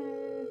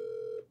 Babiana.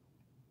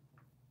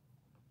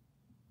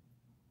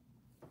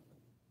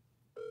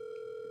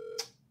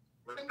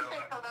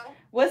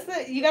 What's the,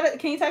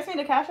 can you text me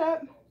the Cash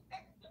App?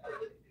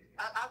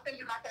 I'll send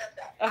you my cash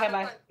app. Okay,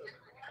 bye.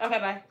 Okay,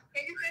 bye.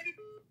 Can you send it?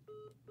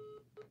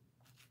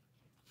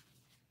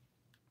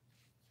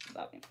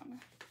 Bobby mama.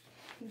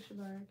 You should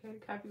buy her a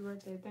cake. Happy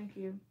birthday. Thank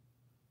you.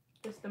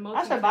 It's the most.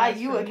 I should buy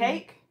you a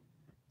cake.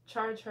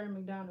 Charge her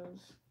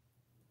McDonald's.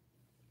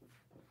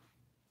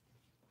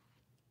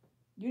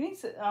 You need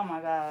to, oh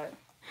my God.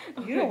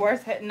 You're the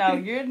worst. No,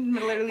 you're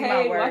literally my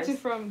Hey, worst. watching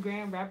from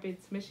Grand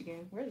Rapids,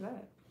 Michigan. Where's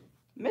that?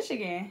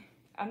 Michigan.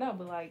 I know,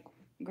 but like.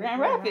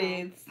 Grand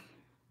Rapids.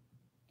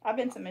 I've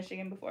been to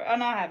Michigan before. Oh,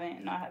 no, I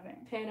haven't.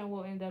 Panda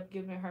will end up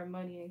giving her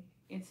money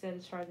instead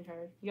of charging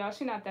her. Y'all,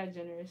 she not that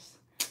generous.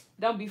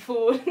 Don't be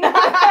fooled. The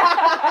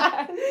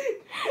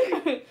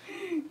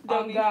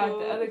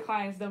other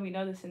clients don't be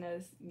noticing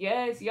us.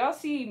 Yes, y'all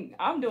see,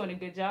 I'm doing a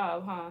good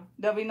job, huh?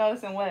 They'll be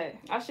noticing what?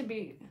 I should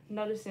be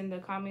noticing the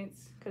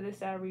comments, because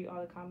it's I read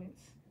all the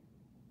comments.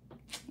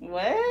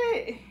 What?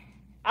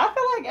 I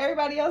feel like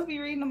everybody else be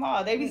reading them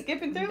all. They be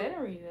skipping through? They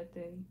don't read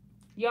nothing.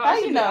 Y'all, How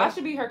you know? I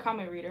should be her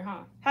comment reader, huh?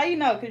 How you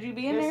know? Could you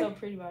be in You're there? so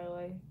pretty, by the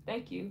way.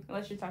 Thank you.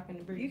 Unless you're talking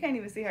to Bree. You can't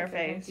even see her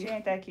face. She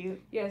ain't that cute.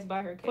 Yes,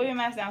 buy her cake. Pull your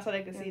mask down so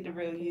they can see the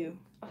real you.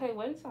 Okay,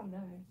 wait until I'm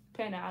done.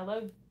 Panda, I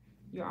love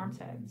your arm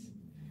tags.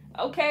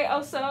 Okay,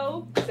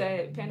 also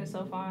said Panda's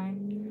so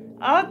fine.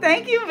 Oh,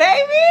 thank you,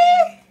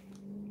 baby.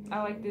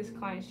 I like this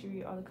client. She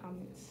read all the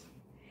comments.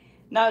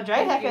 No,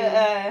 Dre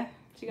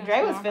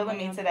Dre was on feeling her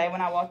me hand. today when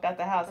I walked out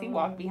the house. He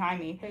walked behind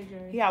me. Hey,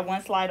 Dre. He had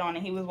one slide on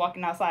and he was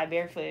walking outside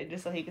barefoot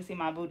just so he could see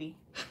my booty.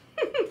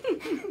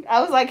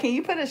 I was like, can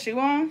you put a shoe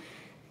on?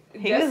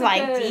 He was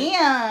like,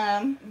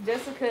 damn.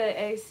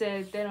 Jessica A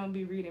said they don't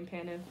be reading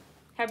Panda.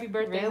 Happy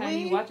birthday,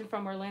 honey. Really? Watching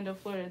from Orlando,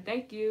 Florida.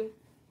 Thank you.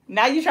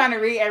 Now you trying to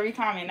read every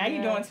comment. Now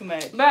you Yeah. doing too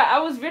much. But I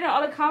was reading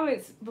all the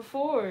comments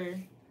before.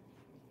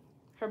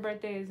 Her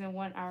birthday is in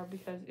 1 hour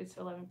because it's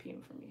 11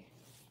 p.m. for me.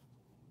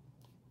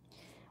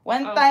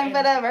 One time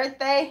for the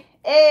birthday.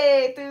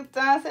 Hey, 2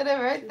 times for the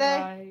birthday.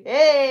 Right.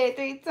 Hey,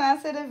 3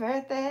 times for the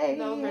birthday.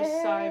 No, her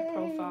side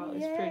profile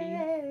is pretty.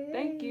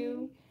 Thank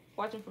you.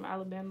 Watching from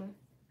Alabama.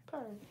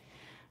 Purr.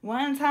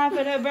 One time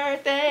for the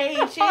birthday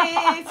cheese, 2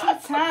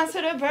 times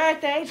for the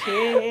birthday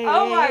cheese.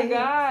 Oh my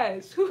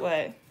gosh.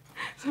 What?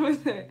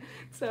 Someone said,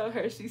 so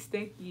Hershey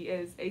Stinky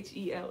is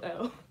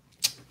HELL.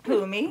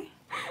 Who, me?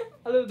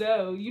 I don't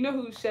know. You know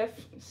who Chef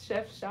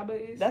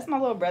Shaba is? That's my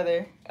little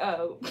brother.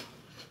 Oh.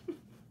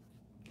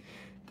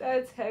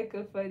 That's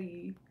hecka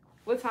funny.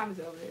 What time is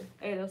it over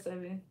there?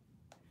 8:07.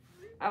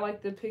 I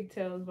like the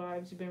pigtails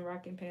vibes you've been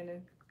rocking,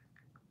 Panda.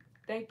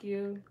 Thank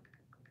you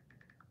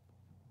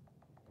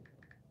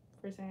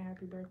for saying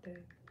happy birthday.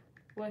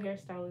 What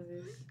hairstyle is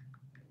this?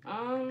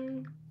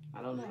 I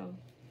don't know.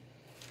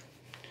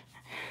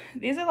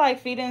 These are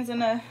like feed-ins in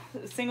the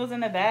singles in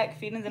the back,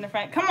 feed-ins in the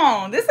front. Come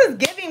on, this is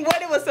giving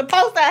what it was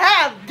supposed to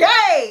have.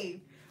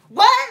 Gabe,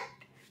 what?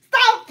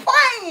 Stop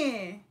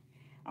playing.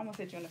 I almost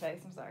hit you in the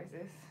face. I'm sorry,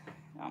 sis.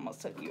 I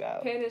almost took you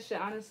out. Panda should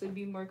honestly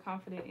be more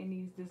confident in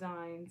these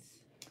designs.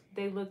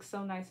 They look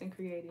so nice and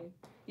creative.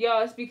 Yo,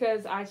 it's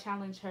because I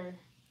challenge her.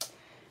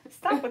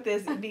 Stop with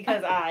this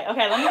because I.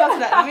 Okay, let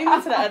me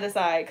move to the other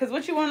side. Cause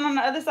what you want on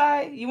the other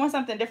side? You want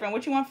something different.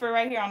 What you want for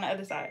right here on the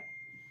other side?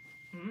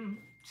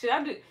 Should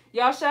I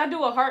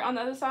do a heart on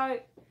the other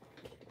side?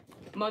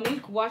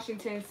 Monique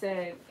Washington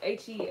said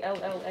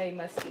HELLA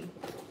musty.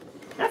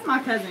 That's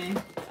my cousin.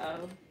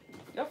 Oh,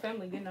 your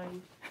family getting on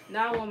you.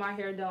 Now I want my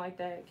hair done like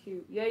that.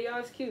 Cute. Yeah, y'all,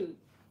 it's cute.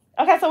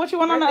 Okay, so what you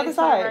want on the other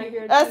side? Right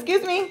here,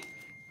 excuse me.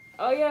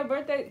 Oh yeah,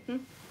 birthday.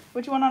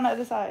 What you want on the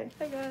other side?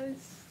 Hey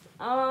guys.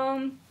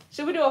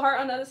 Should we do a heart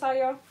on the other side,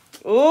 y'all?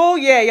 Oh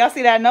yeah, y'all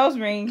see that nose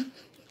ring?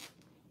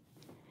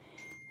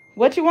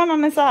 What you want on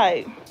the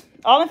side?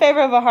 All in favor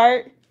of a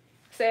heart?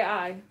 Say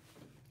aye.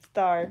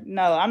 Star.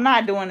 No, I'm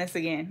not doing this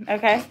again.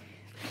 Okay,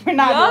 we're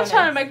not. Y'all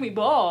trying to make me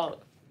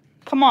bald.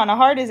 Come on, a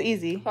heart is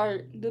easy.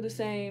 Heart, do the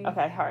same.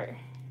 Okay, heart.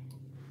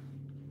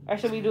 Or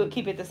should we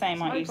keep it the same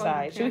Somebody on each call me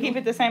side? Should we Panda. keep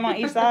it the same on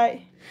each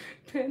side?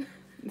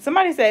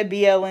 Somebody said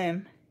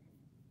BLM.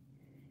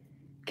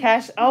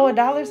 Cash. Oh, a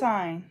dollar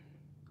sign.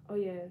 Oh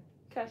yeah,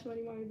 cash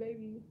money, mommy,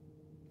 baby.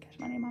 Cash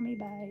money, mommy,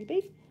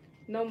 baby.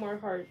 No more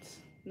hearts.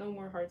 No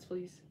more hearts,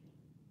 please.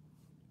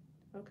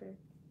 Okay.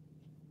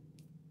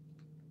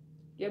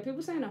 Yeah,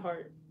 people saying a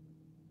heart.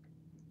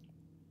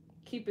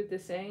 Keep it the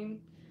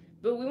same,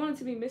 but we want it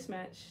to be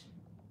mismatched.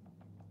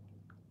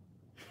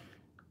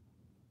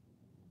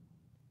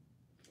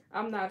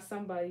 I'm not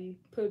somebody.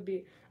 Put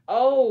B.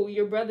 Oh,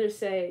 your brother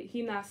said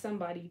he not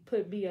somebody.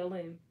 Put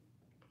BLM.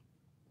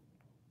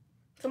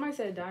 Somebody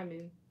said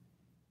diamond.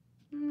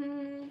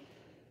 I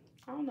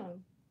don't know.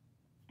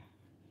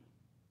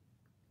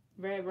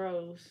 Red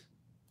rose.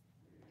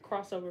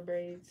 Crossover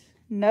braids.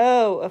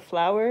 No, a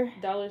flower.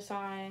 Dollar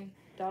sign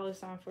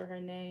for her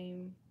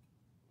name.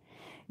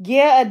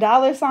 Yeah, a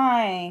dollar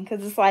sign.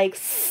 Because it's like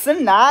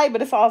Sinai,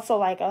 but it's also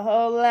like a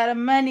whole lot of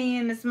money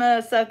in this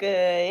motherfucker.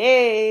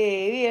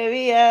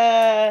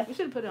 Yeah. We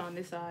should have put it on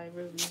this side,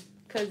 really.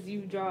 Because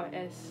you draw an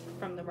S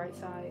from the right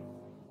side.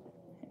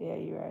 Yeah,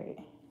 you're right.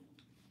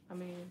 I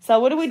mean. So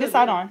what do we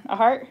decide on? A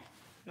heart?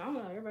 No, I don't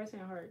know. Everybody's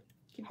saying heart.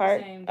 Keep Heart?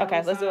 the same.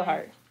 Okay, let's do a sign,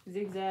 heart.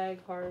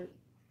 Zigzag, heart.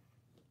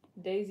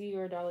 Daisy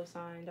or dollar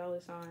sign.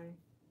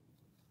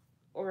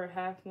 Or a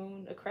half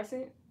moon. A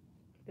crescent?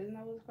 Isn't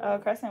that what it's called? Oh,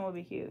 crescent would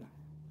be cute.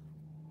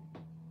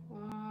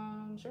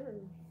 Sure.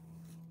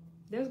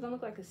 Then it's gonna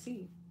look like a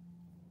C.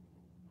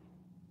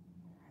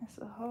 That's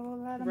a whole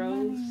lot of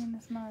Rose. money in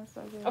this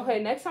motherfucker. Okay,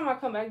 next time I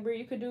come back, Brie,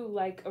 you could do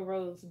like a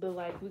rose, but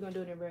like we're gonna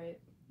do it in red.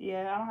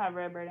 Yeah, I don't have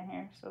red in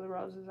here, so the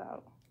rose is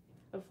out.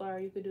 A flower,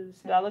 you could do the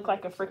same. Do I look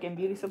like a freaking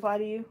beauty supply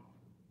to you?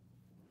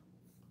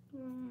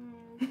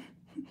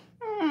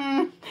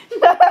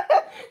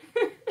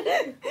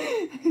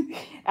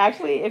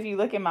 Actually, if you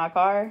look in my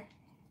car,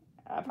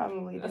 I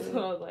probably do. That's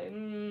what I was like.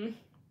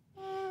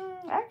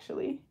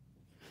 Actually.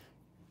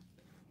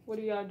 What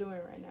are y'all doing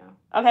right now?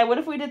 Okay, what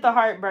if we did the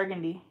heart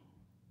burgundy?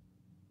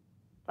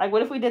 Like,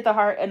 what if we did the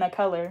heart in a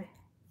color?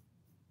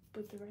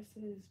 But the rest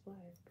of it is black.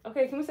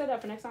 Okay, can we set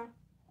that for next time?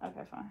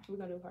 Okay, fine. We're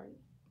gonna do heart.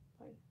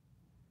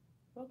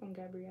 Welcome,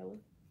 Gabriella.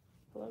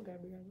 Hello,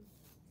 Gabriella.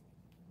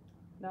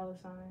 Dollar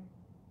sign.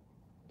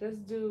 Let's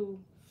do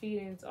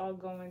feed-ins all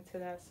going to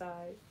that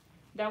side.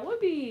 That would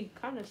be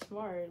kind of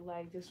smart,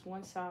 like just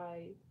one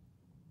side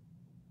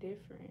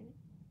different.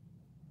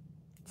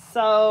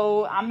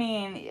 So, I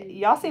mean,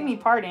 y'all see me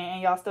partying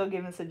and y'all still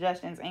giving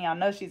suggestions and y'all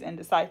know she's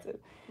indecisive.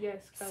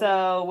 Yes.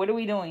 So, what are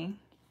we doing?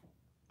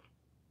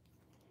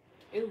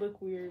 It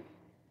look weird.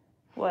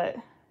 What?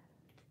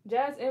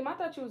 Jazz M, I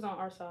thought you was on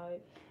our side.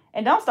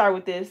 And don't start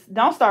with this.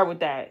 Don't start with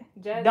that.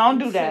 Jazz don't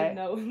M do that.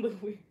 No, it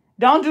look weird.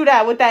 Don't do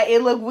that with that.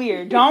 It look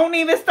weird. Don't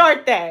even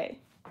start that.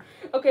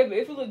 Okay, but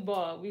if it look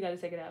bald, we gotta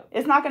take it out.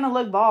 It's not gonna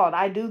look bald.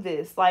 I do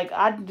this. Like,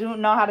 I do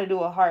know how to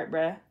do a heart,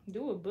 bruh.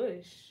 Do a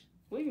bush.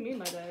 What do you mean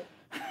by that?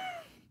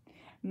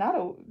 Not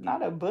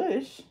a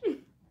bush.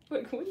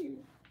 Like, what do you?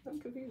 I'm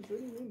confused. What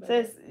do you mean by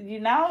Sis, that? you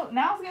now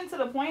it's getting to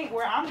the point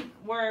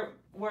where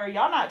where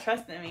y'all not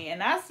trusting me,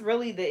 and that's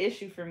really the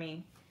issue for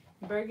me.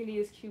 Burgundy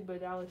is cute,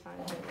 but dollar sign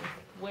is better.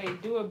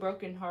 Wait, do a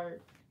broken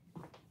heart.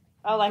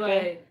 Oh,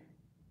 like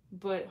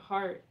but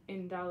heart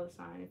in dollar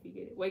sign if you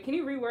get it. Wait, can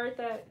you reword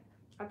that?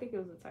 I think it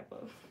was a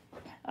typo.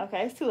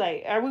 Okay, it's too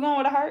late. Are we going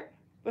with a heart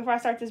before I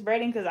start this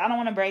braiding? Because I don't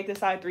want to braid this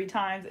side 3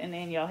 times and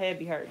then your head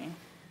be hurting.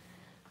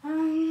 I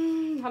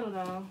don't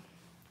know.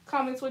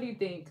 Comments, what do you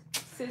think?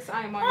 Sis,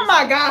 I am on Oh your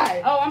my side.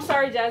 God. Oh, I'm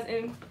sorry,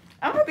 Jasmine.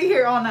 I'm going to be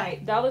here all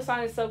night. Dollar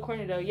sign is so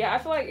corny, though. Yeah, I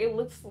feel like it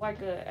looks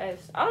like a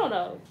S. I don't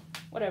know.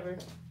 Whatever.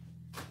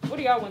 What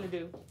do y'all want to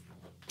do?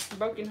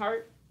 Broken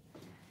heart?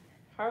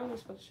 How are we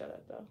supposed to shut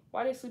up, though?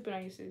 Why they sleeping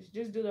on you, sis?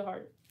 Just do the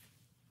heart.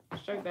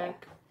 Straight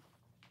back.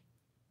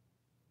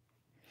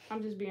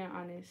 I'm just being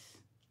honest.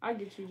 I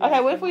get you. Okay,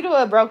 what if we do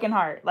a broken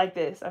heart like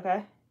this,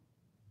 okay?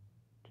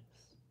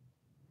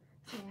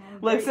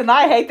 Listen,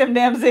 I hate them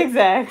damn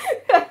zigzags.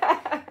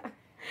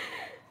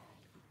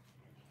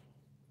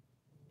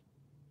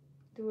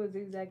 Do a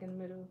zigzag in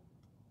the middle.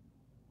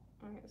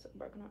 Alright, so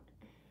broken heart.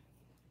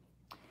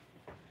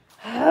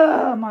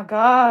 Oh my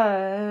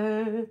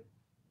God.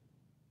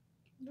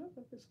 Look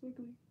like a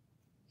squiggly.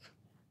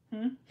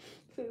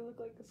 So it look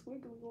like a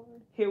squiggly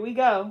one. Here we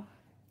go.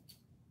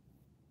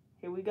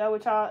 Here we go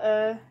with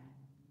y'all.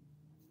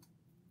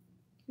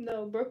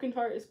 No, broken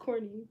heart is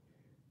corny.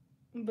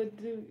 But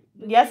dude.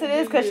 Yes, it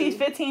is, because she's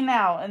 15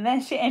 now, and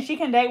then she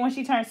can date when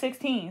she turns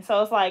 16.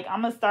 So it's like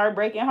I'm gonna start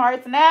breaking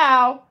hearts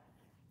now.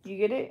 You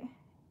get it?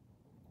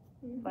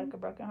 Mm-hmm. Like a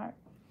broken heart.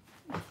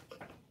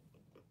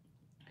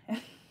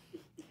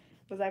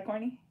 Was that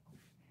corny?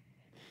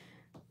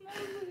 No,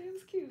 it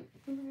was cute.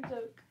 It was a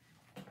joke.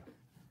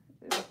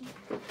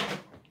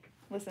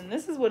 Listen,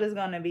 this is what it's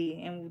gonna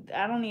be, and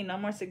I don't need no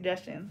more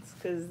suggestions,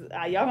 because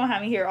y'all gonna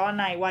have me here all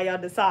night while y'all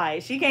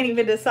decide. She can't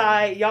even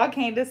decide. Y'all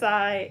can't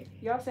decide.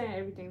 Y'all saying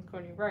everything's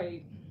corny,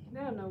 right? They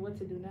don't know what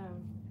to do now.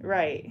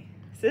 Right.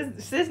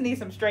 Sis needs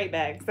some straight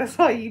backs. That's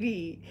all you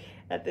need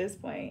at this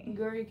point.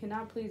 Girl, you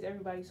cannot please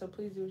everybody, so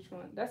please do what you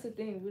want. That's the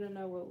thing. We don't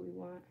know what we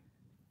want.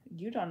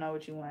 You don't know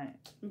what you want.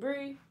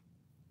 Bree,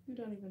 you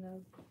don't even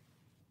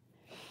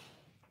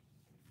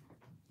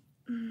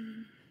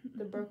know.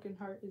 The broken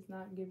heart is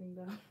not giving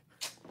them.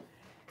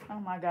 Oh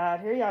my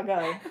God, here y'all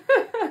go.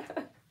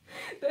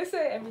 They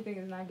say everything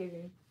is not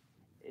giving.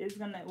 It's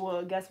gonna,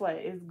 well, guess what?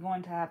 It's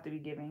going to have to be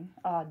giving.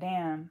 Oh,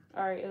 damn.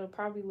 Alright, it'll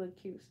probably look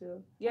cute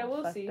still. Yeah,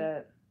 we'll Fuck see.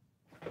 That.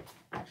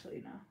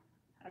 Actually, no.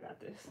 I got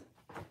this.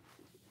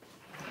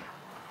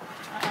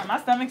 My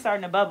stomach's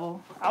starting to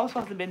bubble. I was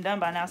supposed to have been done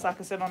by now so I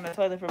could sit on the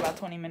toilet for about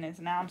 20 minutes.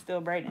 Now I'm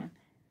still braiding.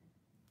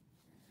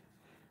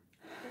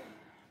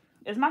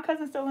 Is my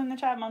cousin still in the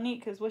chat,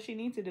 Monique? Because what she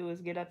needs to do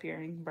is get up here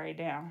and braid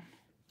down.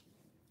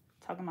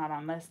 Talking about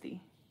I'm musty.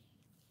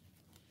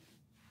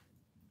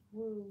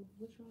 Whoa,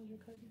 which one was your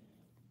cousin?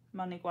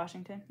 Monique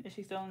Washington. Is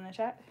she still in the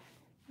chat?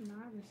 No,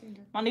 I haven't seen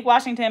her. Monique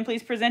Washington,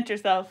 please present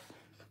yourself.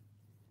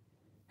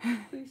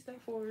 Please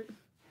step forward.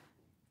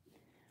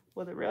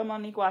 Will the real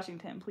Monique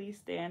Washington please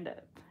stand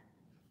up?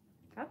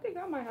 I think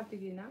I might have to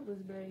get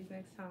knotless braids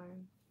next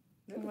time.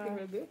 They're looking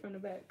real good from the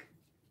back.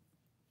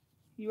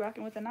 You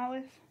rocking with the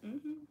knotless?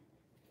 Mm-hmm.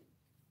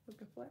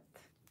 Looking flat.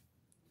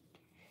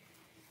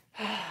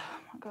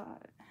 Oh my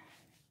God.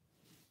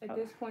 At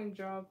this point,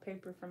 draw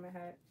paper from a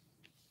hat.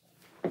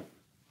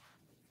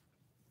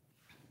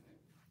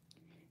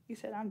 You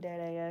said I'm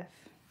dead AF.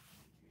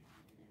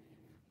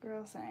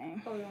 Girl,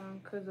 same. Hold on,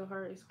 because the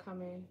heart is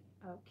coming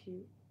out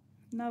cute.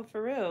 No,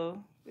 for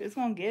real. It's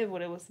gonna give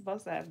what it was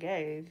supposed to have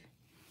gave.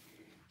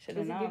 Should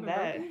have known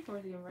that. Broken, or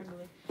is it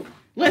regular?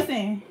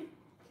 Listen,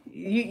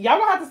 y'all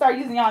gonna have to start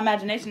using y'all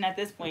imagination at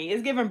this point.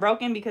 It's giving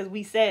broken because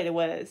we said it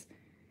was.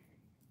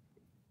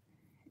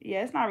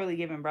 Yeah, it's not really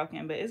giving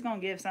broken, but it's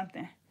gonna give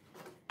something.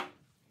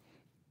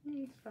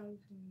 It's probably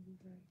gonna be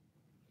great.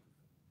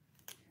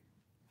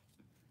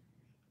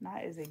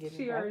 Not is it giving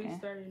She broken. already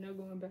started, no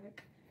going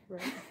back.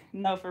 Right.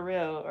 No, for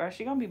real. Or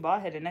she gonna be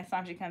bald headed next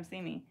time she comes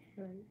see me.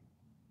 Right.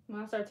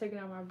 When I start taking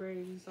out my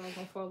braids, it's all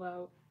gonna fall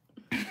out.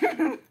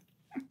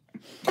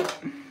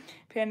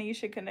 Penny, you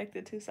should connect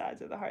the 2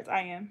 sides of the hearts.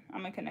 I am.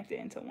 I'm gonna connect it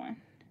into one.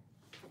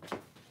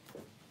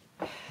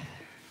 I'm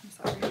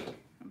sorry.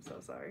 I'm so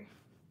sorry.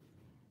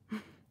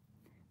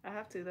 I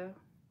have to though.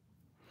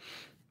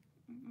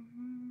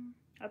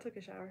 I took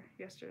a shower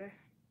yesterday.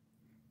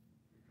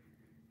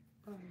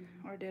 Oh,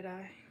 no. Or did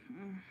I?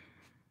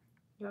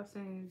 Y'all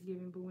saying it's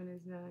giving, but when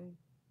it's done.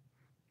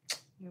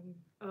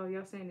 Oh,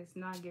 y'all saying it's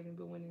not giving,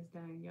 but when it's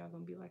done, y'all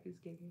gonna be like it's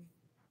giving.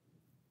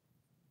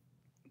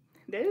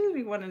 They just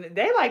be wanting to,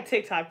 they like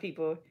TikTok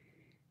people.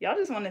 Y'all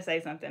just want to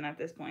say something at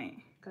this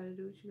point. Gotta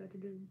do what you gotta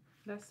do.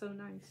 That's so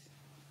nice.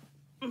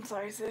 I'm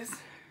sorry, sis.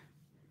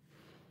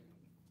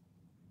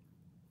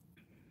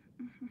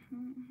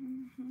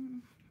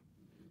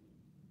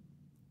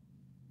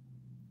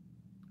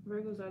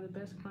 Virgos are the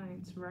best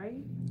clients, right?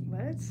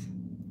 What?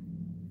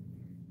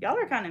 Y'all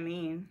are kind of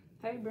mean.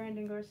 Hey,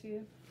 Brandon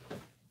Garcia.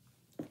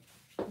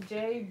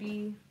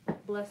 JB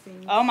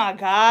Blessings. Oh my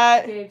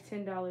God. Gave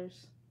 $10.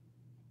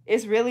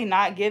 It's really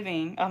not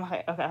giving. Oh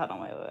my, okay, hold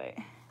on, wait.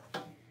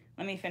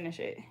 Let me finish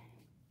it.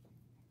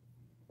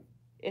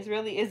 It's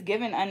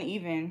giving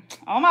uneven.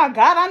 Oh my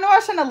God, I know I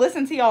shouldn't have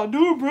listened to y'all.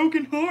 Do a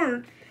broken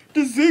heart.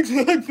 The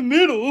zigzag the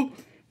middle.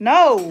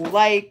 No,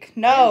 like,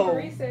 no.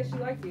 Marie said she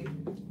liked it.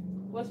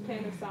 What's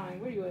Panda sign?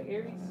 Where you at,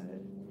 Aries?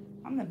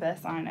 I'm the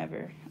best sign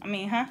ever. I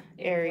mean, huh?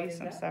 Aries,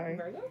 I'm sorry.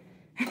 Virgo?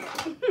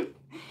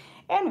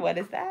 And what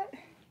is that?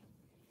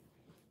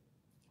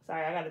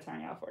 Sorry, I gotta turn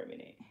y'all for a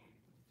minute.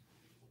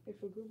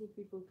 If a group of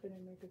people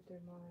couldn't make up their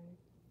mind,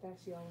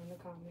 that's y'all in the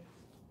comments.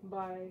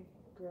 Bye,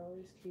 girl,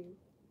 it's cute.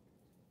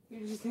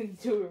 You just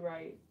didn't do it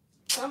right.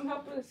 Come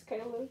help us,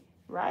 Kayla.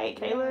 Right,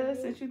 Kayla,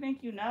 since you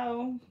think you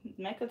know,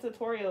 make a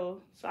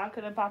tutorial so I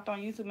could have popped on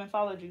YouTube and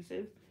followed you,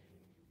 sis.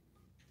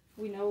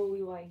 We know what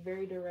we like.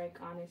 Very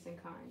direct, honest,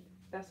 and kind.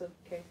 That's what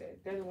Kay said.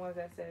 They're the ones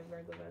that said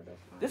Virgo are the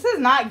best kind. This is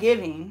not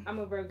giving. I'm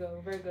a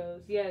Virgo.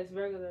 Virgos. Yes,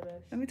 Virgo are the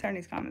best. Let me turn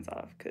these comments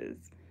off, because...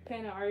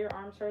 Panda, are your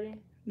arms hurting?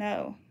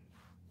 No.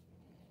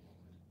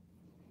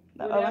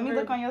 Let me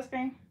look on your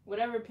screen.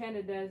 Whatever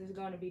Panda does is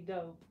going to be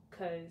dope,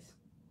 because...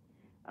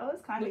 Oh,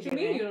 it's kind of What you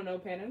mean you don't know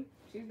Panda?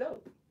 She's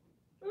dope.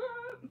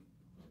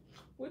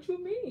 What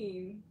you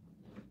mean?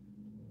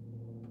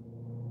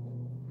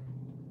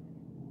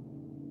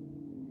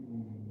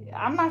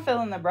 I'm not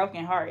feeling the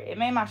broken heart. It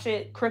made my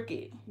shit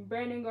crooked.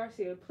 Brandon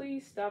Garcia,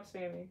 please stop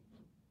spamming.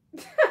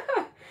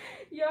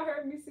 Y'all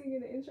heard me singing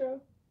the intro?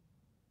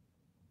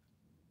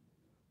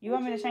 You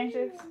want me to change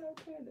this? No,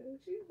 Panda.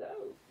 She's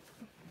dope.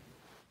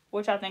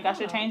 What y'all think? I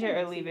should change it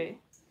or leave it?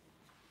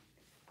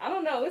 I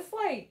don't know. It's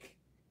like...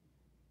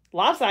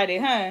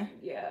 lopsided, huh?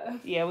 Yeah.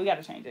 Yeah, we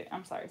gotta change it.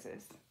 I'm sorry,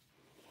 sis.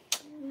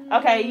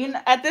 Okay, you know,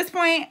 at this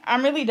point,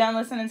 I'm really done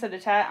listening to the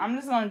chat. I'm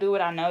just gonna do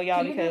what I know,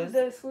 y'all, because...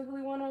 Can you do the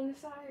squiggly one on the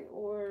side,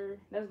 or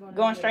that's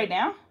going straight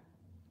down?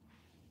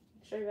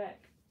 Straight back.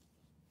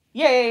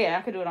 Yeah.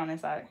 I could do it on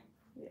this side.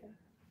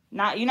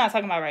 Yeah. You're not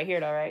talking about right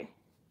here, though, right?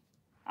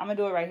 I'm gonna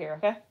do it right here,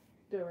 okay?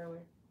 Do it right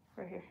where?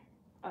 Right here.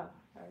 Oh, all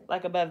right.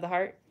 Like above the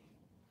heart.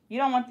 You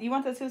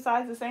want the two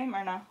sides the same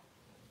or no?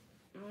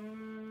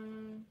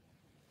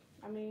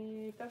 I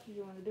mean, if that's what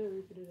you want to do,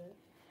 we could do that.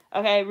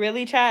 Okay,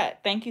 really,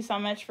 chat, thank you so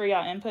much for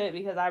y'all input,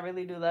 because I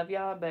really do love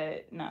y'all,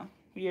 but no,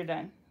 you're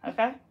done,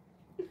 okay?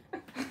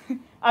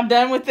 I'm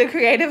done with the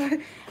creative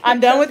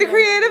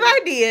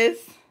ideas,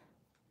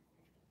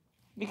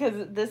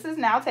 because this is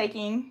now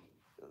taking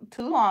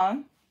too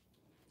long.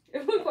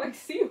 It looked like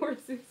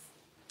seahorses.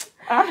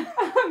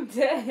 I'm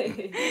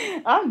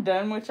dead. I'm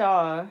done with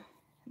y'all.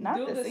 Not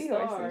do the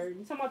seahorses. Star.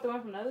 You talking about the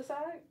one from the other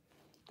side?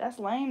 That's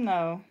lame,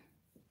 though.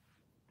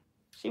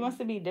 She wants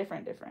to be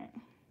different.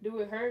 Do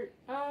it hurt?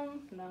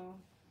 No.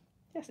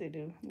 Yes, it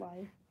do.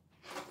 Liar.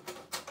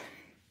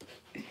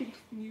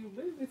 You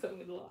literally told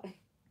me to lie.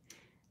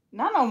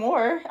 Not no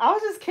more. I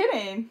was just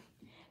kidding.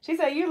 She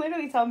said, you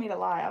literally told me to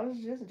lie. I was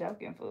just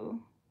joking, fool.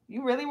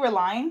 You really were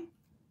lying?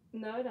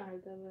 No, it don't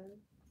hurt that bad.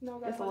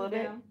 No, just a little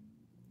bit?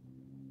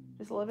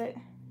 Just a little bit?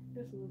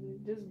 Just a little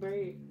bit. Just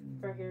braid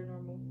her hair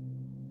normal.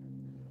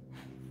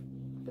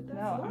 But that's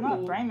no,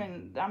 normal.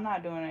 I'm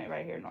not doing it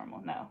right here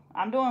normal. No.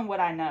 I'm doing what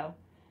I know.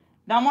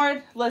 No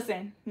more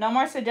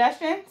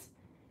suggestions.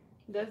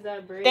 Does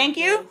that braid? Thank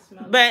you,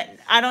 but nice?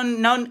 I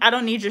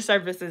don't need your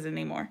services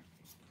anymore.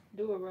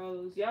 Do a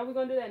rose. Yeah, we're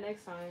gonna do that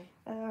next time.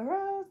 A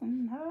rose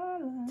and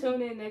Harlem.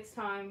 Tune in next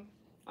time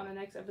on the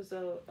next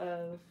episode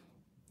of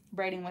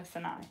Braiding with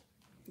Sanai.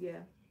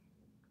 Yeah.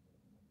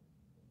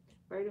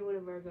 Braiding with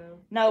a Virgo.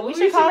 No, we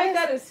should make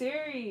that a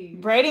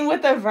series. Braiding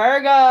with a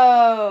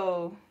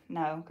Virgo.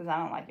 No, because I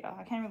don't like y'all.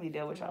 I can't really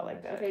deal with y'all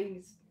like that. Okay,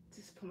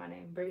 just put my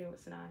name. Braiding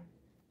with Sanai.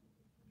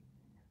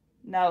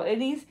 No,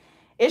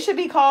 it should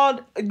be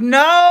called,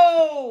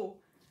 no!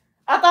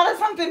 I thought of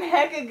something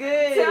hecka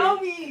good. Tell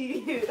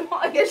me.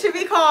 It should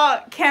be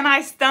called, Can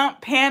I Stump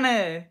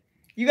Panda?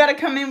 You gotta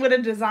come in with a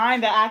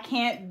design that I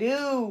can't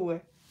do.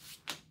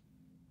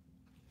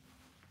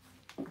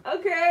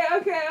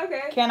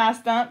 Okay. Can I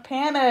Stump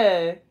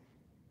Panda?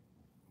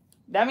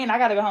 That mean I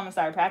gotta go home and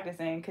start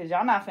practicing, because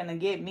y'all not finna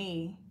get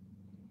me.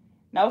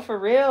 No, for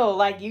real.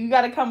 Like, you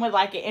gotta come with,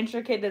 like, an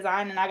intricate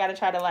design, and I gotta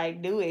try to,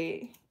 like, do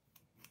it.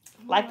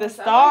 Like the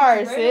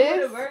stars, sis.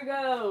 Braiding with a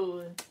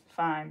Virgo.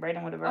 Fine,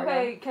 braiding with a Virgo.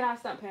 Okay, can I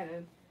stop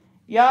panning?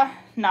 Yeah,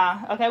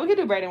 nah. Okay, we could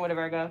do braiding with a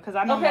Virgo, because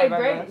I know okay,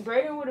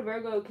 braiding with a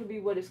Virgo could be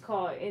what it's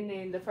called, and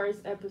then the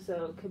first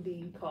episode could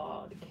be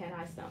called Can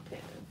I Stop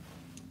Panning?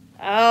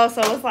 Oh,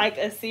 so it's like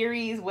a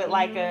series with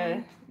like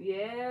a...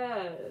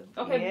 Yeah.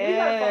 Okay, we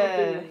gotta follow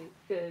through with it,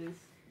 because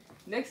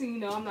next thing you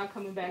know, I'm not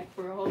coming back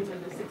for a whole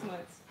another 6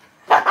 months.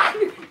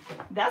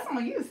 That's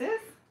on you, sis.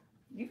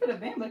 You could have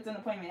been booked an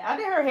appointment. I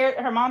did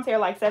her mom's hair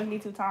like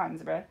 72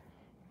 times, bruh.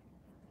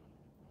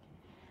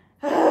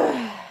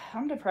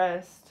 I'm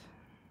depressed.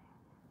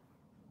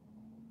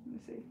 Let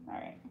me see. All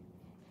right.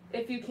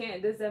 If you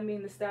can't, does that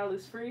mean the style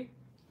is free?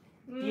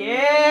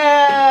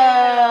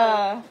 Yeah.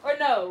 Or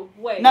no,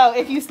 wait. No,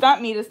 if you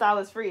stump me, the style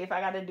is free. If I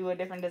got to do a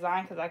different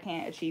design because I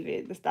can't achieve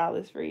it, the style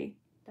is free.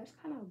 That's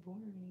kind of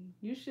boring.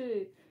 You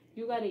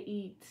got to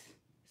eat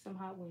some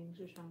hot wings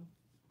or something.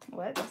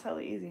 What? That's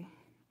hella easy.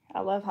 I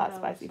love hot,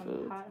 spicy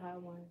food. Hot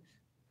ones.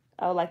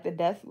 Oh, like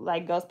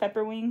like ghost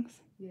pepper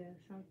wings? Yeah,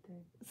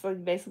 something. So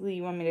basically,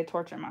 you want me to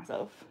torture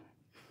myself.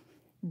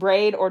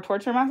 Braid or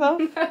torture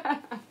myself?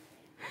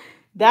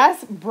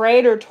 That's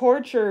braid or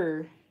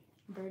torture.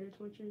 Braid or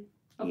torture?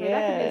 Okay,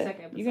 that could be a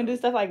second episode. You can do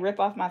stuff like rip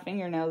off my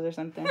fingernails or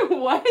something.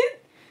 What?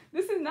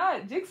 This is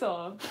not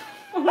Jigsaw.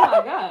 Oh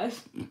my gosh.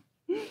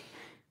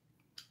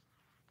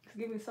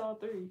 Give me Saw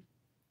 3.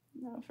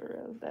 No, for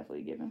real. It's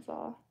definitely giving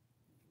Saw.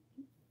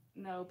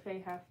 No,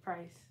 pay half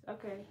price.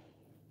 Okay.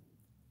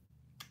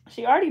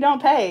 She already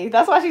don't pay.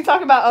 That's why she's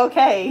talking about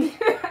okay.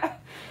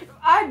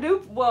 I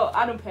do. Well,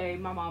 I don't pay.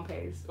 My mom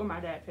pays. Or my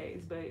dad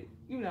pays. But,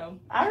 you know.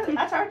 I be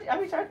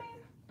charging?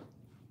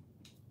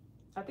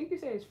 I think you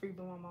say it's free,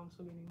 but my mom's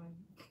still giving money.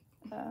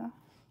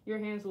 Your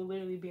hands will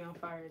literally be on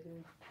fire,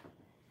 dude.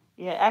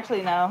 Yeah,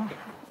 actually, no.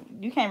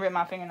 You can't rip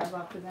my fingernails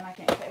off because then I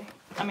can't pay.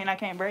 I mean, I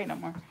can't braid no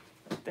more.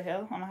 What the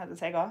hell? I'm going to have to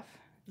take off.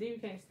 Then you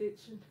can't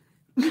stitch.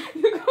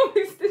 You're going to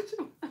be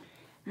stitching.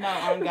 No,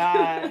 on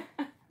God.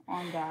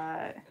 On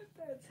God.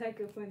 That's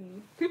hecka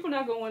funny. People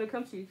not going to want to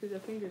come to you because your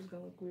finger's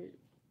going to look weird.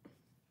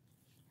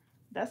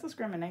 That's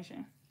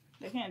discrimination.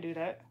 They can't do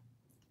that.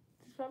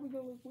 It's probably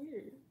going to look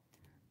weird.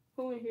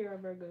 Who in here are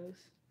Virgos?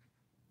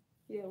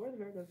 Yeah, where the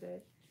Virgos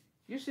at?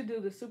 You should do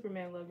the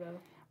Superman logo.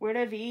 Where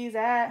the V's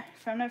at?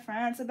 From the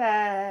front to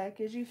back.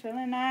 Is you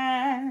feeling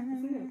that?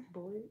 Isn't that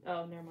boy?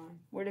 Oh, never mind.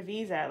 Where the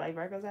V's at? Like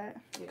Virgo's at?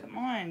 Yeah. Come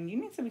on. You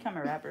need to become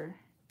a rapper.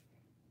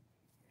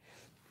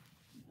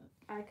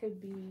 I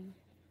could be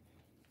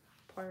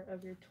part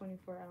of your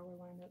 24-hour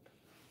lineup.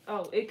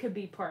 Oh, it could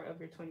be part of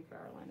your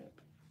 24-hour lineup.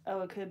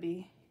 Oh, it could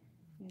be.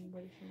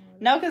 What if you know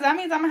No, because that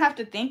means I'm going to have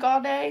to think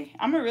all day.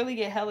 I'm going to really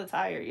get hella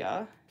tired,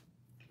 y'all.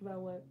 about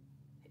what?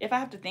 If I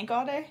have to think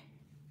all day?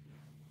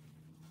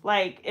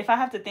 Like, if I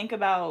have to think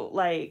about,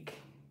 like,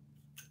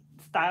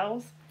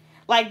 styles.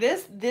 Like,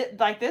 this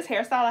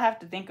hairstyle I have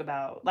to think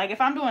about. Like,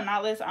 if I'm doing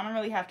knotless, I don't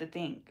really have to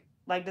think.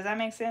 Like, does that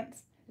make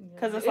sense?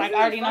 Because it's like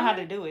I already know how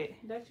to do it.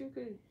 That you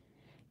could.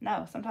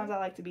 No, sometimes I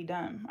like to be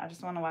dumb. I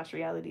just want to watch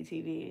reality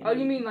TV. Oh,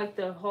 you mean like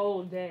the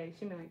whole day?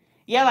 She mean like.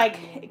 Yeah,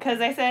 like, because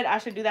they said I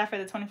should do that for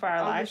the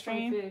 24-hour live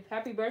stream. 25th.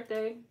 Happy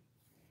birthday.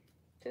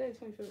 Today's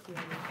 25th.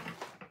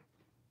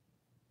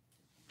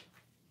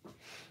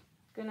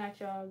 Good night,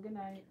 y'all. Good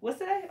night. What's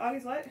today?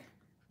 August what?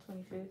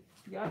 25th.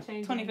 Y'all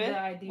changed 25th? the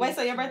idea. Wait,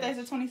 so your birthday's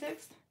the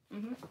 26th?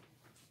 Mm-hmm.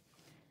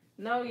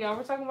 No, y'all,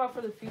 we're talking about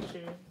for the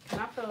future.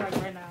 And I feel like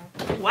right now.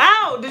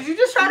 Wow, did you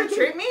just try to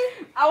trip me?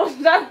 I was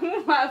trying to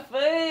move my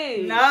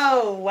foot.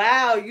 No,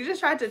 wow, you just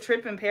tried to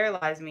trip and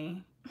paralyze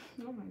me.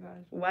 Oh my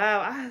gosh.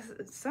 Wow,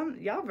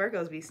 y'all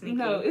Virgos be sneaky.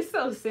 No, it's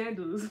those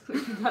sandals. It's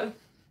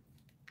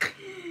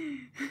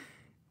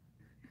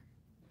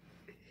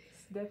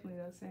definitely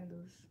those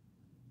sandals.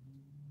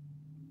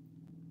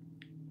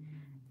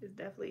 It's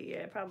definitely, yeah,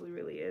 it probably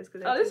really is.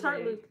 Oh, this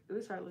heart look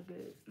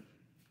good.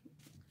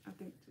 I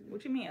think too.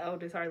 What you mean, oh,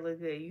 this heart look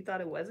good? You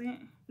thought it wasn't?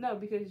 No,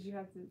 because you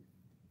have to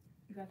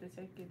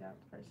take it out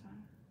the first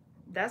time.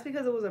 That's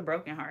because it was a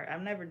broken heart.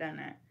 I've never done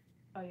that.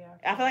 Oh, yeah.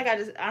 I feel like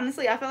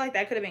honestly, I feel like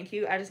that could have been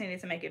cute. I just needed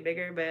to make it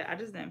bigger, but I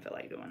just didn't feel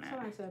like doing that.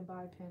 Somebody said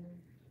bye, Penny.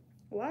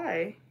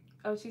 Why?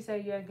 Oh, she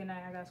said, yeah, good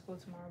night. I got school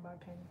tomorrow. Bye,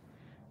 Penny.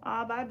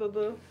 Aw, bye,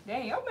 boo-boo.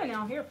 Dang, y'all been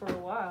out here for a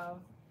while.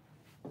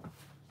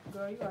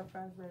 Girl, you are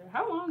fast better.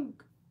 How long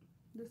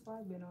this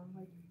live been on?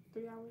 Like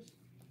 3 hours?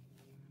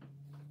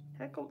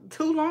 Heck,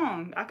 too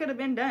long. I could have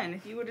been done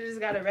if you would have just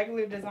got a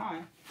regular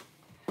design.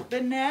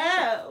 But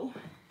no.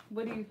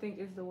 What do you think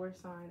is the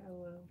worst sign?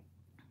 Oh,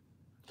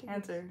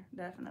 Cancer,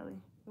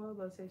 definitely. Well, I was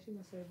about to say, she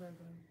gonna say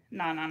Virgo.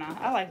 No.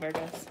 I like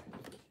Virgos.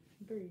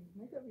 Bree,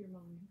 make up your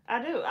mind.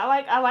 I do.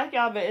 I like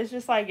y'all, but it's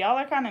just like y'all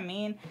are kind of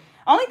mean.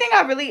 Only thing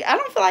I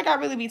don't feel like I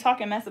really be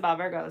talking mess about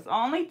Virgos. The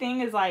only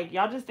thing is like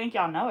y'all just think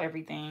y'all know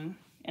everything,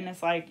 and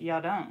it's like y'all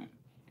don't.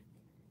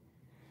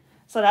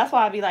 So that's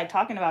why I be like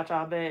talking about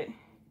y'all, but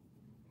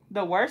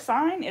the worst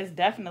sign is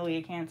definitely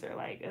a Cancer.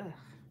 Like, ugh.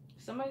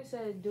 Somebody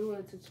said do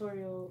a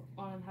tutorial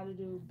on how to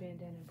do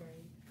bandana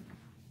braid.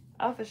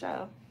 Oh, for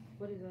sure.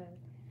 What is that?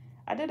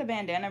 I did a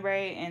bandana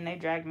braid and they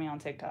dragged me on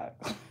TikTok.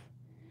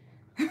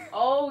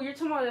 Oh, you're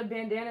talking about a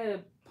bandana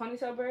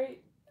ponytail braid?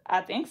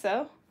 I think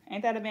so.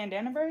 Ain't that a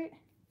bandana braid?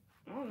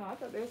 I don't know. I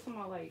thought they was talking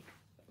about like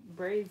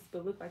braids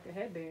but look like a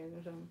headband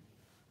or something.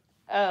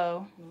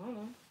 Oh. I don't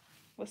know.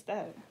 What's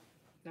that?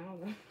 I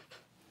don't know.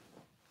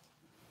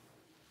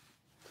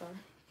 Sorry.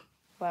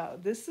 Wow,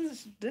 this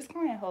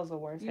client holds the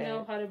worst You head.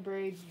 know how to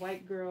braid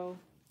white girl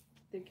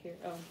thick hair.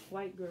 Oh,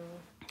 white girl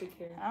thick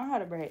hair. I know how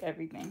to braid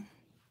everything.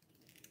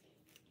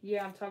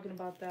 Yeah, I'm talking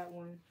about that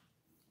one.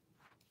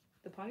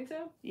 The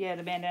ponytail? Yeah,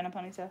 the bandana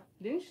ponytail.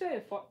 Didn't you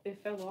say it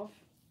fell off?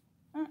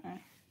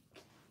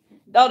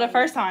 Oh, the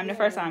first time.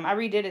 I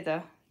redid it,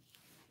 though.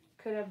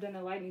 Could have done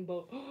a lightning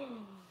bolt.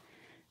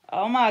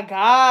 Oh, my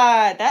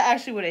God. That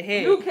actually would have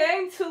hit. You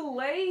came too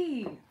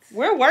late.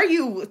 Where were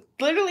you?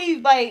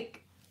 Literally,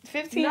 like,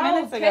 15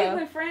 minutes ago.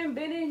 Caitlin Fran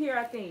been in here,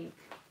 I think.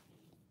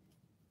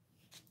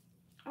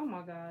 Oh,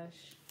 my gosh.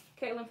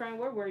 Caitlin Fran,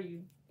 where were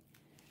you?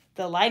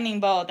 The lightning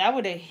bolt. That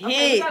would have hit.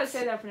 Okay, we got to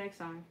say that for next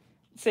time.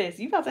 Sis,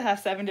 you about to have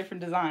 7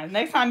 different designs.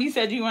 Next time you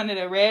said you wanted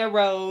a red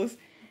rose.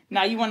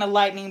 Now you want a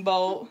lightning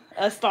bolt.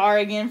 A star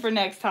again for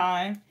next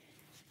time.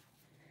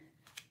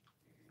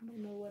 I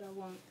don't know what I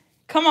want.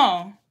 Come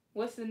on.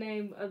 What's the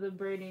name of the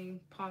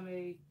braiding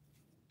pomade?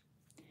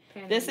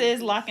 This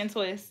is lock and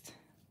twist.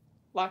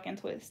 Lock and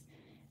twist.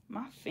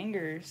 My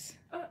fingers.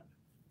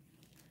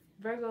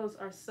 Virgos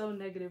are so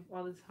negative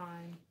all the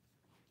time.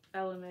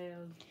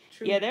 LMAO.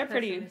 Yeah, they're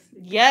pretty.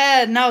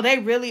 Yeah, no, they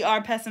really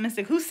are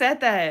pessimistic. Who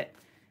said that?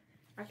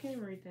 I can't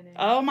even read their name.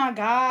 Oh my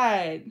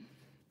God.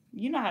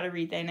 You know how to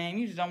read their name.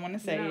 You just don't want to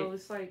say it. No,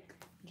 it's like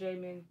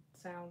J-Min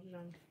sounds.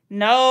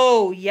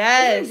 No,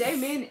 yes. Isn't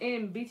J-Min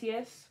in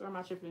BTS? Or am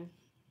I tripping?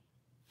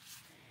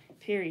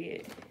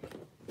 Period.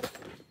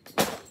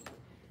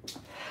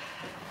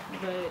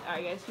 But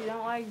I guess you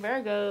don't like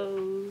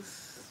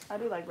Virgos. I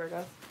do like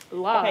Virgos.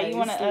 Lies. Okay, you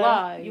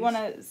want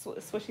a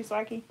swishy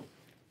swaggy?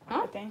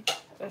 Huh? Thing?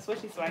 A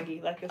swishy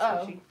swaggy, like a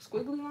Oh, swishy.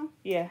 squiggly one?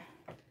 Yeah.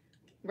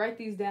 Write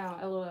these down,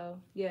 LOL.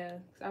 Yeah,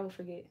 'cause I will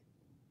forget.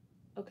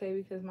 Okay,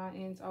 because my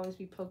ends always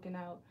be poking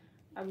out.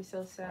 I be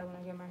so sad when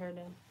I get my hair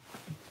done.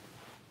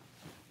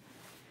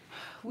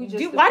 Why do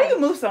you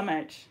move so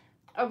much?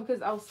 Oh,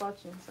 because I was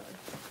slouching, sorry.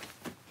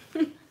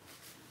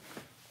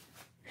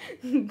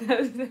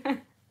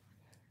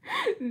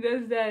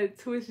 Does that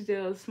twist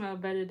gel smell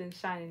better than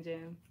Shining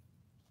Jam?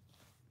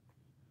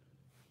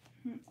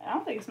 I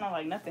don't think it smells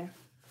like nothing.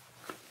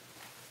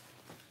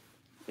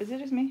 Is it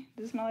just me?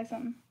 Does it smell like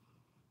something?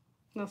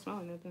 No, smell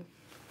like nothing.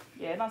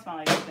 Yeah, it don't smell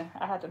like nothing.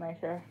 I have to make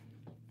sure.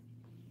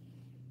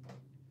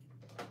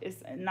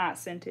 It's not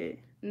scented.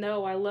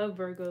 No, I love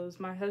Virgos.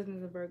 My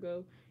husband's a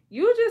Virgo.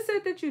 You just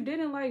said that you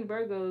didn't like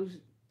Virgos,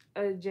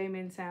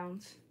 J-Min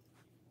sounds.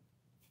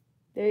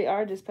 They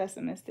are just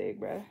pessimistic,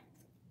 bruh.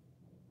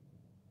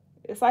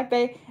 It's like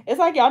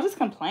y'all just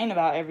complain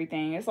about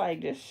everything. It's like,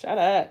 just shut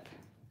up.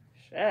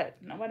 Shut.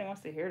 Nobody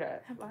wants to hear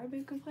that. Have I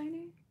been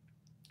complaining?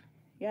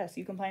 Yes,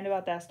 you complained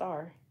about that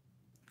star.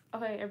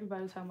 Okay,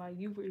 everybody was talking about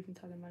you. Were even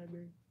talking about a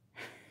bird.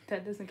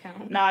 That doesn't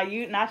count. Nah,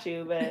 not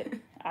you, but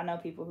I know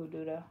people who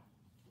do though.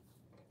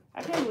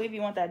 I can't believe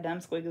you want that dumb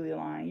squiggly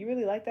line. You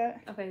really like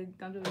that? Okay,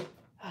 don't do it.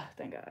 Oh,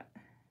 thank God.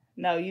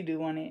 No, you do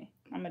want it.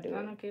 I'm gonna do it.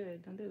 I don't care.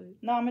 Don't do it.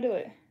 No, I'm gonna do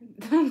it.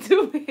 Don't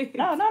do it.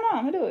 No,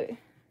 I'm gonna do it.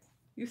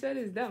 You said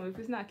it's dumb. If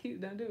it's not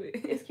cute, don't do it.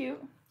 It's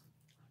cute.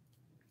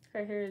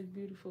 Her hair is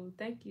beautiful.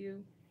 Thank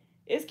you.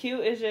 It's cute.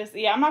 It's just,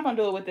 yeah, I'm not gonna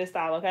do it with this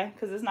style, okay?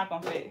 Because it's not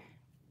gonna fit.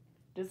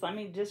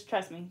 Just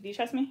trust me. Do you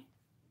trust me?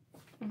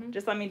 Mm-hmm.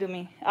 Just let me do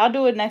me. I'll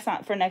do it next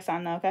time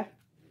though, okay?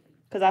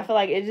 Because I feel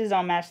like it just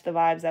don't match the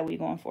vibes that we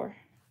going for.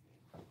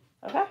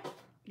 Okay?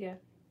 Yeah.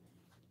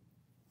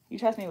 You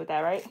trust me with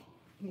that, right?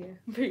 Yeah.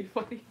 Very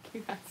funny.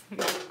 You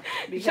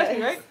Because... trust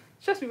me, right?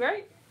 Trust me,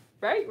 right?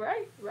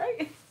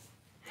 Right?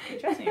 You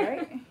trust me,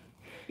 right?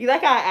 You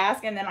like how I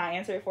ask and then I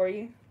answer it for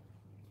you?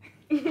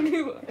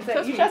 You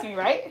trust me,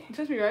 right?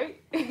 Trust me,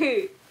 right?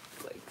 Like,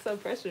 some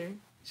pressure.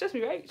 Trust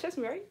me, right? Trust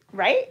me, right?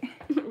 Right?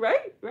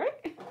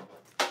 Right?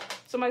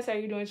 Somebody say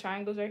you're doing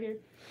triangles right here?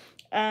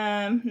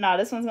 No,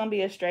 this one's gonna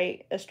be a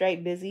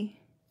straight busy.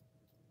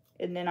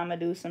 And then I'm gonna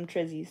do some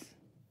trizzies.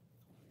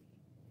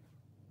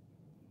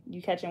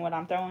 You catching what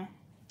I'm throwing?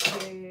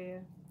 Yeah.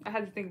 I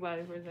had to think about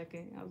it for a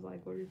second. I was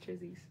like, what are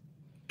trizzies?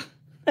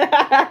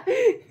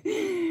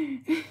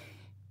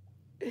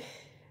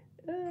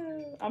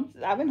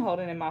 I've been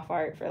holding in my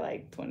fart for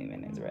like 20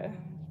 minutes, bro.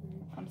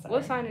 I'm sorry.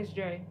 What sign is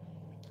Dre?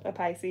 A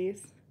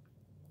Pisces.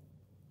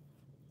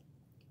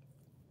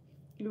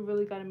 You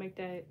really gotta make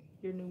that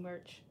your new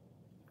merch.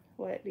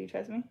 What? Do you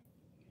trust me?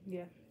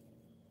 Yeah.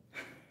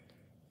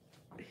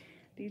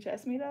 Do you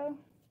trust me though?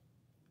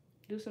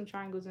 Do some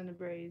triangles in the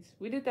braids.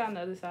 We did that on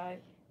the other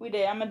side. We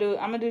did. I'm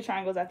gonna do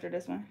triangles after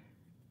this one.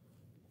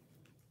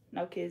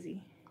 No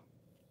kizzy.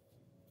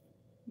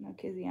 No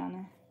kizzy on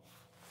it.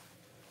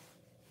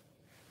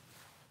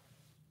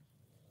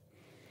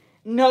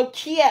 No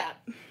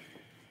cap.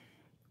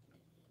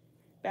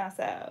 Bounce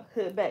out,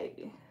 hood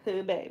baby,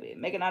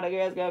 making all the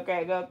girls go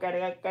crazy, go. Hey,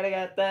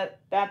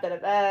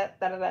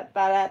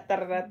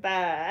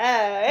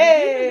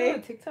 did you even do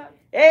a TikTok?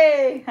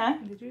 Hey, huh?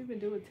 Did you even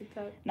do a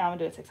TikTok? No, I'm gonna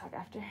do a TikTok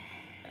after.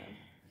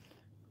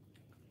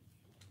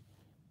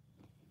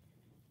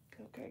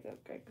 Go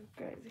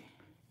crazy.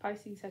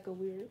 Pisces heck a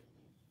weird.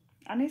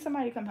 I need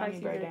somebody to come help me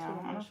Pisces braid are down.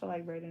 too I don't feel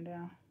like braiding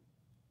down.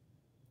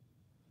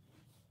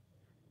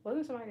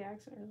 Wasn't somebody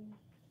asking earlier?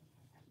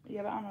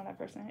 Yeah, but I don't know that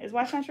person. Is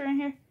Wife Snatcher in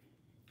here?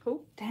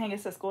 Who? Dang,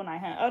 it's a school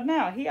night, huh? Oh,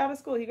 no, he out of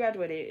school. He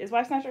graduated. Is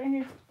Wife Snatcher in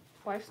here?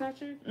 Wife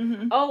Snatcher?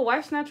 Mm-hmm. Oh,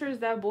 Wife Snatcher is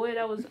that boy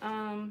that was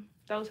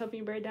helping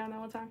you braid down that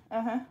one time?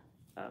 Uh-huh.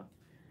 Oh.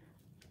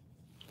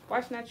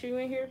 Wife Snatcher, you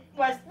in here?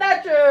 Wife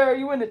Snatcher,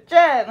 you in the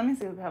chat. Let me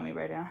see who can help me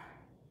braid down.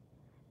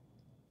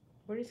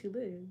 Where does he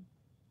live?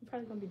 He's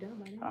probably gonna be done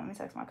by now. Let me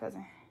text my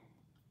cousin.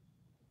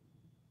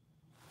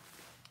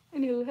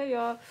 Anywho, hey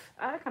y'all.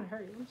 I kind of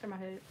hurt. Let me turn my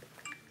head.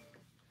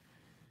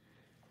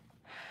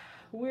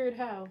 Weird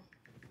how?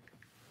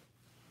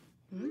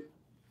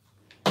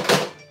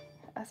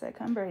 I said,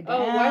 come braid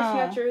down. Oh, Wife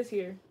Snatcher is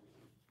here.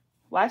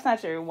 Wife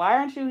Snatcher, why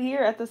aren't you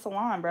here at the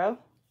salon, bro?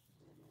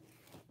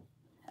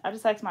 I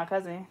just texted my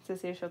cousin to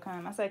see if she'll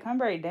come. I said, come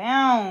braid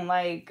down.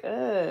 Like,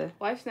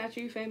 Wife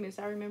Snatcher, you famous.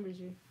 I remembered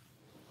you.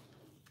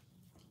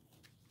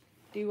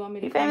 Do you want me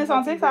to? He famous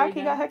on TikTok.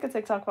 He got heck of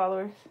TikTok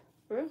followers.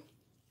 For real?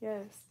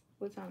 Yes.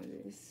 What time is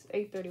it? It's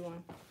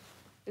 8:31.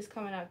 It's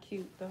coming out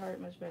cute. The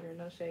heart much better.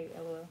 No shade,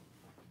 LOL.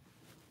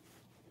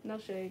 No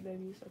shade,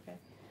 baby. It's okay.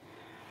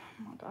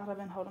 Oh my God, I've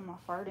been holding my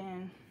fart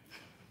in.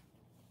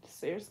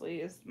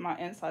 Seriously, my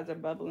insides are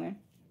bubbling.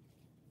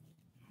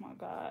 Oh my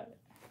God.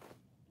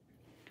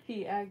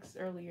 He asked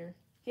earlier.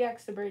 He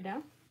asked to braid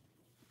down.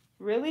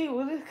 Really?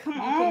 Come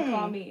on. You can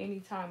call me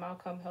anytime. I'll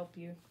come help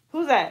you.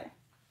 Who's that?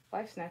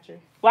 Wife Snatcher.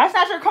 Wife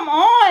Snatcher, come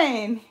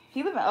on.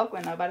 He live in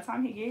Oakland though. By the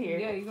time he get here.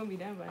 Yeah, you're gonna be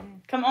done by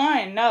then. Come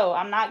on. No,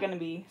 I'm not gonna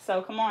be.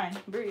 So come on.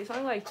 Bree, it's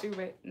only like 2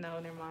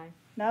 No, never mind.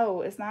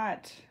 No, it's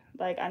not.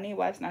 Like, I need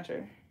Wife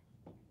Snatcher.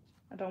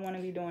 I don't want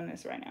to be doing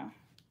this right now.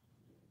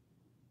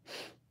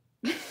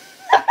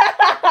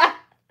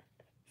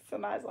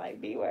 Somebody's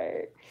like, B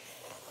word.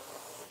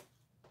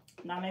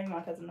 Nah, maybe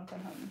my cousin will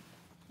come home.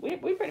 We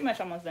pretty much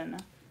almost done now.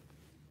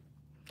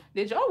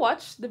 Did y'all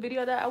watch the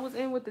video that I was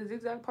in with the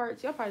zigzag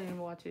parts? Y'all probably didn't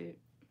watch it.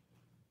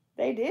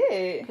 They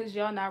did. Because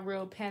y'all not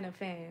real Panda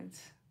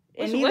fans.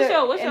 And What's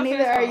your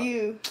neither are called?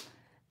 you.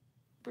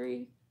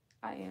 Bree,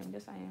 I am.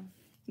 Yes, I am.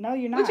 No,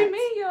 you're not. What you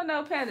mean you don't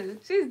know Panda?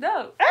 She's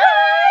dope.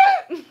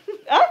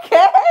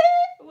 Okay.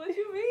 What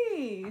you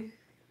mean?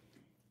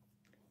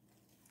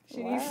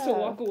 She needs to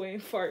walk away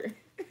and fart.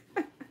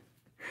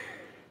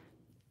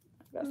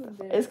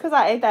 It's because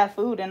I ate that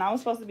food and I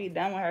was supposed to be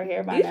done with her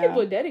hair by These now.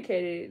 people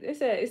dedicated. They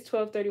said it's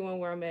 12:31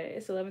 where I'm at.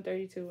 It's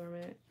 11:32 where I'm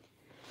at.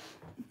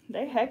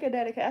 They hecka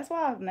dedicated. That's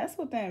why I mess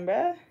with them,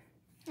 bruh.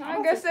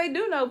 I guess they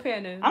do know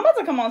Panda. I'm about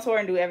to come on tour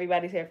and do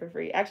everybody's hair for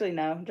free. Actually,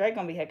 no. Drake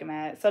gonna be hecka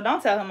mad. So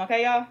don't tell him,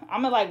 okay, y'all?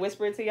 I'm gonna, like,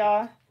 whisper it to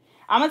y'all.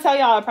 I'm gonna tell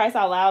y'all a price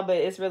out loud, but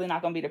it's really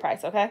not gonna be the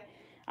price, okay?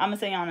 I'm gonna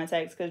send y'all in a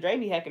text because Drake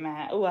be hecka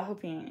mad. Oh, I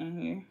hope he ain't in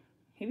here.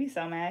 He be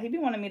so mad. He be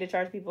wanting me to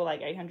charge people,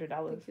 like,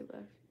 $800.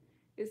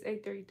 It's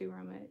 8:33 where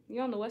I'm at.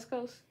 You on the West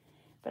Coast?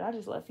 But I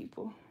just love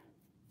people.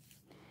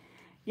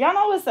 Y'all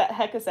know what's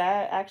hecka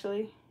sad,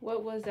 actually?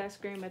 What was that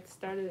scream at the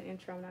start of the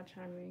intro? I'm not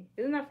trying to read.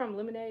 Isn't that from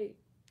Lemonade?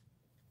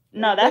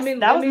 No, that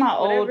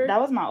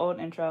was my old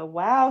intro.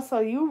 Wow, so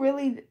you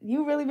really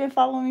been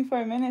following me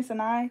for a minute,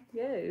 Sanai?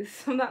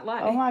 Yes, I'm not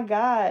lying. Oh my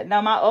God.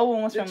 No, my old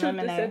one was from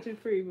Lemonade. Lemonade. To set you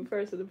free, but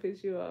first it'll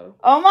piss you off.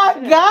 Oh my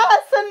God,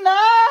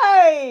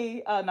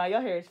 Sanai! Oh no,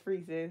 your hair is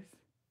free, sis.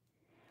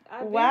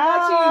 I've been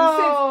watching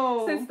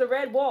you since the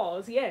Red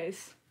Walls.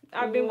 Yes,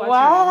 I've been watching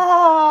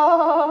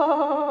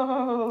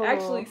you.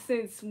 Actually,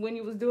 since when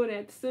you was doing it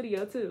at the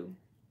studio too.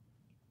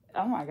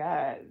 Oh my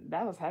God,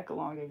 that was hecka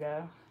long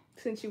ago.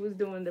 Since you was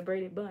doing the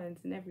braided buns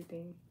and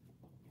everything.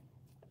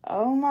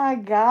 Oh my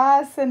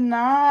God,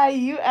 Sanai,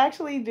 you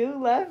actually do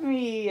love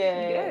me.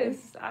 Yes,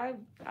 I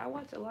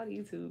watch a lot of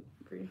YouTube.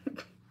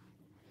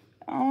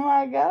 Oh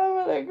my God, I'm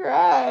gonna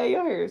cry.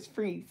 Your hair is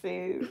free,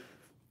 sis.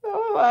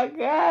 Oh my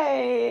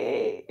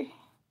God.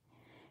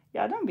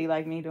 Y'all don't be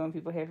like me doing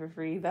people hair for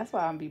free. That's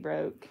why I'm be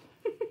broke.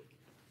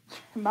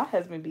 My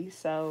husband be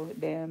so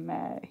damn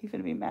mad. He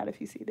finna be mad if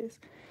you see this.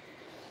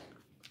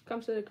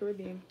 Come to the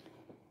Caribbean.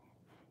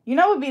 You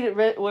know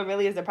what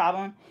really is the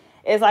problem?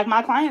 Is like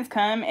my clients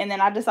come and then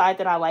I decide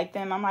that I like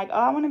them. I'm like, oh,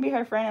 I want to be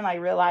her friend in like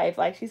real life.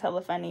 Like she's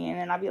hella funny. And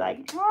then I'll be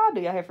like, oh, I'll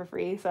do your hair for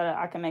free so that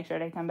I can make sure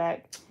they come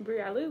back.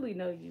 Brie, I literally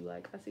know you.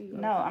 Like I see you.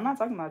 No, I'm not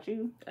talking about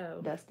you.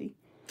 Oh. Dusty.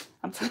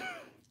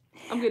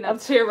 I'm getting out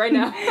the chair right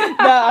now. No,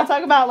 I'm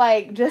talking about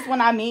like just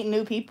when I meet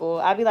new people.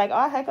 I'll be like, oh,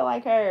 I hecka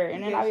like her.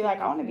 And then I'll be like,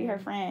 I want to be her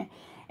friend.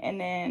 And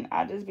then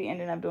I just be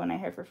ending up doing their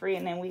hair for free.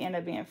 And then we end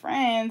up being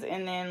friends.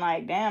 And then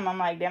like, damn,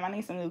 I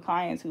need some new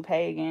clients who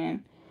pay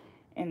again.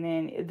 And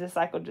then the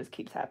cycle just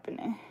keeps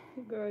happening.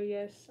 Girl,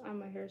 yes,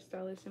 I'm a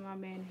hairstylist. And my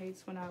man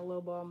hates when I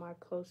lowball my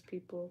close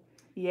people.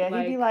 Yeah,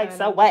 like, he'd be like,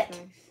 so what? Nice.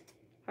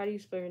 How do you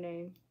spell your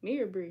name? Me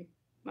or Bree?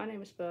 My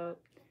name is spelled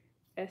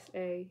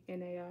Sanai.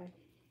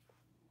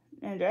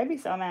 And Dre be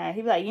so mad.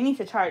 He'd be like, you need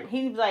to charge.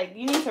 He'd be like,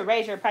 you need to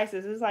raise your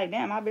prices. It's like,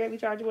 damn, I barely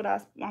charge you what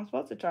I'm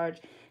supposed to charge.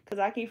 Because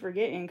I keep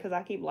forgetting. Because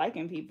I keep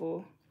liking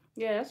people.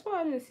 Yeah, that's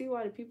why I didn't see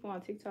why the people on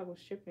TikTok was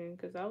tripping.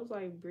 Because I was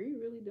like, Bree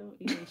really don't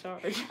even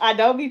charge. I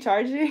don't be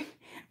charging.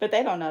 But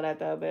they don't know that,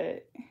 though.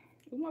 But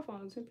my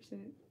phone is 10%.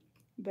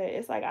 But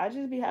it's like, I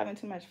just be having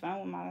too much fun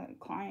with my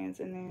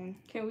clients. And then...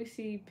 Can we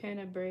see Pen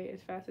and Braid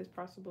as fast as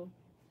possible?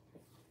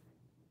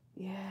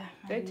 Yeah.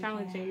 They're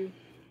challenging you.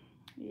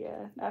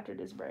 Yeah, after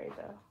this braid,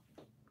 though.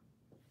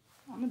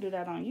 I'm going to do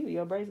that on you.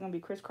 Your braid's going to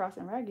be crisscross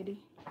and raggedy.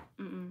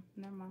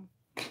 Never mind.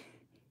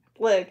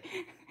 Look,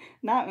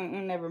 not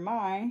never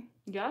mind.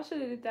 Y'all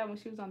should have did that when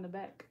she was on the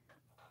back.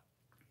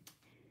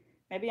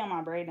 Maybe on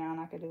my braid down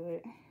I could do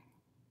it.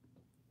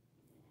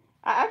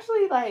 I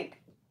actually, like,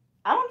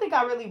 I don't think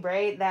I really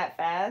braid that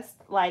fast.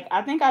 Like,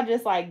 I think I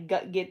just, like,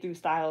 get through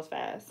styles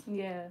fast.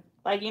 Yeah.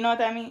 Like, you know what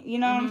that means? You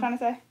know what I'm trying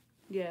to say?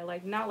 Yeah,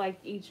 like, not, like,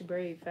 each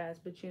braid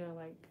fast, but, you know,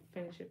 like,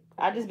 finish it.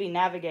 I just be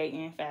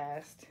navigating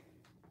fast.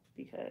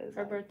 Because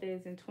her birthday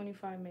is in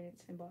 25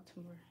 minutes in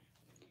Baltimore.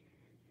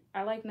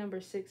 I like number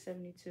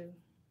 672.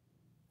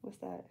 What's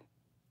that?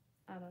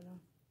 I don't know.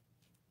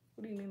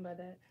 What do you mean by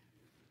that?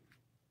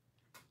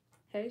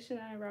 Hey,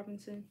 Shania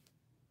Robinson.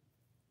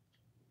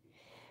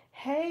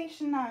 Hey,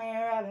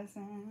 Shania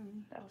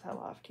Robinson. That was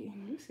hella off key.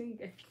 You sing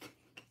everything.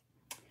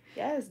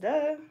 Yes,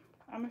 duh.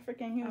 I'm a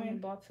freaking I'm in human.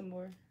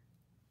 Baltimore.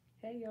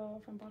 Hey,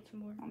 y'all from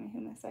Baltimore. I'm a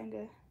human, same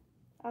good.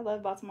 I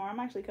love Baltimore. I'm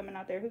actually coming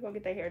out there. Who gonna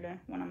get their hair done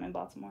when I'm in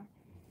Baltimore?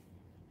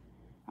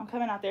 I'm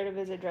coming out there to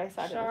visit Dre's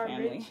side of the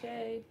family.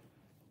 Richie.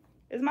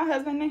 Is my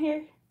husband in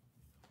here?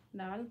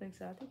 No, I don't think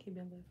so. I think he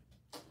been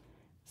left.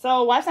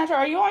 So, Wife Snatcher,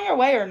 are you on your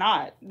way or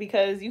not?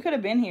 Because you could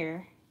have been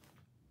here.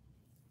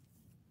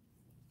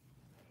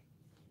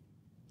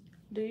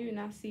 Do you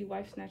not see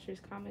Wife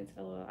Snatcher's comments?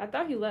 LOL. I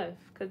thought he left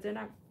because they're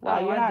not. Wow,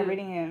 you're not do.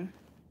 reading him.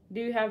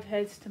 Do you have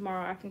heads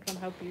tomorrow? I can come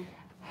help you.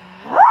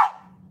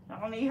 I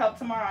don't need help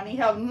tomorrow. I need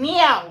help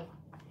now.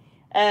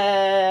 Do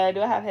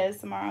I have heads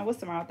tomorrow? What's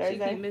tomorrow?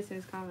 Thursday? She keep missing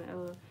his comment.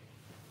 LOL.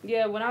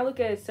 Yeah, when I look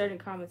at certain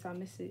comments, I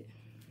miss it.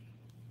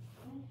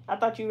 I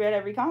thought you read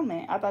every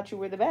comment. I thought you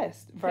were the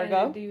best. Virgo?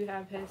 Hannah, do you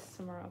have heads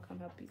tomorrow? I'll come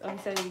help you. Oh, he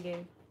said it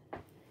again.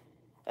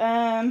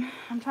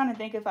 I'm trying to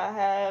think if I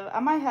have.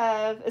 I might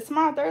have. Is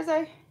tomorrow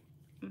Thursday?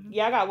 Mm-hmm.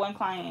 Yeah, I got one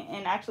client.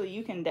 And actually,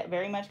 you can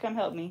very much come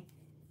help me.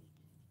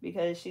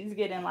 Because she's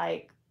getting,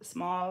 like,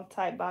 small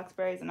type box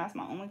braids. And that's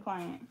my only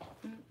client.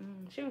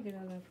 She gonna keep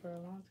those in for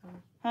a long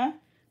time. Huh?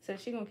 So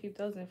she gonna keep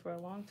those in for a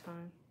long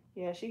time.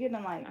 Yeah, she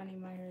getting, like... I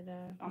need my hair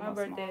done. My almost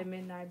birthday small. at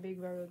midnight. Big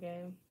Virgo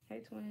game. Hey,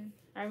 twin.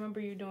 I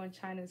remember you doing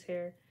China's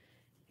hair.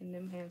 And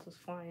them hands was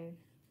flying.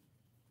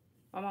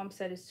 My mom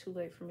said it's too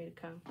late for me to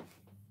come.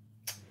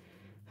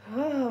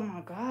 Oh,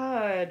 my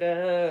God.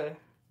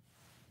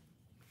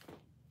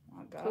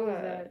 My God. Who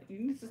is that? You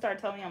need to start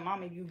telling your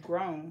mom if you've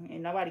grown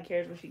and nobody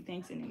cares what she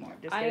thinks anymore.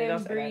 Just I kidding, am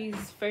don't say that.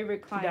 Bree's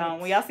favorite client.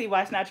 Don't. When y'all see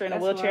Wife Snatcher in a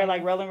That's wheelchair why.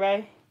 like Rolling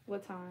Ray,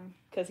 What time?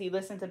 because he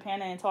listened to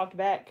Panda and talked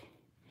back.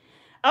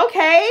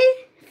 Okay,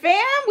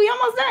 fam, we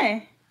almost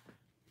done.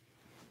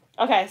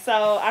 Okay,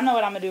 so I know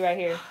what I'm going to do right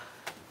here.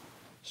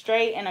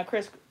 Straight and a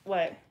crisp,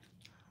 what?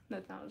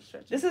 Nothing, I was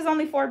stretching. This is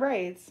only 4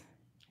 braids.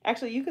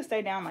 Actually, you could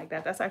stay down like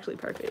that. That's actually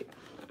perfect.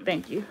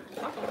 Thank you.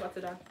 My phone's about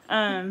to die.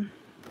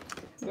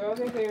 Girl,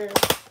 her hair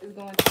is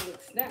going to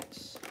look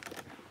snatched.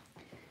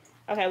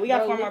 Okay, we got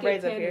Bro, 4 more look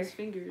braids at up here. Panda's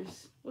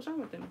fingers. What's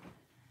wrong with them?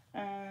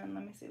 Let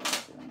me see.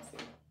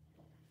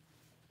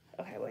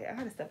 Okay, wait, I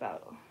gotta step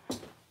out.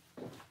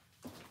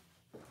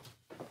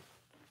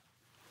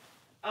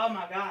 Oh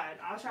my God,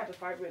 I tried to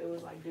fart, but it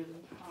was like, dude,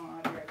 hold on,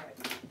 I'll be right back.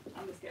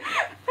 I'm just kidding.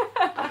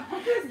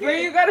 Where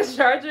you got a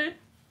charger?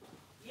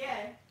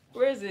 Yeah,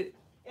 Where is it?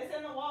 it's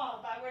in the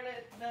wall by where the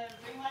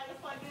ring light was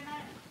plugged in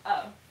at.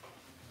 Oh.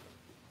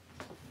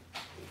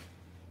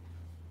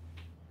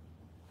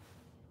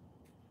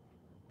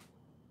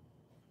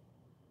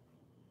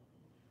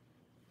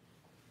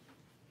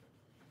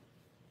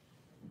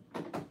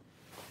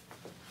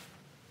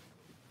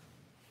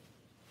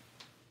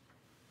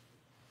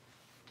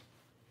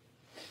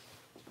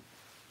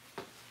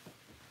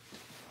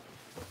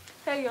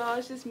 Hey y'all,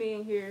 it's just me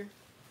in here.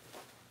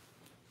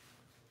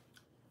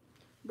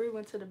 Bree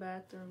went to the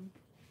bathroom.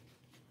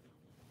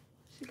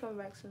 She coming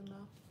back soon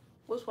though.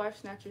 What's Wife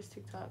Snatcher's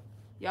TikTok?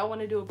 Y'all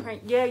want to do a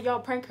prank? Yeah, y'all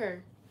prank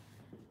her.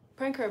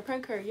 Prank her.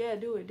 Yeah,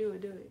 do it.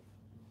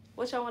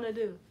 What y'all want to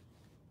do?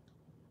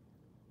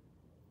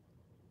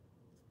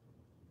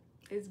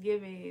 It's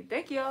giving.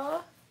 Thank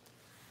y'all.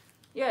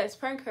 Yes,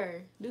 prank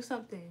her. Do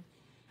something.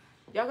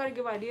 Y'all gotta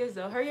give ideas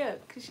though. Hurry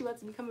up, cause she about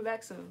to be coming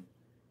back soon.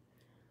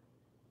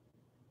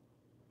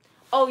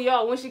 Oh,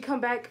 y'all, when she come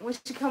back,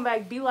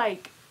 be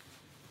like,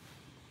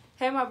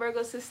 hey, my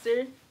Virgo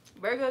sister,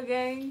 Virgo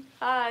gang,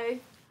 hi.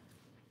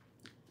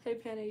 Hey,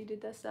 Panda, you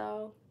did that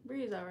style.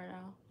 Bree's out right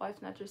now. Wife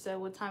Snatcher said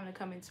what time to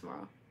come in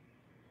tomorrow.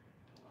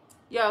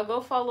 Y'all,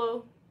 go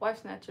follow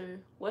Wife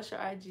Snatcher. What's your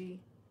IG?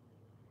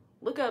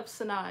 Look up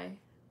Sanai.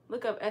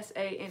 Look up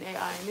SANAI, and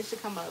it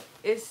should come up.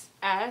 It's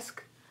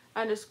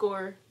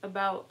ask_about_9.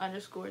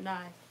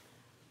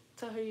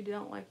 Tell her you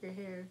don't like your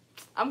hair.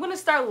 I'm going to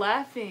start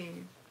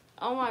laughing.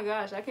 Oh my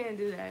gosh, I can't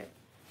do that.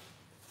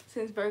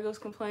 Since Virgos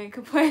complain.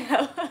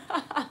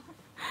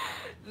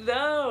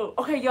 No.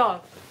 Okay,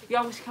 y'all,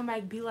 when she come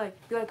back, be like,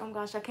 oh my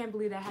gosh, I can't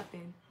believe that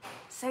happened.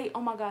 Say,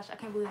 oh my gosh, I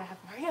can't believe that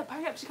happened.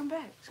 Hurry up, she come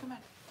back.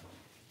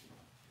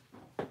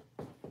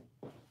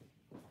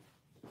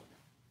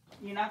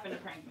 You're not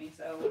finna prank me,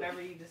 so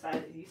whatever you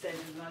decided you said you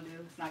was gonna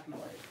do, it's not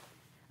gonna work.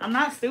 I'm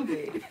not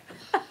stupid.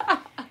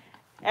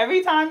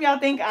 Every time y'all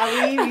think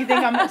I leave, you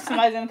think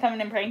somebody's gonna come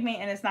in and prank me,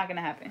 and it's not gonna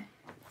happen.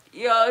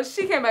 Yo,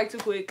 she came back too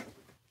quick.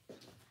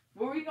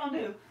 What were you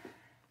gonna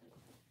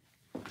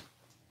do?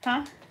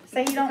 Huh?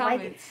 Say you don't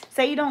like it.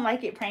 Say you don't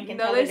like it pranking.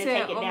 No, tell they her to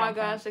saying, take it oh down. my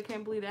gosh, I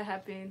can't believe that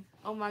happened.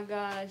 Oh my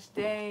gosh,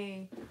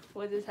 dang.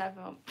 What just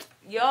happened?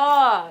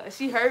 Y'all,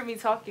 she heard me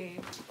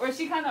talking. Or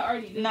she kind of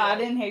already did. No, I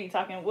didn't hear you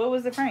talking. What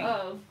was the prank?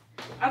 Oh.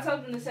 I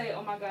told them to say,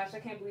 oh my gosh, I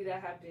can't believe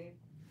that happened.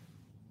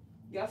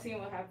 Y'all seen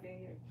what happened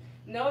here?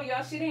 No,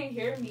 y'all, she didn't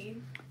hear me.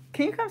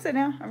 Can you come sit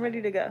down? I'm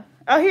ready to go.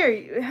 Oh,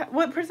 here.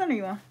 What percent are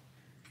you on?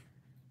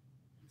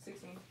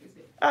 16. Is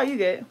good. Oh, you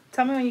good.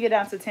 Tell me when you get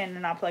down to 10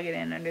 and I'll plug it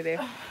in under there.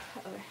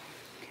 Okay.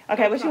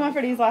 Okay, what you want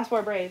for these last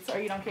 4 braids? Or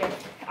you don't care?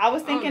 I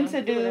was thinking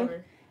to do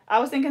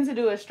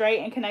a straight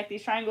and connect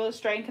these triangles,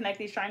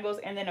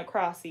 and then a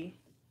crossy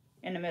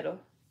in the middle.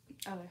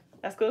 Okay.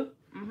 That's cool?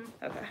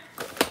 Okay.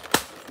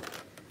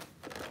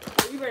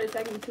 You better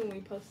tag me too when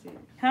we post it.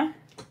 Huh?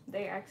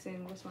 They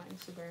asking what's my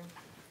Instagram.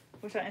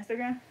 What's your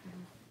Instagram?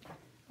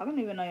 I don't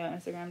even know your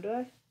Instagram, do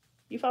I?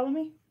 You follow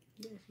me?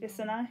 Yes, It's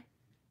Sinai.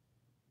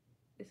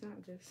 It's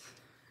not just.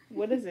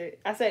 What is it?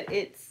 I said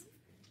it's.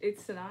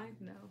 It's Sinai?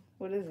 No.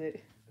 What is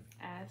it?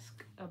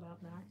 Ask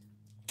about 9.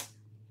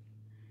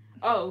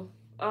 Oh,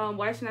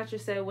 Wife Snatcher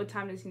said, what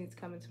time does he need to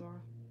come in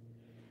tomorrow?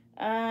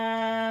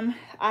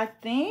 I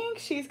think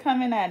she's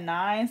coming at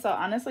 9. So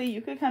honestly,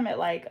 you could come at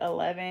like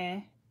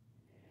 11.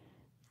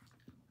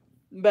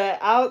 But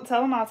I'll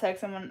tell him I'll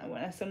text him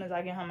when as soon as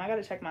I get home. I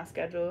gotta check my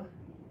schedule.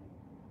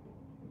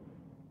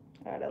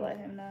 I gotta let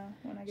him know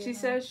when I get home. She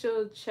says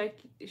she'll check.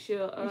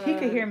 She'll. He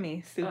could hear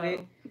me,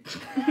 stupid.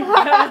 I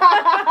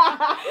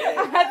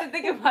had to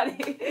think about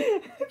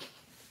it.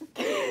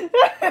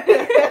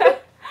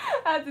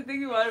 I had to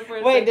think about it for a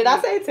second. Wait, did I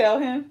say tell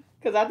him?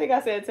 Because I think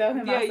I said tell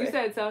him. Yeah, you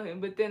said tell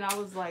him, but then I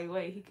was like,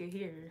 wait, he could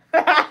hear.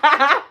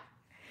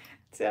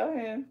 Tell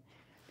him.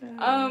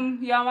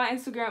 Y'all, my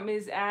Instagram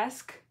is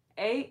ask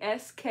 _ABOUT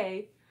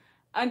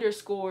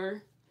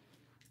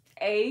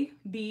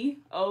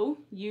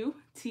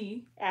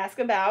Ask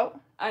about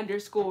 _NAI.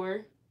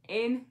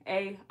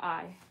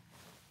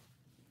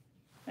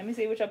 Let me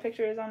see what your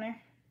picture is on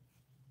there.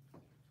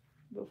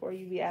 Before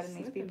you be adding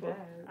these Look at people.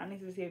 that. I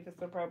need to see if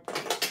it's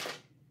appropriate.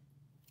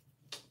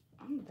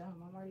 I'm dumb.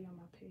 I'm already on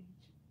my page.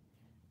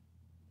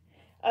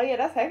 Oh yeah,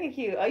 that's hecka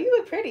cute. Oh, you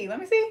look pretty. Let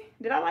me see.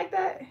 Did I like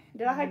that?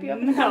 Did I hype you up?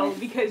 In the No, comments?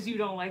 because you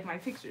don't like my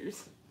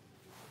pictures.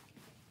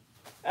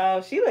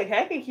 Oh, she look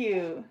hecka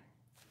cute.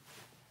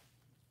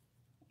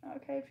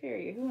 Okay,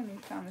 period. Who in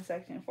this comment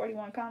section?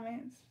 41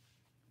 comments.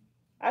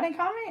 I didn't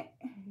comment.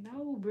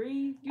 No,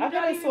 Bree. I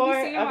could have swore.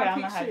 Okay, I'm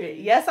gonna hype it.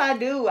 Yes, I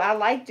do. I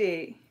liked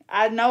it.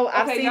 I know.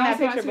 I've seen that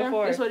picture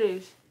before. That's what it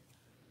is.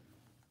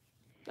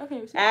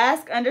 Okay.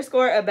 Ask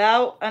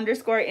 _about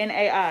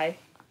 _NAI.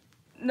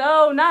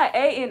 No, not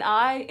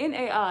ANI.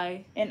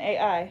 NAI.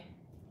 NAI.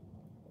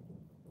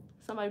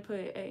 Somebody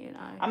put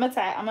ANI. I'm gonna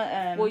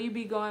tag. Will you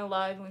be going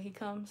live when he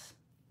comes?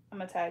 I'm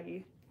gonna tag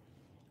you.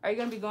 Are you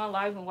gonna be going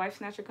live when Wife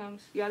Snatcher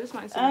comes? Yeah, this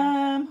might say.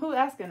 Who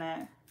asking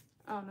that?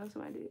 I don't know.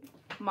 Somebody did.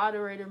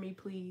 Moderator me,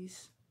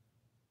 please.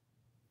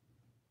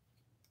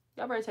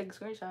 Y'all better take a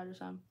screenshot or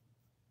something.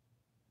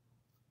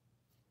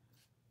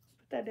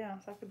 Put that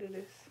down so I can do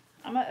this.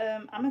 I'm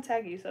gonna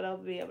tag you so they'll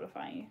be able to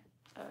find you.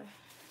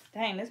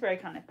 Dang, this very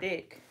kind of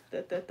thick.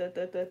 The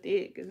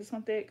thick. Is this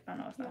one thick? Oh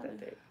no, it's not that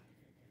thick.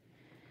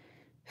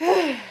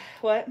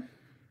 What?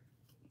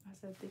 I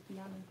said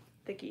Thickiana.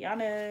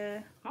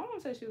 Thickiana. My mom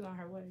said she was on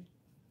her way.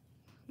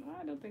 No,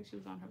 I don't think she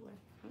was on her way.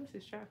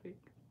 This is traffic.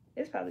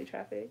 It's probably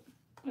traffic.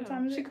 What Yeah,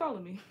 time is she it?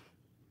 calling me.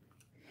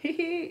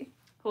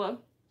 Hello?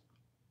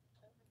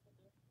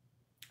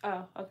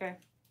 Oh, okay.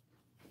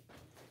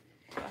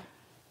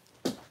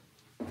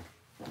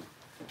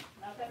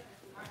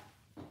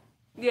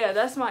 Yeah,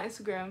 that's my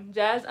Instagram.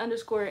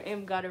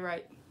 Jazz_M got it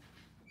right.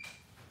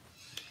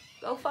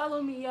 Go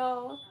follow me,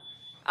 y'all.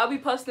 I'll be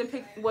posting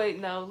wait,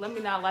 no, let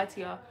me not lie to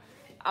y'all.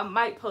 I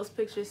might post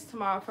pictures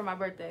tomorrow for my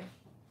birthday.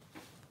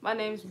 My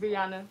name's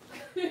Brianna.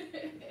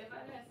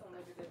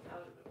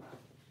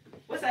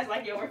 What's that,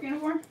 like your work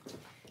uniform?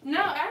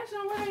 No, actually,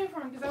 I'm wearing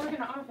uniform because I work in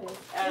the office.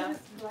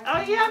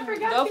 Oh yeah, I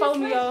forgot. Go follow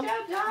me, y'all.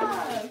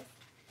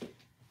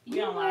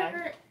 We on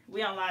live.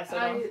 We on live, so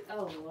don't.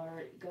 Oh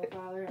Lord, go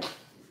follow her.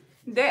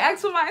 They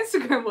asked what my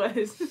Instagram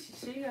was. Did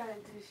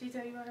she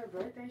tell you about her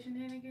birthday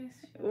shenanigans?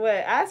 What? I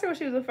asked her what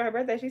she was doing for her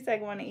birthday. She said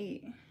going to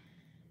eat.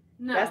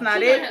 No, that's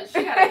not it.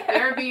 She got an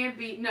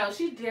Airbnb. No,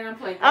 she didn't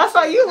play. Oh,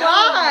 so you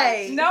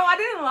lied. No, I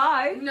didn't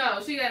lie.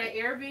 No, she got an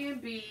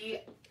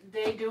Airbnb.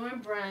 They doing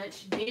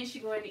brunch. Then she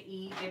going to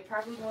eat. They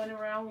probably going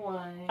around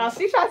 1. Oh,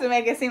 she tried to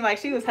make it seem like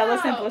she was hella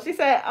simple. She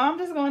said, I'm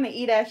just going to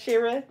eat at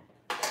Shira.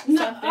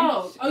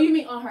 No. Oh, you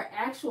mean on her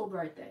actual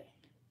birthday?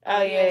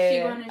 Oh,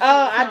 yeah.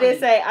 I did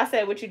say, I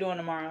said, what you doing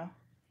tomorrow?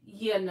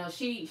 Yeah, no,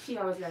 she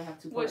always got to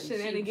have 2 parties. What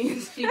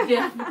shenanigans? She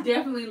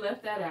definitely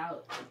left that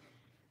out.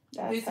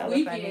 That's this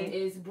weekend funny.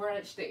 Is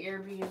brunch, the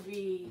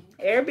Airbnb.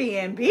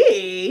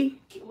 Airbnb?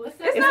 What's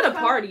that? It's not a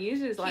party. It's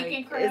just like,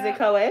 is it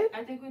co-ed?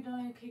 I think we're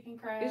doing kick and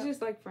crab. It's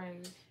just like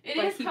friends. It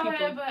like is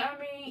co-ed, but I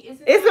mean,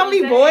 it's gonna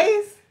be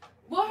boys?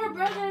 Well, her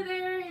brother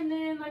there, and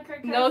then like her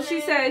cousin. No,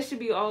 she said it should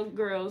be all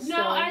girls. No,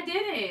 so. I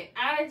didn't.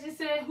 I just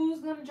said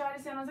who's gonna drive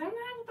this? And I was like, I'm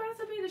not about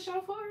to be the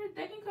chauffeur.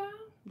 They can come.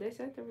 They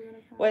said they were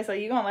gonna come. Wait, so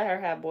you gonna let her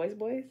have boys?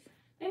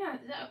 They're not.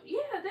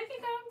 Yeah, they can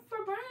come for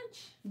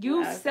brunch.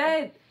 You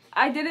said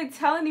I didn't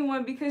tell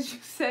anyone because you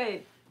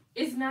said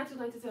it's not too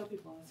late to tell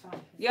people. It's fine.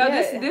 Yo,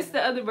 this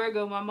the other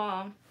Virgo, my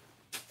mom.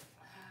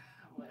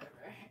 Whatever.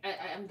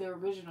 I'm the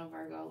original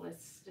Virgo.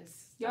 Let's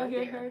just. Y'all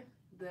hear her?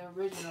 The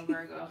original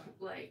Virgo.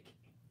 Like,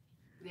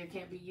 there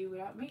can't be you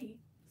without me.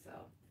 So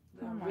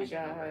the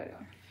original Virgo.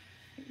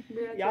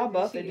 Y'all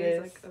both are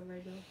just like a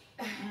Virgo.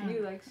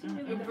 You like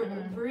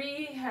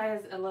Bree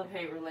has a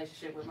love-hate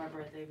relationship with my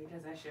birthday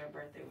because I share a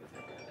birthday with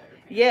her brother.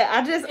 Yeah,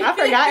 I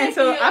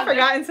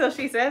forgot until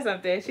she said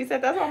something. She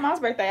said that's my mom's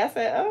birthday. I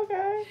said,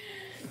 okay.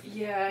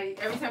 Yeah,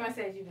 every time I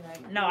say it, you be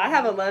like, No, I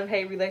have a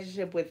love-hate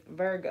relationship with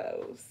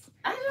Virgos.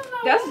 I don't know.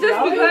 That's just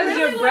Y'all because really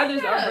your like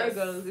brothers are us.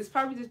 Virgos. It's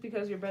probably just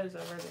because your brothers are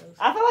Virgos.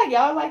 I feel like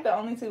y'all like the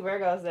only 2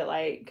 Virgos that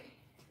like.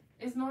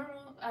 It's normal.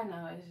 I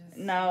know. It's just.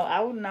 No, I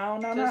would no.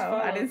 Just follow.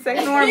 I didn't say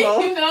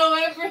normal. You know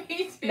what,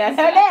 Breeze? No.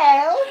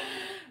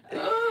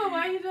 Oh,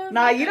 why you doing?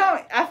 Nah, you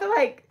don't. I feel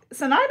like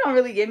Sanai don't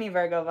really give me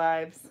Virgo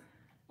vibes.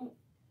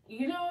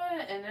 You know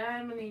what? And now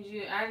I'm gonna need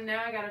you. I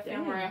gotta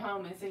film her at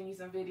home and send you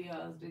some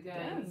videos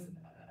because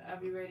I'll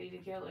be ready to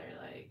kill her.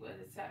 Like, what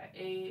is that?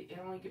 8? It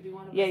only could be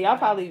one of us. Yeah, y'all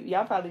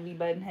probably be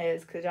butting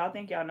heads because y'all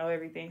think y'all know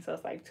everything. So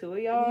it's like 2 of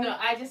y'all. No,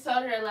 I just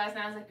told her last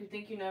night. I was like, "You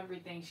think you know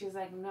everything?" She was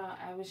like, "No,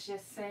 I was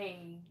just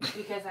saying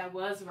because I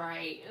was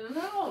right."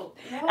 No,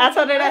 I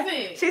told her that.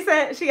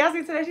 wasn't. She asked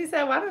me today. She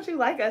said, "Why don't you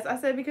like us?" I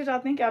said, "Because y'all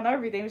think y'all know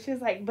everything." She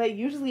was like, "But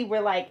usually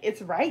we're like,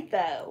 it's right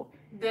though."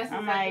 That's I'm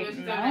exactly like, what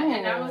she told me.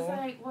 And I was no.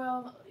 like,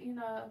 well, you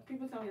know,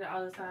 people tell me that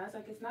all the time. It's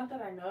like, it's not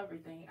that I know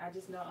everything. I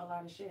just know a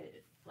lot of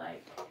shit.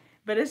 Like,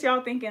 but it's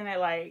y'all thinking that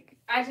like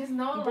I just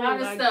know a Brie, lot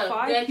of like, stuff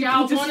 5 that people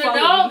y'all just want to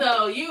follow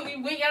know, me. though.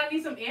 When y'all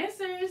need some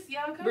answers,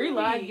 y'all come Brie to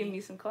lied, me. give me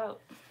some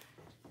clout.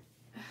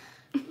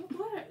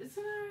 What? It's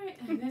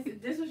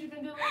alright. This what you've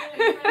been doing?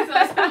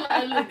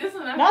 So, look, this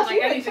one I No, feel she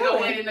like I been need to go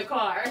chilling. wait in the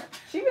car.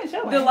 she been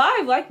chilling. The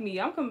live like me.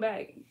 I'm coming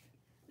back.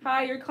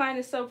 Hi, your client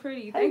is so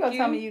pretty. How you Thank gonna you.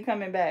 tell me you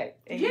coming back?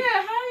 And Yeah,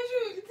 how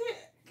did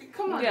you?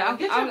 Come on, Yeah, now,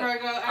 get your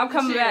Virgo. I'm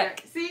coming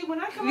back. See, when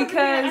I come over here,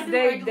 Because I do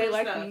they regular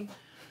like stuff. me.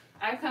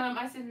 I come,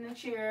 I sit in the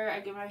chair, I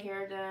get my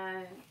hair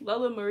done.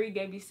 Lola Marie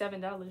gave me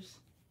 $7.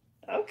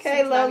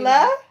 Okay, $6.99.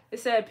 Lola. It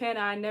said,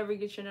 Pana, I never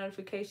get your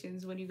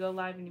notifications when you go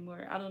live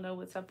anymore. I don't know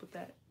what's up with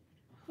that.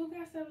 Who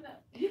got 7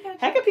 up? You got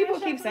How your can people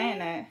cash keep app saying on?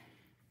 that?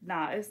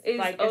 Nah, it's Is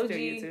like OG it's through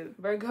YouTube.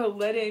 Virgo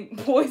letting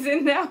boys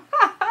in now?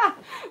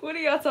 What are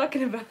y'all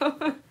talking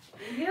about?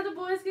 Yeah, the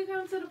boys can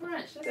come to the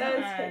brunch. That's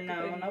That's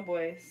all. No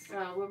boys.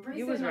 Oh, well, Bree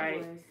You said was no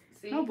right. boys.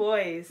 See? No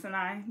boys,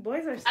 and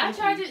boys are stinky. I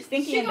tried to.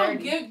 Stinky She and gonna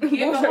dirty. give Boys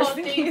a are whole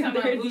stinky thing and talking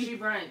about dirty. bougie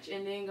brunch,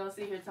 and then gonna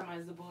see her talking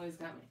about the boys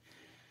coming.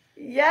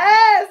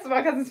 Yes,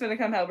 my cousin's finna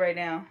come help right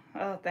now.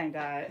 Oh, thank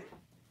God.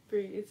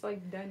 Brie, it's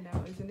like done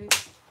now, isn't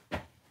it?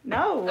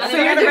 No, I so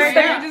think you I gotta just break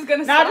said down. you're just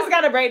gonna No, I stop. just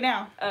gotta break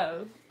down.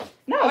 Oh.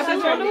 No, How it's just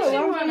long trying to did do it. she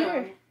Long as run you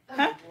them? here. Oh,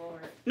 Huh?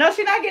 Lord. No,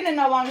 she's not getting it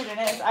no longer than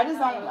this. I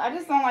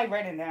just don't like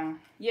breaking down.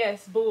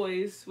 Yes,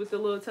 boys with the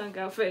little tongue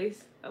out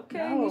face. Okay,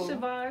 No. Nisha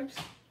vibes.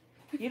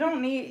 You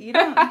don't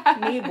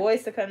need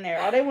boys to come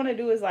there. All they want to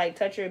do is like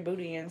touch your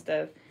booty and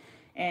stuff.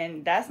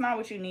 And that's not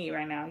what you need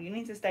right now. You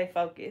need to stay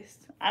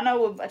focused. I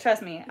know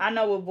trust me, I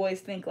know what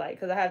boys think like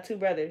because I have 2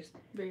 brothers.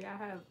 Brie, I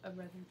have a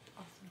brother.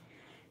 Awesome.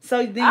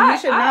 So then I you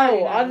should already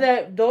know. All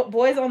know. the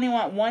boys only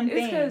want one It's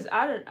thing. because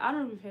I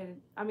don't be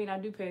paying. I mean, I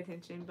do pay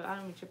attention, but I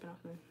don't be tripping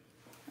off them.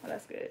 Oh,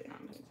 that's good. I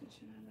don't pay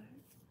attention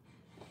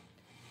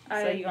to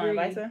that. So you gonna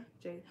invite her?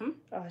 Jade.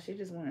 Oh, she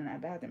just went in that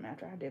bathroom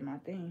after I did my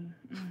thing.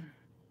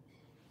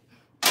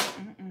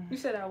 You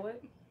said I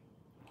what?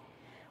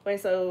 Wait,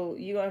 so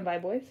you gonna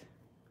invite boys?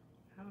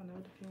 I don't know.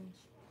 It depends.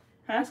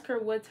 Huh? Ask her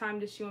what time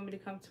does she want me to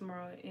come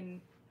tomorrow and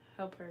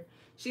help her.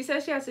 She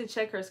said she has to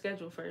check her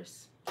schedule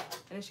first, and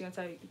then she gonna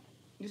tell you.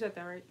 You said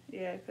that right?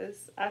 Yeah,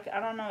 because I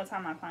don't know what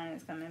time my client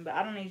is coming, but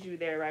I don't need you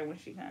there right when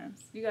she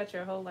comes. You got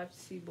your whole life to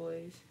see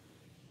boys.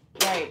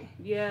 Right.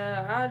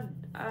 Yeah,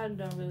 I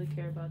don't really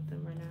care about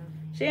them right now.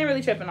 She ain't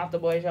really tripping off the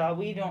boys, y'all.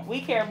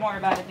 We care more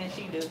about it than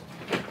she do.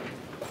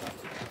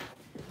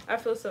 I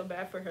feel so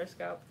bad for her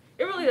scalp.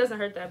 It really doesn't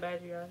hurt that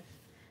bad, you guys.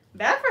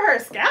 Bad for her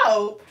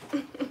scalp.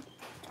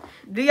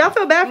 Do y'all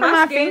feel bad for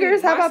my skin-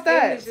 fingers? How my about skin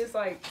that? is just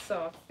like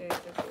soft and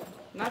simple.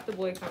 Not the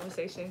boy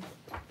conversation.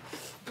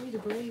 Ooh, the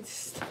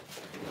braids.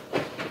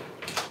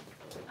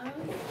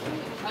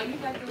 Oh, you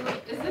got the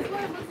look. Is this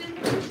what was in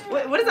the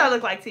picture? What does that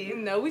look like to you?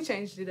 No, we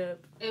changed it up.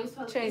 It was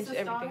supposed Changed it's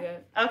a star? everything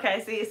up.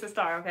 Okay, see, it's a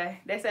star, okay?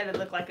 They said it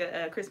looked like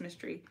a Christmas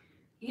tree.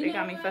 You They know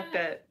got me what? fucked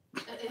up.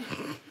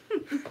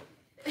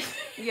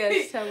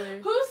 Yes, tell her.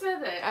 Who said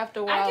that?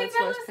 After a I while, can it's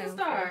tell less it's a painful.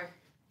 star.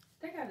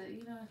 They got it,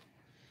 you know.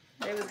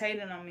 They was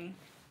hating on me.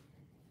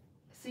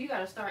 So you got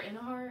to start in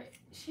the heart.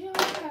 She always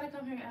got to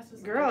come here and ask us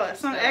some Girl, extra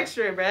some stuff.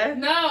 extra, bruh.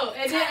 No,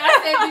 and then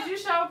I said, did you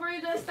show Brie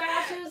the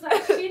style? She was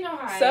like, she know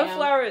how I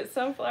am.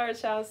 Sunflower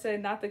Child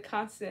said not the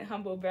constant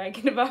humble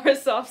bragging about her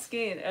soft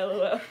skin. LOL.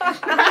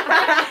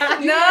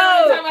 You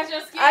No, talking about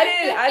your skin?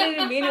 I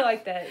didn't mean it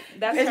like that.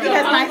 That's It's her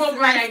because mom. Humble my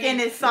bragging. skin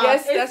is soft.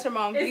 Yes, that's her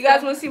mom. it's You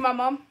guys a- want to see my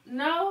mom?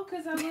 No,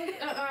 because I'm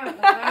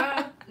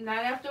like,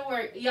 not after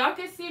work. Y'all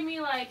can see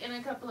me like in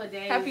a couple of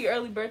days. Happy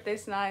early birthday,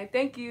 Snide.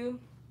 Thank you.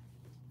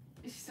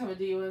 She's telling me,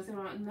 do you want to see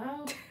my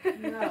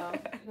No,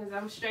 because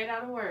I'm straight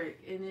out of work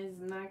and it's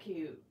not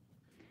cute.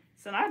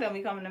 So I don't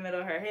be coming in the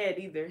middle of her head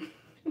either.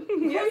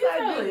 Yes,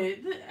 I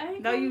do.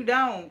 No, you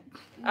don't.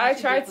 I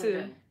she tried definitely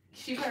to. does.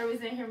 She probably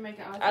was in here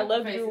making all I types of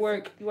love your faces.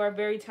 work. You are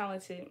very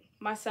talented.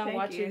 My son Thank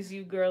watches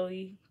you,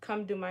 girly.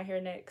 Come do my hair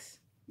next.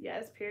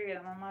 Yes, period.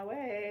 I'm on my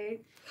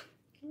way.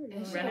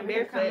 And she Running over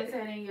here barefoot.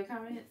 commenting in your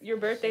comments. Your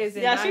birthday is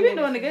in Yeah, 9 she been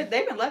doing minutes. the good.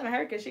 They've been loving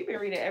her because she been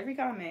reading every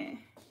comment.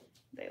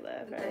 They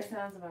love her. That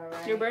sounds about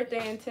right. Your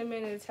birthday in 10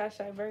 minutes.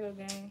 Hashtag Virgo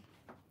gang.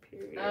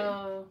 Period.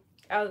 Oh.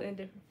 I was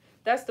indifferent.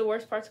 That's the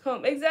worst part to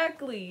comb.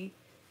 Exactly.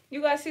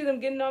 You guys see them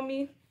getting on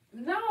me?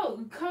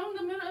 No, comb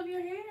the middle of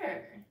your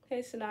hair.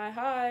 Hey, Sanai.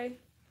 Hi.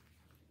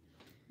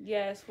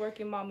 Yes,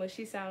 working mama.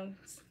 She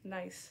sounds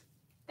nice.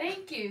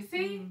 Thank you.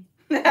 See? Mm.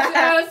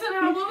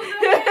 Sanai, what was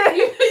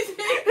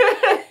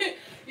that?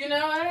 You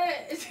know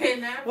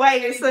what?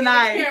 Wait,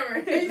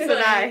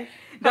 Sanai.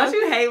 Don't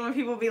you hate when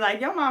people be like,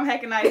 your mom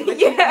heckin' nice, but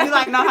you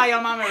like know how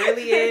your mama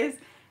really is?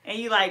 And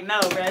you like, no,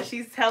 bruh,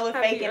 she's hella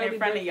faking in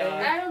front of y'all.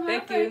 I'm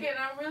not faking.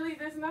 I'm really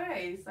this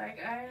nice. Like,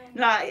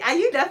 Nah,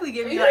 you definitely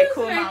give me like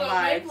cool mom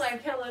vibes. Make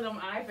like hella them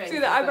eye faces. See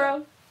the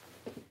eyebrow?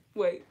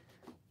 Wait.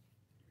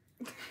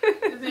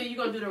 Then you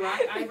gonna do the rock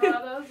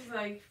eyebrow though? It's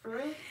like, for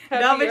real?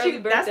 No,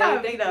 but that's how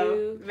it be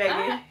though, Megan.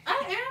 I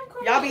am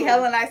cool. Y'all be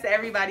hella nice to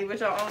everybody with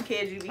your own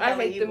kids. You be hella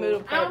I hate evil. the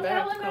middle part. I'm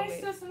hella nice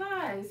to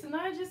Sanai.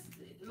 Sanai just,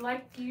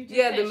 like you just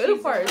said, the middle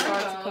she's part a is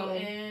hard to Virgo, comb.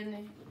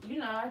 And, you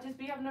know, I just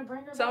be having to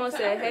bring her Someone back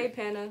to said, Earth. hey,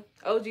 Pana.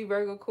 OG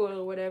Virgo cool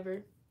or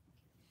whatever.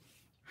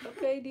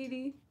 Okay,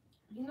 Didi.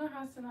 You know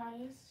how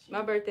Sanai is.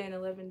 My birthday in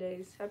 11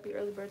 days. Happy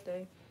early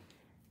birthday.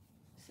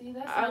 See,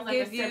 that sounds like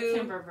a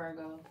September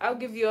Virgo. I'll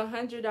give you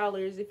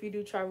 $100 if you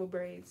do travel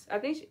braids. I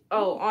think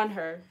on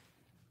her.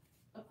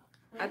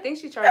 I think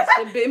she charged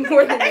a bit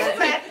more than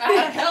that.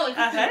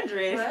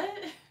 100.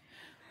 What?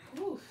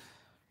 Oof.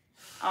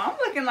 I'm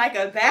looking like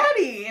a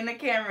baddie in the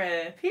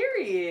camera.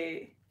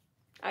 Period.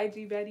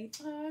 IG Betty.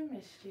 Oh, I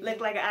missed you. Look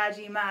like an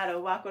IG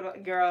model. Walk with a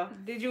girl.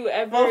 Did you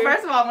ever? Well,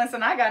 first of all, when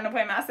Sanai got an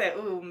appointment, I said,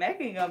 ooh,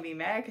 Megan gonna be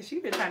mad because she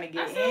been trying to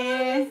get I said, what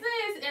in. is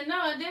this? And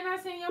no, and then I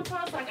seen your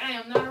post like, I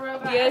am not a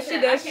robot. Yeah, I she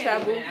said, does I can't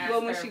travel, even ask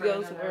but when her she for goes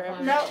another wherever.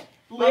 appointment.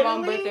 No, My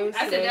mom's birthday was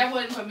I today. said that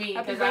wasn't for me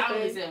Happy because I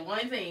only birthday. said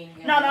one thing.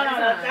 No,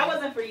 that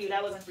wasn't for you.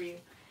 That wasn't for you.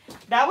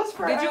 That was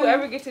for Did you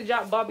ever get to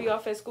drop Bobby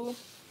off at school?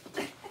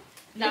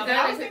 No, but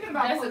I was thinking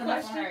about pulling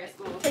up on her at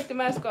school. Take the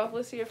mask off.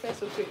 Let's see your face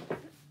real quick.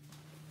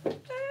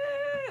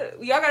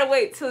 Y'all gotta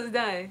wait till it's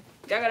done.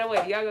 Y'all gotta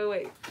wait. Y'all gotta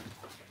wait.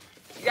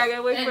 Y'all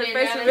gotta wait for the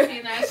face to reveal.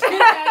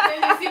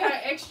 see how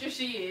extra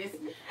she is.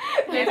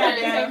 They try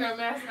to take her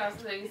mask off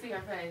so they can see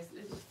her face.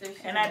 It's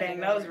just And that dang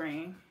nose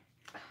ring.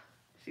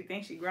 She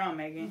thinks she grown,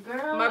 Megan.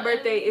 Girl, My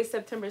birthday is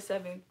September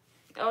 7th.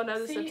 Oh, no,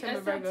 it's September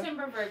Virgo.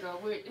 September Virgo.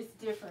 It's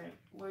different.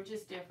 We're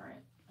just different.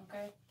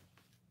 Okay?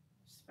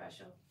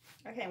 Special.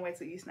 I can't wait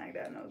till you snag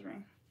that nose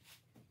ring.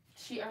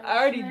 She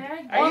already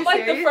snagged Are on you like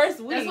serious? the first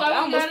week. That's why I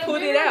almost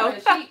pulled it out.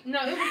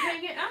 No, it was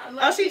hanging out.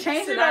 Oh, she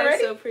changed it Tonight is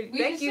already? so pretty. We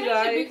Thank just you changed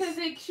guys. it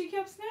because she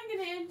kept snagging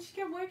it and she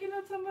kept waking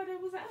up somebody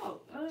that was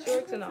out. She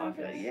works in the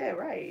office. Yeah,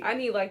 right. I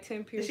need like 10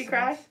 Did piercings. she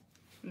cry?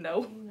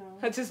 No.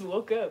 I just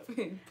woke up.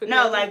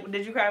 No, like,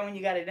 did you cry when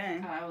you got it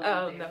done?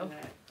 Oh, no.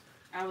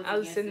 I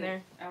was sitting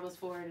there. I was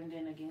for it and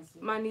then against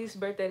it. My niece's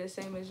birthday the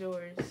same as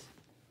yours.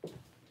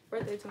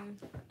 Birthday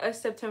twins.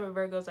 Us September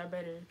Virgos are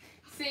better.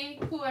 See,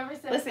 whoever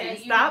said Listen, that,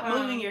 stop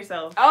moving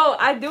yourself. Oh,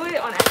 I do it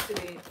on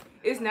accident.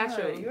 It's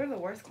natural. You're the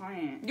worst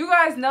client. You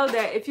guys know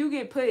that if you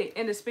get put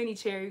in the spinny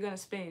chair, you're gonna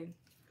spin.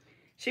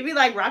 She be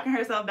like rocking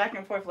herself back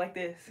and forth like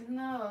this.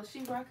 No, she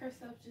rock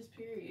herself just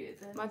period.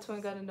 My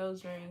twin got a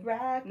nose ring.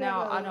 Rock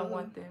No, I don't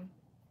want them.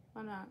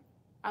 Why not?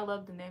 I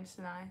love the name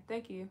Sanai.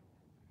 Thank you.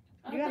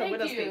 You got a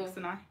widow speak,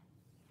 Sanai.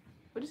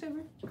 What'd you say,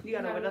 bro? You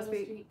got a widow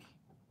speak.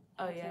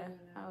 Oh, yeah.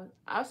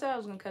 I said I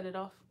was gonna cut it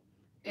off.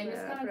 And Yeah,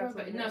 it's I gonna forgot grow back.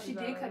 something No, else she was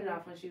did on cut it there.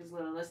 off when she was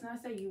little. Let's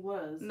not say you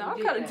was. No,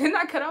 You didn't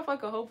I cut off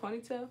like a whole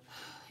ponytail?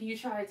 You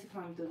tried to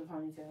comb through the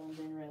ponytail and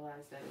then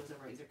realized that it was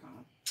a razor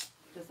comb.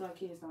 Just like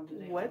kids don't do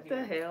that. What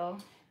the hell?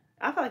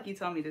 I feel like you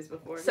told me this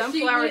before.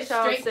 Sunflower She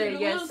Child went straight said to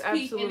the yes, little peak,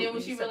 absolutely. And then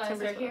when she realized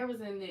September her hair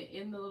was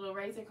in the little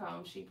razor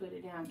comb, she put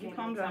it down. You Came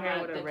combed to her hair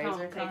find with a the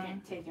razor comb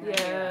comb? taking her hair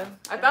Yeah. out.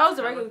 I thought it was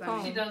a That's regular so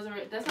funny. She comb.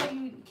 does. That's how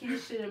you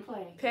kids shouldn't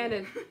play.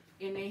 Panda,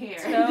 In their hair.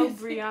 tell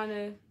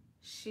Brianna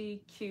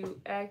she cute.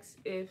 Ask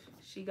if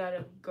she got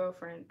a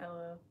girlfriend.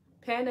 LOL.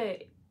 Panda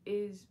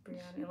is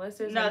Brianna, unless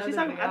there's No, another she's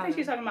talking. Brianna. I think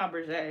she's talking about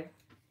Brigitte.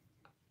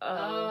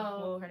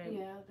 Well, her name.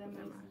 Yeah, that makes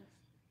sense.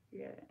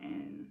 Yeah,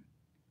 and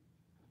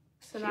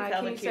Sanai,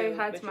 can you say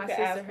hi to my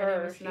sister? Her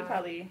name is She Sanai.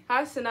 probably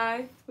Hi,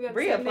 Sanai. We got the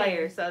Bria same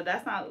player, name. so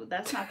that's not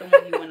the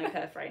one you want to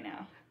cuff right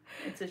now.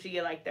 Until she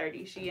get like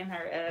 30, she in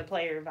her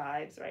player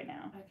vibes right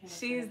now.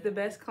 She's the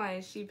best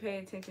client. She pay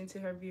attention to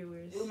her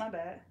viewers. Ooh, my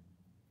bad.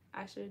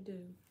 I sure do.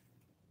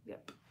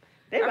 Yep.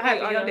 They I gonna have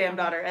be on your her damn phone.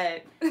 daughter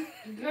at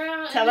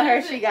Girl, telling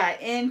her she got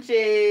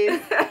inches.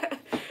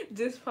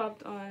 Just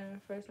popped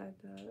on first I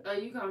thought. Oh,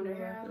 you combed her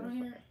hair out on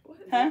here? What?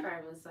 Huh?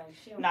 Fabulous. Like,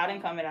 she don't No, I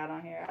didn't comb. comb it out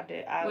on here. I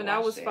did. When I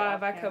was washed it 5,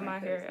 off I cut camera my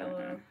hair. 'cause,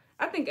 LOL.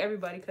 I think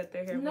everybody cut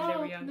their hair when they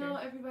were younger. No,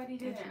 everybody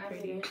didn't. Thank you, I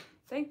pretty. did.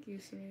 Thank you,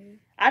 Samir.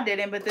 I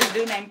didn't, but this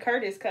dude named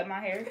Curtis cut my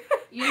hair.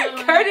 You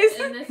know, Curtis?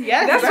 and this is-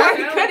 Yes, That's bro. why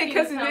he cut it,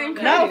 'cause his name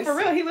No, Curtis. for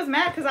real, he was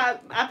mad because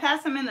I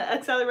passed him in the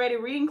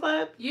accelerated reading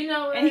club You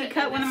know what? and he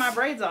cut one of my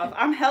braids off.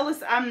 I'm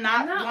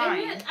not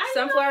lying.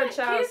 Sunflower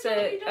Child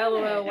said,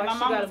 LOL, And why my she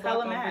mom got a was black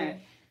hella on mad.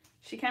 me?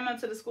 She came up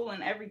to the school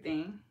and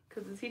everything.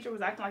 Because the teacher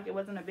was acting like it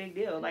wasn't a big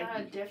deal. Like,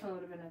 I definitely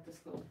would have been at the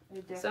school.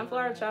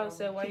 Sunflower Child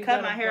said, "Why he you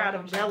cut got my a hair out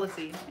block of on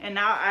jealousy, and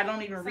now I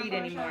don't even read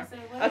anymore."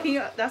 Oh, can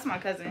you? That's my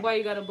cousin. Why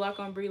you got a block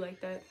on Bree like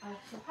that?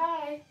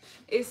 Hi.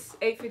 It's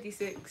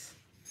 8:56.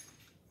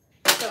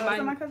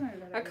 My cousin.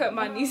 I cut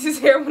my niece's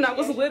hair when I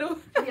was little.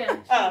 Yeah.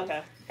 Oh,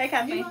 okay. Hey,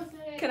 Kathleen.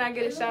 Can I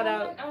get a shout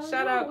out?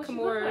 Shout out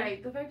Kamora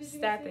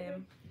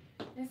Statham.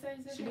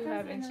 Statham. She do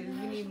have inches.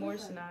 We need more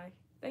Sinai.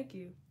 Thank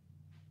you.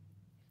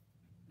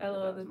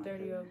 LOL, the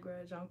 30-year-old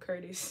grudge on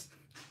Curtis.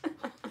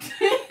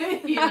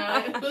 You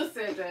know, who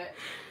said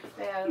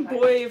that?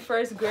 Boy, in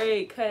first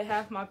grade, cut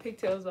half my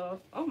pigtails off.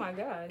 Oh my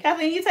god.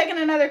 Kathleen, you taking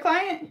another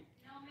client?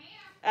 No,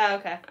 ma'am. Oh,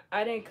 okay.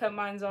 I didn't cut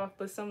mine off,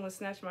 but someone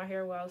snatched my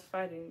hair while I was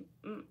fighting.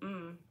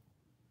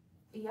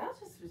 Y'all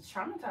just was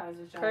traumatized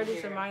with y'all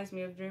Curtis hair. reminds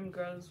me of Dream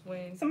Girls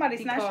when Somebody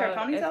he snatched her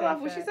called ponytail off.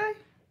 FFF. What'd she say?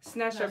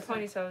 Snatched her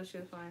ponytail. She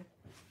was fine.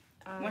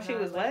 When she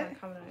was what?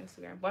 Comment on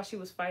Instagram. While she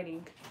was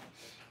fighting.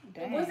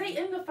 Dang. Was they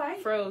in the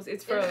fight? Froze.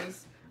 It's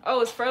froze.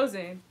 Oh, it's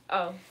frozen.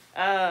 Oh.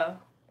 Oh.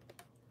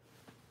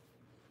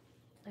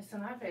 So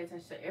I pay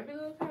attention to every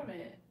little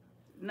comment.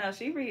 No,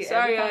 she read.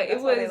 Sorry,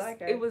 every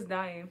it was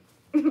dying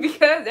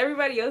because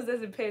everybody else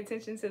doesn't pay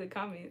attention to the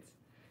comments.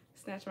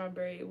 Snatch my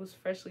braid. It was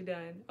freshly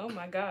done. Oh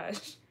my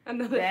gosh. I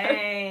know that.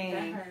 Dang.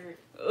 That hurt.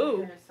 Ooh.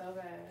 That hurt so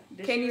bad.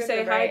 Did Can she you rip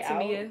say the hi braid to out?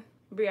 Mia?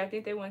 Brie, I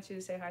think they want you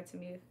to say hi to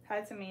Mia.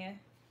 Hi to Mia.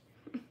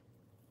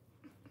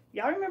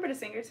 Y'all remember the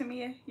singer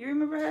Tamia? You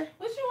remember her?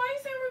 Why you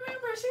saying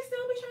remember? She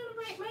still be trying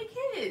to make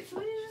hits.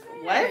 What did you say?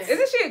 What?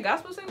 Isn't she a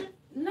gospel singer?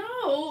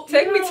 No.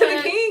 Take Me to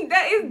the King.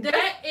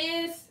 That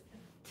is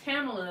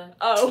Tamala.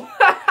 Oh.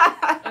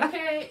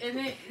 Okay, and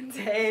then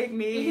Take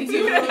me to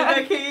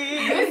the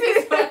King.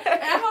 This is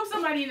I hope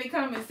somebody in the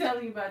comments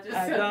telling you about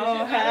yourself. I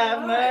don't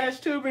have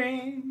much to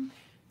bring.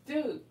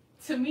 Dude,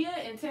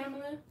 Tamia and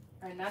Tamala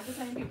are not the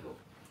same people.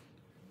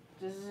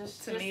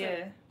 Just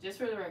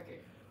for the record.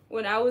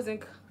 When I was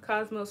in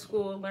Cosmo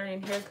school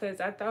learning haircuts,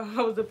 I thought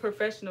I was a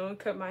professional and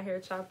cut my hair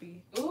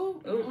choppy.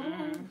 Ooh.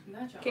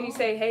 Mm-mm. Can you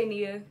say, hey,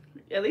 Nia?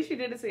 At least you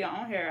did it to your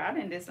own hair. I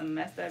didn't do some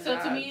messed up So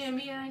jobs. Tamia and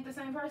Mia ain't the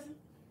same person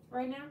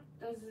right now?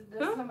 Does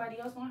somebody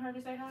else want her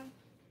to say hi?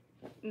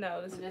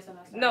 No.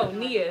 No,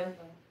 Nia.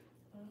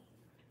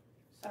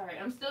 Sorry,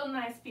 I'm still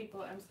nice,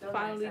 people. I'm still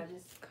Finally nice. I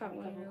just have a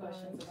couple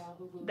questions about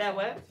who. That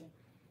what?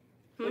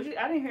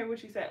 I didn't hear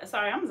what you said.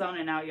 Sorry, I'm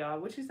zoning out, y'all.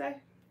 What'd you say?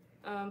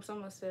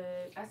 Someone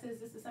said, I said,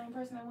 is this the same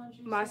person I wanted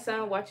you to my say?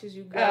 son watches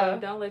you go.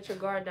 Don't let your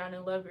guard down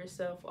and love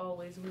yourself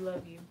always. We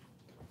love you.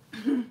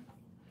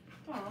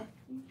 Oh,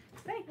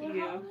 Thank well,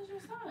 you. how old is your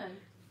son?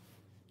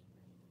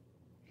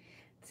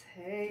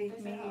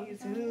 Take me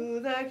to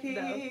the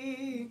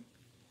King.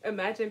 No.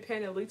 Imagine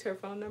Panda leaked her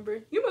phone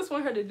number. You must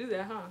want her to do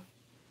that, huh?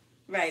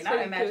 Right, not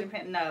Imagine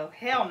Pen. No,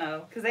 hell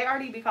no. Because they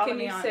already be calling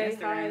me on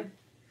Instagram. Hi,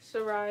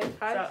 Sarai?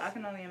 Hi, so I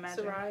can only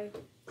imagine. Sarai?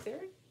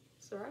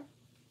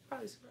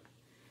 Probably Sarai.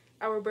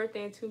 Our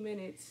birthday in 2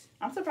 minutes.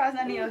 I'm surprised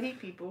none of your heat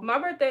people. My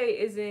birthday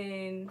is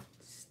in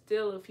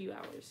still a few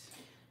hours.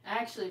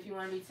 Actually, if you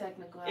want to be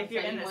technical, if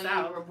you're in the when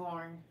South, you were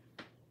born,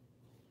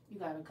 you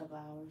got a couple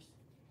hours.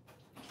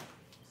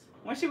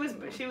 When she was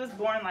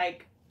born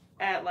like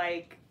at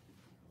like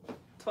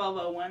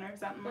 12:01 or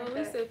something like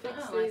that.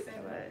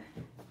 But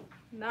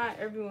not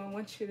everyone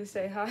wants you to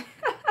say hi.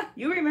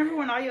 You remember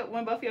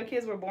when both your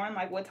kids were born,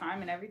 like what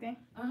time and everything?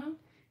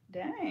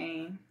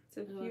 Dang. It's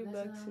a few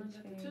bucks to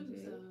change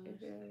it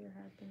if it ever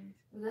happens.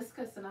 That's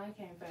because Sanai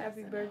came fast.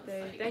 Happy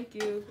birthday. Thank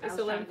you. It's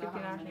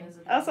 11:59 here.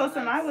 Oh, so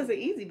Sanai was an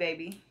easy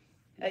baby.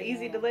 An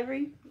easy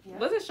delivery? Yeah.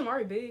 Wasn't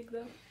Shamari big,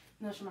 though?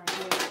 No, Shamari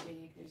was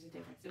big. There's a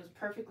difference. It was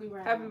perfectly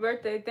round. Happy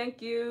birthday.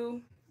 Thank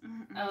you.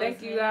 Oh,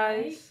 thank you,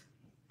 guys.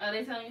 Right? Are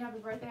they telling you happy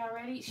birthday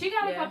already? She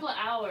got a couple of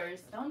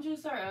hours. Don't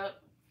juice her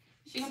up.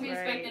 She's going to be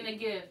expecting a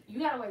gift. You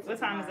got to wait till What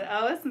time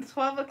tomorrow. is it? Oh, it's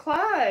 12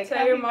 o'clock.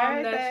 Tell your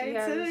mom that she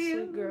has a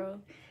sweet girl.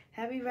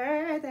 Happy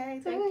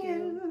birthday to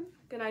you.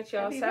 Good night,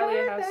 y'all. Sally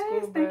at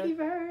school, bro. Thank you,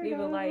 Virgo. Leave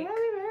a like. Happy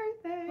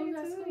birthday Who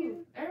got to school?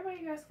 you.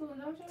 Everybody got school,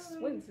 don't y'all? It's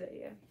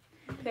Wednesday, yeah.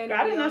 Panda,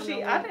 I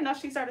didn't know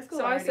she started school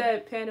So already. I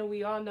said, Panda,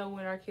 we all know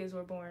when our kids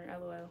were born.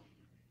 LOL.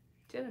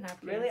 She doesn't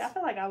have kids. Really? I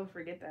feel like I would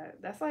forget that.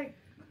 That's like...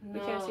 No, we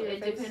can't see her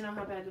it face. depends on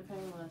how bad the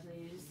pain was.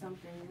 It's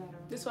something you gotta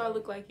remember. This is why I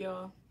look like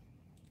y'all.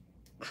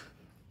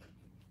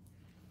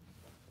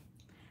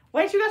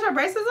 Wait, you got your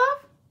braces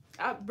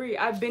off? Bree,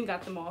 I've been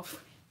got them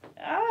off.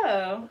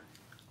 Oh.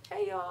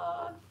 Hey,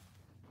 y'all.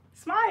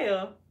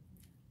 Smile.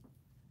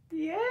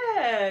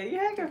 Yeah, you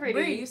hecka pretty.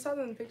 Bree, you saw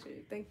them in the picture.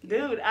 Thank you.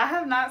 Dude, I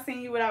have not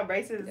seen you without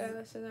braces. Yeah,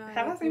 Shania.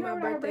 Have I seen my her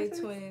without birthday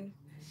braces? twin.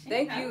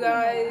 Thank you,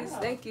 guys.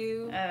 Thank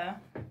you.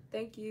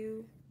 Thank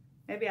you.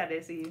 Maybe I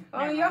did see you.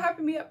 Oh, y'all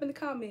hyping me up in the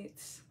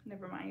comments.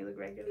 Never mind, you look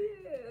regular.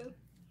 Yeah.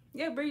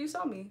 Yeah, Bree, you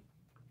saw me.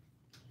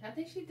 I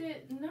think she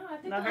did. No, I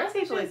think her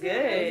teeth look good.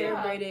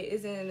 Hair braided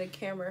isn't in the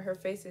camera. Her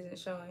face isn't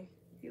showing.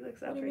 You look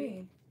so What do you pretty.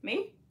 mean?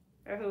 Me?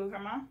 Or who? Her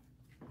mom?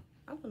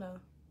 I don't know.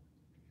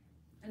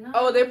 No.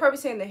 Oh, they're probably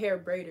saying the hair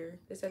braider.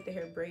 They said the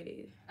hair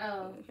braided.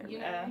 Oh, you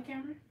know the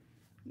camera?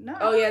 No.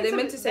 Oh, yeah, they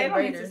meant to say They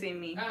don't need braider. to see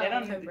me. Oh, They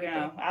don't happy need to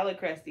know. I look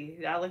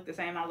crusty. I look the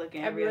same I look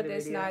in Happy every other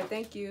birthday, video. Snide.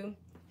 Thank you.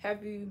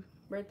 Happy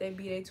birthday,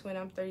 B-Day twin.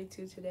 I'm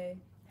 32 today.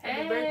 Hey.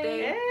 Happy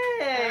birthday.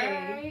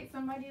 Hey. Alright,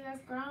 somebody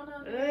that's grown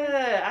up.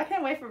 I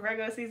can't wait for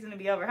Virgo season to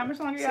be over. How much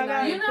longer y'all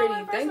got? You know Pretty,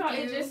 what? First of all, thank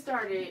it you. just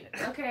started.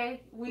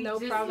 Okay, we No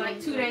just problem. like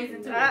 2 days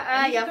into it. You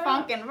Let's go.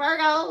 funkin'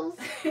 Virgos.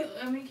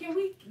 I mean, can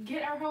we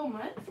get our whole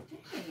month?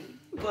 Dang.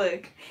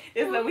 Look,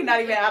 it's like we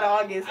not even out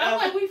of August. I'm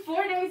like, we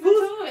 4 days into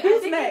Who's- it. who's I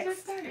think next? it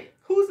just started.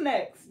 Who's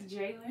next?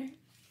 Jalen.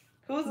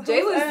 Jalen's what the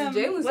day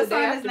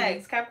sign is after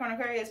next? Capricorn,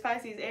 Aquarius,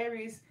 Pisces,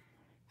 Aries,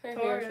 Her hair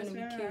Taurus,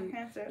 finna be cute.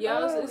 Cancer.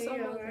 Yo, it's Leo,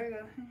 almost-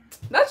 Virgo.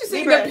 Not you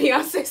singing Libra. that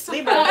Beyonce song.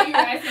 Libra. Oh, you're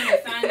asking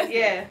the signs?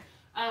 Yeah.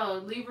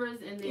 Oh,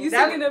 Libras and then You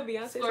singing that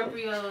Beyonce song?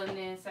 Scorpio and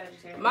then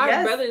Sagittarius. My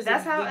Yes, brother's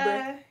that's a how.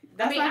 Libra.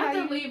 I mean, not how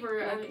after you.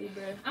 Libra,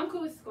 Libra. I'm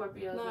cool with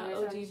Scorpio. Nah,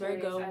 OG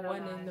Virgo,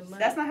 one in the month.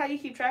 That's not how you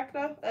keep track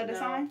though of the No.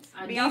 signs.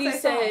 Didi Beyonce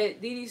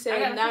said, Didi I said,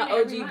 gotta not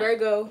figure every OG month.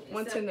 Virgo, Except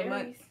once in the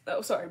month. Aries.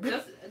 Oh, sorry.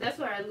 That's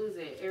where I lose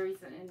it. Aries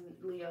and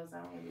Leo's. I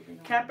don't really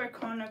know.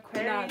 Capricorn,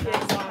 Aquarius,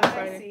 Nah,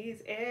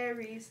 Pisces,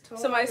 Aries,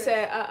 Taurus. Somebody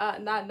said,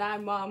 not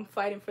nine mom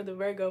fighting for the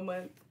Virgo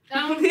month.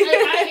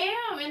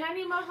 I am, and I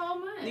need my whole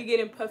month. You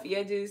getting puffy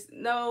edges?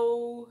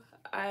 No,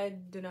 I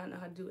do not know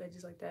how to do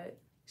edges like that.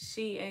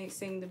 She ain't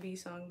sing the B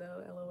song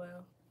though,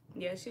 LOL.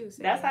 Yeah, she was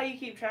singing. That's how you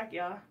keep track,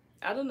 y'all.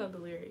 I don't know the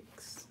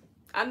lyrics.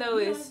 I know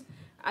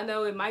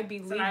it might be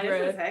So now this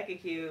is Libra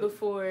hecka cute.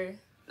 before.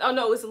 Oh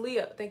no, it's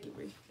Leo. Thank you,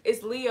 Bree.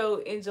 It's Leo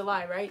in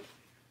July, right?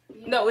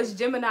 Yeah. No, it's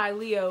Gemini,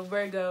 Leo,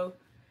 Virgo,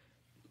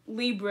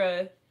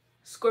 Libra,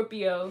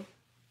 Scorpio,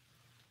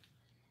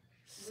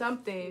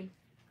 something.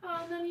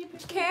 Oh, none of you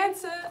picked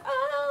Cancer,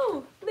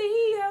 oh,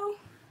 Leo,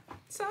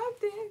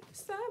 something.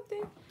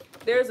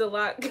 There's a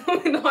lot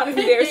going on and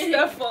there's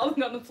stuff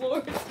falling on the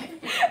floor.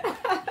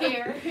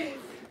 Hair.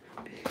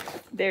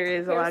 There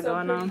is a lot Hair's so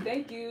going pretty. on.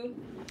 Thank you.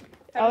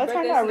 Oh, it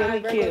turned out really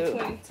Virgo cute.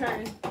 twin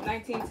turned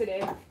 19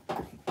 today.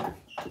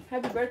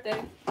 Happy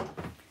birthday.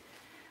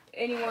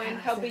 Anyone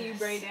helping you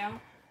braid down?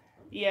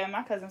 Yeah,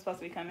 my cousin's supposed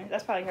to be coming.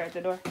 That's probably her at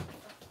the door.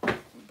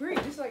 Bree,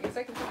 just like a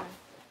second time.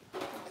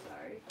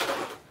 Sorry.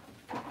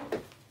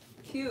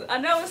 Cute. I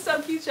know it's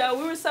so cute, y'all.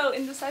 We were so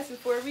indecisive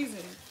for a reason.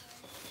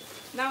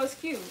 Now it's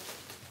cute.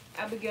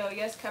 Abigail,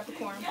 yes,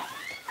 Capricorn.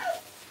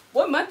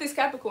 What month is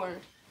Capricorn?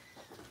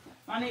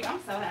 Monique, I'm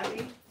so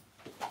happy.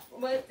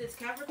 What? It's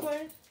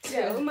Capricorn?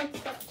 Yeah, what month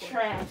is Capricorn?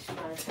 Trash.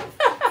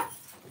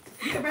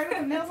 You can break with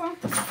the nails on?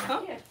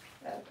 Huh? Yeah.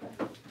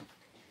 Okay.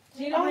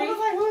 Gina Oh, Bree?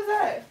 who is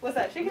that? What's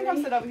that? She can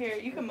come sit over here.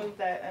 You can move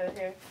that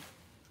here.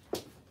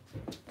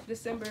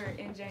 December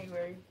and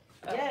January.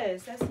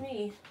 Yes, that's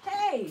me.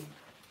 Hey!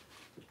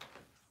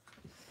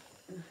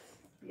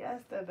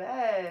 Yes, the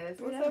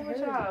best. What's Yeah, up with I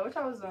heard. y'all? What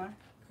y'all was doing?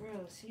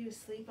 Gross. You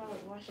asleep? I was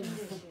washing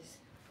dishes.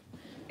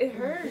 It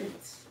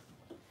hurts.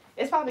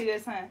 It's probably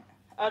this, huh?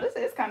 Oh, this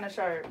is kind of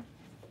sharp.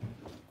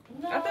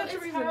 No, I thought it's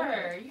Teresa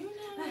her. You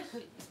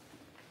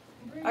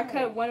know. I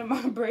cut one of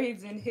my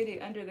braids and hid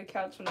it under the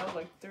couch when I was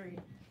like 3.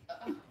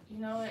 You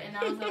know what? And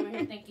I was over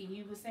here thinking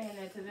you were saying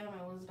that to them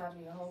and it was about to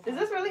be a whole. Does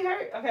this really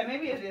hurt? Okay,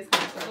 maybe it is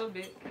kind of A sharp. little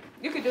bit.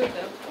 You could do it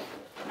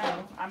though.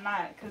 No, I'm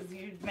not, because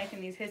you're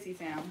making these hissy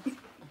sounds.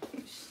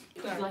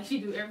 It's like she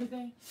do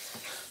everything.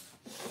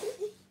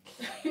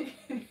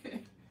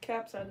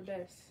 Caps are the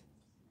best.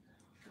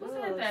 Who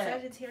Oh, said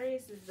that?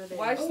 Sagittarius is the best.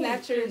 Wife Oh,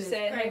 Snatcher goodness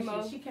said, "Hey gracious,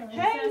 Mo." she can't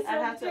Hey, really say I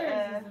have to,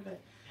 Sagittarius is the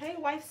best. Hey,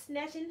 wife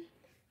snatching?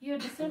 You're a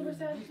December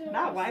Sagittarius?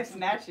 Not wife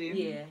snatching.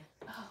 Yeah.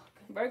 Oh,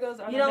 good. Virgos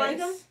are You the don't like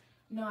best.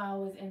 No, I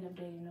always end up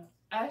dating them.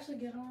 I actually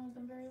get along with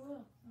them very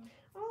well.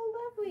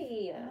 Oh,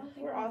 lovely. I don't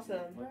think We're awesome.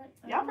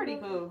 Y'all pretty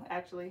cool,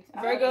 actually.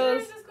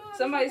 Virgos.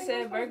 Somebody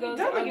said Virgos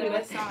Don't are look the at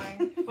best me.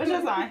 sign. What's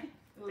your sign?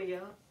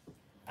 Leo.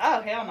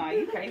 Oh, hell no.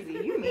 You crazy.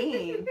 You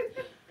mean.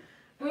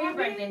 When your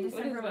birthday? What is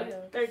December what?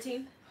 Leo?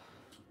 13.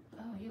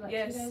 Oh, you like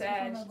Yes, 2 days before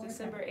Sag, my birthday.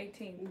 December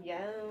 18th.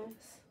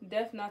 Yes.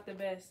 Death not the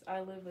best. I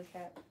live with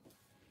Cap.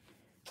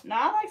 No,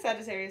 I like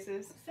Sagittarius.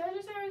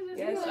 Sagittarius is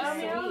Yes, good. I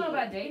mean, I don't know sweet.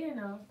 about dating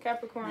though.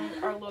 Capricorn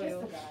are Just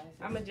loyal. the guys.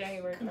 I'm a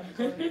January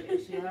Capricorn.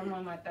 Shit, I'm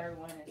on my 3rd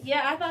one.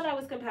 Yeah, I thought I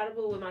was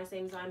compatible with my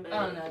same sign, but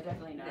Oh no,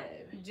 definitely not.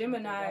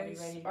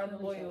 Geminis are the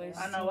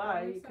loyalists. I know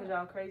why. Because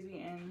y'all crazy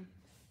and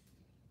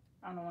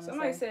I don't want to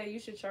Somebody say. said you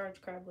should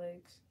charge crab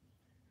legs.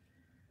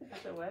 I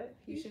said what?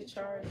 You should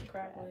charge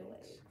crab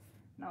legs.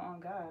 No, on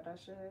God, I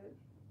should.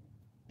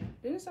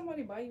 Didn't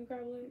somebody buy you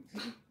crab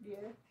legs? Yeah.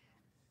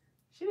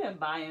 She didn't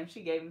buy him.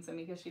 She gave him to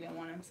me because she didn't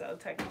want him. So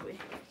technically.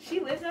 She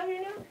lives out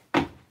here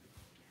now?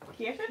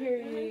 Kiesha?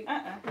 Period.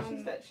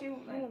 She said she I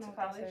don't went know to what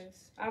that college.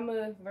 says. I'm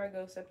a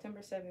Virgo, September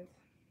 7th.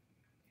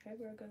 Hey,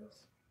 Virgos.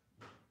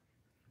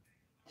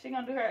 She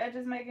gonna do her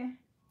edges, Megan?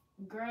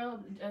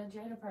 Girl,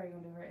 Jada probably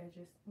gonna do her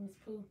edges. Miss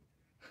Pooh.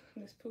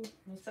 Miss Pooh.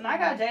 So now I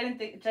got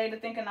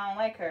Jada thinking I don't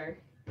like her.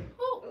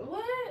 Who?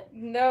 What?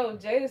 No,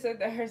 Jada said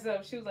that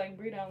herself. She was like,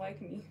 Bree don't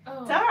like me.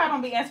 Oh. Tell her I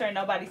don't be answering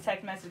nobody's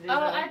text messages. Oh,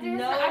 I did.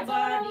 I told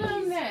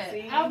Nobody's. him that.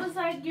 See? I was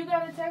like, you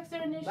gotta text her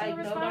and then she'll Like,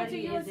 respond to nobody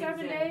you in is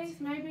 7 exempt. days,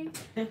 maybe.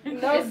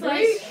 No, It's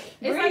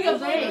like a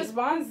bank.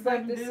 responds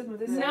like this.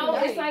 No,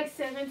 it's like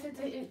 7 to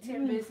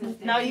 10 business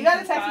days. No, you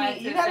gotta text 5 me.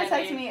 to You gotta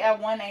text 7. me at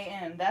 1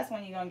 a.m. That's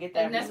when you're gonna get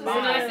that And that's what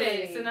response. Sinai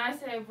said. Sinai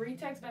said, Bree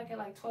text back at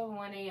like 12 and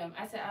 1 a.m.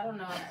 I said, I don't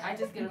know. I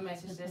just get a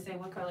message that say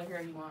what color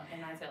hair you want,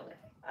 and I tell her.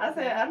 I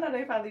said, I know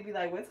they probably be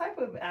like, what type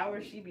of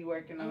hours she be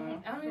working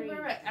on? I don't even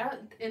remember.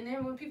 And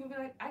then when people be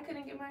like, I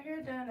couldn't get my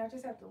hair done, I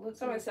just have to look.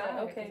 Someone to the said, side,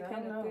 okay, 'cause I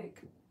don't pen know.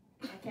 thick.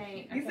 I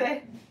can't. You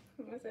said,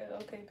 I said,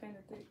 okay, pen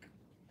thick.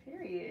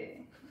 period.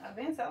 I've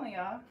been telling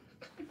y'all.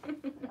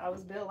 I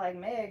was built like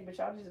Meg, but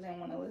y'all just didn't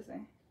want to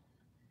listen.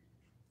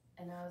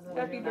 And I was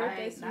Happy like,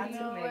 birthday, you sweetie.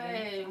 know what?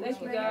 Megan. Which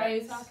Thank you, Megan are you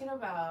guys. talking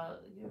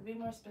about? You be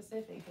more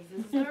specific, because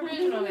this is the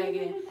original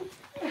Megan.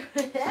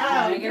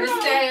 Oh, Megan Thee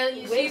Stallion,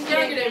 she's Which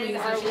younger than me,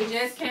 Megan so are she we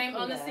just came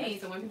on the speaking scene.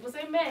 So when people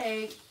say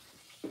Meg,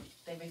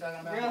 they be talking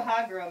about Real her.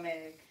 hot girl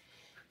Meg.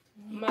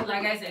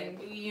 Like I said,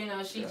 you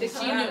know, she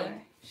knew.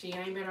 She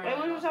ain't been around. Wait,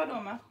 what was y'all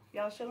doing, ma?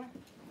 Y'all was chilling?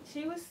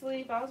 She was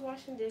asleep. I was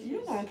washing dishes.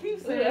 You gonna keep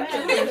She saying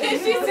said,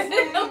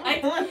 that.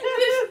 like,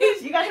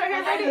 You got your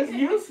hair ready? It's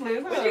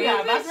useless. What you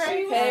got? Box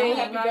ready? Hey, Oh,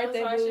 happy I was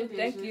birthday, washing boo.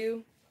 Thank dishes.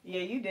 you.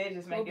 Yeah, you did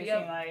just make We'll it be seem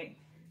up. like.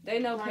 They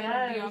know My Pen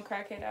will be God. on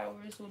crackhead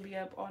hours. We'll be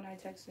up all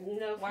night texting.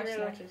 No, for Watch real.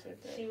 Snatchers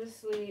at that. She was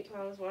asleep.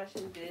 I was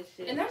washing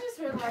dishes. And I just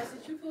realized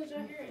that you pulled your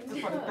hair in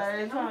For the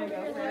third time, I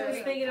y'all I was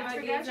said. thinking I about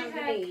forgot getting you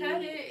something had to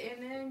cut eat. it,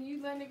 and then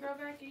you letting it grow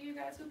back, and you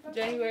got 2 puffs.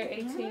 January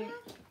 18th.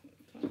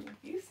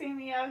 You see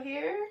me out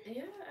here?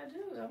 Yeah, I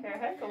do. I'm Hair not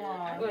heck here.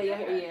 along. Well, yeah,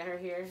 her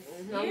hair.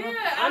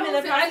 Yeah, I'm in the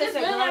I process just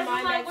of growing realized,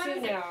 mine like, back what too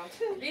is it? now.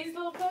 These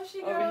little puffs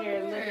she got Over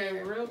here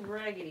looking real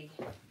raggedy.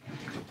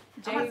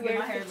 January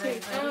my hair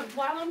 15th.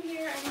 While I'm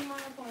here, I need my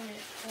appointment.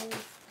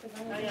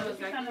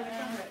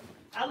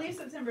 I'll leave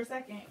September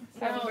 2nd.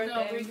 Happy No,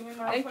 birthday. Bree, give me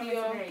my Thank appointment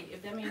you. today.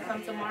 If that means come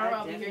Yeah, tomorrow, I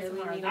I'll be here definitely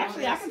tomorrow. need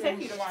Actually, I can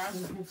take you tomorrow.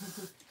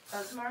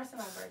 Tomorrow's my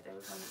birthday.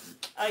 We're gonna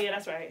eat. Oh, yeah,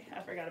 that's right.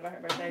 I forgot about her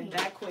birthday.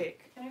 That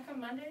quick. Can I come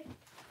Monday?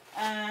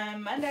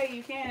 Monday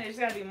you can. It just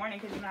gotta be morning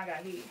because you know I got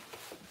heat.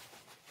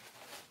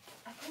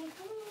 I can't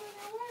come when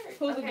I work.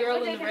 Who's the girl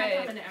what in day the can I red?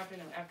 come in the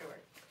afternoon after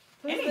work?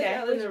 Any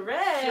day. In the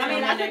red. I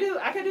mean, Monday.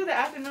 I could do the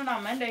afternoon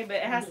on Monday, but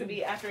it has to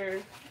be after.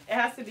 It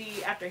has to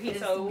be after heat. It's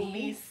So it will me.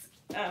 be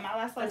my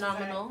last lesson.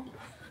 Phenomenal.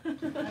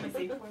 Let me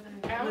see.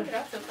 I look it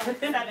up so fast.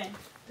 7.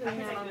 I can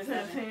take you to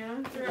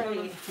 7.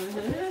 Right.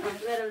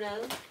 Let her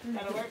know.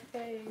 That'll work.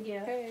 Hey,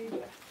 Yeah. hey.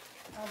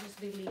 I'll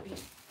just be sleepy.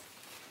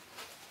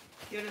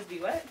 You'll just be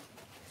what?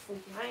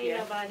 I ain't Yeah.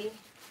 nobody.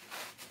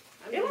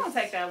 It won't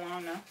take that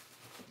long though.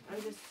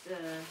 I'm just,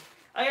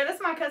 Oh yeah,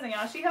 that's my cousin,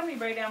 y'all. She helped me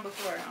braid down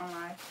before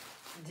online.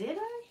 did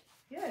I?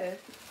 Yeah.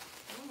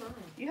 Oh my.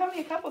 You helped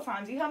me a couple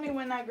times. You helped me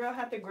when that girl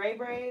had the gray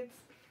braids.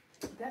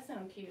 That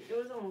sounds cute. It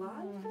was on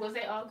live? Was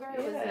it all gray?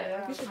 Or was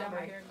Yeah. You should it have my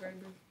gray? hair gray.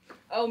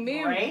 Oh,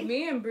 Gray?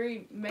 me and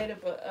Bree made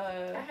up I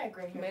a had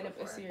gray hair made up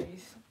a before.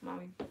 series,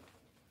 mommy.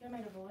 You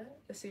made a what?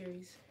 A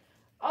series.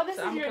 Oh, this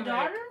So is I'm your coming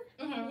daughter?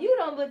 Mm-hmm. You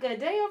don't look a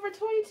day over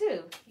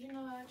 22. You know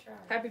I tried.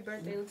 Happy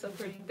birthday, looks so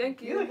pretty.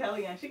 Thank You look you. hella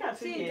young. She got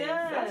 2 She kids.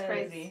 That's does.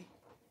 crazy.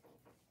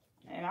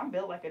 And I'm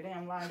built like a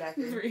damn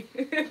linebacker. Bree.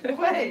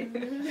 What?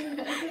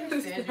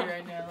 Stand you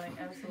right now, like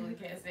absolutely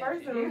can't stand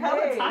First you. of You're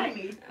hella Hey.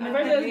 tiny. First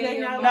it was Meg,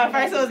 now No,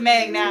 first it was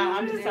Meg. Now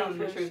I'm just Today telling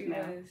the first truth she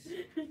now.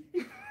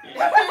 was.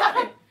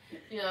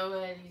 You know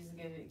what? You just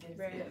get it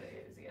Right. together, get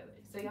it together.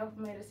 So y'all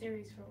made a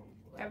series for.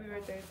 Happy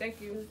birthday.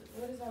 Thank you.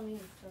 What does that mean?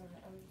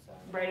 I'm sorry.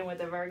 Braiding with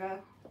the Virgo.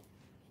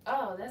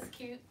 Oh, that's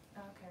cute.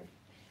 Okay.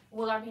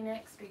 Will I be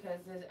next because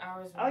the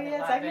hours? Oh will be a yeah,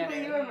 lot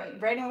technically you better. were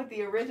braiding with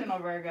the original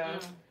Virgo.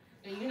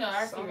 And you know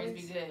our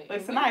series be good.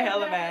 Look, somebody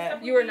hella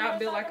mad. You are not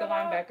built like a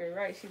linebacker,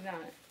 right? She's not.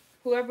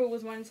 Whoever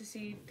was wanting to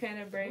see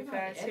Panda braid We're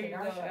gonna fast, here you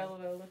edit go. our show.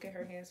 LOL. Look at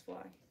her hands fly.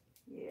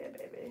 Yeah,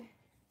 baby.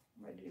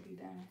 I'm ready to be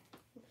done.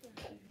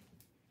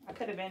 I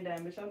could have been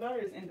done, but your daughter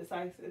is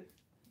indecisive.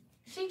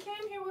 She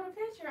came here with a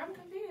picture. I'm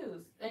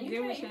confused. And Then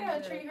you we can't. You changed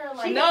gotta it. treat her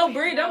like. No,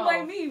 Bree, don't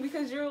blame me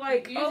because you're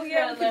like, You oh just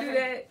yeah, gotta we can do let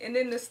her- that, and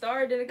then the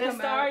star didn't The come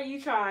star out.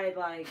 you tried,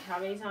 like, how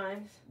many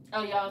times?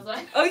 Oh, y'all was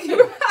like. Oh,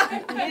 you're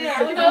right. Yeah,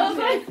 I was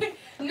like,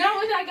 no,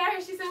 when I got here,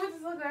 she said, "What does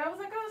this look like?" I was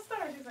like, "Oh, a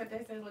star." She's like,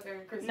 "They said look like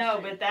a Christmas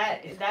No, tree." but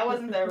that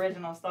wasn't the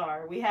original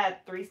star. We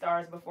had 3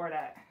 stars before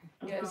that.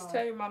 Yes, Oh.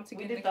 tell your mom to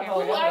We get in did the the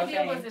whole camera. Whose logo idea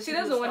thing. was it? She to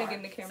doesn't do wanna star? get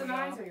in the camera, So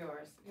mine's y'all. or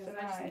yours? 'Cause So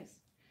I just- nice.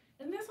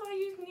 And that's why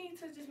you need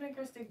to just make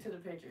her stick to the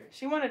picture.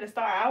 She wanted a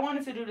star. I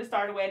wanted to do the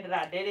star the way that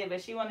I did it, but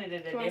she wanted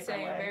it a She wants to say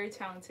different you're way. very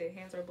talented.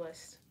 Hands are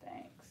blessed.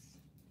 Thanks.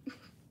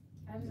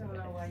 I just don't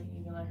know why you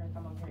even let her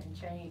come up here and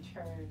change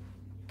her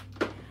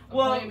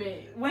Well,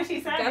 appointment. when she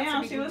sat Got to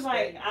down, be she was goose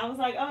like, braid. I was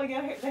like, oh,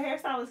 yeah, the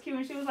hairstyle is cute.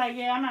 And she was like,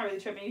 yeah, I'm not really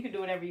tripping. You can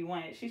do whatever you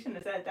want. She shouldn't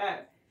have said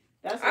that.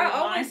 That's when I the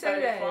line always say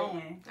started that.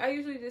 flowing. I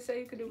usually just say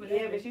you could do whatever.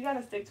 Yeah, but you got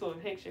to stick to a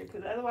picture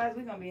because otherwise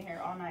we're going to be in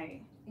here all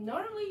night.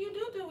 Normally you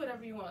do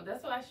whatever you want.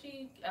 That's why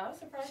I was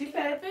surprised She she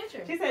got a said-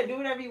 picture. She said, do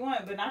whatever you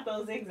want, but not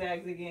those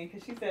zigzags again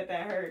because she said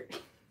that hurt.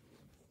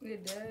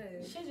 It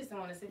does. She just don't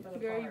want to sit for the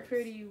Girl, you parts.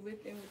 pretty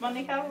with and with.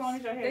 Monique, how long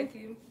is your hair? Thank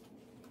you.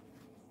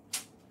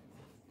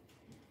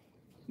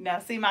 Now,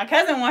 see, my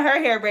cousin want her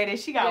hair braided.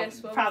 She got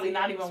Yes, what probably was the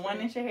not youngest even 1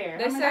 braid? inch of hair.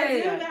 They How many said- days I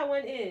you still got? got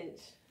 1 inch.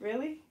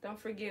 Really? Don't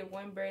forget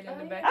one braid in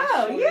the Oh, back.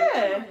 Oh, is short.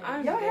 yeah.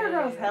 I'm Your hair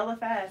grows dead. hella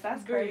fast.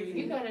 That's Girl, crazy.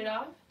 You cut it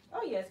off?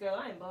 Oh yes, girl.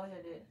 I ain't bald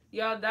headed.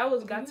 Y'all, that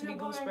was got You to be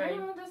know goose what? braid.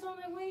 No, that's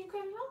only when you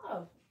cut it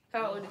off.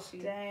 How old is she?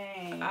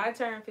 Dang. I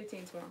turned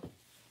 15 tomorrow.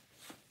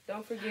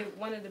 Don't forget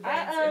one of the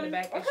bands in the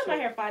back I is cut my short.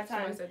 hair 5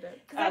 Someone times. said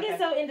that. Cause I get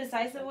so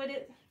indecisive with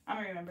it. I'm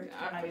gonna remember.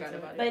 I When get forgot to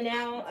about it. But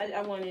now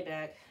I want it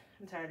back.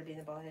 I'm tired of being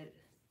a bald head.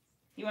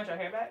 You want your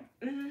hair back?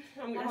 I'm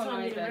That's going why I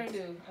to did get that it.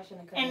 too. I shouldn't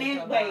have cut And it then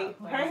so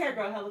wait, loud. her hair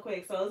grow hella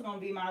quick, so it's gonna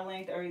be my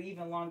length or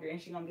even longer,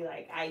 and she's gonna be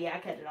like, "Ah, yeah, I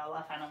cut it all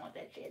off. I don't want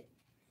that shit."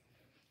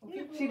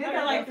 She did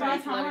that like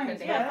 5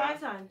 times. Yeah, 5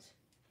 times.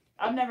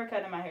 I'm never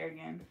cutting my hair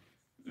again.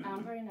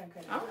 I'm very not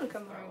cutting. I want to it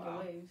come for a around while.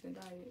 and get waves and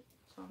dye it.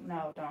 So I'm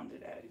No, don't do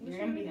that. What You're you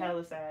gonna be wanna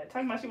hella sad.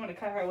 Talking about she want to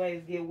cut her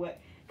waves,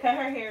 cut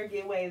her hair,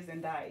 get waves,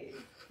 and dye it.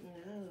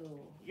 No,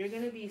 you're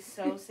gonna be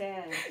so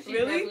sad. She's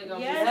Really? definitely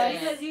gonna Yes,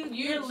 be sad. because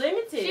you're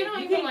limited. She don't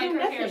you even can't like do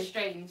her hair nothing.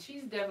 straightened.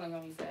 She's definitely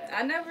gonna be sad.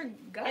 I never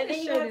got And it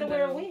then you have to straightened,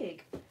 wear a though.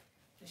 wig.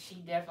 She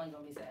definitely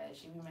gonna be sad.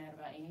 She be mad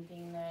about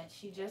anything that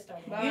she just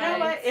started. Bye. You know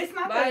what? It's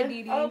not Bye, the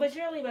Dee Dee. Oh, but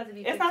you're only about to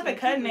be. it's not the 15.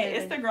 cutting Keep it.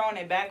 It's the living. growing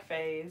it back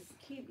phase.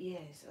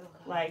 Yes. Oh,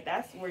 God. Like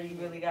that's where you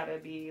really gotta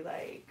be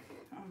like,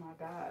 oh my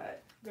god.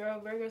 Girl,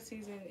 Virgo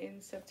season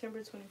in September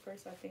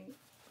 21st, I think.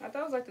 I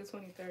thought it was like the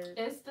 23rd.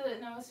 It's 2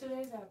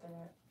 days after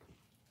that.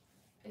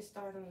 It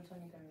started on the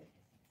 23rd.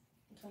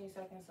 22nd's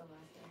the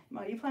last day.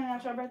 Mo, you planning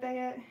out your birthday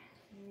yet?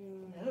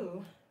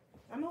 No,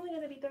 I'm only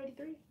gonna be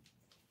 33.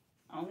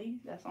 Only?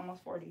 That's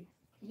almost 40.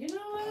 You know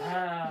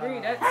what? Bree,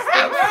 that's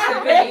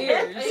still 7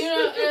 years. You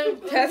know,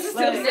 That's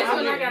still Listen, this one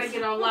I 7 gotta years.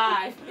 get on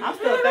live. I'm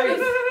still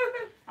 30.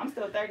 I'm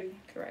still 30.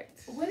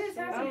 Correct. What is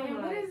happening? Oh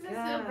what my is this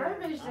God.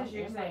 verbiage that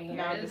you're saying?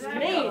 No, Is just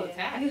that kidding. an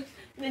attack?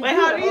 Wait,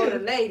 how do you? Older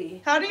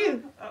lady. How do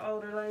you? An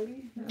older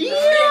lady.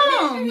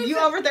 Damn! You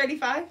over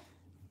 35?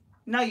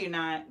 No, you're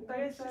not.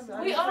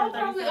 We all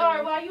probably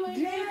are. Why you ain't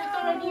even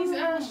throwing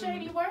these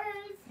shady words?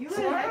 You look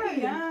hella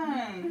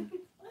young.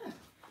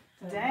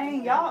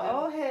 Dang,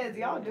 y'all old heads.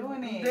 Y'all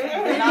doing it. You're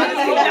No, I'm just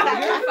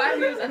kidding. You're 5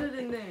 years under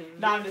than them.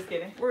 No, I'm just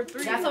kidding. We're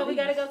 3. That's why we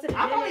gotta go to the gym.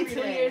 I'm only every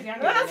 2 day. years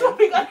younger. That's than why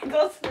we gotta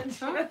go to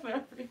the Huh?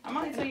 gym. I'm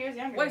only 2 years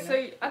younger. Wait, than so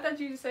them. I thought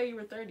you just said you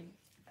were 30.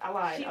 I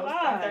lied. She I'm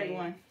lied.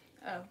 31.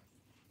 Oh.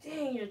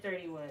 Dang, you're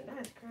 31.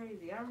 That's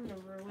crazy. I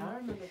remember when I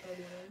remember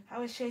 31. I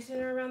was chasing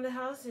her around the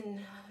house and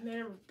made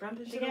her bump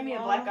into She the gave me a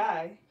wall. black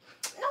eye.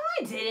 No,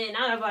 I didn't.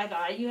 Not a black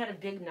eye. You had a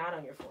big knot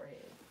on your forehead.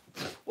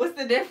 What's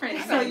the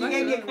difference? So you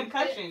gave me a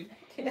concussion.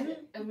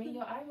 I mean,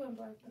 your eye went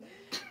black.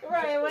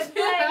 Right. What's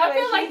I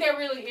feel like there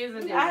really is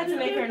a difference. I had to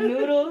make her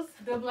noodles.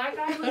 The black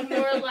eye look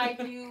more like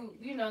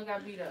you know,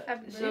 got beat up.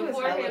 She The was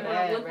forehead hella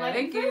bad, look like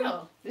Thank you. you.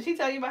 fell. Did she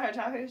tell you about her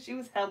childhood? She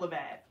was hella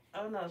bad.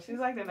 Oh no, She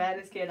was like the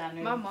baddest kid I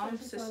knew. My mom's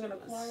sister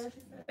was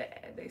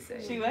bad, they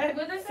say. She what?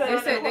 What they They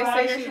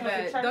say? say she's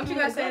bad. Don't you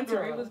guys say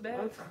Tari was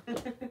bad?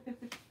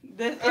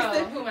 Who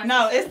am I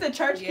No, saying? it's the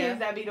church Yeah. kids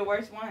that be the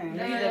worst ones.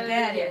 They be the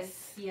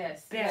baddest.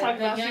 Yes. Bad. Talk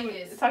The about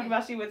youngest. talk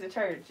about she went to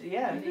church.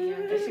 Yeah, The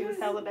youngest. and she was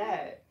hella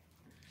bad.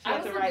 She I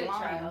had was to a write good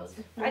lines. child.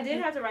 I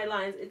did have to write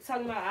lines. It's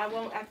talking about I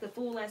won't act the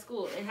fool at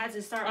school and had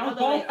to start all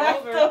the Oh, way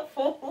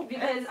over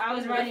because I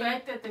was The writing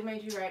fact that they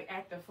made you write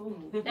act a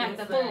fool. act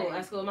the fool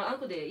at school. My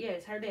uncle did.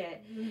 Yes, her dad.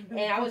 And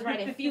I was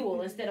writing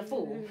fuel instead of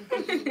fool.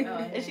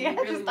 And she had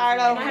to start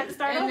And over. I had to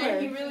start And over.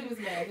 then he really was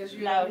mad because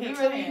you No, he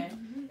really-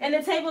 And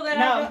the table that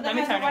No, I let that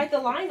me I had turn to it. write the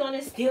lines on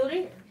is still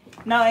there.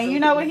 No, and you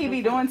know what he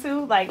be doing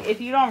too? Like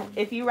if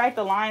you write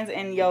the lines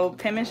and your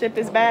penmanship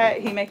is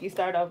bad, he make you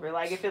start over.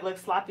 Like if it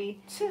looks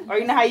sloppy, or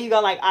you know how you go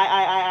like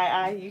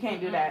I, you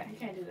can't do that. You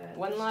can't do that.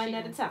 One line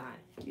at a time.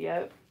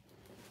 Yep.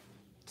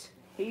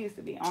 He used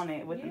to be on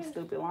it with them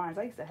stupid lines.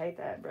 I used to hate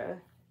that, bruh.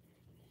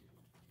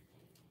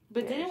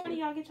 But Yeah, didn't one of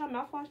y'all get your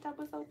mouth washed up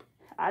with soap?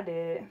 I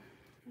did.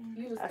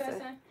 You was I said-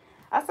 cussing?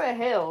 I said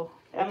hell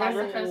at my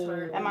That's a cuss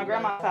word. at my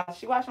grandma's house.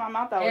 She washed my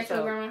mouth out with At your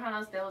soap. grandma's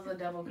house, that was a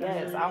double cuss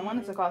Yes, word. I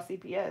wanted to call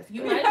CPS.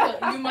 You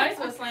might as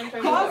well slam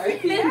her Call door.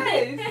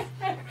 CPS.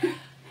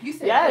 You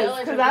said Yes, hell at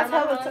 'cause your that's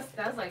grandma's hella house?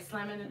 That's like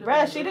slamming the door.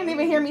 Bruh, she didn't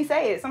even hear me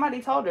say it.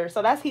 Somebody told her.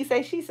 So that's he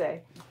say, she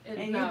say. and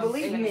you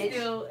believe and it.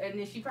 And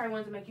then she probably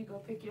wanted to make you go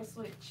pick your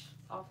switch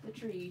off the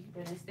tree,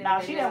 but instead. Nah,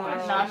 they she just didn't washed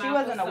want- nah, your she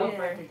mouth wasn't a with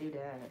whooper. soap. To do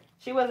that.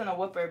 She wasn't a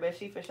whooper, but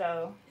she for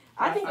sure.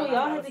 I think we I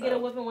all know had to get a so.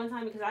 whooping one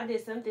time because I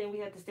did something. We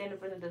had to stand in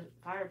front of the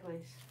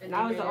fireplace. And And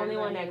I was then the only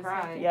one that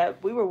everybody cried.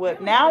 Yep, we were whipped.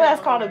 Yeah, Now we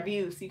that's called are.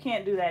 abuse. You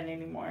can't do that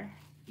anymore.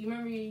 You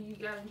remember you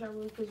got in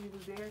trouble because you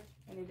was there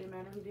and it didn't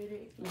matter who did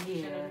it? You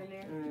Yeah. shouldn't have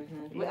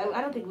been there. Mm-hmm.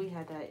 I don't think we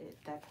had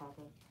that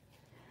problem.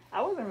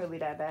 I wasn't really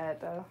that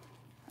bad though.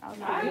 I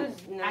was I, pretty-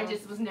 was- no. I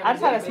just was never. I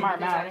just had a good smart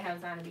because I mouth. didn't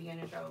have time to be getting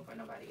in trouble for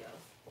nobody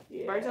else.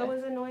 yeah. Berto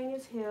was annoying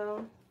as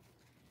hell.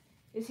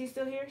 Is he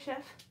still here,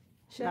 Chef?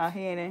 No, he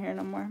ain't in here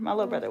no more. My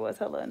little brother was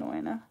hella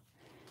annoying though.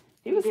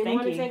 He was Didn't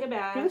want to stinky. take a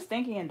bath. He was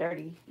stinky and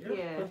dirty.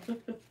 Yeah.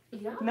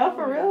 y'all. No,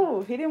 for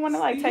real. He didn't want to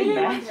like You take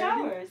didn't back. like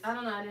showers. I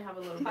don't know. I didn't have a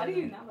little. How do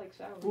you bit. not like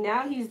showers?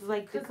 Now he's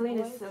like the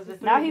cleanest of the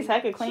three. Now he's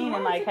hecka clean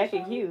and like Shamari took a hecka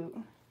shower? cute.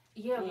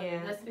 Yeah, but Yeah.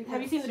 that's because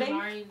Have you seen the baby?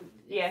 Shamari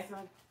Yeah.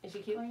 Is she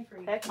cute?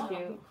 cute? Hecka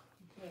cute.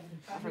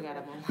 I forgot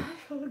about her.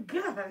 Oh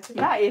God.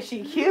 Not if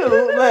she cute.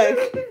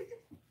 Look.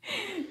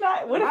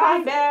 Not, what if My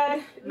I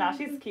bad. Nah,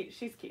 she's cute.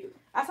 She's cute.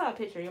 I saw a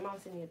picture. Your mom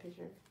sent me a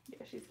picture. Yeah,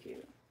 she's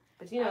cute.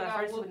 But you know, at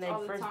first when they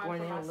first born,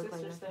 they don't look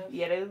like that.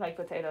 Yeah, they look like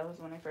potatoes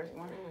when they first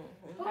born.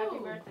 Happy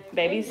birthday.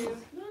 Babies.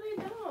 No,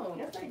 they don't.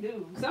 Yes, they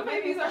do. Some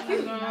babies are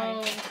cute.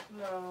 No,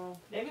 no.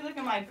 They be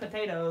looking like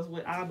potatoes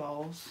with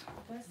eyeballs.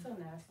 That's so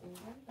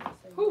nasty. Why did I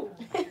say Who?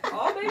 that?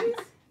 All babies?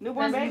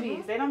 Newborn That's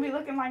babies. They don't be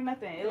looking like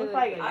nothing. It looks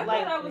I like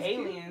thought I was cute.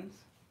 aliens.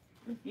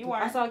 You I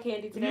weren't. saw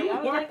Candy today. I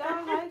was like,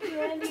 oh, hi,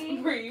 Candy.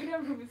 Brie, you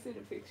never even see the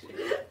picture.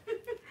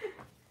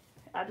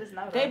 I just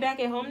know They that. back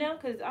at home now?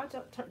 Because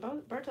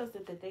Berto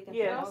said that they got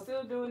Yeah. Y'all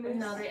still doing this?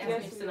 No, they asked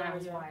Yes, me if we I are,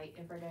 was yeah. white,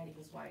 if her daddy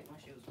was white when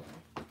she was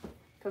born.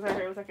 Because her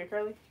hair was like a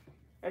curly?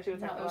 Or she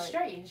was No, like it was light?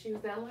 straight, and she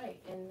was that light.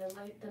 And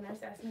the nurse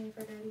asked me if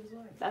her daddy was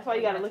white. That's why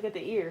you gotta look at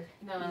the ear.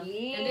 No,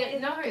 Yeah. and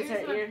then, no, her ears her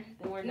weren't- ear.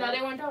 They weren't No, dark.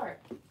 they weren't dark.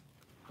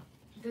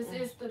 This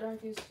is the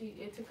darkest she.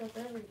 It took up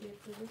forever to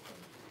get to this one.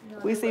 No,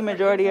 We they see look like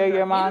majority this of one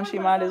your dark. mom. You She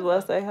know might my as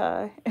well photo. say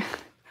hi.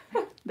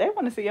 They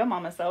want to see your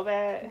mama so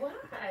bad.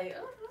 Why?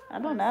 I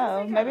don't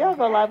know. Maybe I'll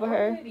go live with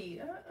her.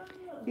 Already.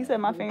 He said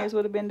my fingers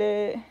would have been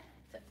dead.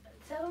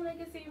 Tell them they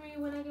can see me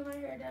when I get my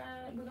hair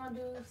done. We're gonna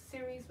do a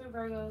series with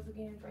Virgos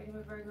again, braiding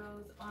with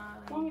Virgos.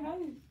 Mommy, how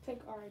do you take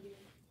our idea?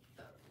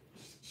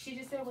 She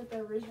just said with the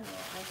original.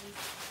 I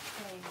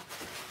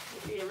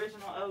just saying, The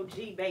original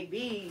OG,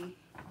 baby.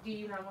 do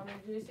you not want me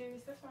to do a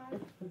series? That's fine.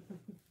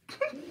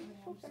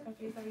 I'm just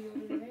confused how you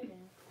would do it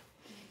then.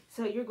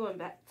 So you're going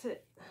back to...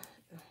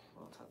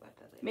 We'll talk about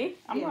that later. Me?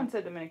 I'm Yeah. going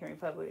to Dominican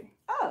Republic.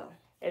 Oh.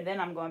 And then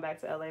I'm going back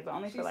to LA, but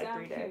only She for like sound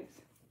 3 cute.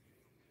 days.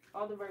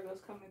 All the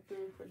Virgos coming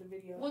through for the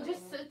video. Well,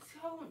 just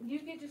tell them. You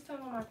can just tell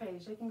them on my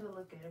page. They can go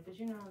look at it. But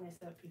you know I'm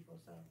accept people,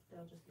 so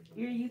they'll just be.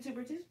 You're a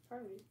YouTuber too?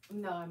 Private.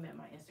 No, I meant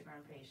my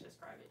Instagram page. That's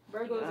private.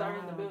 Virgos are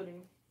in the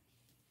building.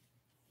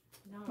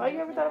 No. Oh, you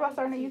ever thought about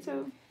starting a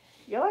YouTube?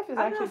 Your life is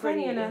I'm actually not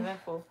funny pretty enough.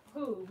 eventful.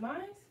 Who?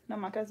 Mine? No,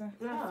 my cousin.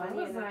 No, I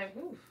was like,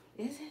 oof.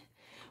 Is it?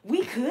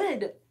 We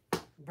could.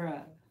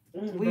 Bruh.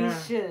 We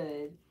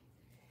should.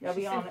 Y'all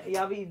be on.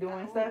 Y'all be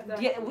doing stuff.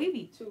 Yeah, we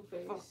be...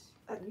 Two-Face.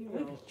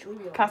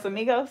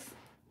 Casamigos?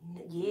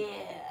 Yeah.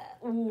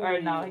 Ooh.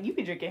 Or no, you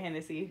be drinking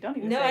Hennessy. Don't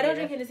even. No, say I don't that.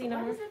 drink Hennessy no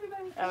Why more. does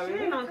everybody? Oh, really?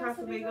 Sharing on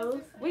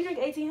Casamigos. We drink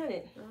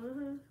 1800.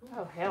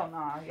 Oh hell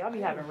no! Y'all be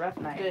having rough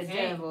nights. Good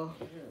devil.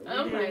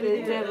 I'm Good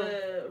ready. devil.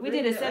 We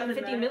did a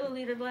 750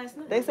 milliliter last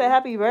night. They said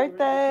happy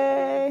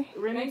birthday.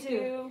 Remy Thank too.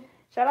 you.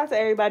 Shout out to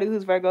everybody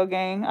who's Virgo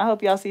gang. I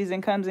hope y'all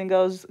season comes and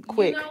goes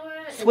quick. You know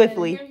what? And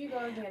swiftly. then here you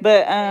go again.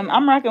 But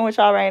I'm rocking with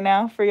y'all right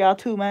now for y'all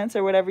 2 months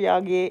or whatever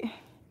y'all get.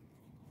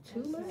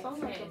 2 months.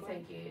 I can't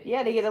take it.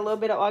 Yeah, they get a little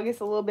bit of August,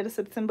 a little bit of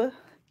September.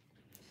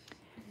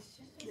 It's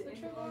just a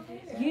triple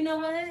hater. You know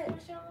what?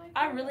 What's y'all like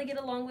I that? really get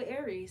along with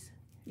Aries.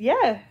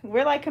 Yeah,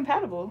 we're like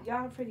compatible.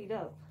 Y'all are pretty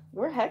dope.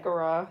 We're hecka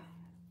raw.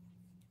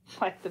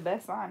 Like the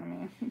best sign, I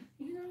mean.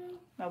 You know.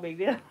 No big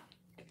deal.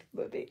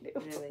 But big deal.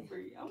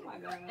 Really. Oh my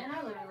god. And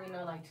I literally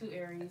know like 2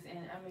 Aries,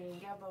 and I mean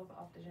y'all both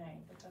off the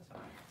chain, but that's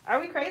fine. Are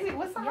we crazy?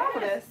 What's wrong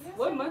with us? Yes,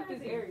 What I'm month is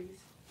crazy. Aries?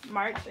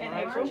 March and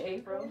March, April.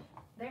 April.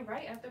 They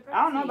right after.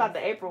 I don't know about the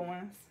Pisces. April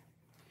ones.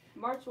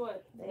 March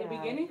what? They The are.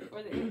 beginning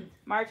or the end?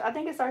 March, I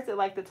think it starts at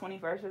like the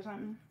 21st or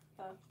something.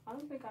 I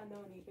don't think I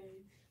know any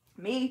Aries.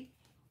 Me.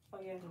 Oh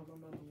yeah.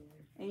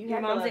 And you Your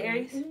hecka mom's love an me.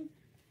 Aries?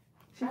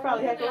 She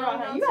probably hecka raw.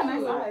 Huh? You got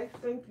nice eyes.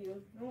 Thank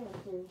you.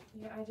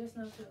 Yeah, I just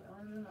know 2.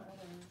 I don't know other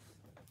ones.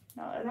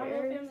 No, My other whole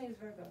Aries? family is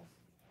Virgo.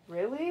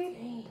 Really?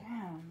 Dang.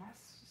 Damn,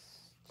 that's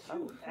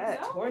so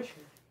that's Torture.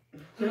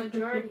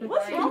 Majority.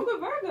 What's like, wrong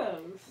with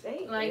Virgos?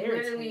 They Like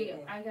literally,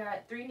 irritating. I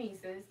got 3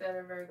 nieces that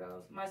are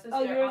Virgos. My sister.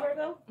 Oh, you're a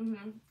Virgo?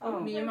 Mm-hmm. Oh.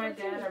 Me and my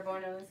dad are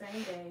born on the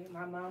same day.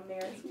 My mom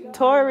married 2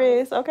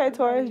 Taurus. Okay,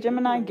 Taurus,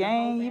 Gemini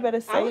gang. You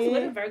better I was say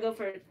with a it. Virgo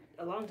for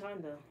a long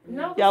time though.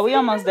 No, Yeah, we see,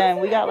 almost that's done.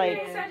 what We I got, said. like,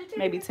 Yeah, Sagittarius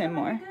maybe for 10 like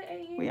a more. good 8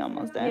 years. We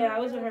almost done. Yeah, I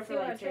was with her for See,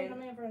 like I trade 10.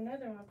 them in for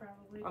another one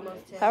probably.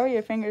 Almost 10. How are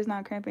your fingers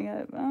not cramping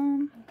up?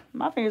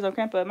 My fingers don't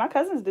cramp up. My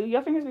cousins do.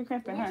 Your fingers be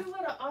cramping, Would huh? you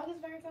with an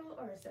August Virgo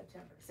or a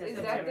September? Is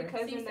that the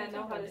cousin See, that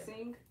know how to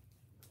September.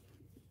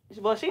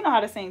 sing? Well, she know how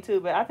to sing too,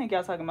 but I think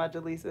y'all talking about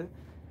Jaleesa.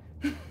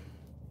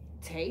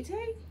 Tay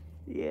Tay?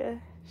 Yeah,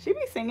 she be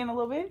singing a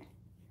little bit.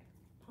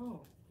 Oh.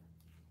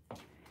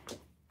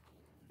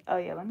 Oh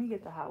yeah, let me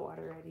get the hot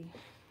water ready.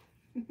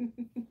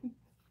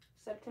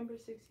 September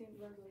 16th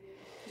Virgo.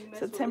 You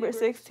mess with September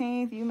Libras?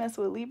 16th, you mess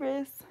with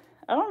Libras?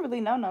 I don't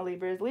really know no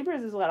Libras.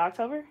 Libras is what,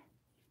 October?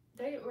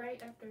 They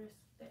right after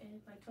the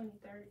end, like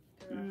 23rd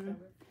through Mhm.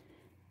 October.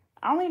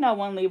 I only know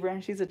one Libra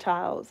and she's a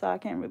child, so I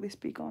can't really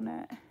speak on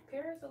that.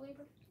 Paris a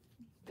Libra?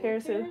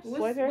 Paris who? Paris?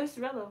 What Paris?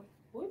 What's Rello?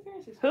 What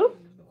parents is Who?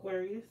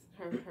 Aquarius.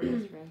 Her best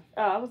friend.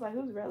 Oh, I was like,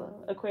 who's Rella?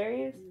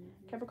 Aquarius?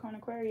 Capricorn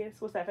Aquarius.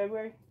 What's that,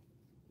 February?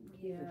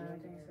 Yeah, I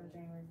think so.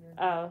 January.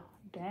 Oh,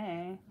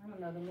 dang. I don't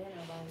know. The men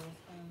are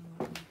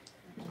always.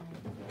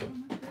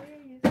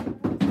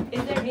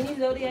 Any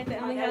zodiac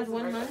that only has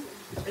 1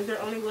 month. Is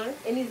there only one?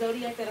 Any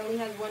zodiac that only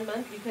has 1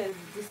 month because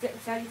the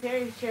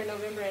Sagittarius share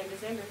November and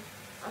December.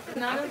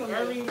 None of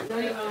them.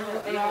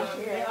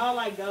 They all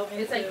like go into.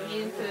 It's like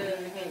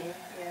into.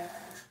 Yeah.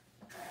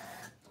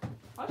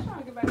 I was trying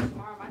to get back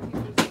tomorrow. My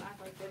teachers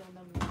act like they don't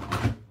know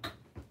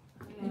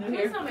me.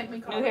 Please don't make me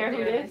call New hair, them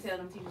who there this? and tell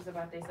them teachers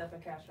about their stuff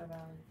at Castro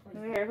Valley.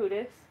 Let me hear who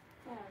this.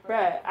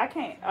 Bruh, I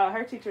can't.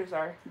 Her teachers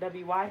are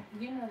WY.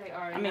 You know they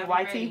are. I mean, and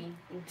I'll YT. be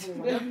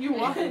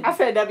ready. I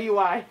said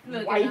WY.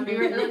 Look, White.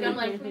 and I'm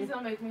like, please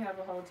don't make me have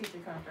a whole teacher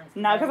conference.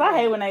 No, because I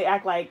hate when they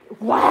act like,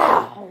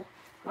 wow.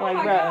 Oh Like,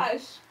 my bruh.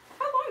 gosh.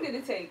 How long did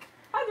it take?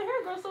 How did the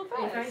hair grow so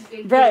fast?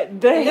 Bruh,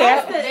 the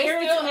hair. They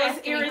still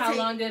ask me how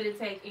long did it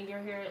take in your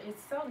hair.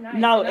 It's so nice.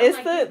 No, And I'm it's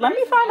like, the. this Let me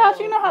person's find out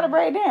you old. know how to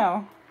braid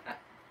down.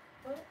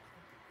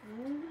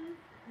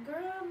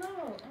 Girl,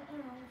 no.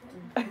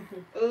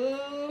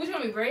 Would you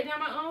want me to braid down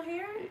my own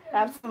hair?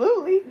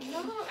 Absolutely. No,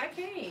 I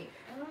can't.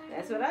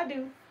 That's what I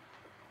do.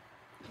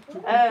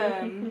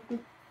 Um.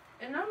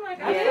 And I'm like,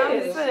 Yeah,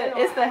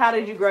 it's the how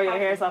did you grow your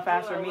hair so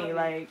fast for me?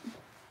 Like,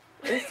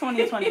 it's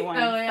 2021.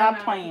 Stop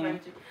playing.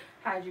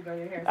 How'd you grow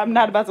your hair? I'm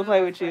not about to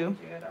play with you.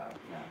 At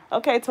all.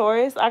 Okay,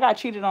 Taurus. I got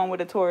cheated on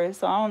with a Taurus,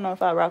 so I don't know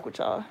if I rock with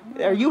y'all.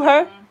 Are you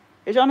her?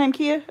 Is your name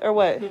Kia or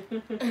what?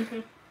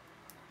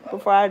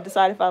 Before I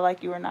decide if I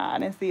like you or not, I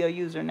didn't see a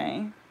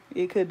username.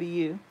 It could be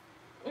you.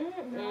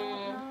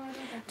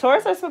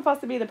 Taurus are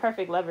supposed to be the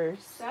perfect lovers.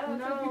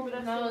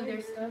 No,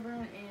 they're stubborn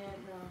and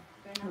no.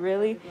 They're not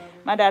Really? perfect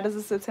lovers. My dad is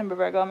a September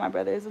Virgo. My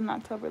brother is an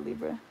October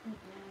Libra.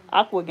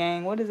 Aqua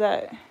gang. What is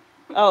that?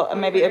 Oh,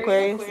 maybe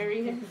Aquarius.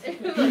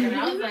 And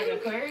I was like,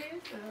 Aquarius?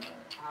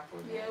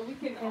 Yeah, we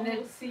can And then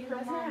almost see her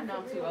that's mom. why I know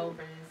I'm too over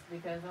this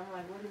because I'm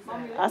like,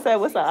 what is that? I said,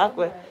 what's an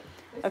aqua?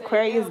 They said,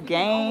 Aquarius yeah, we can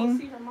almost gang.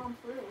 see her mom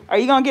for real. Are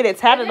you gonna get it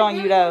tatted But on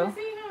they you really though? wanna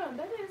see him.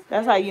 That is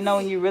That's how you know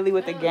when you really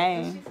with the And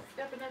game. she's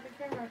stepping at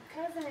the camera.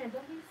 Cousin,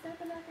 don't be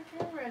stepping at the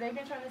camera. They've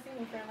been trying to see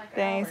me for like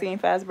They an ain't hour. seen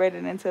fast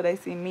braided until they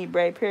see me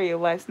braid. Period.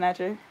 Wife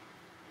snatcher.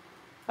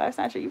 Wife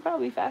snatcher, you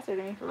probably faster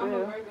than me for I'm a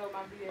real. Virgo,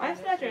 my BA. My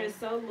snatcher is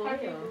so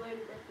Happy loyal. belated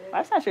birthday.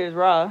 Wife snatcher is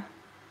raw.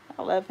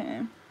 I love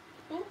him.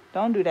 Who?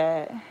 Don't do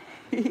that.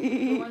 The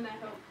He one that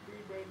helped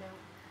re-braid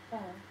down.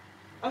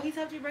 Oh, he's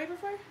helped you braid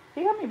before?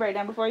 helped me braid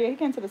down before. Yeah, he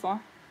came to this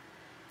one.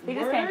 He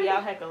just can't be Word?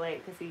 out heckle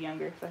late because he's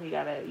younger, so he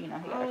gotta, he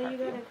gotta Oh, you curfew.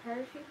 got a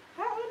curfew?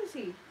 How old is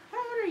he? How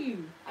old are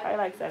you? Probably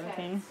like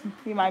 17.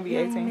 He might be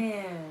 18.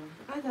 Man.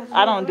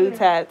 I don't do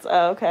tats.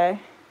 Oh, okay.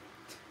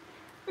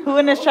 Who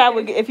in this chat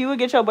would, if you would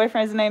get your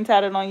boyfriend's name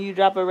tatted on you,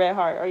 drop a red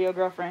heart, or your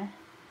girlfriend?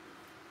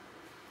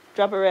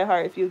 Drop a red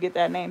heart if you get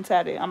that name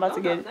tatted. I'm about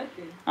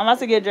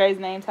to get Dre's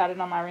name tatted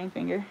on my ring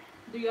finger.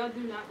 Do y'all do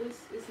not list?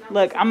 It's not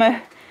Look,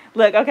 listed?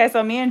 look. Okay,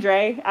 so me and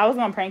Dre, I was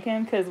gonna prank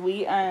him because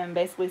we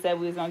basically said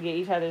we was gonna get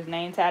each other's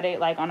name tatted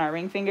like on our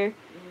ring finger,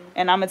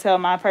 and I'm gonna tell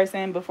my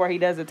person before he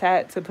does a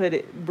tat to put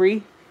it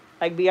Bree,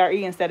 like BRE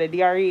instead of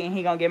DRE, and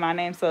he gonna get my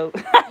name. So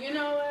You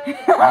know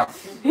what?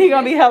 he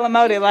gonna be hella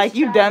moted like,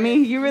 you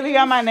dummy, you really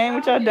got my name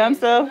with your dumb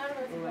self.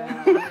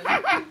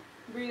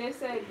 Bree, they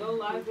said go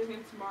live with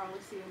him tomorrow.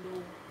 Let's see him do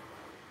it.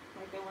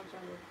 Like they want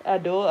y'all to. A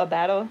duel, a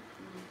battle.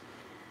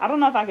 I don't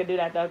know if I could do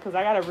that though, cause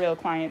I got a real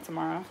client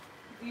tomorrow.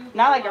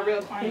 Not like a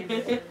real client.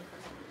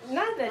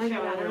 Not that you're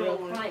not a real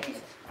client.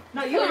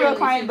 No, you're a real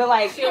client, but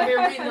like She'll be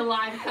reading the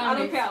live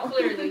comments count.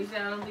 clearly. So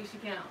I don't think she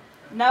counts.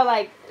 no,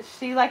 like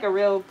she like a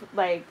real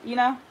like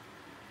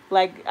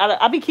like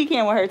I be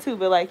kikiing with her too,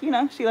 but like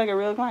she like a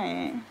real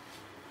client.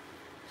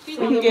 She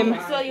We can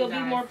get So you'll be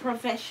more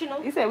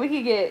professional? You said we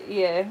could get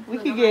we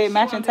Look, could I'm get like,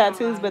 matching she wanna be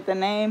tattoos, online. but the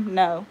name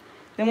no.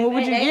 Then what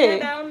would If you it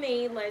ain't get? about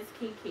me, let's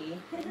kiki.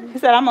 He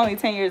said I'm only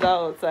 10 years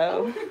old,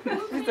 so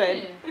he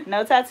said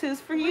no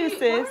tattoos for you, Wait, sis.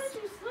 Why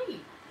did you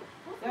sleep?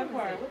 What That time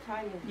part, is it? what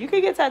time is it? You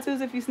could get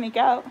tattoos if you sneak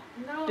out.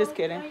 No, Just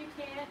kidding. No, you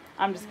can't.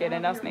 I'm just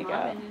kidding. No, Don't you're sneak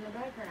mobbing out. in the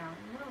background.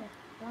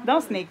 No.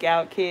 Don't do it. sneak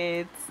out,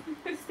 kids.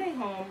 Stay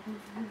home.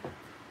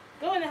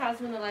 Go in the house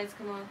when the lights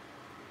come on.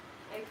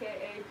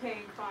 AKA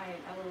paying client.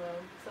 LOL.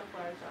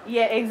 Sunflower child.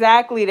 Yeah,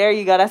 exactly. There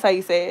you go. That's how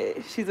you say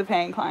it. She's a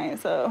paying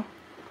client. So,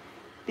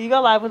 do you go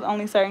live with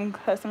only certain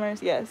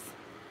customers? Yes.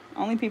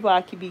 Only people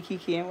I could be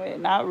kikiing with.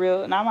 Not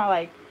my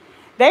like.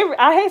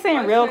 I hate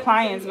saying real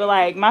clients, but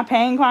like my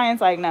paying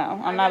clients, like no,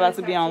 I'm not about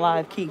to be on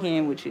live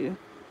kikiing with you.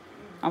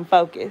 I'm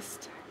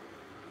focused.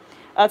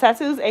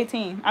 Tattoos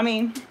 18. I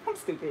mean, I'm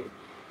stupid.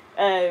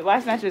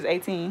 Wife snatchers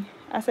 18.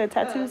 I said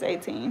tattoos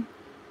 18.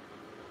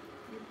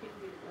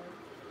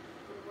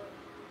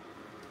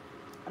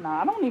 No,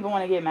 I don't even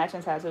want to get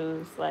matching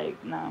tattoos.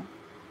 Like, no.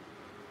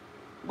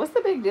 What's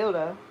the big deal,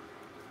 though?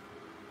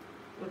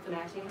 With the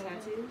matching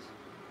tattoos?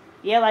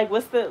 Yeah, like,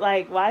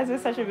 why is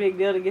it such a big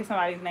deal to get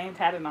somebody's name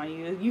tatted on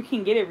you? You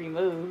can get it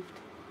removed.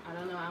 I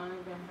don't know. I don't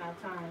even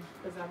have time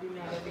because I'll be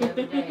mad every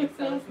other day.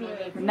 So it's no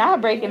good. Not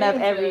breaking up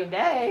every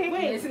day.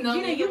 Wait, It's no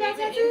Gina, need you for got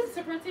me to- tattoos?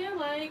 to pretend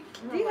like.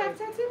 Do you have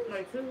tattoos?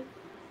 Like two.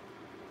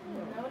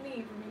 No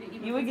need for me to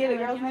even. You would get a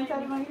pretend girl's name like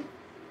tatted on you?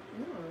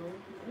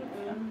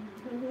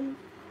 No.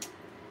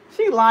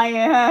 She lying,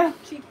 huh?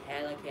 She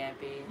hella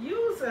happy.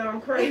 You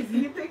sound crazy.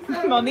 You think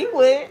so? Monique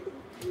would.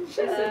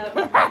 Shut up.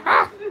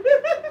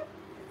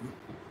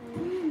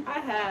 I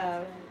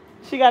have.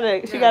 She got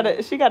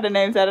a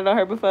name tatted on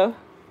her before.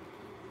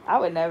 I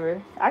would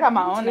never. I got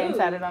my own name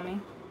tatted on me.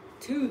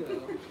 2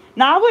 though.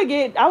 No, I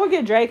would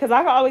get Dre because I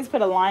could always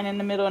put a line in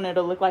the middle and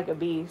it'll look like a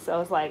B. So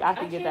it's like I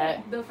could get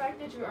that. The fact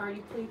that you're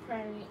already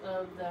pre-planning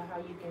of how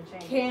you can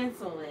change.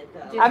 Cancel it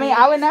though. I mean,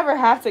 I would never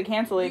have to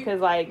cancel it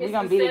because like we're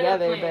gonna be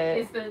together. Plan. But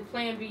it's the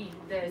plan B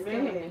that's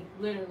killing me.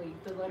 Literally,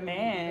 the letter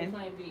B, the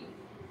plan B.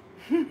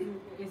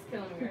 It's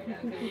killing me right now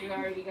because you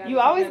already got. You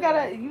always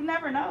gotta. You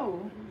never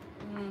know.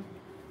 Mm-hmm.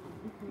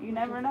 You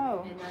never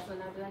know. And that's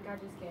when I be like, I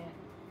just can't.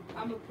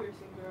 I'm a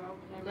piercing girl.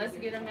 And let's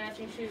get a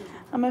matching shoe.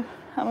 I'm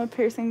a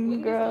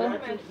piercing girl.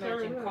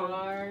 Matching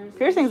cars.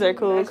 Piercings are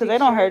cool because they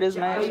don't hurt as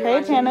much.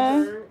 Hey,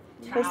 Kenna.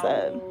 What's up?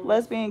 Towels.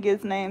 Lesbian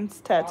gets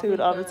names tattooed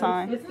all the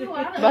time. It's a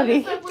lot of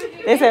Buddy, other stuff we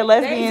do. they said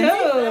lesbians.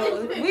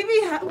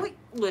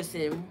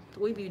 Listen,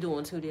 we be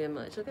doing too damn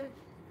much, okay?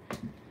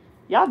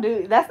 Y'all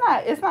do.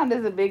 It's not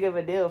as big of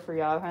a deal for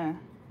y'all, huh?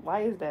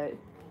 Why is that?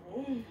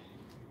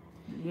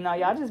 No,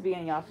 y'all just be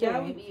in y'all Yeah,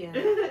 we feelings.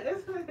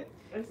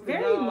 be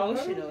very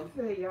emotional.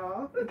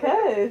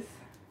 Because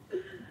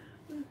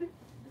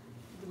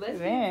Lesbians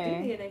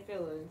Man. do be in their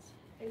feelings.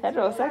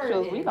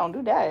 heterosexuals, we don't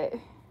do that.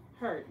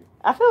 Hurt.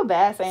 I feel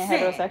bad saying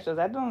Sad. heterosexuals.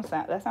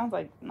 That sounds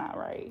like not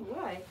right.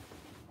 Why?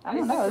 I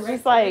don't know. It's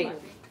just like,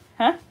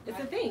 huh? It's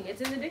a thing.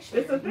 It's in the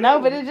dictionary. No,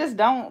 but it just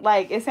don't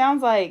like. It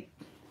sounds like,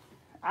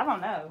 I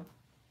don't know.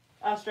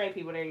 Oh, straight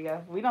people. There you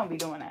go. We don't be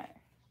doing that.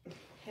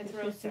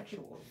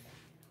 Heterosexual.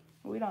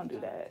 We don't do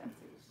that.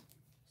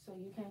 So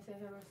you can't say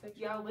heterosexual.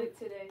 Y'all lit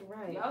today.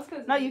 Right. Y'all's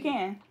cousins. No, you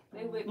can.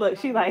 They lit. Look,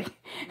 she like.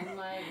 I'm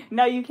like,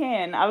 No, you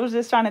can. I was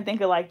just trying to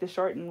think of like the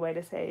shortened way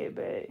to say it,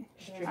 but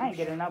I ain't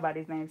getting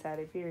nobody's name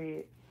tatted.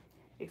 Period.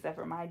 Except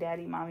for my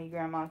daddy, mommy,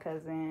 grandma,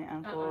 cousin,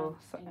 uncle.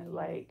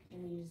 Like.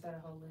 and you just got a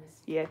whole list.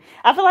 Yeah,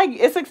 I feel like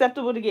it's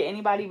acceptable to get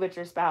anybody but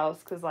your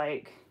spouse, cause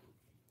like.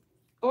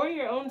 Or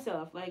your own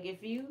self. Like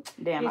if you.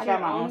 Damn, Get I got your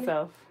my own own-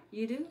 self.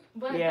 You do?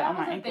 But Yeah, that on my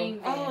was a ankle.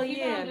 thing then. Oh, You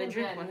yeah, don't the do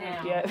drip that one,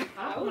 now.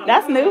 Yeah.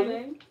 That's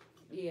new.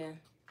 Yeah.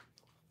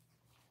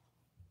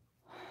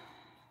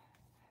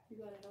 You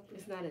gotta help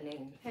It's not a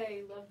name.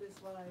 Hey, love this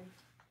life.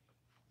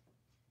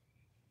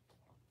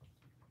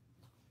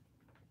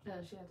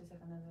 She had to take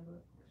another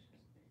look.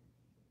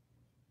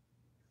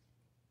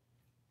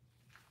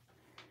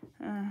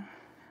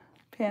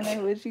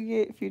 Panda, would you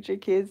get future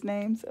kids'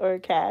 names or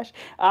Cash?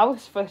 I would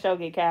for sure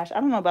get Cash. I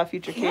don't know about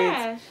future kids.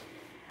 Cash.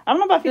 I don't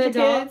know about future The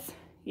dog? kids.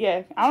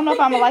 Yeah, I don't know if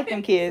I'm gonna like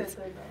them kids.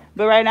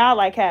 But right now I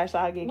like Cash, so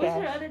I'll get What's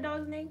your Cash. other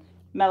dog's name?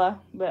 Mello,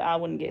 but I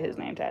wouldn't get his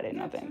name tatted.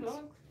 No thanks.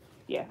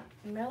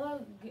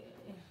 Mellow,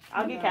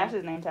 I'll get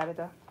Cash's name tatted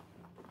though.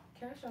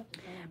 Cash off the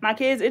phone. My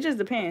kids, it just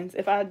depends.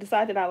 If I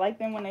decide that I like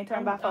them when they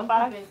turn by I'm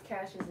 4-5. convinced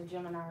Cash is a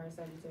Gemini or a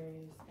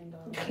Sagittarius.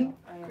 And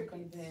I am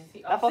convinced.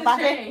 He By off the 4-5?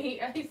 chain.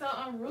 He's so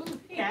unruly.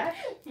 Cash?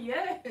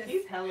 Yes.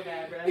 He's hella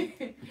bad, bro.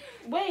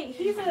 Wait,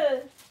 he's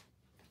a.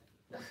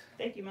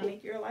 Thank you,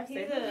 Monique. You're a He's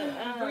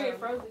lifesaver. Bria a.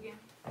 froze again.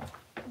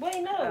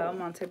 Wait, no.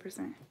 I'm on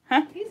 10%.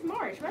 He's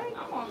March, right?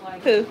 I'm on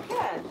like. Who?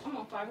 Cash. I'm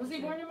on 5. Was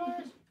he born in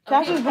March?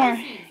 Cash Oh, was he's born.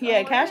 Pisces.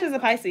 Yeah, Oh, Cash okay. is a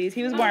Pisces.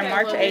 He was born Okay,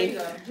 March well, there you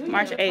 8th. go.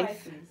 March Junior's 8th.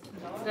 Pisces.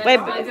 That Wait,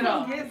 explains it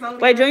all.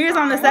 Wait, Junior's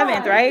on the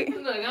 7th, right?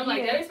 Look, I'm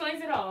like, that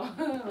explains it all.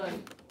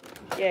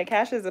 Like, Yeah,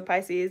 Cash is a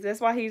Pisces. That's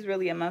why he's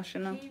really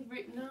emotional. he's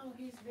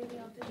really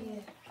out there. Yeah.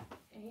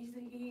 And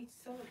he's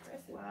so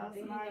aggressive. Wow,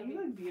 They Samara, need you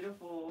to look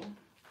beautiful.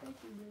 Thank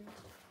you,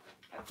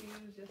 Bria. After you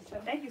was just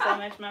so. Thank you so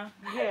much, Mo.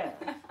 Yeah.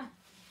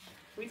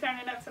 We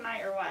turning up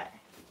tonight or what?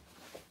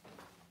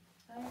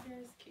 I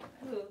just cute.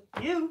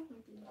 Who? You.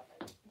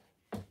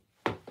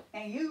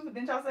 And you.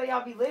 Didn't y'all say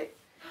y'all be lit?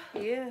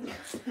 Yeah.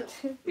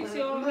 Because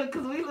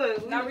we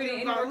look. Not we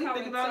reading any all more we think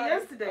comments, about sorry.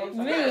 yesterday. Oh,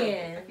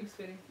 Man. I keep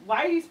spinning.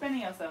 Why are you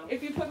spinning yourself?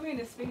 If you put me in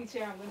a spinny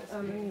chair, I'm gonna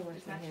spin. Let me wash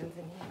It's my not hands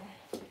you.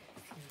 in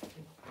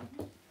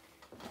here.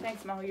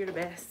 Thanks, Mo. You're the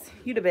best.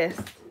 You the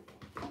best.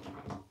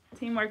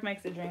 Teamwork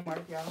makes the dream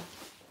work, y'all.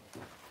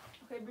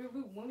 Okay, Bria,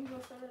 when we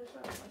gonna start our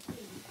show? Like,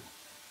 please.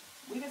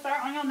 We can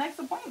start on your next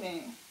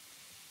appointment.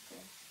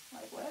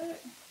 Like what?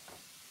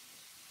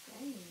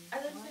 Dang. I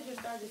thought you said you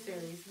started a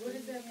series. What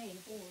does that mean?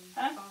 4,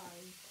 Huh? 5,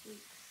 6,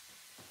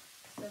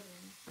 7,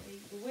 8.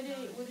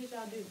 What did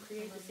y'all do?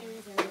 Create the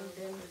series and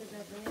then put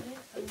that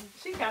in it?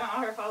 She counting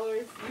all her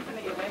followers. You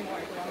finna get way more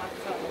because I'm not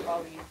gonna tell them to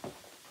follow you.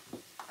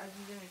 I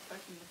just didn't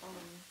expect them to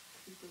follow me.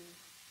 Because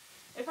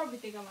they probably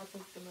think I'm not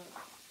supposed to them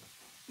up.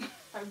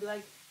 I'd be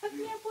like, that's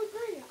me, boy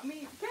Bria. I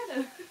mean,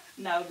 Panda.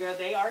 No, girl,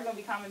 they are gonna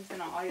be commenting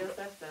on all your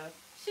stuff though.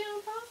 She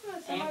don't post much.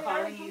 And Somebody calling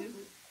already you.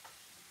 posted.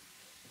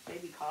 They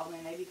be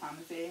calling, they be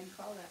commenting.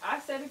 Call that. I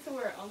said it to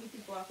where only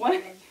people I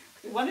What?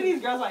 follow. One of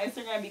these girls on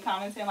Instagram be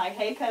commenting like,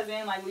 "Hey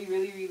cousin, like we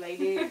really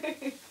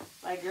related."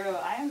 Like, girl,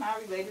 I am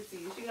not related to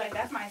you. She's like,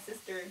 "That's my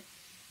sister."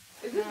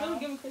 Is this No. really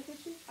giving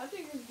Christmas tree? I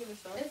think it's giving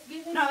star. It's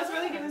giving No, it's star.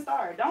 really giving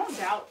star. Don't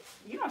doubt.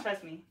 You don't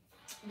trust me.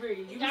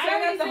 Brie, you I said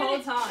that already the said whole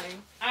it.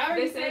 time. I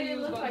already They said said you it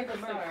was looked gonna like get a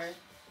merch. star.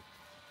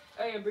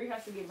 Oh yeah, Brie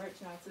has to get merch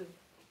now too.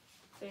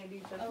 Saying, do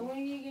you trust Oh, me? when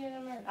you get in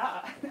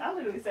America? I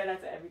literally say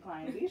that to every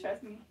client. Do you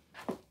trust me?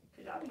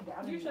 Y'all be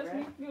down. Do you trust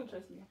me? You don't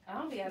trust me. I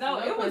don't be asking No,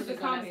 it was the questions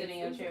when I comments. sit in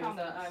your It was the chair. So,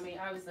 comments. I mean,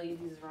 obviously,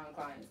 these is wrong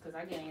clients because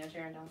I get in your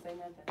chair and don't say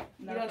nothing.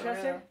 No, You don't for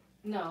trust real. her?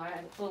 No, I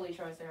fully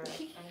trust her.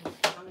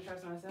 I'm gonna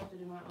trust myself to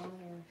do my own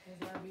hair. That's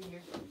why I be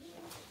here.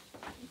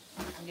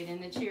 I get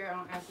in the chair, I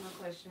don't ask no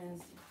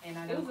questions, and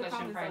I It don't was the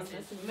question comments I was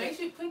prices. listening to. Make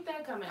sure you put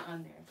that comment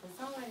on there, because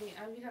somebody,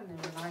 I be having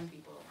to remind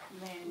people.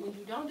 Man, When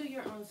you don't do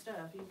your own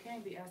stuff, you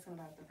can't be asking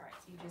about the price.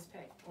 You just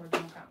pay or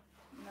don't come.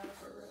 no,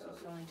 for So real.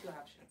 it's only two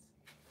options.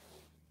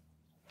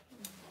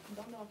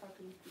 Don't know if I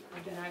can. I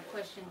do not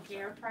question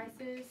hair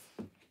prices,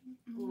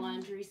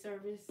 laundry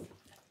service.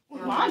 or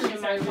Laundry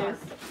washing my service.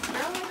 car.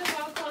 I want to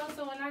wash clothes,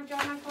 so when I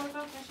dry my clothes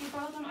off and she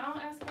folds them, I don't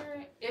ask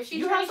her if she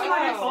You have tries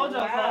somebody to fold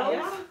your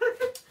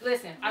clothes?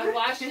 Listen, I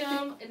wash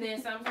them and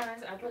then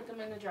sometimes I put them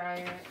in the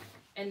dryer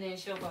and then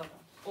she'll fold them.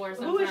 Or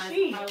Who is sometimes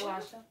she? I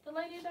wash them. The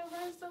lady that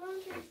runs the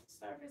laundry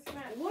service,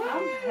 man.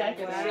 I'm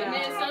heckin'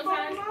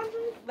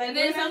 And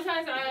then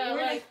sometimes, I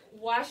we're like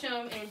wash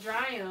them and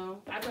dry them.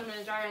 I put them in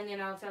the dryer and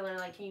then I'll tell her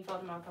like, can you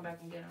fold them? I'll come back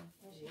and get them.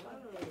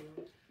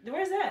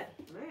 Where's that?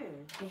 Man.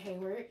 In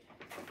Hayward.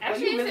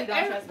 Actually, you really it's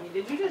don't trust me.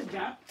 Did you just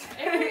jump?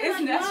 It's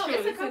no, natural.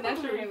 it's a It's a couple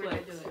natural of Hayward that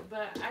reflex. do it,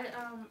 but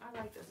I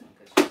like this one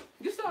because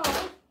You saw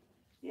her.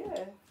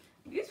 Yeah.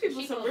 These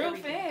people She some knows real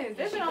everything. fans.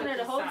 They've She been on put there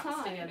the the whole socks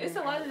time. together. It's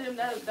a lot of them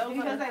that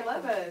Because they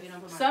love us. They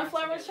don't put my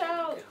Sunflower socks together.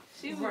 Child,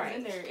 she was Right.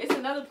 in there. It's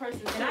another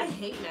person. And I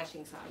hate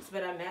matching socks,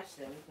 but I match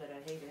them, but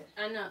I hate it.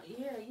 I know.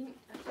 Yeah,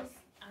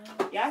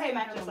 Yeah, I hate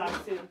matching socks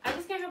too. I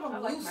just can't have I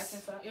them like loose matching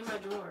socks. in my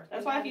drawer.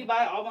 That's why if you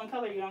buy all one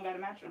color, you don't gotta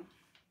match them.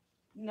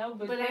 No,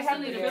 but But they they have still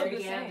to need to feel be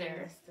the same. together.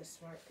 That's the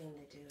smart thing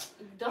to do.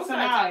 Don't So start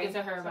now- talking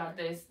to her about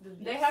this.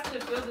 They have to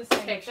feel the same.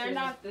 If Textures. they're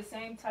not the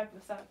same type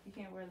of sock, you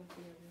can't wear them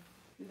together.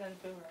 It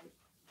doesn't feel right.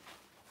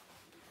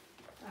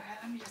 Alright,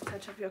 let me just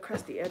touch up your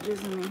crusty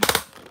edges and then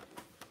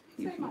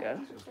you Say can my go.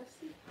 picture,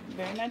 Christy.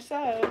 Very much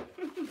so.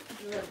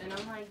 And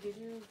I'm like, did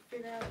you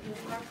figure out your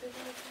process?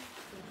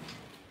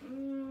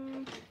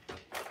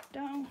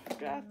 Don't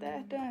drop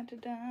that dun dun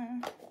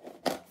dun.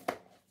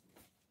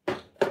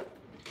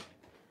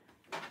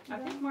 I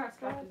think Mark's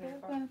got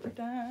that. Dun, dun,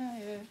 dun,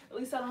 yeah. At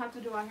least I don't have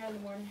to do my hair in the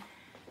morning.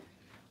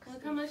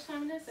 Look how much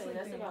time that say.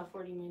 That's Sleeping. about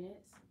 40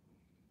 minutes.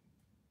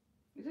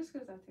 It's just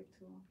because I take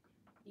too long.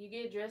 You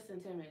get dressed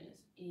in 10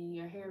 minutes, and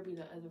your hair be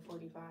the other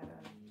 45.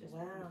 Just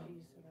Wow.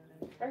 confused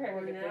about it. Her hair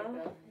Well, is thick now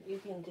though. you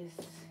can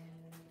just,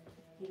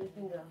 you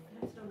can go.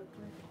 That's on the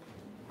plate.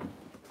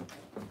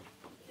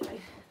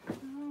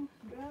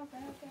 Drop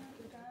that dun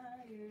dun dun,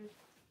 yeah.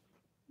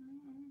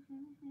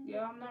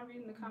 Yo, I'm not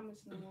reading the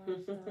comments no more,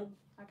 so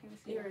I can't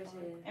see Here it. it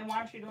is. And why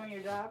aren't you doing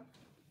your job?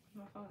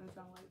 My phone is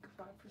on like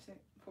 5%,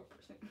 4%.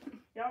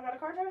 Y'all got a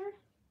car charger?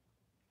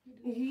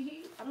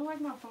 I don't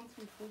like my phone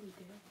to be fully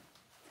dead.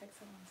 Text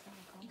her on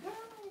the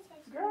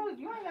phone. Girl,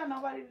 you ain't got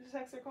nobody to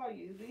text or call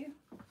you, do you?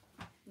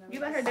 No, You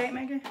let her date,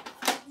 Megan? text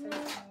her all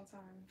the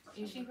time.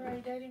 Is she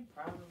already dating?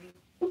 Probably.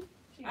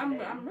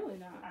 I'm really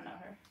not. I know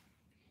her.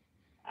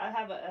 I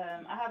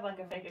have like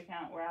a fake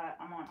account where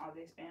I'm on all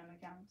these spam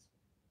accounts.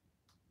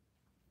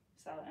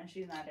 So, and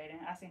she's not dating.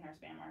 I seen her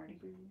spam already.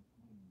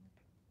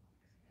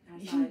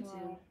 I saw it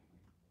too.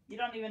 You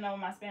don't even know what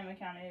my spam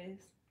account is.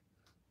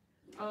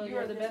 Oh, You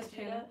are the best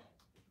channel.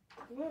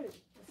 What?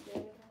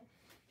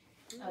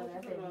 Oh,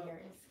 that baby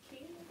hair is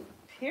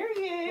cute.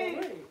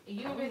 Period.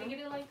 You ready to get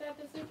it like that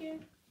this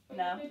weekend? For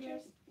No. your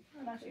pictures?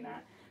 No, she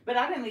not. But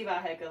I didn't leave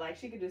out Hecka. Like,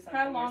 she could do something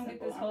How more long did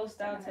simple. this whole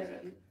style take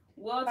you?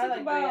 Well, it Probably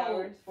took like 3 about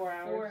hours, 4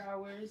 hours. 4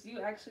 hours.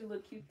 You actually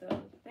look cute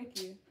though.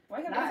 Thank you. Why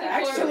you have Not to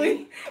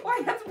actually. Why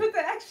you have to put the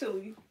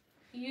actually?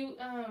 You, It's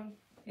those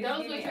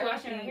giving what you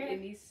washing your everything hair?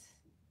 It needs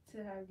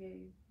to have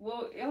gave.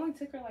 Well, it only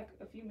took her like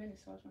a few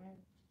minutes to wash my hair.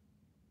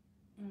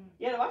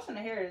 Yeah, the washing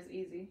the hair is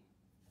easy.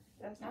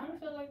 That's I not. don't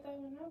feel like that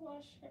when I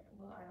wash hair.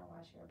 Well, I don't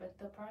wash hair, but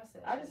the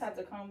process. I just had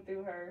to comb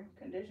through her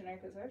conditioner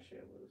because her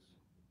shit was.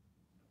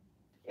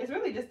 It's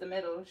really just the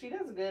middle. She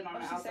does good on Oh,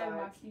 the she said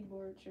my outside.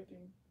 keyboard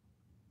tripping.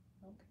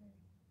 Okay.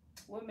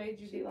 What made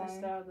you She get this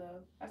lying. style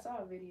though? I saw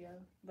a video,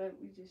 but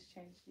we just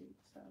changed it.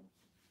 So,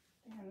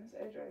 Damn, this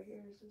edge right here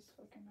is just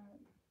fucking up.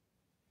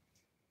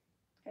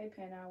 hey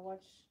Pen, I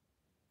watch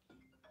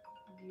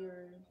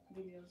your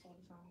videos all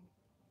the time.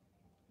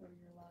 Or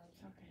your lives.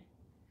 Okay.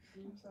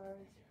 I'm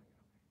sorry.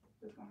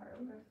 It's gonna hurt,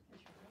 okay?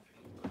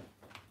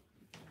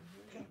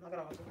 Knock it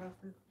off the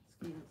process.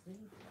 Excuse me.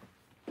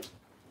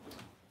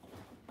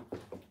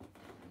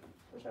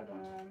 What y'all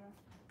doing right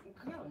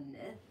now? Girl,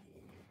 nothing.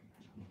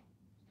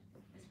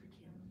 That's for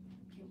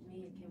Kim.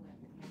 Me and Kim have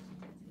to match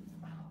the tattoos.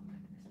 Oh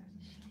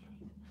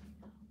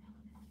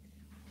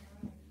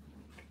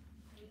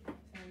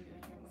my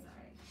goodness, that's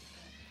sorry.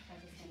 I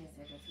just came and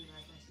said that to you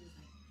last night. She was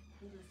like,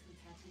 who goes to the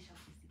tattoo shop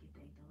just to get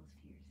their nose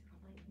pierced?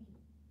 I'm like, me.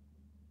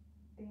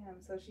 Damn,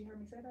 so she heard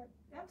me say that?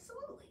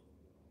 Absolutely.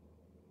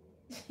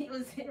 She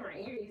was sitting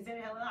right here. You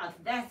said hell off.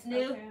 That's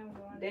new. Okay, I'm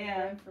going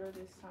Damn. to for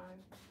this time.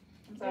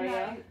 I'm sorry,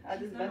 y'all. I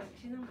just busted.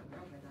 She's not my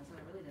girlfriend, though, so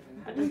it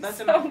really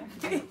doesn't I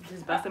matter.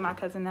 just busted my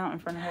cousin out in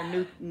front of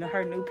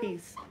her new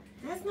piece.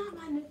 That's not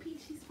my new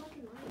piece. She's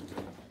fucking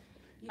lying.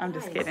 I'm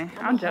just kidding.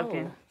 I'm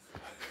joking.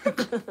 I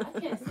can't stand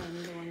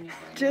either one of you.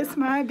 Just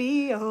my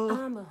B.O.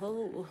 I'm a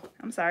hoe.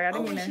 I'm sorry, I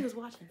didn't mean she to. was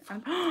watching.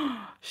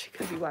 She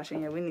could be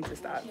watching. Yeah, we need to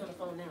stop. She on the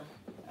phone now.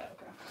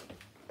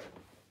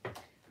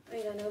 I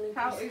ain't got no new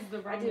How piece. is the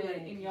I do Rona like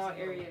in it. y'all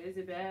area? Is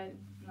it bad?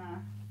 Nah.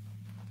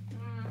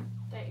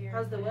 That area.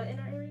 How's the what in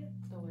our area?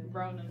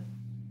 Rona.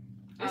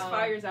 There's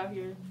fires out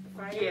here.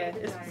 Fire Yeah,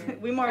 with desire.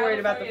 we more worried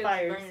about the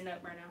California is fires burning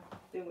up right now.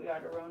 than we are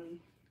the Roni.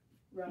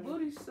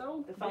 Booty's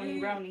so The phony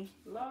big. Roni.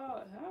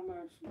 Lord, how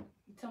much?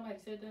 Somebody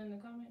said that in the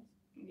comments.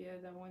 Yeah,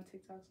 that one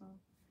TikTok song.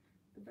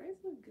 The braids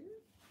look good.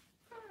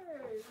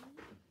 Hey.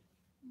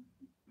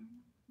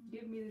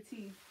 Give me the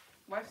tea.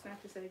 Watch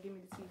Snapchat said, "Give me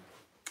the tea."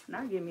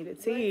 Not give me the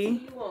What tea.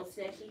 you want,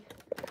 Snatchy?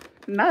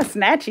 Not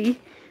snatchy.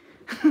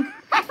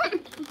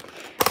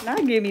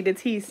 Not give me the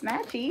tea,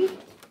 snatchy.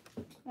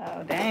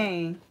 Oh,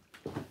 dang.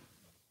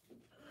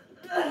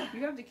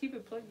 You have to keep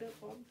it plugged up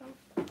all the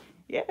time.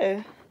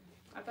 Yeah.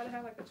 I thought it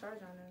had like a charge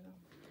on there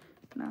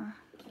though. Nah.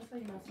 That's how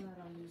you not not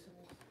on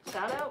YouTube.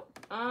 Shout out?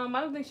 I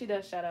don't think she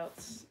does shout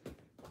outs.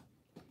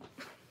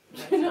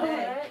 You know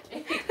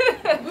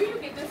what? Where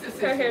you get this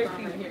Her hair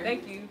from cute. here?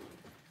 Thank you.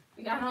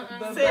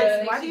 But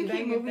Sis, why do she you keep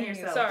banging moving things.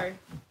 yourself? Sorry.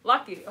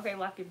 Lock it. Okay,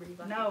 lock it, Bree.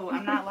 Lock No,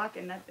 I'm not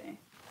locking nothing.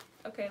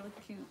 it. Okay,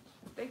 look cute.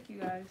 Thank you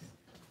guys.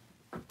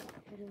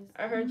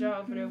 I heard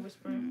y'all over there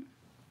whispering.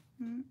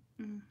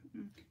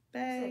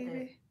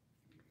 Baby.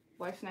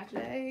 Wife snatcher.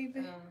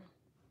 Baby.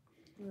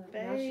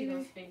 Now she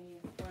gonna spin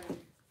you. Right.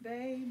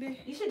 Baby.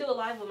 You should do a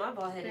live with my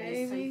bald head in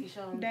this so you can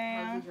show them how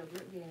Down. good your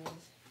grip game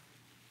is.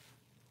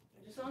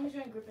 As long as you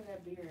ain't gripping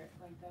that beard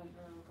like that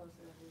girl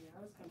posted that video,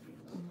 I was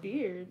confused.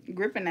 Beard.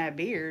 Gripping that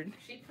beard.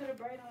 She put a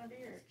braid on her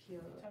beard.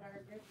 Cute. Trying to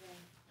her grip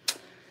game.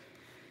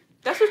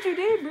 That's what you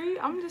did, Bree.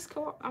 I'm just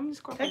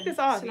Take this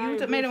off. Scenario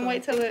You made him Bree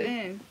wait till from- the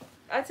end.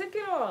 I took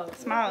it off.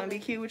 Smile and be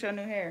cute with your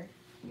new hair.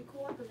 You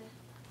cooperative.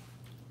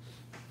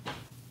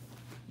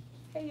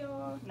 Hey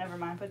y'all. Never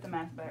mind. Put the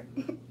mask back.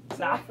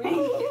 Stop.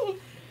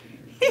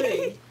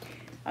 Bree.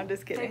 I'm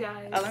just kidding. Hey,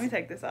 guys. Oh, let me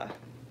take this off.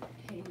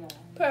 Hey guys.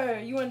 Per,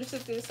 you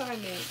undertook the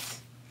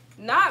assignments.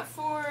 Not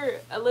for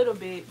a little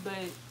bit, but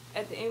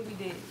at the end we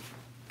did.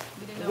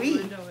 We didn't know what we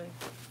were doing.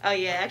 Oh,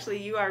 yeah.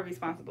 Actually, you are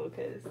responsible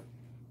because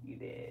you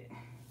did.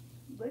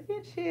 Look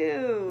at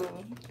you.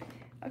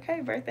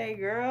 Okay, birthday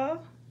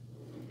girl.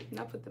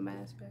 Now put the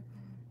mask back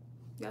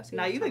on. Y'all see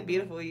No, what you I'm look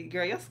beautiful.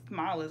 Girl, your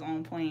smile is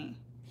on point.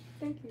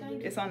 Thank you.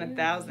 It's on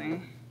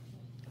 1,000.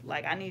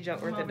 Like, I need your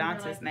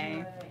orthodontist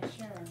name.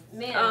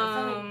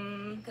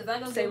 Man, because I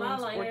go get my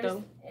Salem's liners.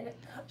 Ortho.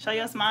 Show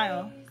your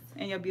smile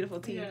and your beautiful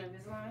You teeth. doing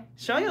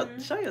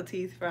Invisalign? Show your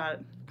teeth,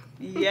 Rod.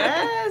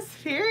 Yes,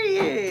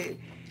 period.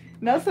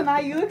 No,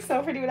 Sanaa, you look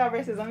so pretty without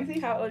braces. Let me see.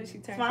 How old is she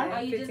turning? Smile. Oh,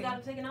 you just 15.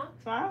 got them taken off?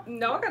 Smile.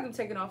 No, I got them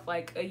taken off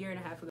like a year and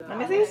a half ago. Let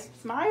me see.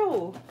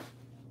 Smile.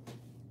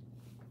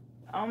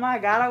 Oh my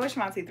God, I wish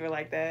my teeth were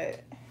like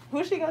that.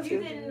 Who she go You to?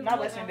 didn't Not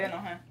look Western like- Dental,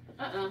 huh?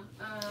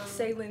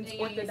 Salem's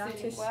yeah, you said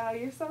orthodontist. Wow,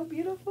 you're so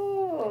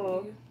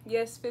beautiful.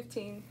 Yes,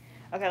 15.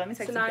 Okay, let me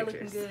take some Tonight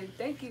looking pictures. good.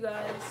 Thank you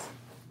guys.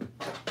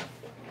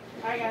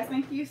 All right, guys,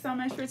 thank you so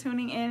much for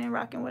tuning in and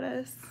rocking with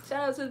us.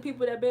 Shout out to the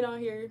people that been on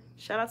here.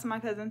 Shout out to my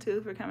cousin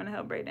too for coming to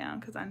help break down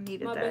because I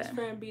needed My that. best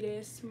friend be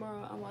there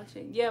tomorrow. I'm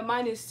watching. Yeah,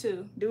 mine is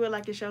too. Do it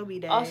like your show be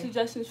day. All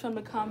suggestions from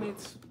the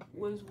comments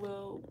was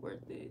well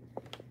worth it.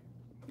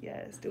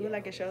 Yes, do it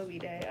like a show be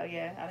day. Oh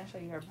yeah, I didn't show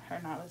you her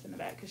knotless in the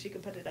back because she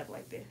could put it up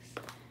like this.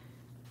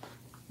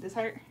 This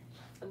hurt?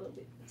 A little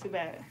bit. Too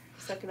bad.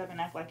 Suck it up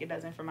and act like it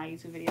doesn't for my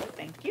YouTube video.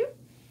 Thank you.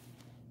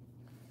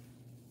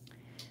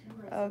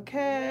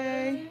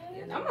 Okay.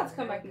 I'm about to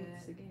come back and do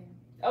this again.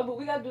 Oh, but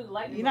we gotta do the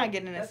lightning. You're not bolt.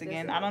 getting this That's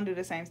again. it. I don't do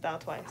the same style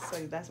twice, so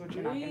that's what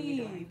you're not gonna be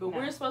doing. But No.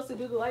 we're supposed to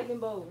do the lightning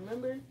bolt.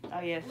 Remember? Oh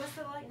yeah. What's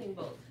the lightning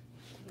bolt?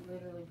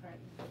 Literally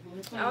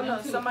practice. I don't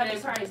know, somebody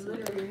probably practice.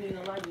 literally need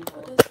a lightning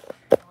bolt.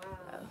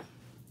 Wow.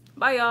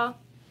 Bye, y'all.